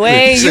nothing.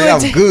 Wait, Say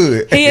I'm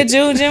good. He a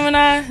June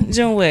Gemini?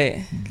 June what?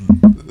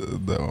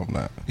 No, I'm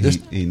not.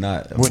 He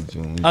not.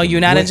 Oh,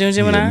 you're not a June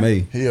Gemini?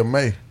 He a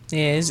May.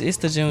 Yeah, it's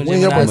the June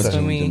When your Geminis birthday?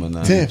 for me.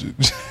 10.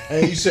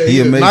 And you say He he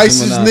a the May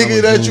nicest Gemini, nigga I'm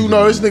a that June you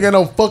know. This Gemini. nigga ain't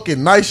no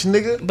fucking nice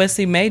nigga. But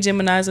see, May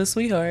Geminis are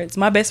sweethearts.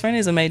 My best friend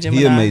is a May Gemini.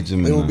 He a May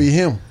Gemini. It would be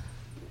him.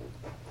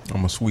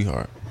 I'm a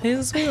sweetheart. He's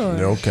a sweetheart.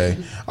 Yeah, okay.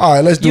 All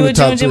right, let's do You the a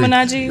top June 3.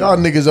 Gemini, G? Y'all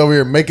niggas over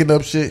here making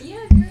up shit. Yeah,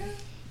 girl.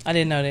 I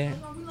didn't know that.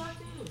 We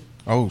locked in.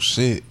 Oh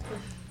shit.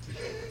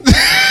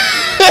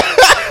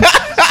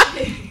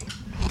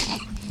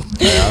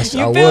 I You was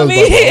feel about me?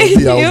 to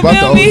OD. I was You about to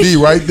feel me?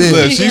 OD right there.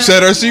 Look, she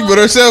said she put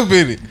herself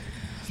in it.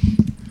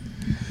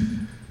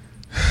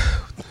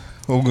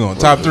 What we going?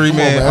 Top 3,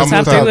 man. I'm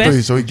Top top three,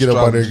 3 so he get up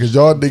out there because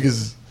y'all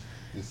niggas,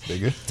 This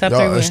nigga. Top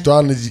y'all 3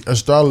 astrology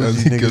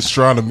niggas.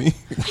 Astronomy.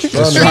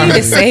 You need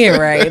to say it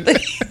right.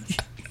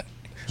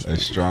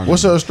 Astronomy.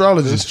 What's an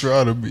astrology?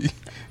 Astronomy.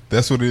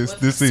 That's what it is.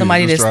 This is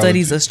Somebody that astrology.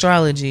 studies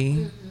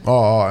astrology.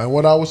 Oh, and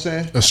what I was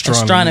saying?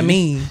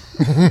 Astronomy.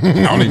 I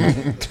don't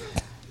even.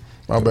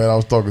 My bad, I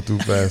was talking too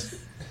fast.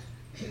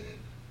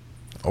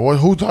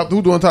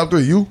 Who doing top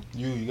 3? You?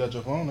 You got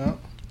your phone out.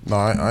 No,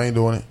 I ain't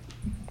doing it.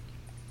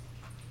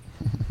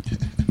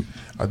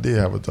 I did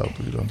have a top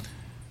 3 though.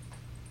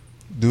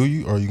 Do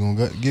you? Or you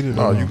gonna get it?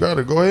 No, or you got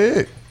to go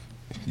ahead.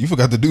 You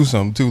forgot to do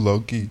something too, low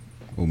key.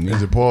 Who, me?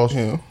 Is it pause?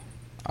 Yeah.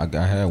 I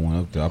had one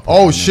up there. I put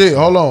Oh one shit! up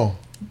Hold on.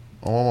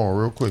 Oh, hold on,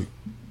 real quick.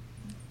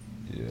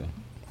 there. Yeah.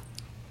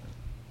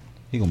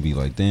 He gonna be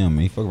like, damn,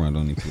 man. He fuck around,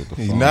 don't even put the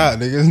phone. He not,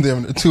 nigga. It's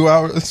damn 2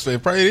 hours.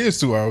 It probably is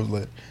 2 hours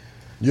late.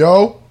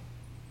 Yo,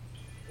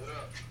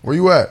 where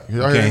you at?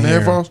 Y'all Can't hearing the hear.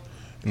 headphones?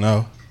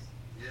 No.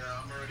 Yeah,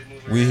 I'm already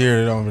moving. We hear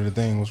it over the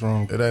thing. What's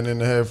wrong? It ain't in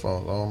the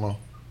headphones. I don't know.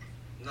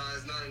 No,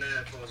 it's not in the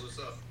headphones. What's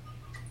up?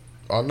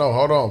 Oh no,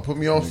 hold on. Put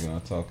me on. Nigga,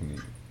 I'm talking to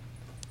you.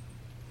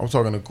 I'm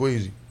talking to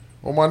Queasy.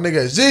 Oh my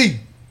nigga Z.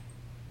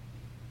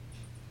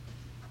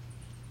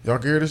 Y'all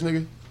can hear this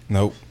nigga?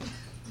 Nope.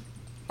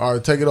 All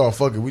right, take it off.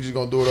 Fuck it. We just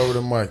gonna do it over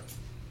the mic.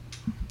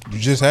 You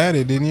just had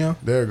it, didn't you?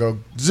 There you go.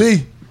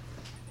 Z.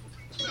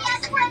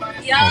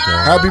 Okay.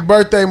 Happy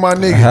birthday, my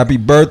nigga. Happy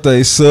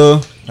birthday,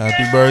 sir.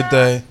 Happy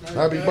birthday.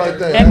 Happy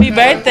birthday. Happy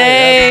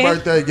birthday. Happy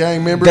birthday,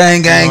 gang member.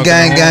 Gang, gang,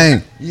 gang,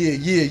 gang. Yeah,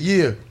 yeah,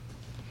 yeah.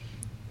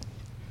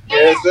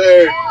 Yes,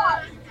 sir.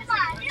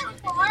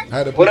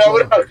 Had to put What up, you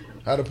what on, up?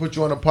 had to put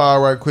you on the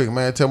pod right quick,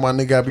 man. Tell my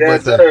nigga happy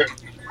Yes, birthday. sir.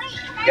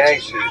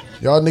 Gang shit.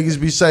 Y'all niggas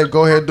be safe.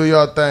 Go ahead, do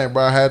y'all thing,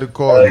 bro. I had to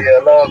call Oh, you. yeah,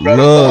 love,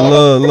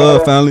 brother.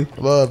 Love, family.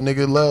 Love,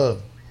 nigga,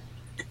 love.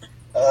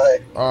 All right.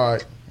 All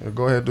right.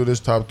 Go ahead, do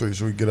this top 3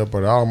 so we get up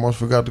on it. I almost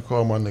forgot to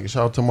call my nigga.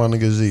 Shout out to my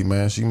nigga Z,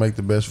 man. She make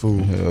the best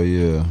food. Hell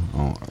yeah.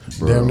 Oh,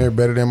 bro. Damn near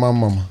better than my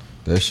mama.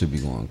 That should be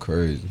going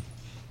crazy.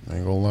 I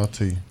ain't gonna lie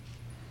to you.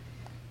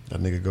 That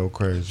nigga go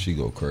crazy. She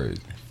go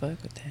crazy. Fuck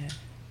with that.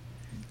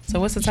 So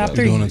what's the top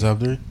You doing the 3? top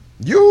 3?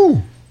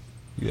 You.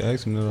 You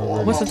asked me that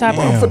already. What's the top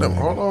I'm 3? finna,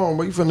 hold on,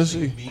 what you finna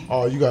see?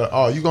 Oh, you got.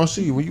 Oh, you gonna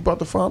see? What you about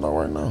to find out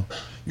right now?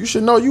 You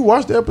should know. You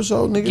watched the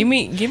episode, nigga.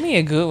 Give me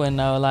a good one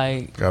though.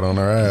 Like Got on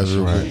her ass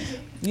real quick.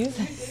 you,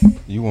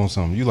 You want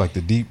something? You like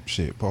the deep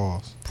shit?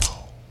 Pause.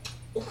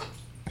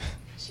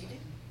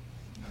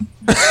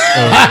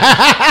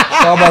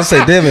 I'm about to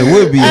say, damn, it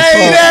would be.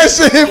 Hey, that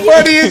shit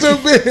funny as a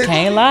bitch.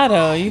 can't lie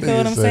though. You feel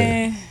what I'm Nigga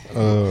saying?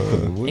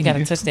 Uh, You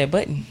gotta touch that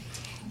button.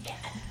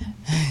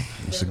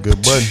 It's a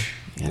good button.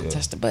 You gotta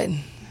touch the button.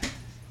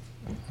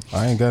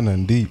 I ain't got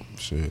nothing deep.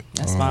 Shit.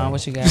 That's fine.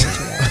 What you got? What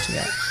you got? What you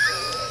got?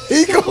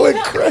 He going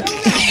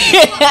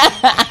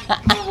crazy.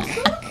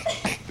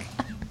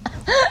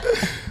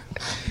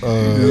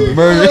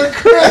 Murder.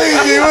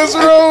 Crazy. What's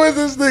wrong with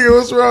this nigga?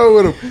 What's wrong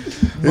with him?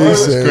 He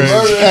said,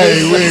 Crazy.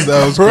 "Hey, we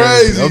That was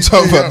crazy." I'm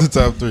talking about the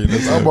top 3.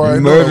 That's I'm it.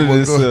 already Murdered knowing,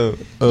 but go-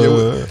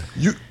 himself.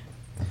 Yeah, you.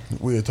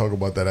 We'll talk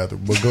about that after.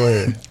 But go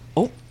ahead.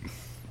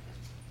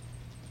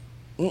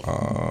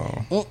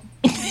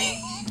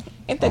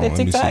 Ain't that a let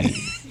me TikTok?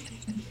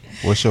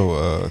 see. What's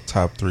your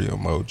top 3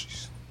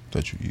 emojis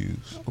that you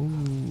use?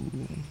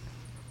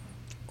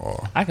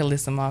 I can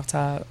list them off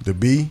top. The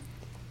B,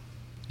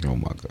 Oh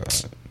my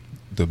god.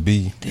 The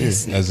B,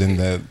 as in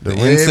that the the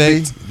red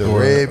insect, B, the or-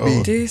 red B,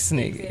 oh, This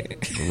nigga.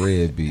 The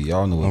red B.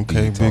 Y'all know what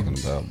Okay, B you talking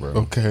big- about, bro.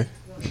 Okay.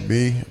 the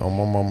B on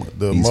my mama.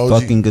 The He's emoji,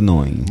 fucking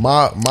annoying.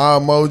 my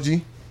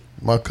emoji,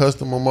 my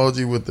custom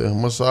emoji with the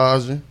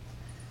massaging.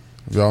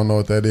 If y'all know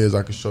what that is,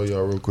 I can show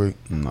y'all real quick.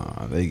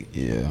 Nah, they,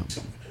 yeah.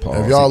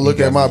 If y'all look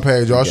at my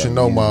page, y'all should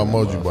know my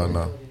emoji by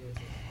now.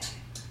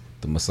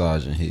 The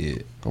massaging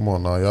head. Come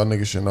on now, y'all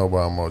niggas should know my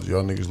emoji.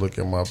 Y'all niggas look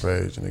at my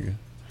page, nigga.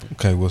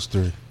 Okay, what's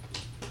 3?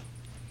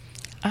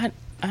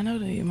 I know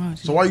the emoji.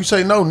 So why you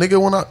say no, nigga?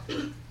 When I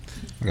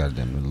I got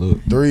them to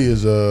look. 3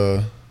 is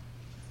I'm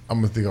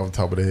gonna think off the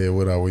top of the head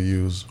what I would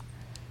use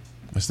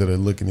instead of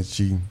looking at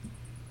cheating.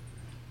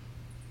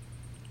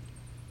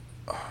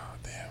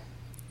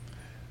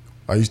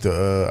 I used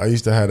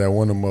to have that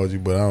one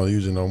emoji, but I don't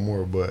use it no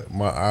more. But I'm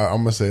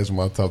gonna say it's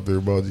my top 3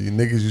 emoji.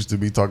 Niggas used to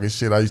be talking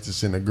shit. I used to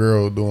send a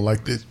girl doing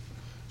like this.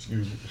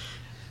 Excuse me.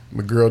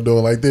 The girl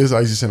doing like this. I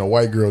used to send a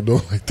white girl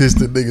doing like this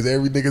to niggas.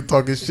 Every nigga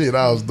talking shit.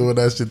 I was doing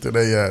that shit to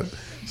their ass.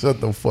 Shut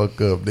the fuck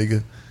up,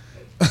 nigga.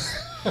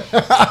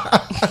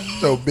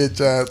 Your bitch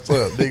ass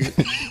up,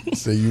 nigga.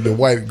 Say you the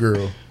white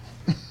girl.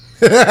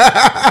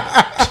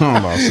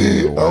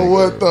 Oh,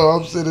 what though?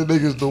 I'm sending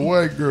niggas the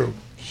white girl.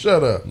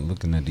 Shut up.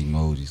 Looking at the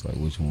emojis, like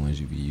which ones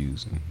you be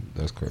using.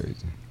 That's crazy.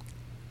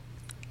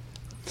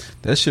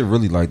 That shit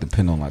really like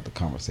depend on like the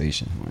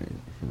conversation.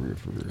 Like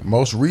for real.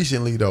 Most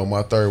recently though,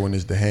 my third one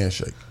is the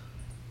handshake.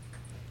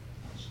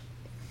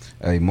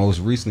 Hey, most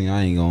recently,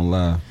 I ain't gonna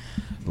lie.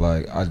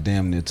 Like, I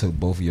damn near took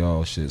both of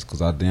y'all shits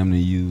because I damn near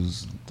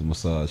used the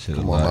massage shit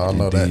a lot. I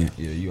know then, that.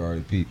 Yeah, you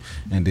already peeped.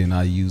 And then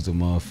I used the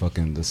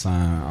motherfucking the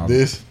sign.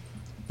 This.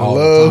 All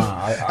love. the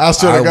time. I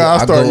swear to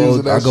God, I started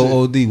using that shit. I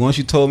go OD. Once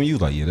you told me, you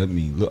was like, yeah, that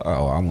mean, look, I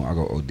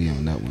go OD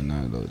on that one.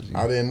 Now, though.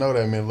 I didn't know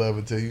that meant love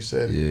until you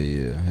said it.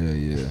 Yeah, hell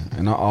yeah.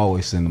 And I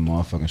always send the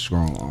motherfucking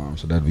strong arm,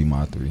 so that'd be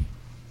my 3.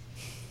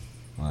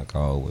 Like, I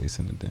always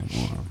send the damn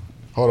arm.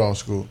 Hold on,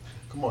 Skoot.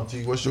 Come on,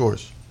 T. What's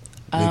yours?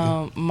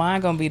 Mine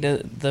gonna be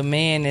the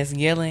man that's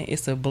yelling.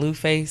 It's a blue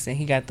face and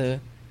he got the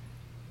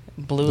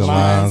blue The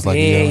lines. lines like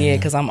Yeah,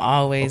 because I'm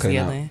always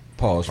yelling. Now,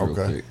 pause real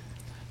Okay. quick.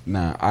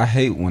 Now, I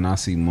hate when I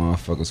see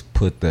motherfuckers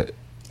put that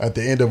At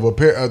the end of a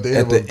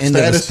end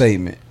of a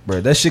statement, bro.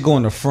 That shit go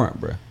in the front,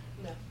 bro.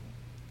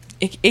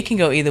 It can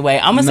go either way.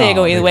 I'm gonna say it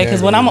go either it way can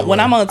because go when either way.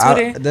 I'm on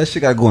Twitter, that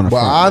shit gotta go in the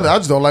But front. I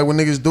just don't like when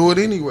niggas do it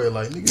anyway.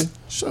 Like, nigga,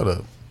 shut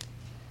up.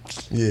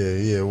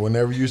 Yeah.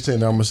 Whenever you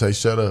send it, I'm gonna say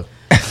shut up.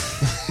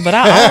 but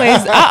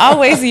I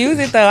always use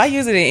it though. I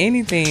use it in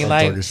anything,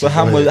 like So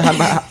how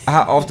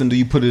often do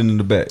you put it in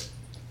the back?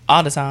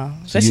 all the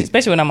time,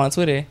 especially when I'm on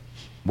Twitter.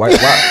 Why?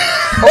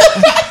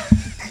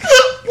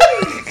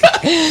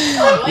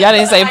 Y'all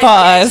didn't say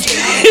pause.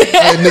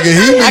 Hey, nigga,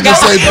 he need to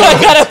say I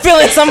pause. got a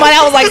feeling somebody.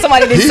 I was like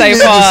somebody didn't He say need to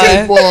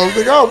say pause. pause.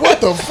 Nigga, oh,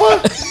 what the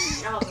fuck?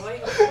 I was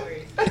waiting for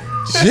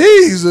it.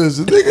 Jesus,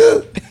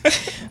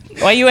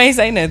 nigga. Why you ain't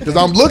say nothing? Because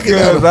I'm looking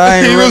at him.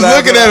 He was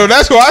looking at him.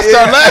 That's why I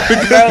started laughing.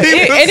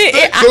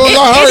 It Soon as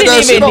I heard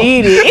that shit, didn't even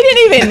need it. It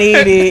didn't even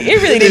need it.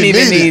 It really didn't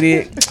even need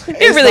it.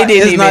 It really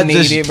didn't even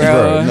need it,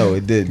 bro. No,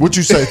 it didn't. What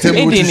you say? Tell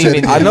me It what you didn't said.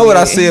 even- again. I know what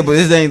I said, but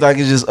this ain't like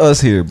it's just us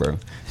here, bro.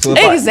 So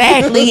if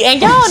Exactly,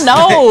 and y'all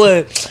know,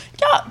 y'all.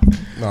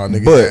 Nah,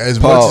 nigga, But as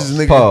much as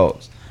nigga.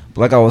 pause.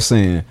 Like I was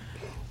saying,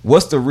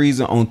 what's the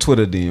reason on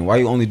Twitter then? Why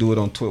you only do it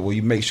on Twitter? Well,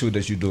 you make sure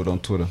that you do it on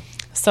Twitter.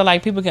 So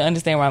like people can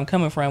understand where I'm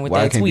coming from with Why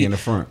it that can't be tweet. in the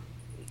front?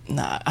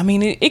 Nah, I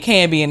mean it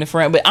can be in the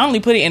front, but I only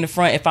put it in the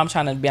front if I'm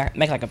trying to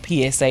make like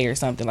a PSA or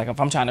something. Like if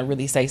I'm trying to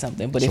really say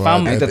something. But if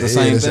I'm, Ain't that the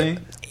same thing?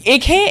 it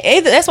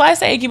can't. That's why I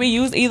say it can be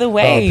used either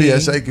way.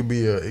 PSA could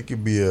be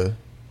a.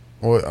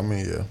 Well, I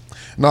mean, yeah.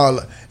 No,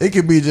 it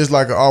could be just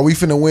like, oh, we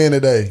finna win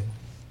today.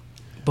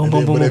 Boom, And boom,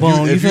 then- boom, but boom,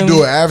 boom. if you feel do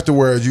me? it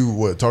afterwards, you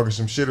what, talking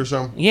some shit or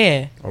something?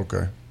 Yeah,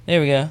 Okay.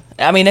 there we go.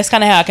 I mean that's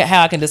kind of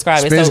how I can describe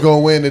Spence it. So, gonna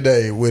win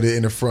today with it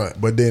in the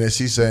front, but then if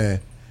she's saying,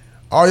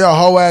 "All y'all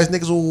hoe ass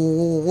niggas," woo,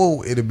 woo, woo,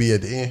 woo, it'll be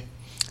at the end.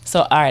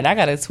 So all right, I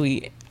got a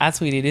tweet. I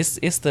tweeted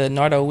it's the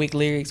Nardo Wick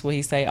lyrics where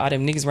he say all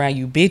them niggas around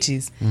you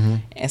bitches,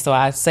 and so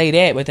I say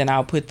that, but then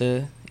I'll put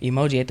the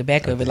emoji at the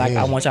back of it, like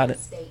I want y'all to.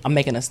 I'm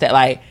making a step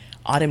like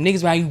all them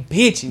niggas around you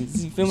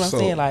bitches. You feel what I'm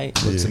saying? Like,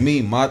 but to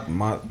me, my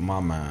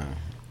mind,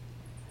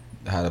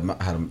 how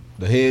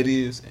the head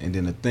is, and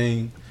then the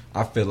thing,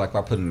 I feel like if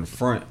I put it in the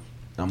front,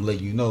 I'm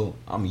letting you know,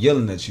 I'm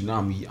yelling at you.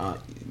 Now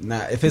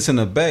now if it's in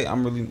the back, I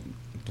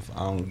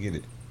don't get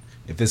it.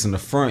 If it's in the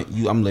front,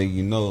 I'm letting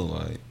you know,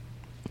 like.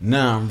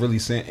 Now I'm really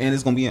saying, and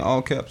it's gonna be in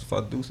all caps if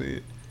I do say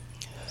it.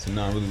 So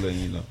now I'm really letting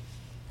you know.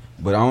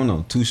 But I don't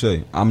know, touche.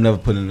 I'm never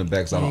putting it in the back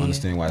because I don't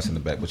understand why it's in the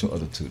back. But your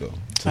other two though,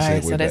 to all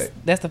right, segue so back.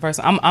 that's the first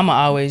one. I'm gonna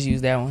always use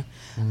that one.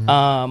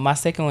 My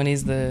second one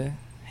is the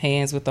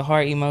hands with the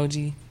heart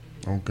emoji.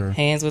 Okay.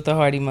 Hands with the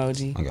heart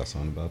emoji. I got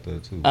something about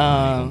that too.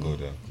 I ain't gonna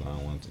go there 'cause I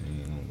don't want to. I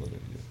ain't gonna go there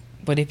yet.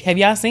 But have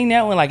y'all seen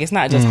that one? Like it's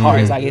not just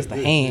hearts, like it's the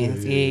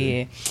hands.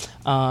 Yeah.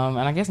 And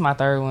I guess my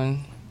third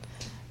one,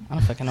 I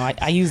don't fucking know.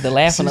 I use the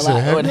laughing She a said,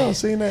 lot. have y'all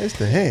seen that? It's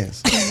the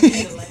hands.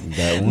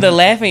 That one. The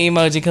laughing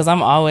emoji, because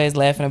I'm always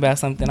laughing about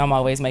something. I'm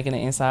always making an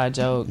inside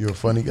joke. You a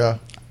funny guy?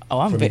 Oh,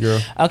 I'm funny girl.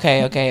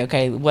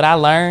 Okay. What I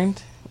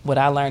learned,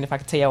 if I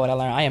could tell y'all what I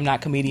learned, I am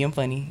not comedian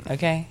funny.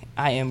 Okay,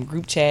 I am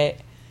group chat,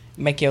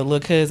 make your little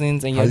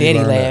cousins and your How you daddy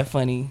learn laugh that?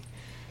 funny.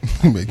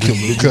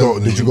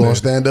 Did you go on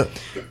stand up?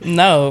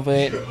 No,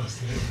 but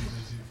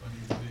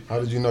How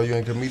did you know you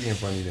ain't comedian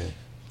funny then?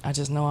 I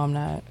just know I'm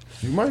not.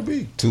 You might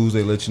be.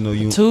 Tuesday let you know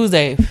you.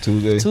 Tuesday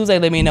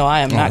let me know I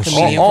am not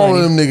comedian All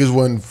funny. of them niggas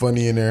wasn't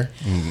funny in there.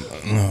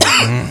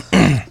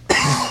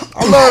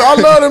 I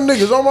love them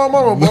niggas on my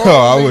mama, bro. No,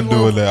 I wouldn't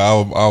do it there. I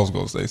was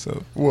gonna say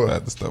something. What? I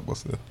had to stop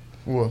myself.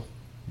 What?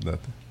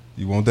 Nothing.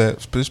 You want that?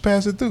 Just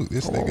pass it through.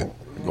 This nigga.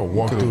 You gonna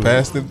walk Could through have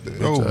passed it.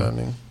 Bitch Oh, ass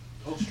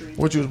nigga.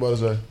 What you was about to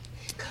say?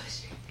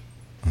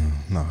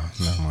 no,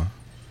 never mind.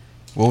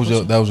 What was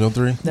that was your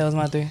three? That was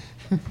my three.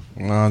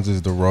 Nah,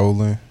 just the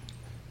rolling,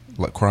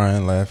 like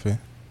crying, laughing,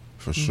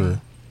 for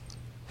sure.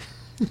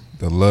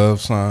 The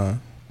love sign,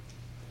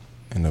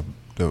 and the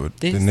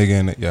nigga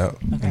in the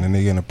and the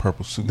nigga in the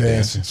purple suit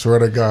dancing. Swear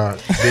to God,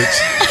 bitch.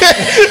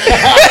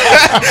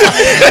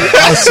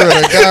 I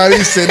swear to God,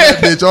 he said that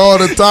bitch all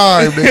the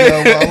time,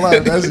 nigga. My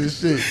life, that's his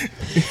shit.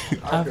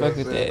 I fuck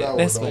with that.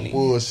 That's funny.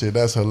 Bullshit.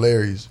 That's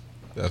hilarious.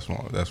 That's my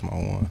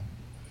one.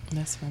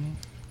 That's funny.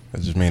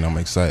 That just mean I'm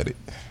excited.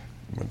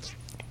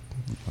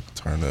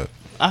 Turn up.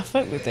 I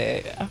fuck with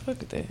that. I fuck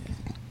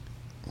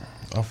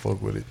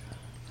with it.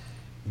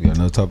 You got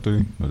another top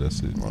 3? No, that's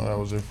it. Well, that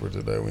was it for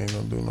today. We ain't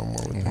gonna do no more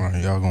with All that.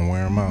 right, y'all gonna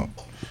wear them out.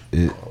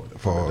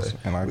 Pause.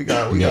 And We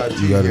got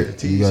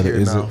Is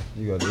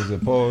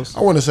it pause?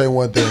 I want to say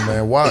one thing,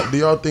 man. Why do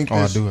y'all think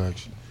this? I do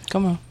actually.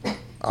 Come on.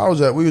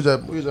 We was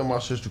at my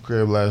sister's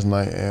crib last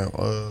night, and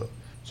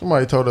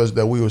somebody told us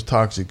that we was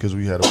toxic because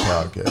we had a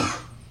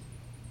podcast.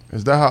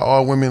 Is that how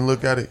all women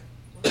look at it?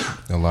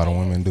 A lot of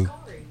women do.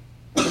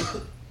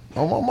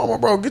 Oh my mama,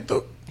 bro, get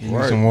the You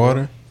need some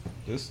water?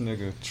 This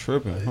nigga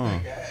tripping, huh?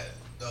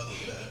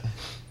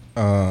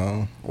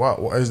 Why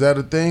is that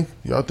a thing?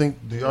 Do y'all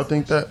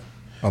think that?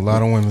 A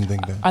lot of women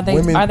think that. Are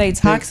they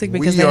toxic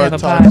think because we they are have a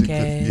toxic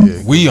podcast?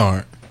 yeah. We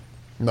aren't.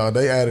 No,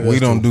 they added. We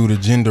us don't to. do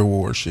the gender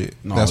war shit.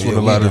 No, That's what yeah,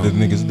 a lot we of the don't.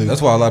 niggas do.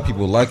 That's why a lot of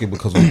people like it,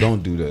 because we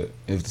don't do that.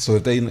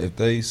 If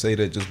they say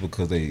that just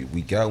because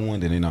we got one,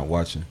 then they're not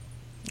watching.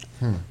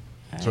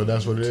 So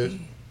that's what it is.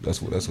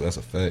 That's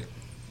a fact.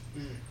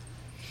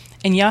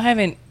 And y'all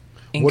haven't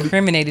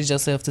incriminated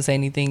yourself to say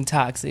anything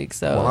toxic,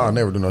 so Well, I'll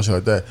never do no shit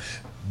like that.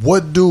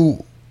 What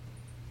do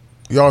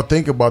y'all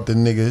think about the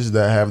niggas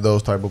that have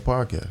those type of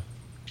podcasts?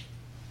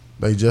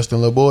 They Justin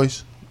little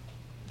boys.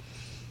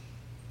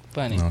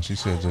 funny. No, she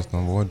said just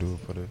don't boy do it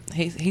for the.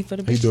 He for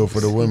the He do it for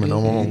the women. No,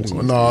 it was don't just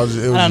know.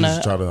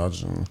 trying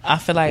to. I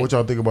feel like What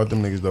y'all think about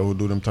them niggas though who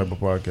do them type of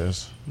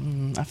podcasts?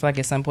 I feel like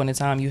at some point in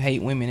time you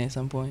hate women. At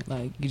some point,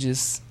 like you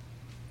just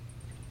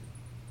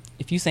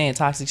if you saying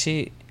toxic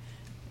shit,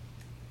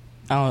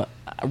 I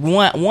don't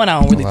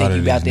really think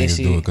you about that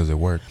shit. Do it because it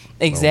worked.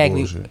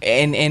 Exactly, Oh,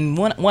 and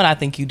one I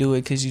think you do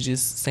it because you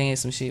just saying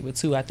some shit, but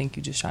 2 I think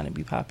you just trying to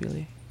be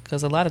popular.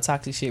 Because a lot of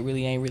toxic shit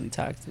really ain't really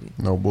toxic.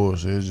 No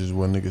bullshit. It's just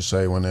what niggas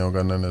say when they don't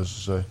got nothing else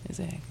to say.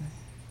 Exactly.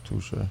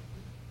 Touche.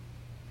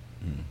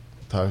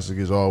 Toxic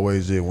is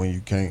always it when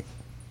you can't.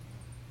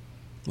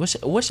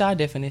 What's your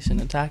definition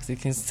of toxic?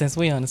 Since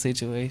we on the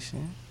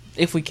situation,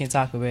 if we can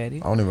talk about it.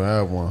 I don't even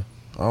have one.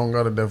 I don't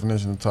got a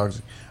definition of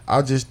toxic.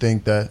 I just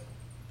think that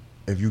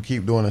if you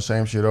keep doing the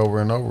same shit over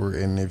and over,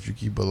 and if you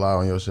keep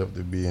allowing yourself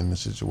to be in the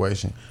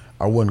situation,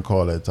 I wouldn't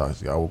call that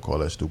toxic. I would call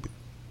that stupid.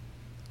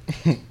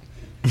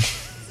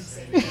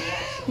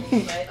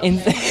 And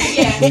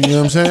You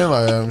know what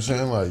I'm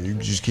saying? Like you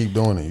just keep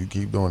doing it. You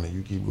keep doing it.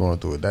 You keep going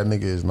through it. That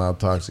nigga is not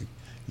toxic.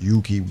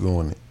 You keep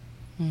doing it.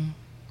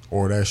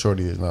 Or that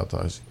shorty is not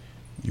toxic.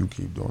 You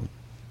keep doing it.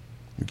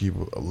 You keep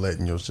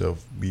letting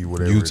yourself be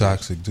whatever. You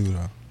toxic too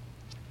though.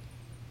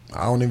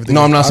 I don't even think.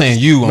 No, I'm not saying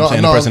you. I'm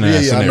saying the person in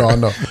that scenario. I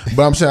know.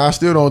 But I'm saying I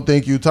still don't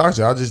think you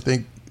toxic. I just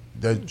think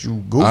that you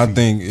goofy. I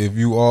think if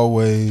you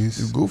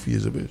always you goofy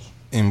as a bitch.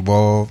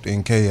 Involved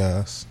in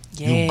chaos,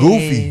 You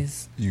goofy.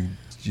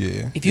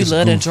 If you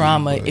love the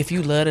drama, and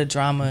you love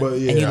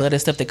yeah. the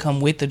stuff that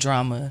come with the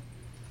drama,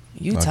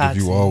 you like toxic.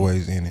 if you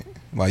always in it.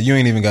 Like you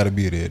ain't even got to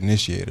be the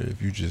initiator.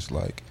 If you just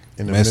like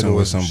In the messing middle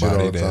with of shit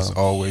somebody all the that's time.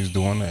 always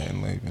doing that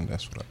and leaving,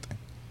 that's what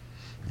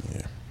I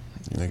think.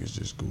 Yeah, niggas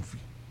just goofy.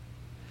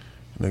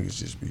 Niggas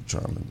just be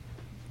trying to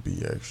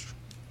be extra.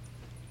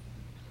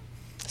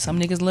 Some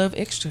niggas love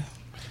extra.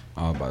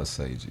 I was about to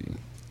say, G.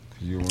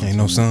 Ain't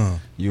no son.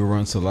 You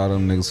run to a lot of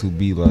them niggas who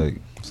be like,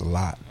 It's a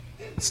lot.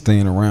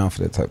 staying around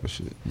for that type of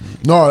shit.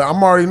 No,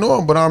 I'm already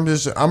knowing, but I'm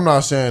not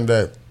saying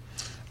that.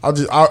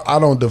 I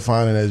don't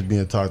define it as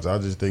being toxic. I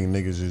just think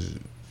niggas is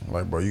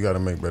like, bro, you got to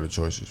make better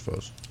choices,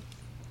 folks.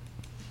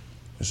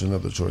 It's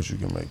another choice you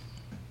can make.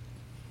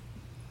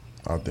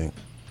 I think.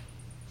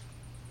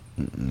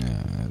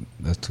 Yeah,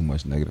 that's too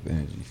much negative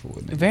energy for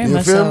it. Nigga. Very You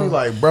much feel so. me?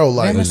 Like, bro,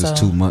 like It's just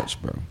so. too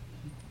much, bro.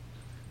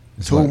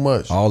 It's Too like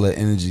much. All that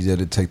energy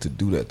that it take to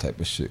do that type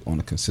of shit on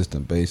a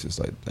consistent basis.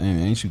 Like, damn,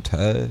 ain't you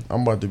tired,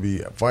 I'm about to be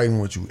fighting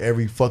with you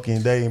every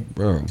fucking day,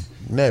 bro?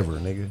 never,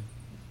 nigga.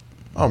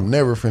 I'm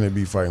never finna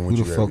be fighting with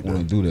Who the you fuck every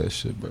want day. to do that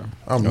shit, bro?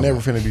 I'm never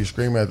finna be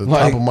screaming at the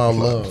Like, top of my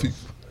fuck lungs, people.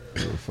 Who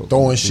the fuck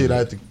throwing wanna do shit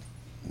that? at the.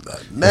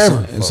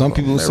 Never. And some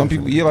people, Never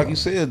finna yeah, do like that. you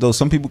said though,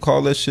 some people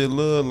call that shit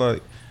love.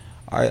 Like,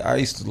 I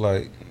used to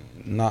like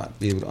not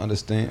be able to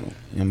understand. You know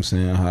what I'm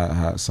saying?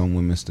 How some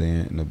women stay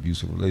in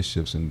abusive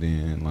relationships and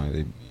then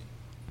like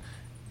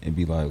it'd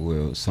be like,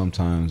 well,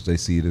 sometimes they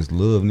see it as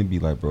love and it'd be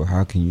like, bro,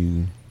 how can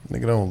you?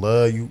 Nigga don't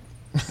love you.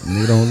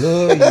 Nigga don't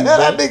love you,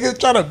 That bro. nigga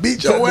trying to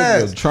beat your That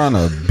nigga ass. trying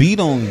to beat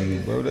on you,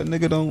 bro. That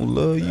nigga don't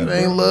love you. That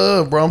ain't bro.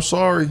 love, bro. I'm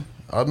sorry.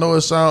 I know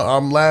it sound.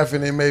 I'm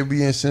laughing. It may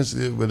be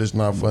insensitive, but it's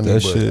not funny. That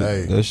but shit,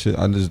 hey, that shit.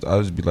 I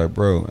just be like,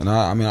 bro. And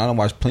I mean, I don't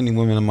watch plenty of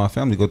women in my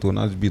family go through it. And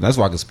I just be. That's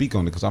why I can speak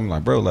on it because I'm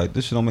like, bro, like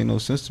this shit don't make no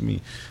sense to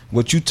me.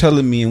 What you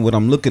telling me and what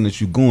I'm looking at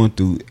you going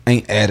through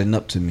ain't adding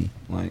up to me.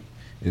 Like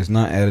it's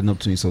not adding up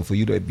to me. So for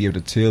you to be able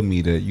to tell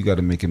me that you got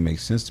to make it make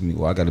sense to me,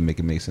 well, I got to make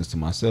it make sense to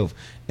myself.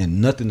 And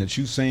nothing that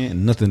you saying,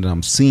 and nothing that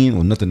I'm seeing,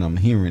 or nothing that I'm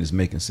hearing is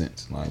making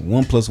sense. Like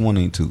 1 + 1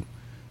 ain't 2.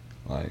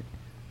 Like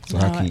so,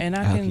 No,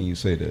 how can you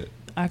say that?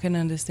 I can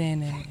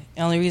understand that.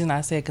 The only reason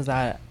I said because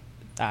I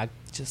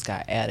just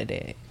got out of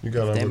that. you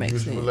got If a that makes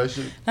abusive sense.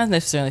 relationship. Not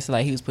necessarily so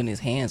like he was putting his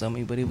hands on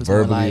me, but it was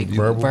Verbally, more like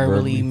verbally,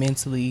 verbally.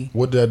 mentally.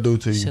 What did that do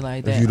to you? Shit like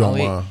If that. you don't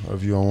Oh, mind,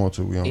 if you don't want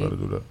to, we don't got to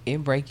do that.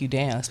 It break you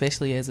down,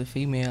 especially as a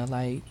female.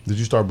 Like Did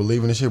you start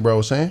believing the shit bro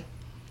was saying?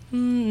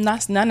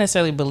 not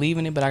necessarily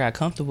believing it, but I got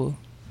comfortable.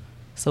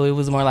 So it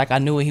was more like I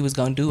knew what he was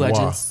gonna do. Why? I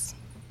just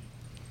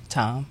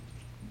time.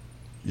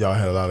 Y'all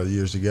had a lot of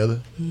years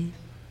together. Mm-hmm.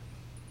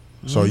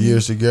 So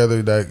years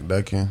together,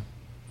 that can.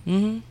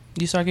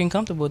 You start getting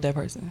comfortable with that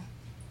person.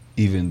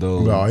 Even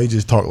though No, he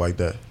just talk like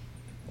that,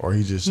 or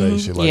he just say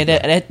shit like yeah,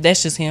 that.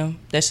 that's just him.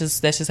 That's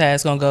just how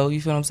it's gonna go. You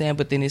feel what I'm saying?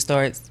 But then it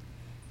starts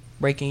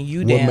breaking you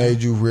What down.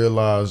 made you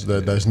realize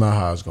that that's not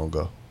how it's gonna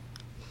go?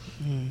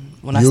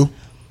 When You?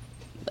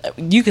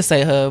 You could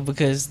say her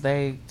because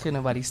they couldn't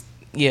nobody.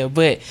 Yeah,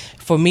 but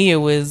for me it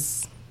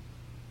was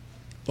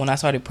when I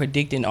started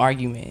predicting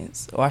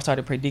arguments, or I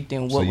started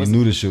predicting what so you was.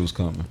 knew the shit was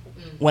coming.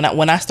 When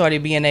I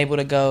started being able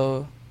to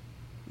go,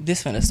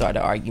 this finna start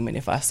an argument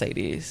if I say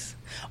this,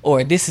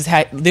 or this is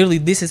how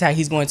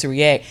he's going to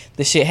react.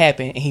 The shit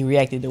happened and he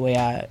reacted the way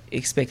I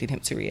expected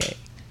him to react.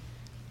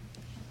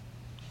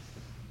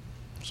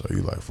 So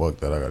you like, fuck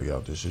that, I gotta get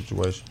out this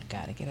situation.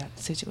 Gotta get out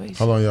the situation.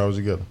 How long y'all was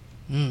together?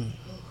 Damn,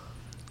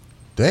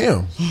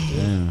 Damn.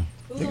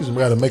 niggas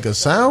gotta make a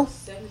sound.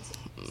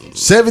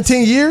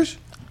 17 years.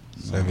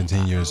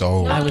 17 years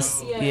old. I was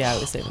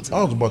 17.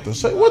 I was about to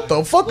say, what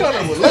the fuck kind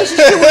of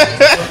relationship?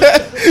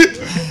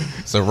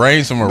 It's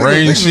arranged, some Niggas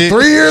arranged is shit.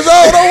 3 years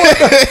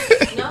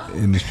old.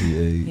 Industry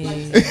age.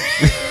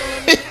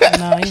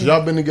 No, So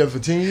y'all been together for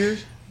 10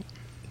 years?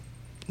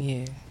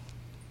 yeah.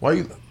 Why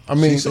you? I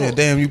mean, She said,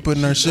 damn, you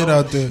putting her shit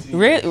out there.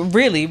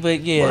 Really, but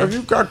well, yeah. if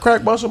you got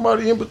cracked by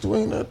somebody in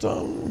between that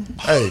time,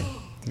 hey,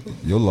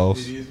 Your loss.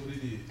 you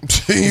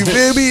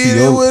feel me? It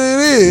is what it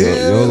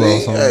is. Your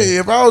loss, homie. Hey,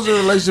 if I was in a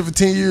relationship for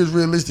 10 years,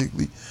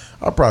 realistically,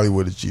 I probably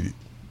would have cheated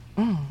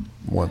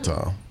one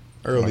time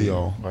early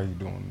on. Why you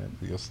doing that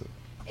to yourself?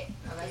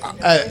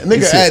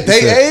 Nigga, at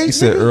they age, He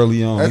said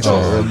early on. He That's said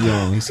all. early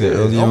on. He said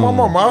early Oh, on. my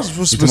mom, I was He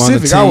talking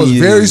specific. about I was 10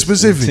 very years,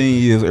 specific. 10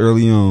 years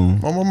early on.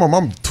 My mom,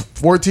 I'm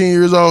 14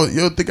 years old.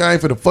 You think I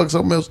ain't finna fuck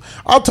something else?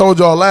 I told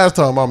y'all last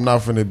time I'm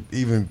not finna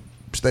even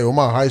stay with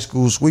my high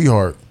school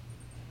sweetheart.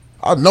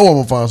 I know I'm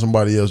gonna find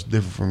somebody else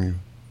different from you.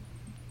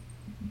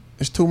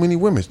 It's too many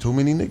women. It's too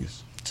many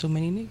niggas. Too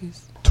many niggas.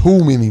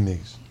 Too many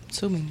niggas.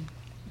 Too many.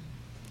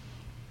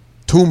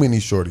 Too many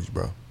shorties,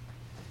 bro.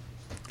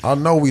 I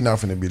know we not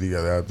finna be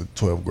together after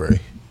 12th grade.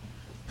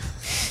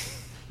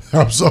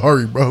 I'm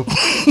sorry, bro.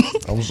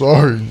 I'm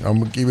sorry. I'm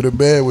gonna keep it in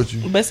bed with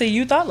you. But see,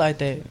 you thought like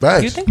that.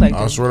 Facts. You think like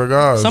that. I swear to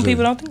God. Some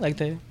people don't think like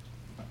that.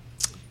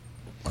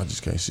 I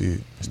just can't see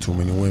it. It's too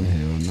many women.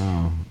 Hell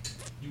no.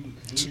 You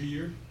junior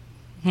year?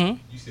 Hmm?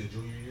 You said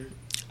junior year?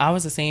 I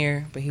was a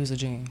senior, but he was a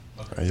junior.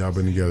 And y'all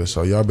been together.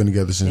 So y'all been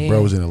together since Yeah.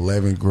 bro was in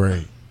 11th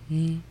grade.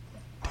 I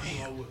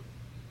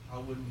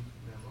wouldn't.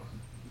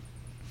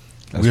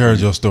 That's We heard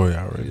funny. your story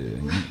already.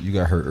 Yeah, you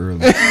got hurt early.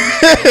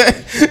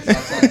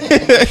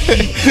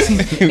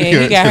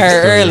 Yeah, he got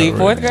hurt early,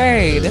 4th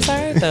grade. That's all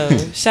right though.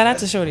 Shout out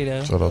to Shorty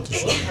though. Shout out to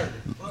Shorty.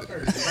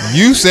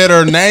 You said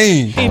her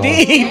name. He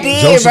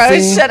did, Josephine?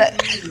 bro. Shut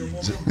up.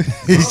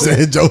 He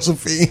said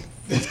Josephine.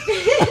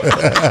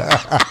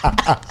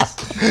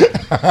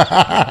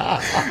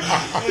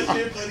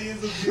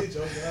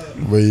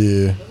 But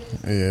yeah,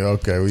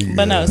 okay.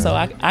 But no, so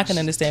I can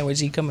understand where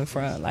G coming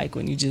from. Like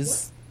when you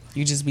just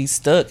be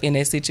stuck in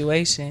that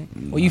situation,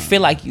 where you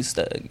feel like you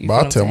stuck. You But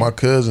I feel told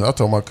what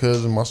I'm my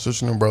cousin, my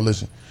sister, and bro,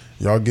 listen,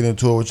 y'all get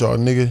into it with y'all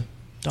nigga. saying?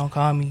 Don't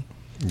call me.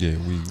 Yeah,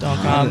 Don't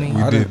call me.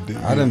 I didn't been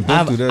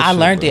through that I shit,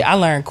 learned bro. it. I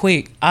learned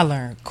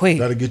quick.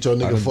 That'll get your I nigga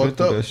done been fucked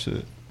through up, that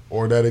shit.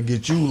 or that'll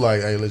get you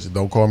like, hey, listen,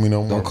 don't call me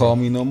no more. Don't call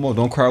me no more.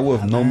 Don't cry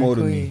wolf no more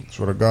to me.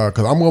 Swear to God,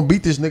 cause I'm gonna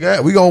beat this nigga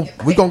out. We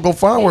gonna go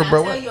find her, I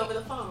bro. tell you over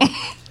the phone.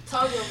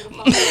 Told you over the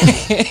phone. I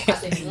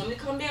said, if you want me to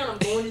come down, I'm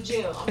going to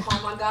jail. I'm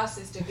calling my god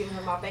sister, giving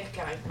her my bank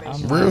account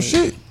information. Real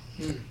shit.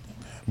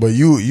 But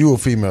you a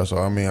female, so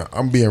I mean,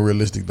 I'm being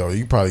realistic though.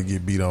 You probably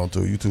get beat on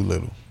too. You too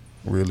little,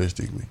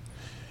 realistically.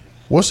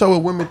 What's up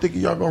with women thinking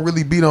y'all gonna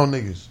really beat on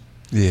niggas?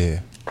 Yeah.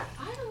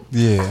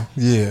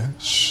 Yeah.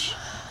 Shh.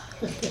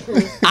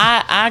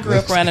 I grew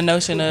up around the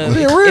notion of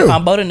Being real. if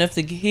I'm bold enough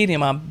to hit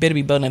him, I better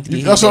be bold enough to get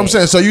him. That's what I'm back.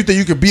 saying. So you think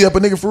you could beat up a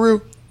nigga for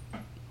real?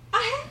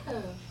 I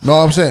have. No,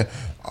 I'm saying.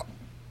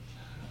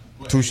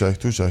 Touche.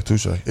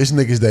 It's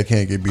niggas that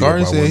can't get beat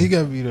Carlee up by said women. he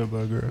got beat up by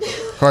a girl.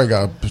 Carlee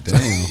got.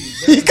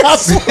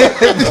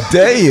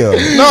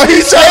 Damn. No,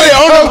 he said it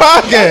on the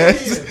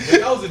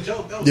podcast.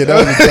 Yeah, that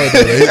was a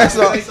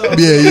joke.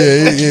 Though.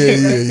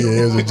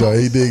 Yeah. It was a joke.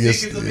 He did get.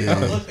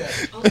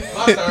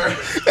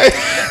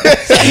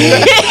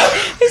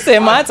 He said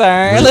my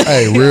turn.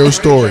 Hey, real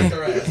story,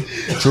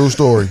 true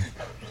story.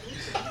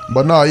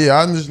 But no, yeah,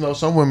 I just know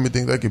some women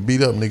think they could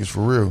beat up niggas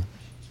for real.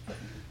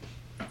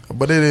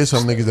 But it is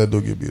some niggas that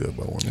do get beat up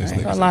by one. I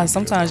ain't gonna lie,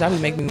 sometimes y'all be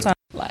making me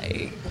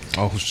like.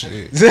 Oh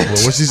shit!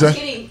 What she say? I'm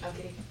kidding.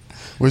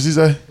 What she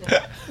say?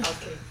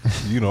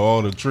 You know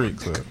all the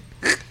tricks.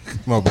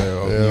 My bad.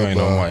 Oh, you Yeah, ain't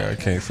no bro. mic.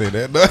 I can't say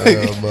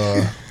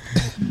that.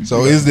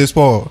 So Is this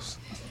pause?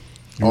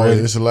 You oh,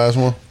 ready? this the last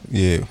one.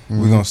 Yeah,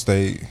 we're gonna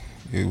stay.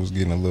 It was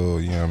getting a little,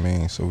 you know what I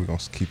mean. So we're gonna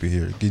keep it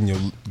here. Getting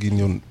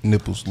your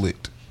nipples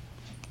licked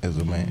as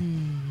a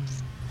man.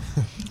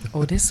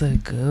 Oh, this a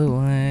good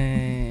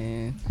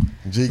one.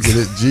 G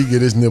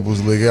get his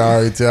nipples licked. I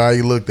already tell how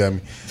he looked at me.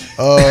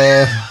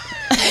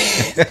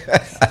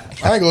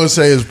 I ain't gonna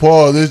say it's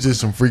Paul. It's just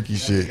some freaky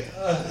shit.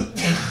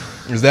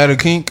 Is that a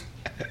kink?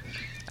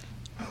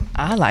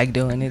 I like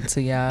doing it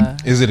to y'all.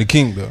 Is it a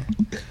kink though?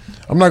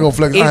 I'm not gonna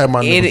flex. I had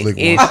my nipples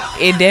licked once.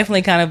 It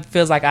definitely kind of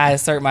feels like I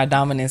assert my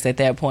dominance at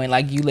that point.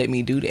 Like you let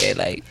me do that.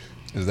 Like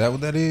Is that what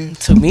that is?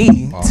 to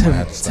me, Oh, I might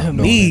have to stop to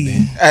doing me. it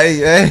then.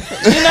 Hey,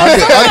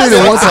 I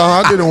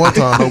did it one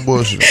time. No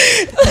bullshit.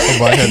 I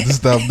might have to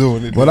stop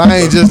doing it. But I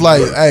ain't just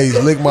like, hey,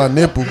 lick my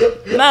nipple.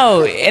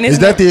 No, and it's Is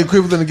that the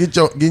equivalent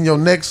of getting your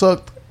neck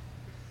sucked?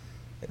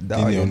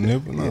 Getting your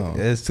nipple? No.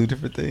 That's two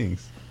different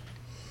things.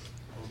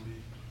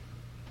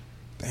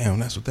 Damn,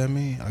 that's what that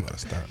means. I gotta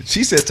stop.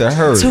 She said to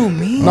her, to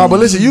me? No, but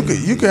listen, you can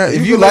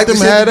if you let like them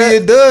them have to be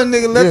that. a done,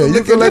 nigga, let Yeah, them you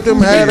lick can your let them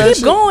nipple. have that Keep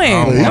shit. going.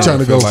 Oh, He I trying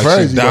to feel go like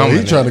crazy she's though. He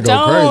dominant. trying to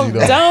go crazy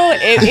though. Don't.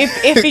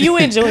 If you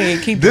enjoy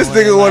it, keep. This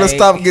doing nigga want to like-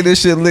 stop getting this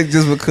shit licked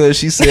just because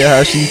she said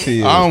how she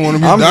feels. I don't want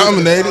to be I'm-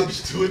 dominated.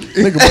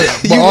 Nigga,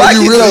 but You are like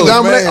you it really though,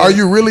 dominated? man. Are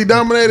you really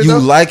dominated? You though?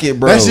 like it,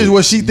 bro. That's just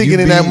what she thinking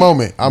You in that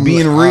moment. I'm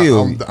being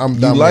real. I'm you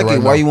dominant like it.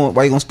 right Why now.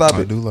 you gonna stop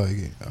I it? do like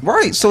it.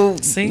 Right. So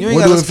See? you ain't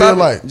What gotta do it stop feel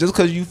like? just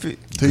because you fit.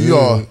 To you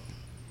all,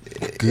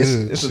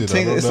 Good. It's a Shit, I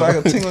tingle. don't It's know. like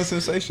a tingling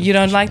sensation. You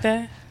don't like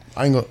that?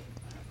 I ain't gonna.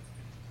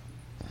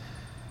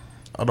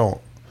 I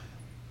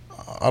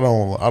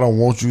don't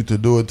want you to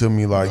do it to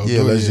me like, Don't yeah,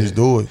 do it let's yet. just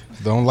do it.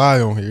 Don't lie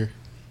on here.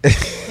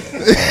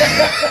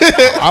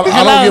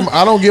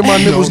 I don't get my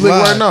nipples Don't licked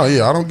lie. right now.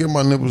 Yeah, I don't get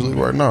my nipples licked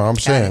right now. I'm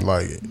saying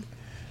like,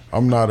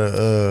 I'm not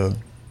a.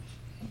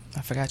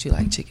 I forgot you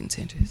like chicken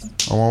tenders.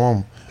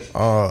 I'm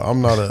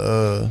not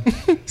a.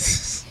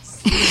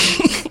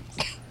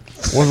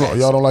 What's wrong?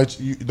 Y'all don't like?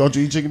 Don't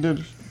you eat chicken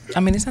tenders? I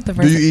mean, it's not the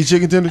Do first. you eat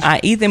chicken tenders? I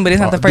eat them, but it's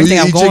not the Do first you thing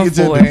I'm eat going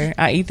chicken for. tenders?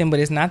 I eat them, but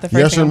it's not the first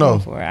Yes thing or I'm no? going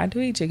for. I do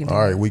eat chicken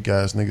tenders. All right, weak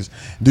ass niggas.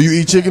 Do you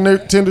eat chicken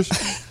tenders?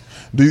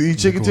 Do you eat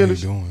chicken Look what he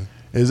tenders? doing.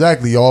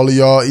 Exactly. All of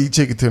y'all eat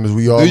chicken tenders.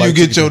 We all. Do like you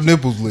get chicken your tenders.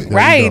 nipples licked? There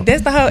you Right, go.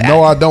 that's the whole.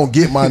 No, I don't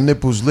get my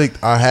nipples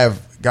licked. I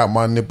have got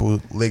my nipple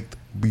licked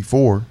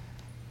before.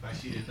 Like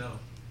she didn't know.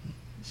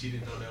 She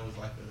didn't know that was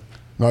like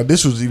a. No,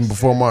 this was even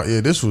before my. Yeah,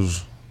 this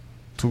was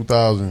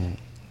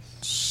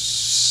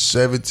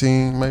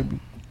 2017, maybe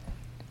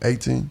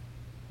 18,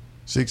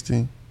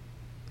 16,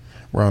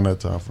 around that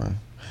time frame.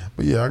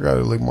 But yeah, I got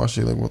to lick my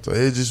shit like one time.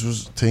 It just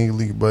was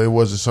tingly, but it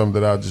wasn't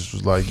something that I just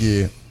was like,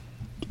 yeah,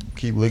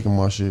 keep licking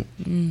my shit.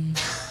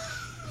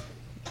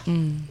 I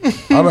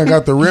done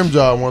got the rim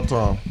job one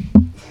time.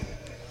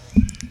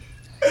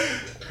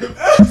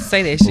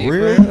 Say that shit,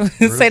 real? for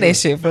real. Say that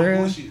shit for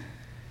real.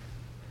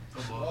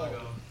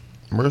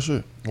 Real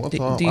shit. One Do-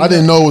 time. do you I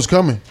didn't know it was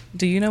coming.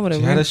 Do you know what a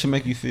How rim? that shit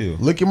make you feel?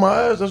 Licking my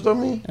ass, that's what I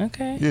mean?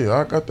 Okay. Yeah,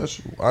 I got that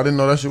shit. I didn't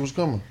know that shit was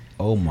coming.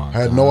 Oh my! I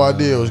had no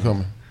idea it was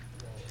coming.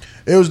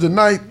 It was the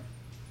night.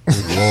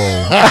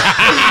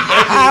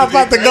 I'm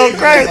about to go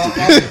crazy.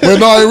 But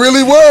no, it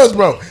really was,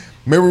 bro.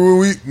 Remember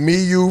when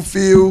you,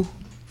 Phil,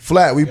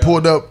 Flat, we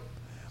pulled up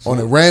on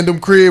a random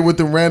crib with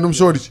the random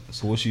shorties.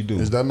 So what she do?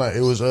 It's that night.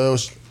 It was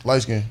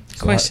light skin.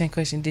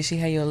 Question. Did she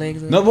have your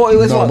legs up? No, boy. It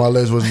was No, my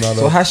legs was not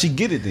So up. how she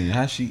get it then?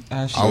 How she?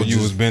 Oh, you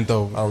was bent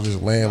over. I was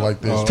just laying like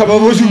this. Talk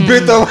about what you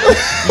bent though.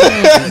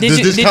 Did Does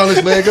you? this Did, count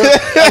his leg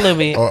up? a little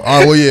bit. All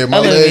right, well, yeah, my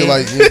A little leg, bit.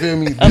 like, you feel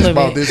me? Just little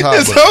about bit. this high.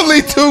 It's But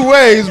only two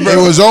ways, it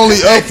bro. was only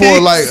up for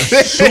like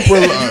super.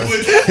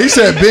 He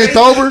said bent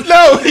over.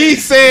 No, he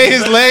said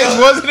his legs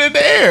wasn't in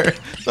the air.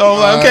 So I'm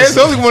like, okay, it's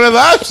only one of the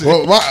options.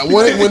 Well,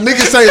 when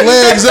niggas say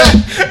legs up,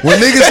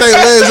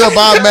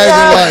 I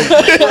imagine like,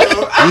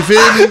 you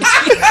feel me?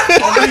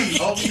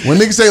 When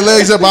niggas say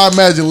legs up, I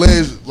imagine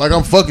legs like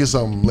I'm fucking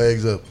something.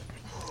 Legs up.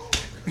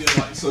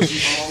 So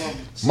she all over.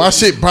 My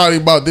shit probably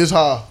about this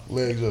high.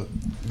 Legs up.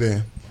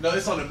 Then, No,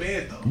 it's on the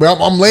bed though. but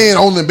I'm laying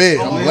on the bed.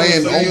 I'm yeah,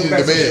 laying so on you the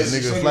got bed, some-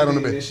 nigga, flat on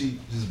the bed.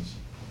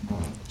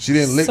 She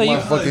didn't lick So my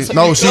you- fucking.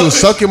 No, she was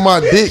sucking my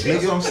dick, That's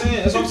nigga. what I'm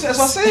saying. That's what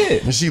I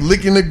said. And she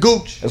licking the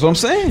gooch. That's what I'm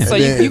saying. So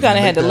And you then kind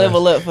of had to lick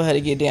level up for her to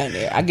get down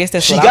there. I guess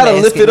that's She what gotta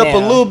I'm lift it asking up a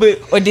now. little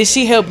bit. Or did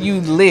she help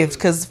you lift?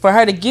 Because for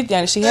her to get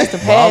down, she has to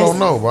pass. I don't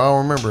know, but I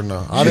don't remember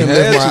now. I didn't had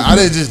lift my. to. I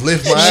didn't just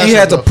lift my ass. She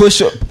had to up.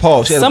 push up.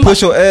 Paul. She had to Somebody-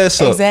 push your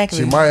ass up. Exactly.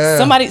 She might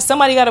have.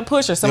 Somebody got to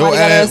push her. Your Somebody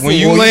got ass, to when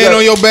you Well, you laying got-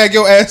 on your back,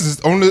 your ass is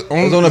on the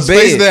It's on the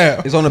face bed.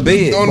 down. It's on the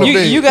bed. On the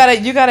bed. You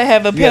gotta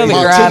have a pelvic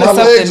My, grind or my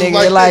something, legs is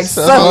nigga. like this.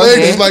 My something.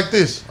 legs is like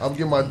this. I'm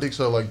getting my dick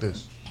sucked like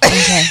this.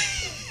 Okay.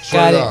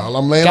 Swear Got to it. God.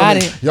 I'm laying Got on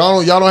it. it.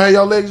 Y'all don't have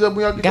y'all legs up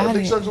when y'all get Got your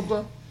dick it. sucked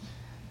sometimes?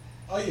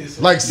 Oh yeah.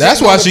 So Like That's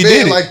sitting why on the she bed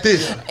did it. like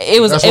this.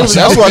 It was That's it why was she-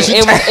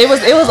 open. that's why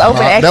It was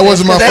open access. That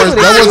wasn't my That's first.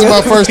 what That it wasn't my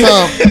was. first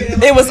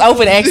time. It was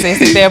open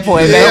access at that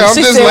point, Yeah, baby. I'm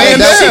She just said- laying she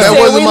down. said, That "We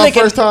wasn't my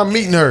looking-" first time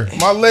meeting her.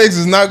 My legs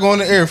is not going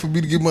to the air for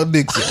me to get my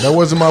dick sucked. That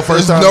wasn't my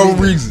first There's time. no meeting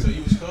her. reason.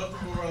 you was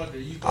comfortable around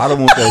there. You I don't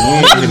want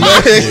that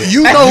wind.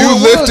 You know You who it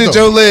was, lifted though.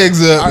 your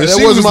legs up. And That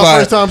she wasn't was my like,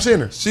 first time seeing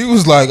her. She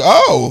was like,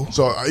 "Oh,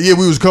 So yeah,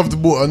 we was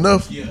comfortable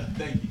enough. Yeah,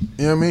 thank you.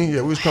 You know what I mean?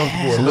 Yeah, we was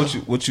comfortable So enough.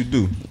 what you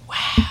do?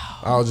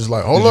 I was just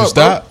like, hold Did you up,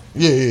 stop?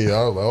 bro. Yeah.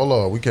 I was like, hold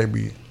up, we can't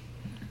be.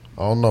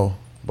 I don't know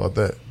about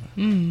that.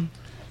 And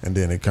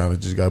then it kind of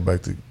just got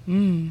back to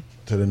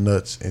the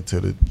nuts and to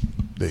the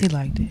He dick.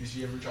 liked it. Did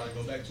she ever try to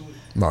go back to it?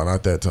 No,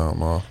 not that time,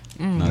 ma.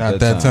 not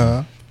that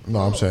time." No,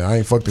 I'm saying I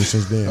ain't fucked her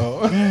since then.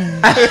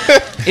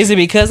 Is it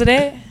because of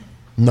that?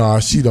 Nah,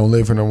 she don't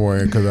live here no more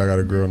because I got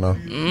a girl now.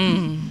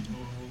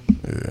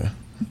 Yeah,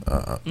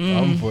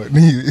 I'm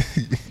funny.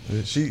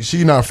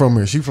 she not from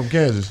here. She from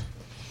Kansas.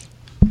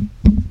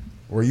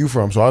 Where you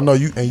from? So I know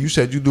you. And you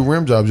said you do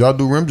rim jobs. Y'all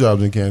do rim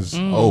jobs in Kansas.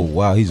 Oh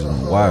wow, he's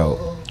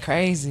wild.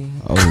 Crazy.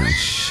 Oh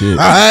shit.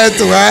 I had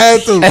to.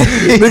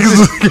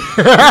 Niggas,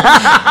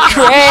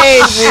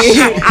 Crazy.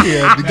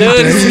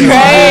 Dude, it's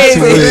crazy.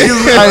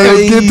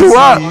 niggas get too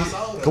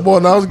hot. Come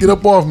on now, let's get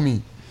up off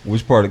me.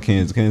 Which part of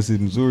Kansas? Kansas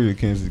City, Missouri, or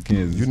Kansas City,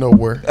 Kansas? You know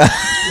where?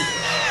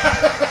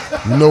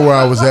 You know where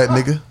I was at,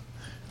 nigga.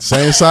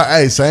 Same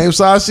side. Hey, same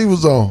side she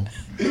was on.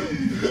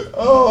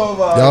 Oh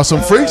my. Y'all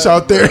some freaks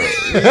out there.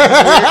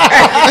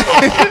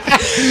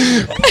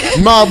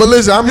 Nah, but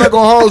listen, I'm not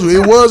gonna hold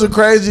you. It was a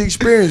crazy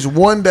experience.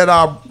 One that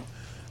I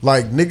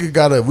like,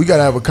 nigga. We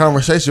gotta have a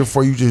conversation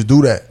before you just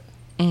do that.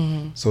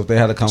 So if they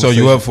had a So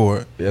conversation, you up for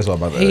it? That's what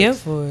I'm about to He ask.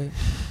 up for it.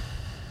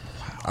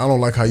 I don't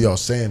like how y'all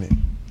saying it.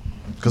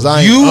 Cause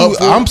I ain't up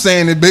for I'm it.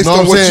 saying it based No, on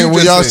I'm what saying you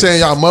when just y'all said. saying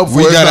y'all up for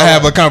We it, it's gotta not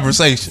have like- a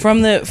conversation.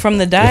 From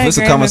the diagram, it's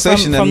a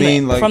conversation, from that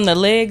mean, like- from the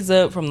legs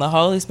up, from the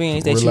whole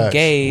experience that you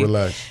gave,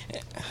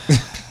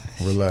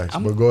 Relax.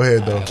 But go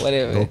ahead though.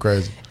 Whatever. Go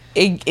crazy.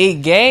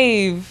 it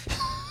gave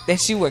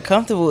that you were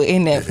comfortable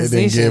in that It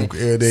position.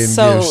 didn't give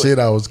So- shit.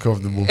 I was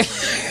comfortable.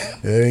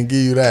 It didn't give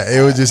you that.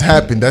 It was just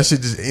happened. That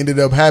shit just ended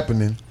up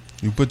happening.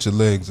 You put your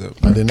legs up.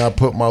 I did not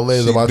put my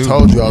legs She up. I do.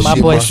 told you I was My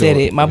getting boy my said shit.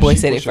 it. My boy She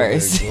said it pushed your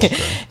first. legs,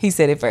 okay. He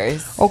said it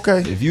first. Okay.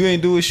 If you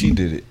ain't do it, she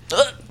did it.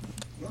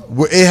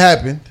 Well, it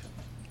happened.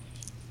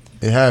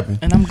 It happened.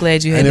 And I'm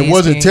glad you had. And it the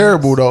wasn't experience.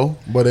 terrible though,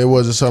 but it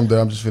wasn't something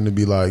that I'm just finna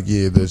be like,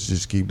 yeah, let's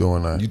just keep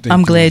doing that. You think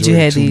I'm glad you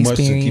enjoyed had too the much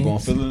to keep on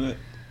experience. feeling it.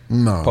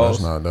 No,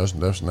 Pause.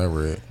 that's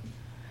never it.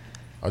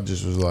 I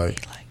just was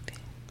like,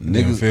 Didn't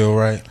Niggas, feel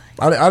right.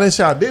 I didn't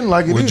say I didn't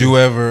like it. Would either. you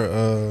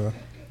ever?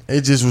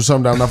 It just was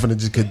something I'm not finna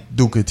just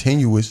do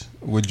continuous.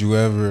 Would you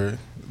ever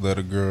let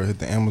a girl hit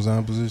the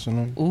Amazon position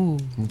on you? Ooh,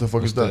 What the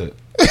fuck is What's that?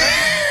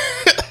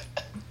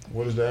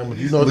 What is that?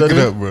 You know what Look that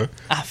it is? up, bro.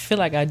 I feel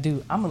like I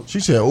do.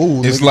 She said,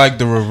 "Ooh, It's nigga." like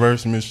the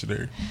reverse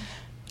missionary.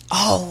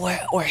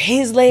 where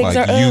his legs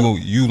Like are up,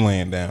 you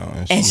laying down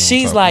and on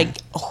she's top like, of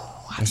you.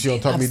 oh, And she on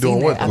top of I've me seen doing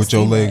that. what? I've with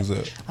your seen legs that.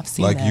 up, I've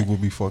seen like that. you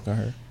would be fucking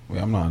her. Wait,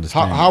 I'm not How,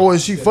 understanding. how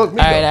was she fuck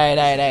me? All though?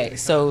 right.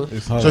 So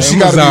So she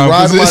got to be Amazon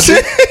riding my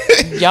position.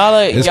 dick. y'all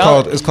are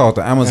It's called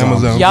the Amazon.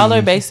 Amazon. y'all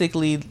are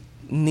basically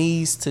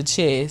knees to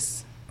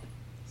chest,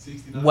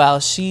 69. while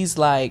she's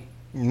like,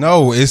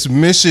 No, it's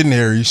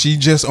missionary. She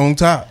just on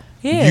top.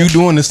 Yeah. You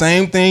doing the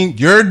same thing.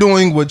 You're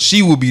doing what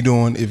she would be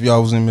doing if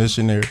y'all was in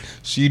missionary.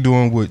 She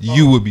doing what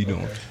you would be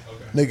doing.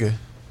 Nigga,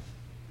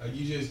 Like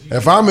you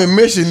if I'm in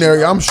missionary,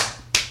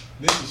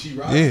 Nigga, she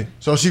right. Yeah.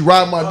 so she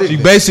ride my dick. She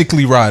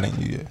basically riding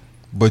you, yeah.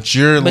 But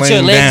you're but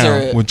your laying legs down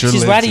are up. with your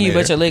She's legs riding in you, the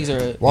but your air. legs are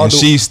up. Why And do-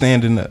 she's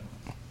standing up.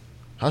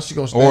 How she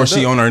gonna stand Or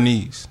she up? on her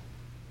knees.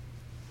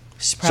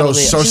 She's So probably,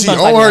 so she's she most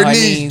on likely her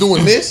knees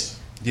doing this,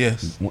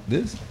 Yes. What,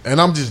 this?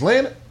 and I'm just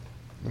laying it.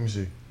 Let me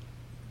see.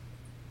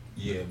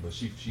 Yeah, but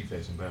she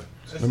facing back.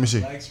 Let me see.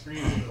 Black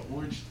screen with an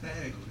orange tag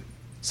on it.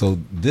 So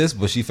this,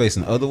 but she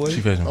facing the other way.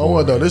 She facing Oh,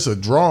 well, forward. no, this a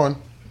drawing.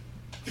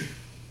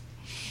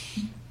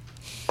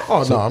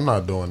 Oh no, I'm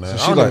not doing that. so I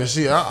she don't like- even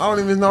see. I don't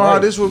even know how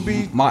this would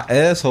be. My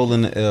asshole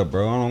in the air,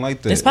 bro. I don't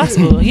like that. It's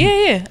possible.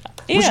 Yeah.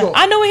 gonna-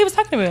 I know what he was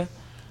talking about.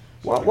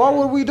 Why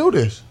would we do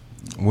this?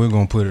 We're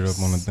gonna put it up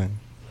on the thing.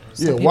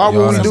 Yeah, why Y'all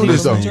would we have do to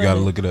this listen. though? You gotta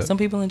look it up. Some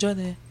people enjoy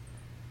that.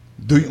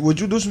 Would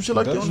you do some shit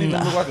like That this? don't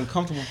even look like a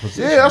comfortable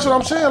position. Yeah, that's what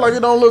I'm saying. Like it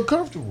don't look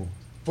comfortable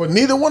for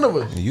neither one of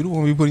us. You don't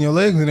want to be putting your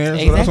legs in there,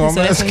 so Exactly. that's what I'm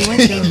So that's what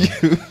he asking went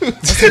to. you.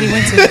 That's what he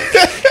went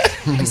to.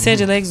 You said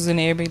your legs was in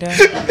the air, big dog.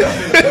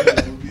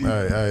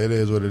 Hey, it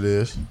is what it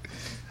is.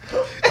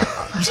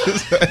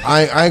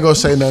 I ain't gonna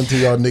say nothing to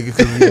y'all niggas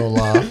because we on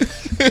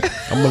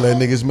live. I'm gonna let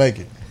niggas make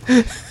it.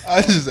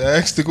 I just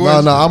asked the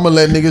question. No, I'm gonna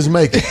let niggas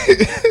make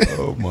it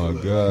Oh my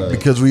god.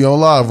 because we on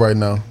live right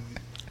now.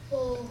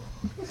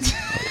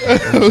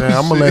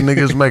 I'm gonna let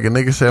niggas make it.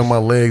 Niggas said my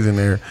legs in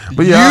there,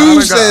 but yeah,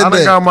 I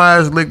done got my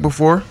ass licked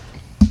before.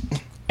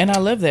 And I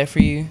love that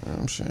for you. You know what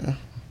I'm saying,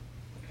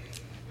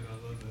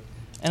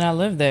 And I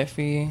love that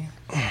for you.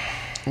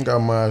 I got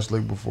my ass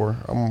licked before.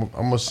 I'm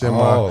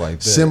a like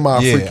that. semi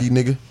Yeah. freaky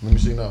nigga. Let me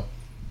see now.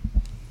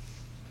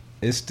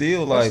 It's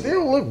still like It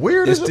still look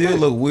weird. it as a still bitch.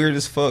 look weird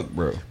as fuck,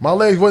 bro. My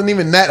legs wasn't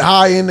even that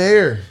high in the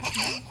air.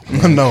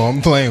 No,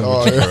 I'm playing with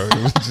Oh, you, yeah. bro.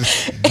 It was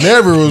just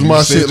Never was my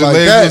you said shit your like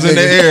legs that. was in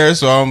the nigga. air,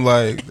 so I'm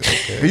like,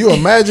 okay. Can you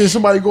imagine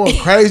somebody going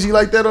crazy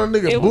like that on a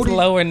nigga It was booty?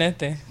 low or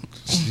nothing.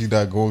 She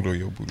not going on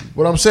your booty.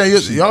 What I'm saying,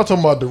 y'all talking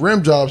about the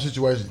rim job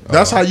situation.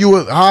 That's how you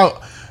would,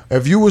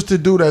 if you was to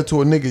do that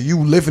to a nigga, you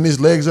lifting his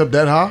legs up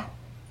that high?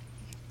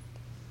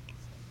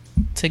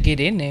 To get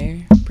in there,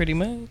 pretty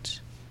much.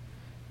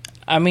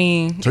 I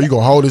mean, So you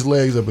gonna hold his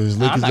legs up and just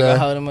lift I'm his not gonna ass?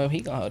 hold him up. He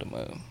gonna hold him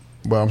up.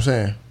 But I'm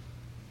saying,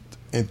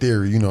 in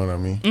theory, you know what I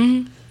mean.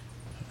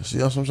 Mm-hmm. See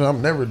what I'm saying?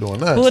 I'm never doing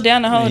that. Pull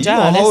down the whole You jaw.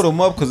 gonna That's- hold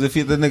them up because if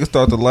the nigga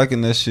start to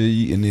liking that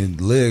shit and then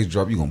legs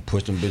drop, you gonna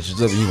push them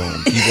bitches up and you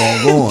gonna keep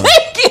on going.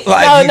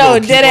 Like, you no, gonna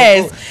keep dead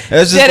on ass. going.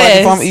 That's just Dead like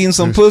if ass. I'm eating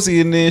some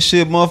pussy and then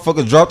shit,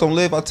 motherfucker, drop them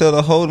legs. I tell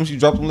her hold them, she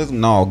drop them legs.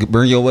 No,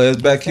 bring your ass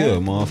back here,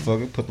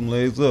 motherfucker. Put them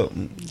legs up.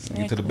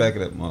 Get to the back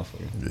of that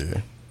motherfucker.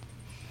 Yeah.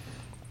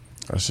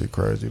 That shit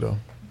crazy though.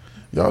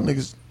 Y'all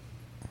niggas,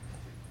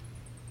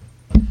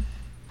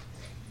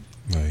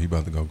 No, he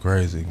about to go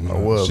crazy. I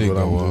was, Shit but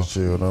go I'm off. just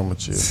chill. I'm a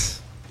chill.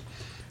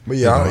 But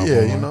yeah,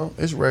 Yeah, you know,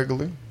 it's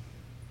regularly.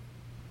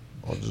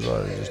 I'll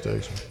just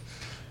text me.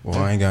 Well,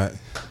 I ain't got.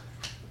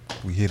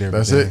 We hit everything.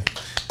 That's it.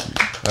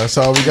 That's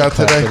all we got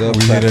today.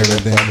 We hit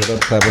everything.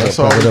 That's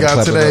all we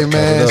got today,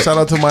 man. Shout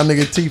out to my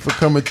nigga T for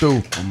coming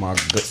through. Oh my, up,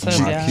 my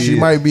y'all? kid. She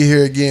might be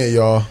here again,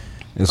 y'all.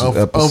 It's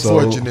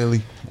episode,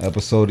 Unfortunately.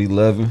 episode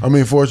 11. I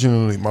mean,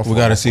 fortunately, my We fault.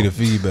 got to see the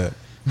feedback.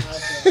 No,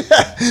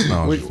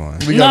 I'm just playing.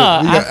 We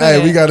gotta, No, I feel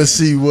that. we got to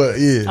see what.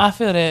 Yeah, I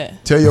feel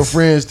that. tell your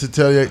friends to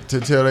tell their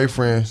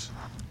friends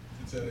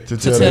to tell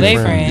tell their they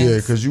friends. friends. Yeah,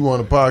 because you on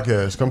the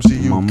podcast. Come see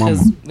you. My mama.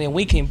 Because then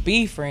we can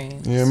be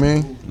friends. You know what I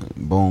mean?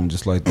 Boom,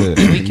 just like that.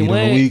 We Meet can on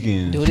the what?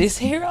 weekend. Do this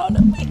here on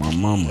the weekend. My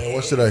mama. Hey,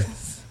 what's today?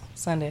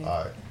 Sunday.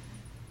 All right.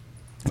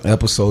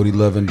 Episode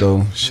 11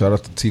 though. Shout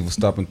out to T for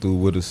stopping through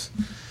with us.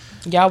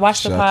 Y'all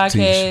watch the Shout out to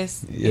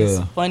podcast. Tish. Yeah. It's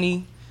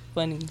funny.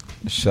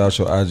 Shout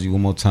your IG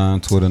one more time,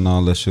 Twitter and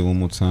all that shit one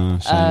more time.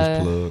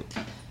 Shameless plug.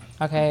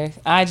 Okay.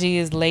 IG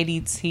is Lady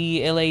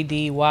T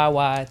LadyYYTEE,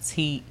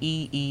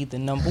 the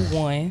number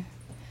 1.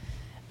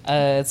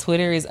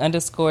 Twitter is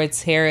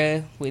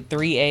 _Tara with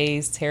 3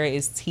 A's. Tara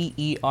is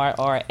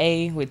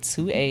TERRA with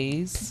 2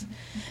 A's.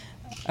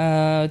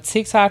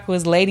 TikTok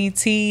was Lady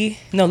Tara,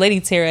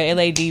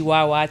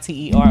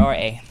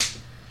 LadyYYTERRA.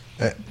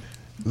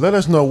 Let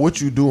us know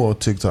what you do on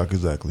TikTok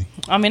exactly.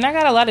 I mean, I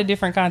got a lot of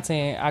different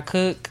content. I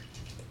cook,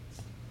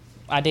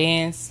 I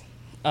dance,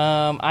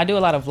 I do a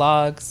lot of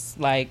vlogs.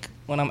 Like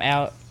when I'm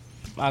out,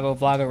 I go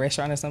vlog a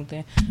restaurant or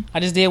something. I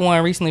just did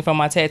one recently for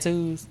my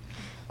tattoos.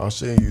 I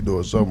seen you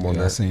doing something on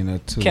Yeah, I that. seen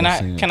that too. Can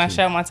seen I that too.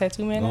 shout my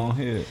tattoo man? Go out?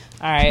 ahead.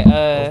 All right.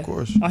 Of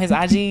course. On his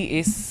IG,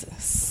 it's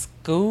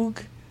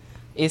Skoog.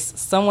 It's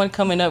someone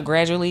coming up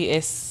gradually.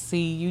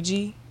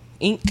 SCUG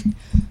Inc.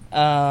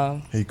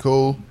 He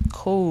cool.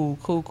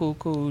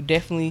 Cool.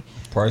 Definitely.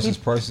 Price is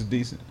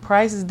decent.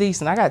 Price is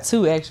decent. I got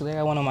 2 actually. I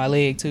got one on my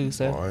leg too. Oh,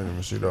 So I didn't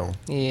even see that one.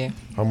 yeah,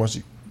 How much?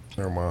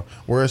 Never mind.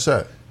 Where it's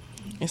at?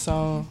 it's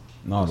on.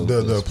 No,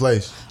 The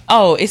place.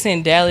 Oh, it's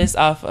in Dallas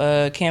off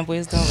Camp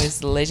Wisdom.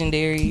 It's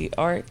Legendary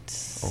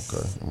Arts.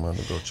 Okay, I'm gonna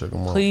go check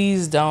them out.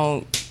 Please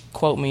don't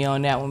quote me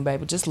on that one,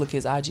 baby. Just look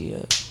his IG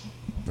up.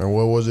 And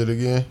what was it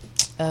again?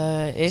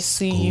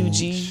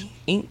 SCUG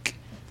Inc.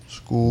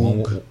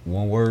 School.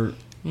 one word.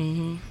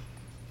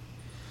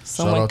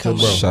 Someone out to come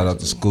bro. up. Shout out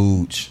to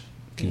Scooch.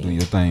 Keep doing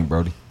your thing,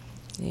 Brody.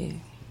 Yeah.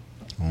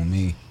 On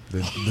me.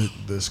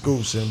 The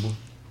school symbol.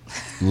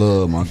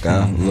 Love, my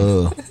guy.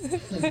 Love.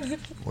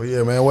 Well,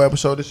 yeah, man. What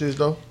episode this is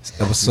though?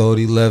 Episode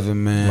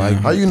 11, man.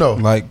 How you know?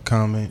 Like,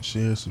 comment,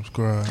 share,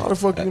 subscribe. How the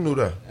fuck you knew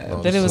that?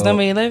 That it was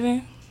number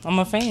 11. I'm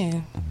a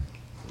fan.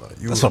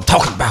 You, That's what I'm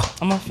talking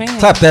about. I'm a fan.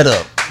 Clap that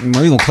up. You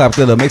gonna clap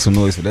that up. Make some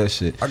noise for that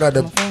shit. I got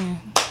I'm a the.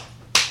 fan.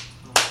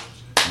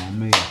 On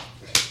me.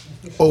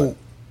 Oh,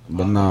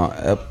 But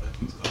nah,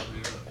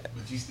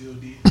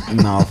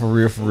 nah, for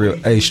real.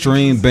 Hey,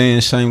 Stream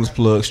Bands, shameless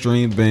plug.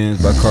 Stream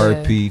Bands by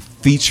Carlee P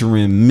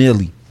featuring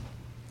Millie.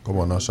 come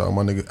on now, shout out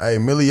my nigga. Hey,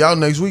 Millie out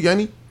next week,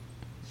 ain't he?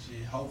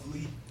 Shit,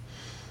 hopefully.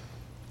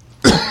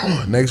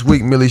 Next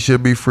week, Millie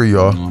should be free,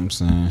 y'all. You know what I'm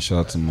saying? Shout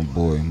out to my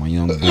boy, my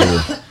young boy.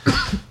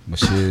 But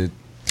shit,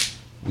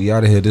 we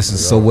out of here. This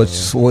is So What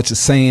You're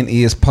Saying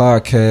Is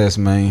podcast,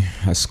 man.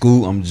 That's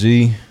Skoot, I'm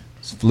G.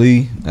 It's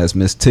Flea. That's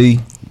Miss T.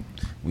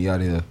 We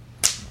out of here.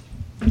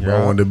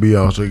 I wanted to be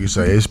on so you can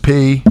say it's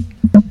P.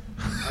 I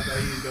thought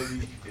he was gonna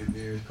be if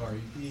there's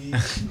Carlee P.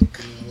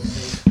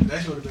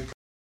 That should have been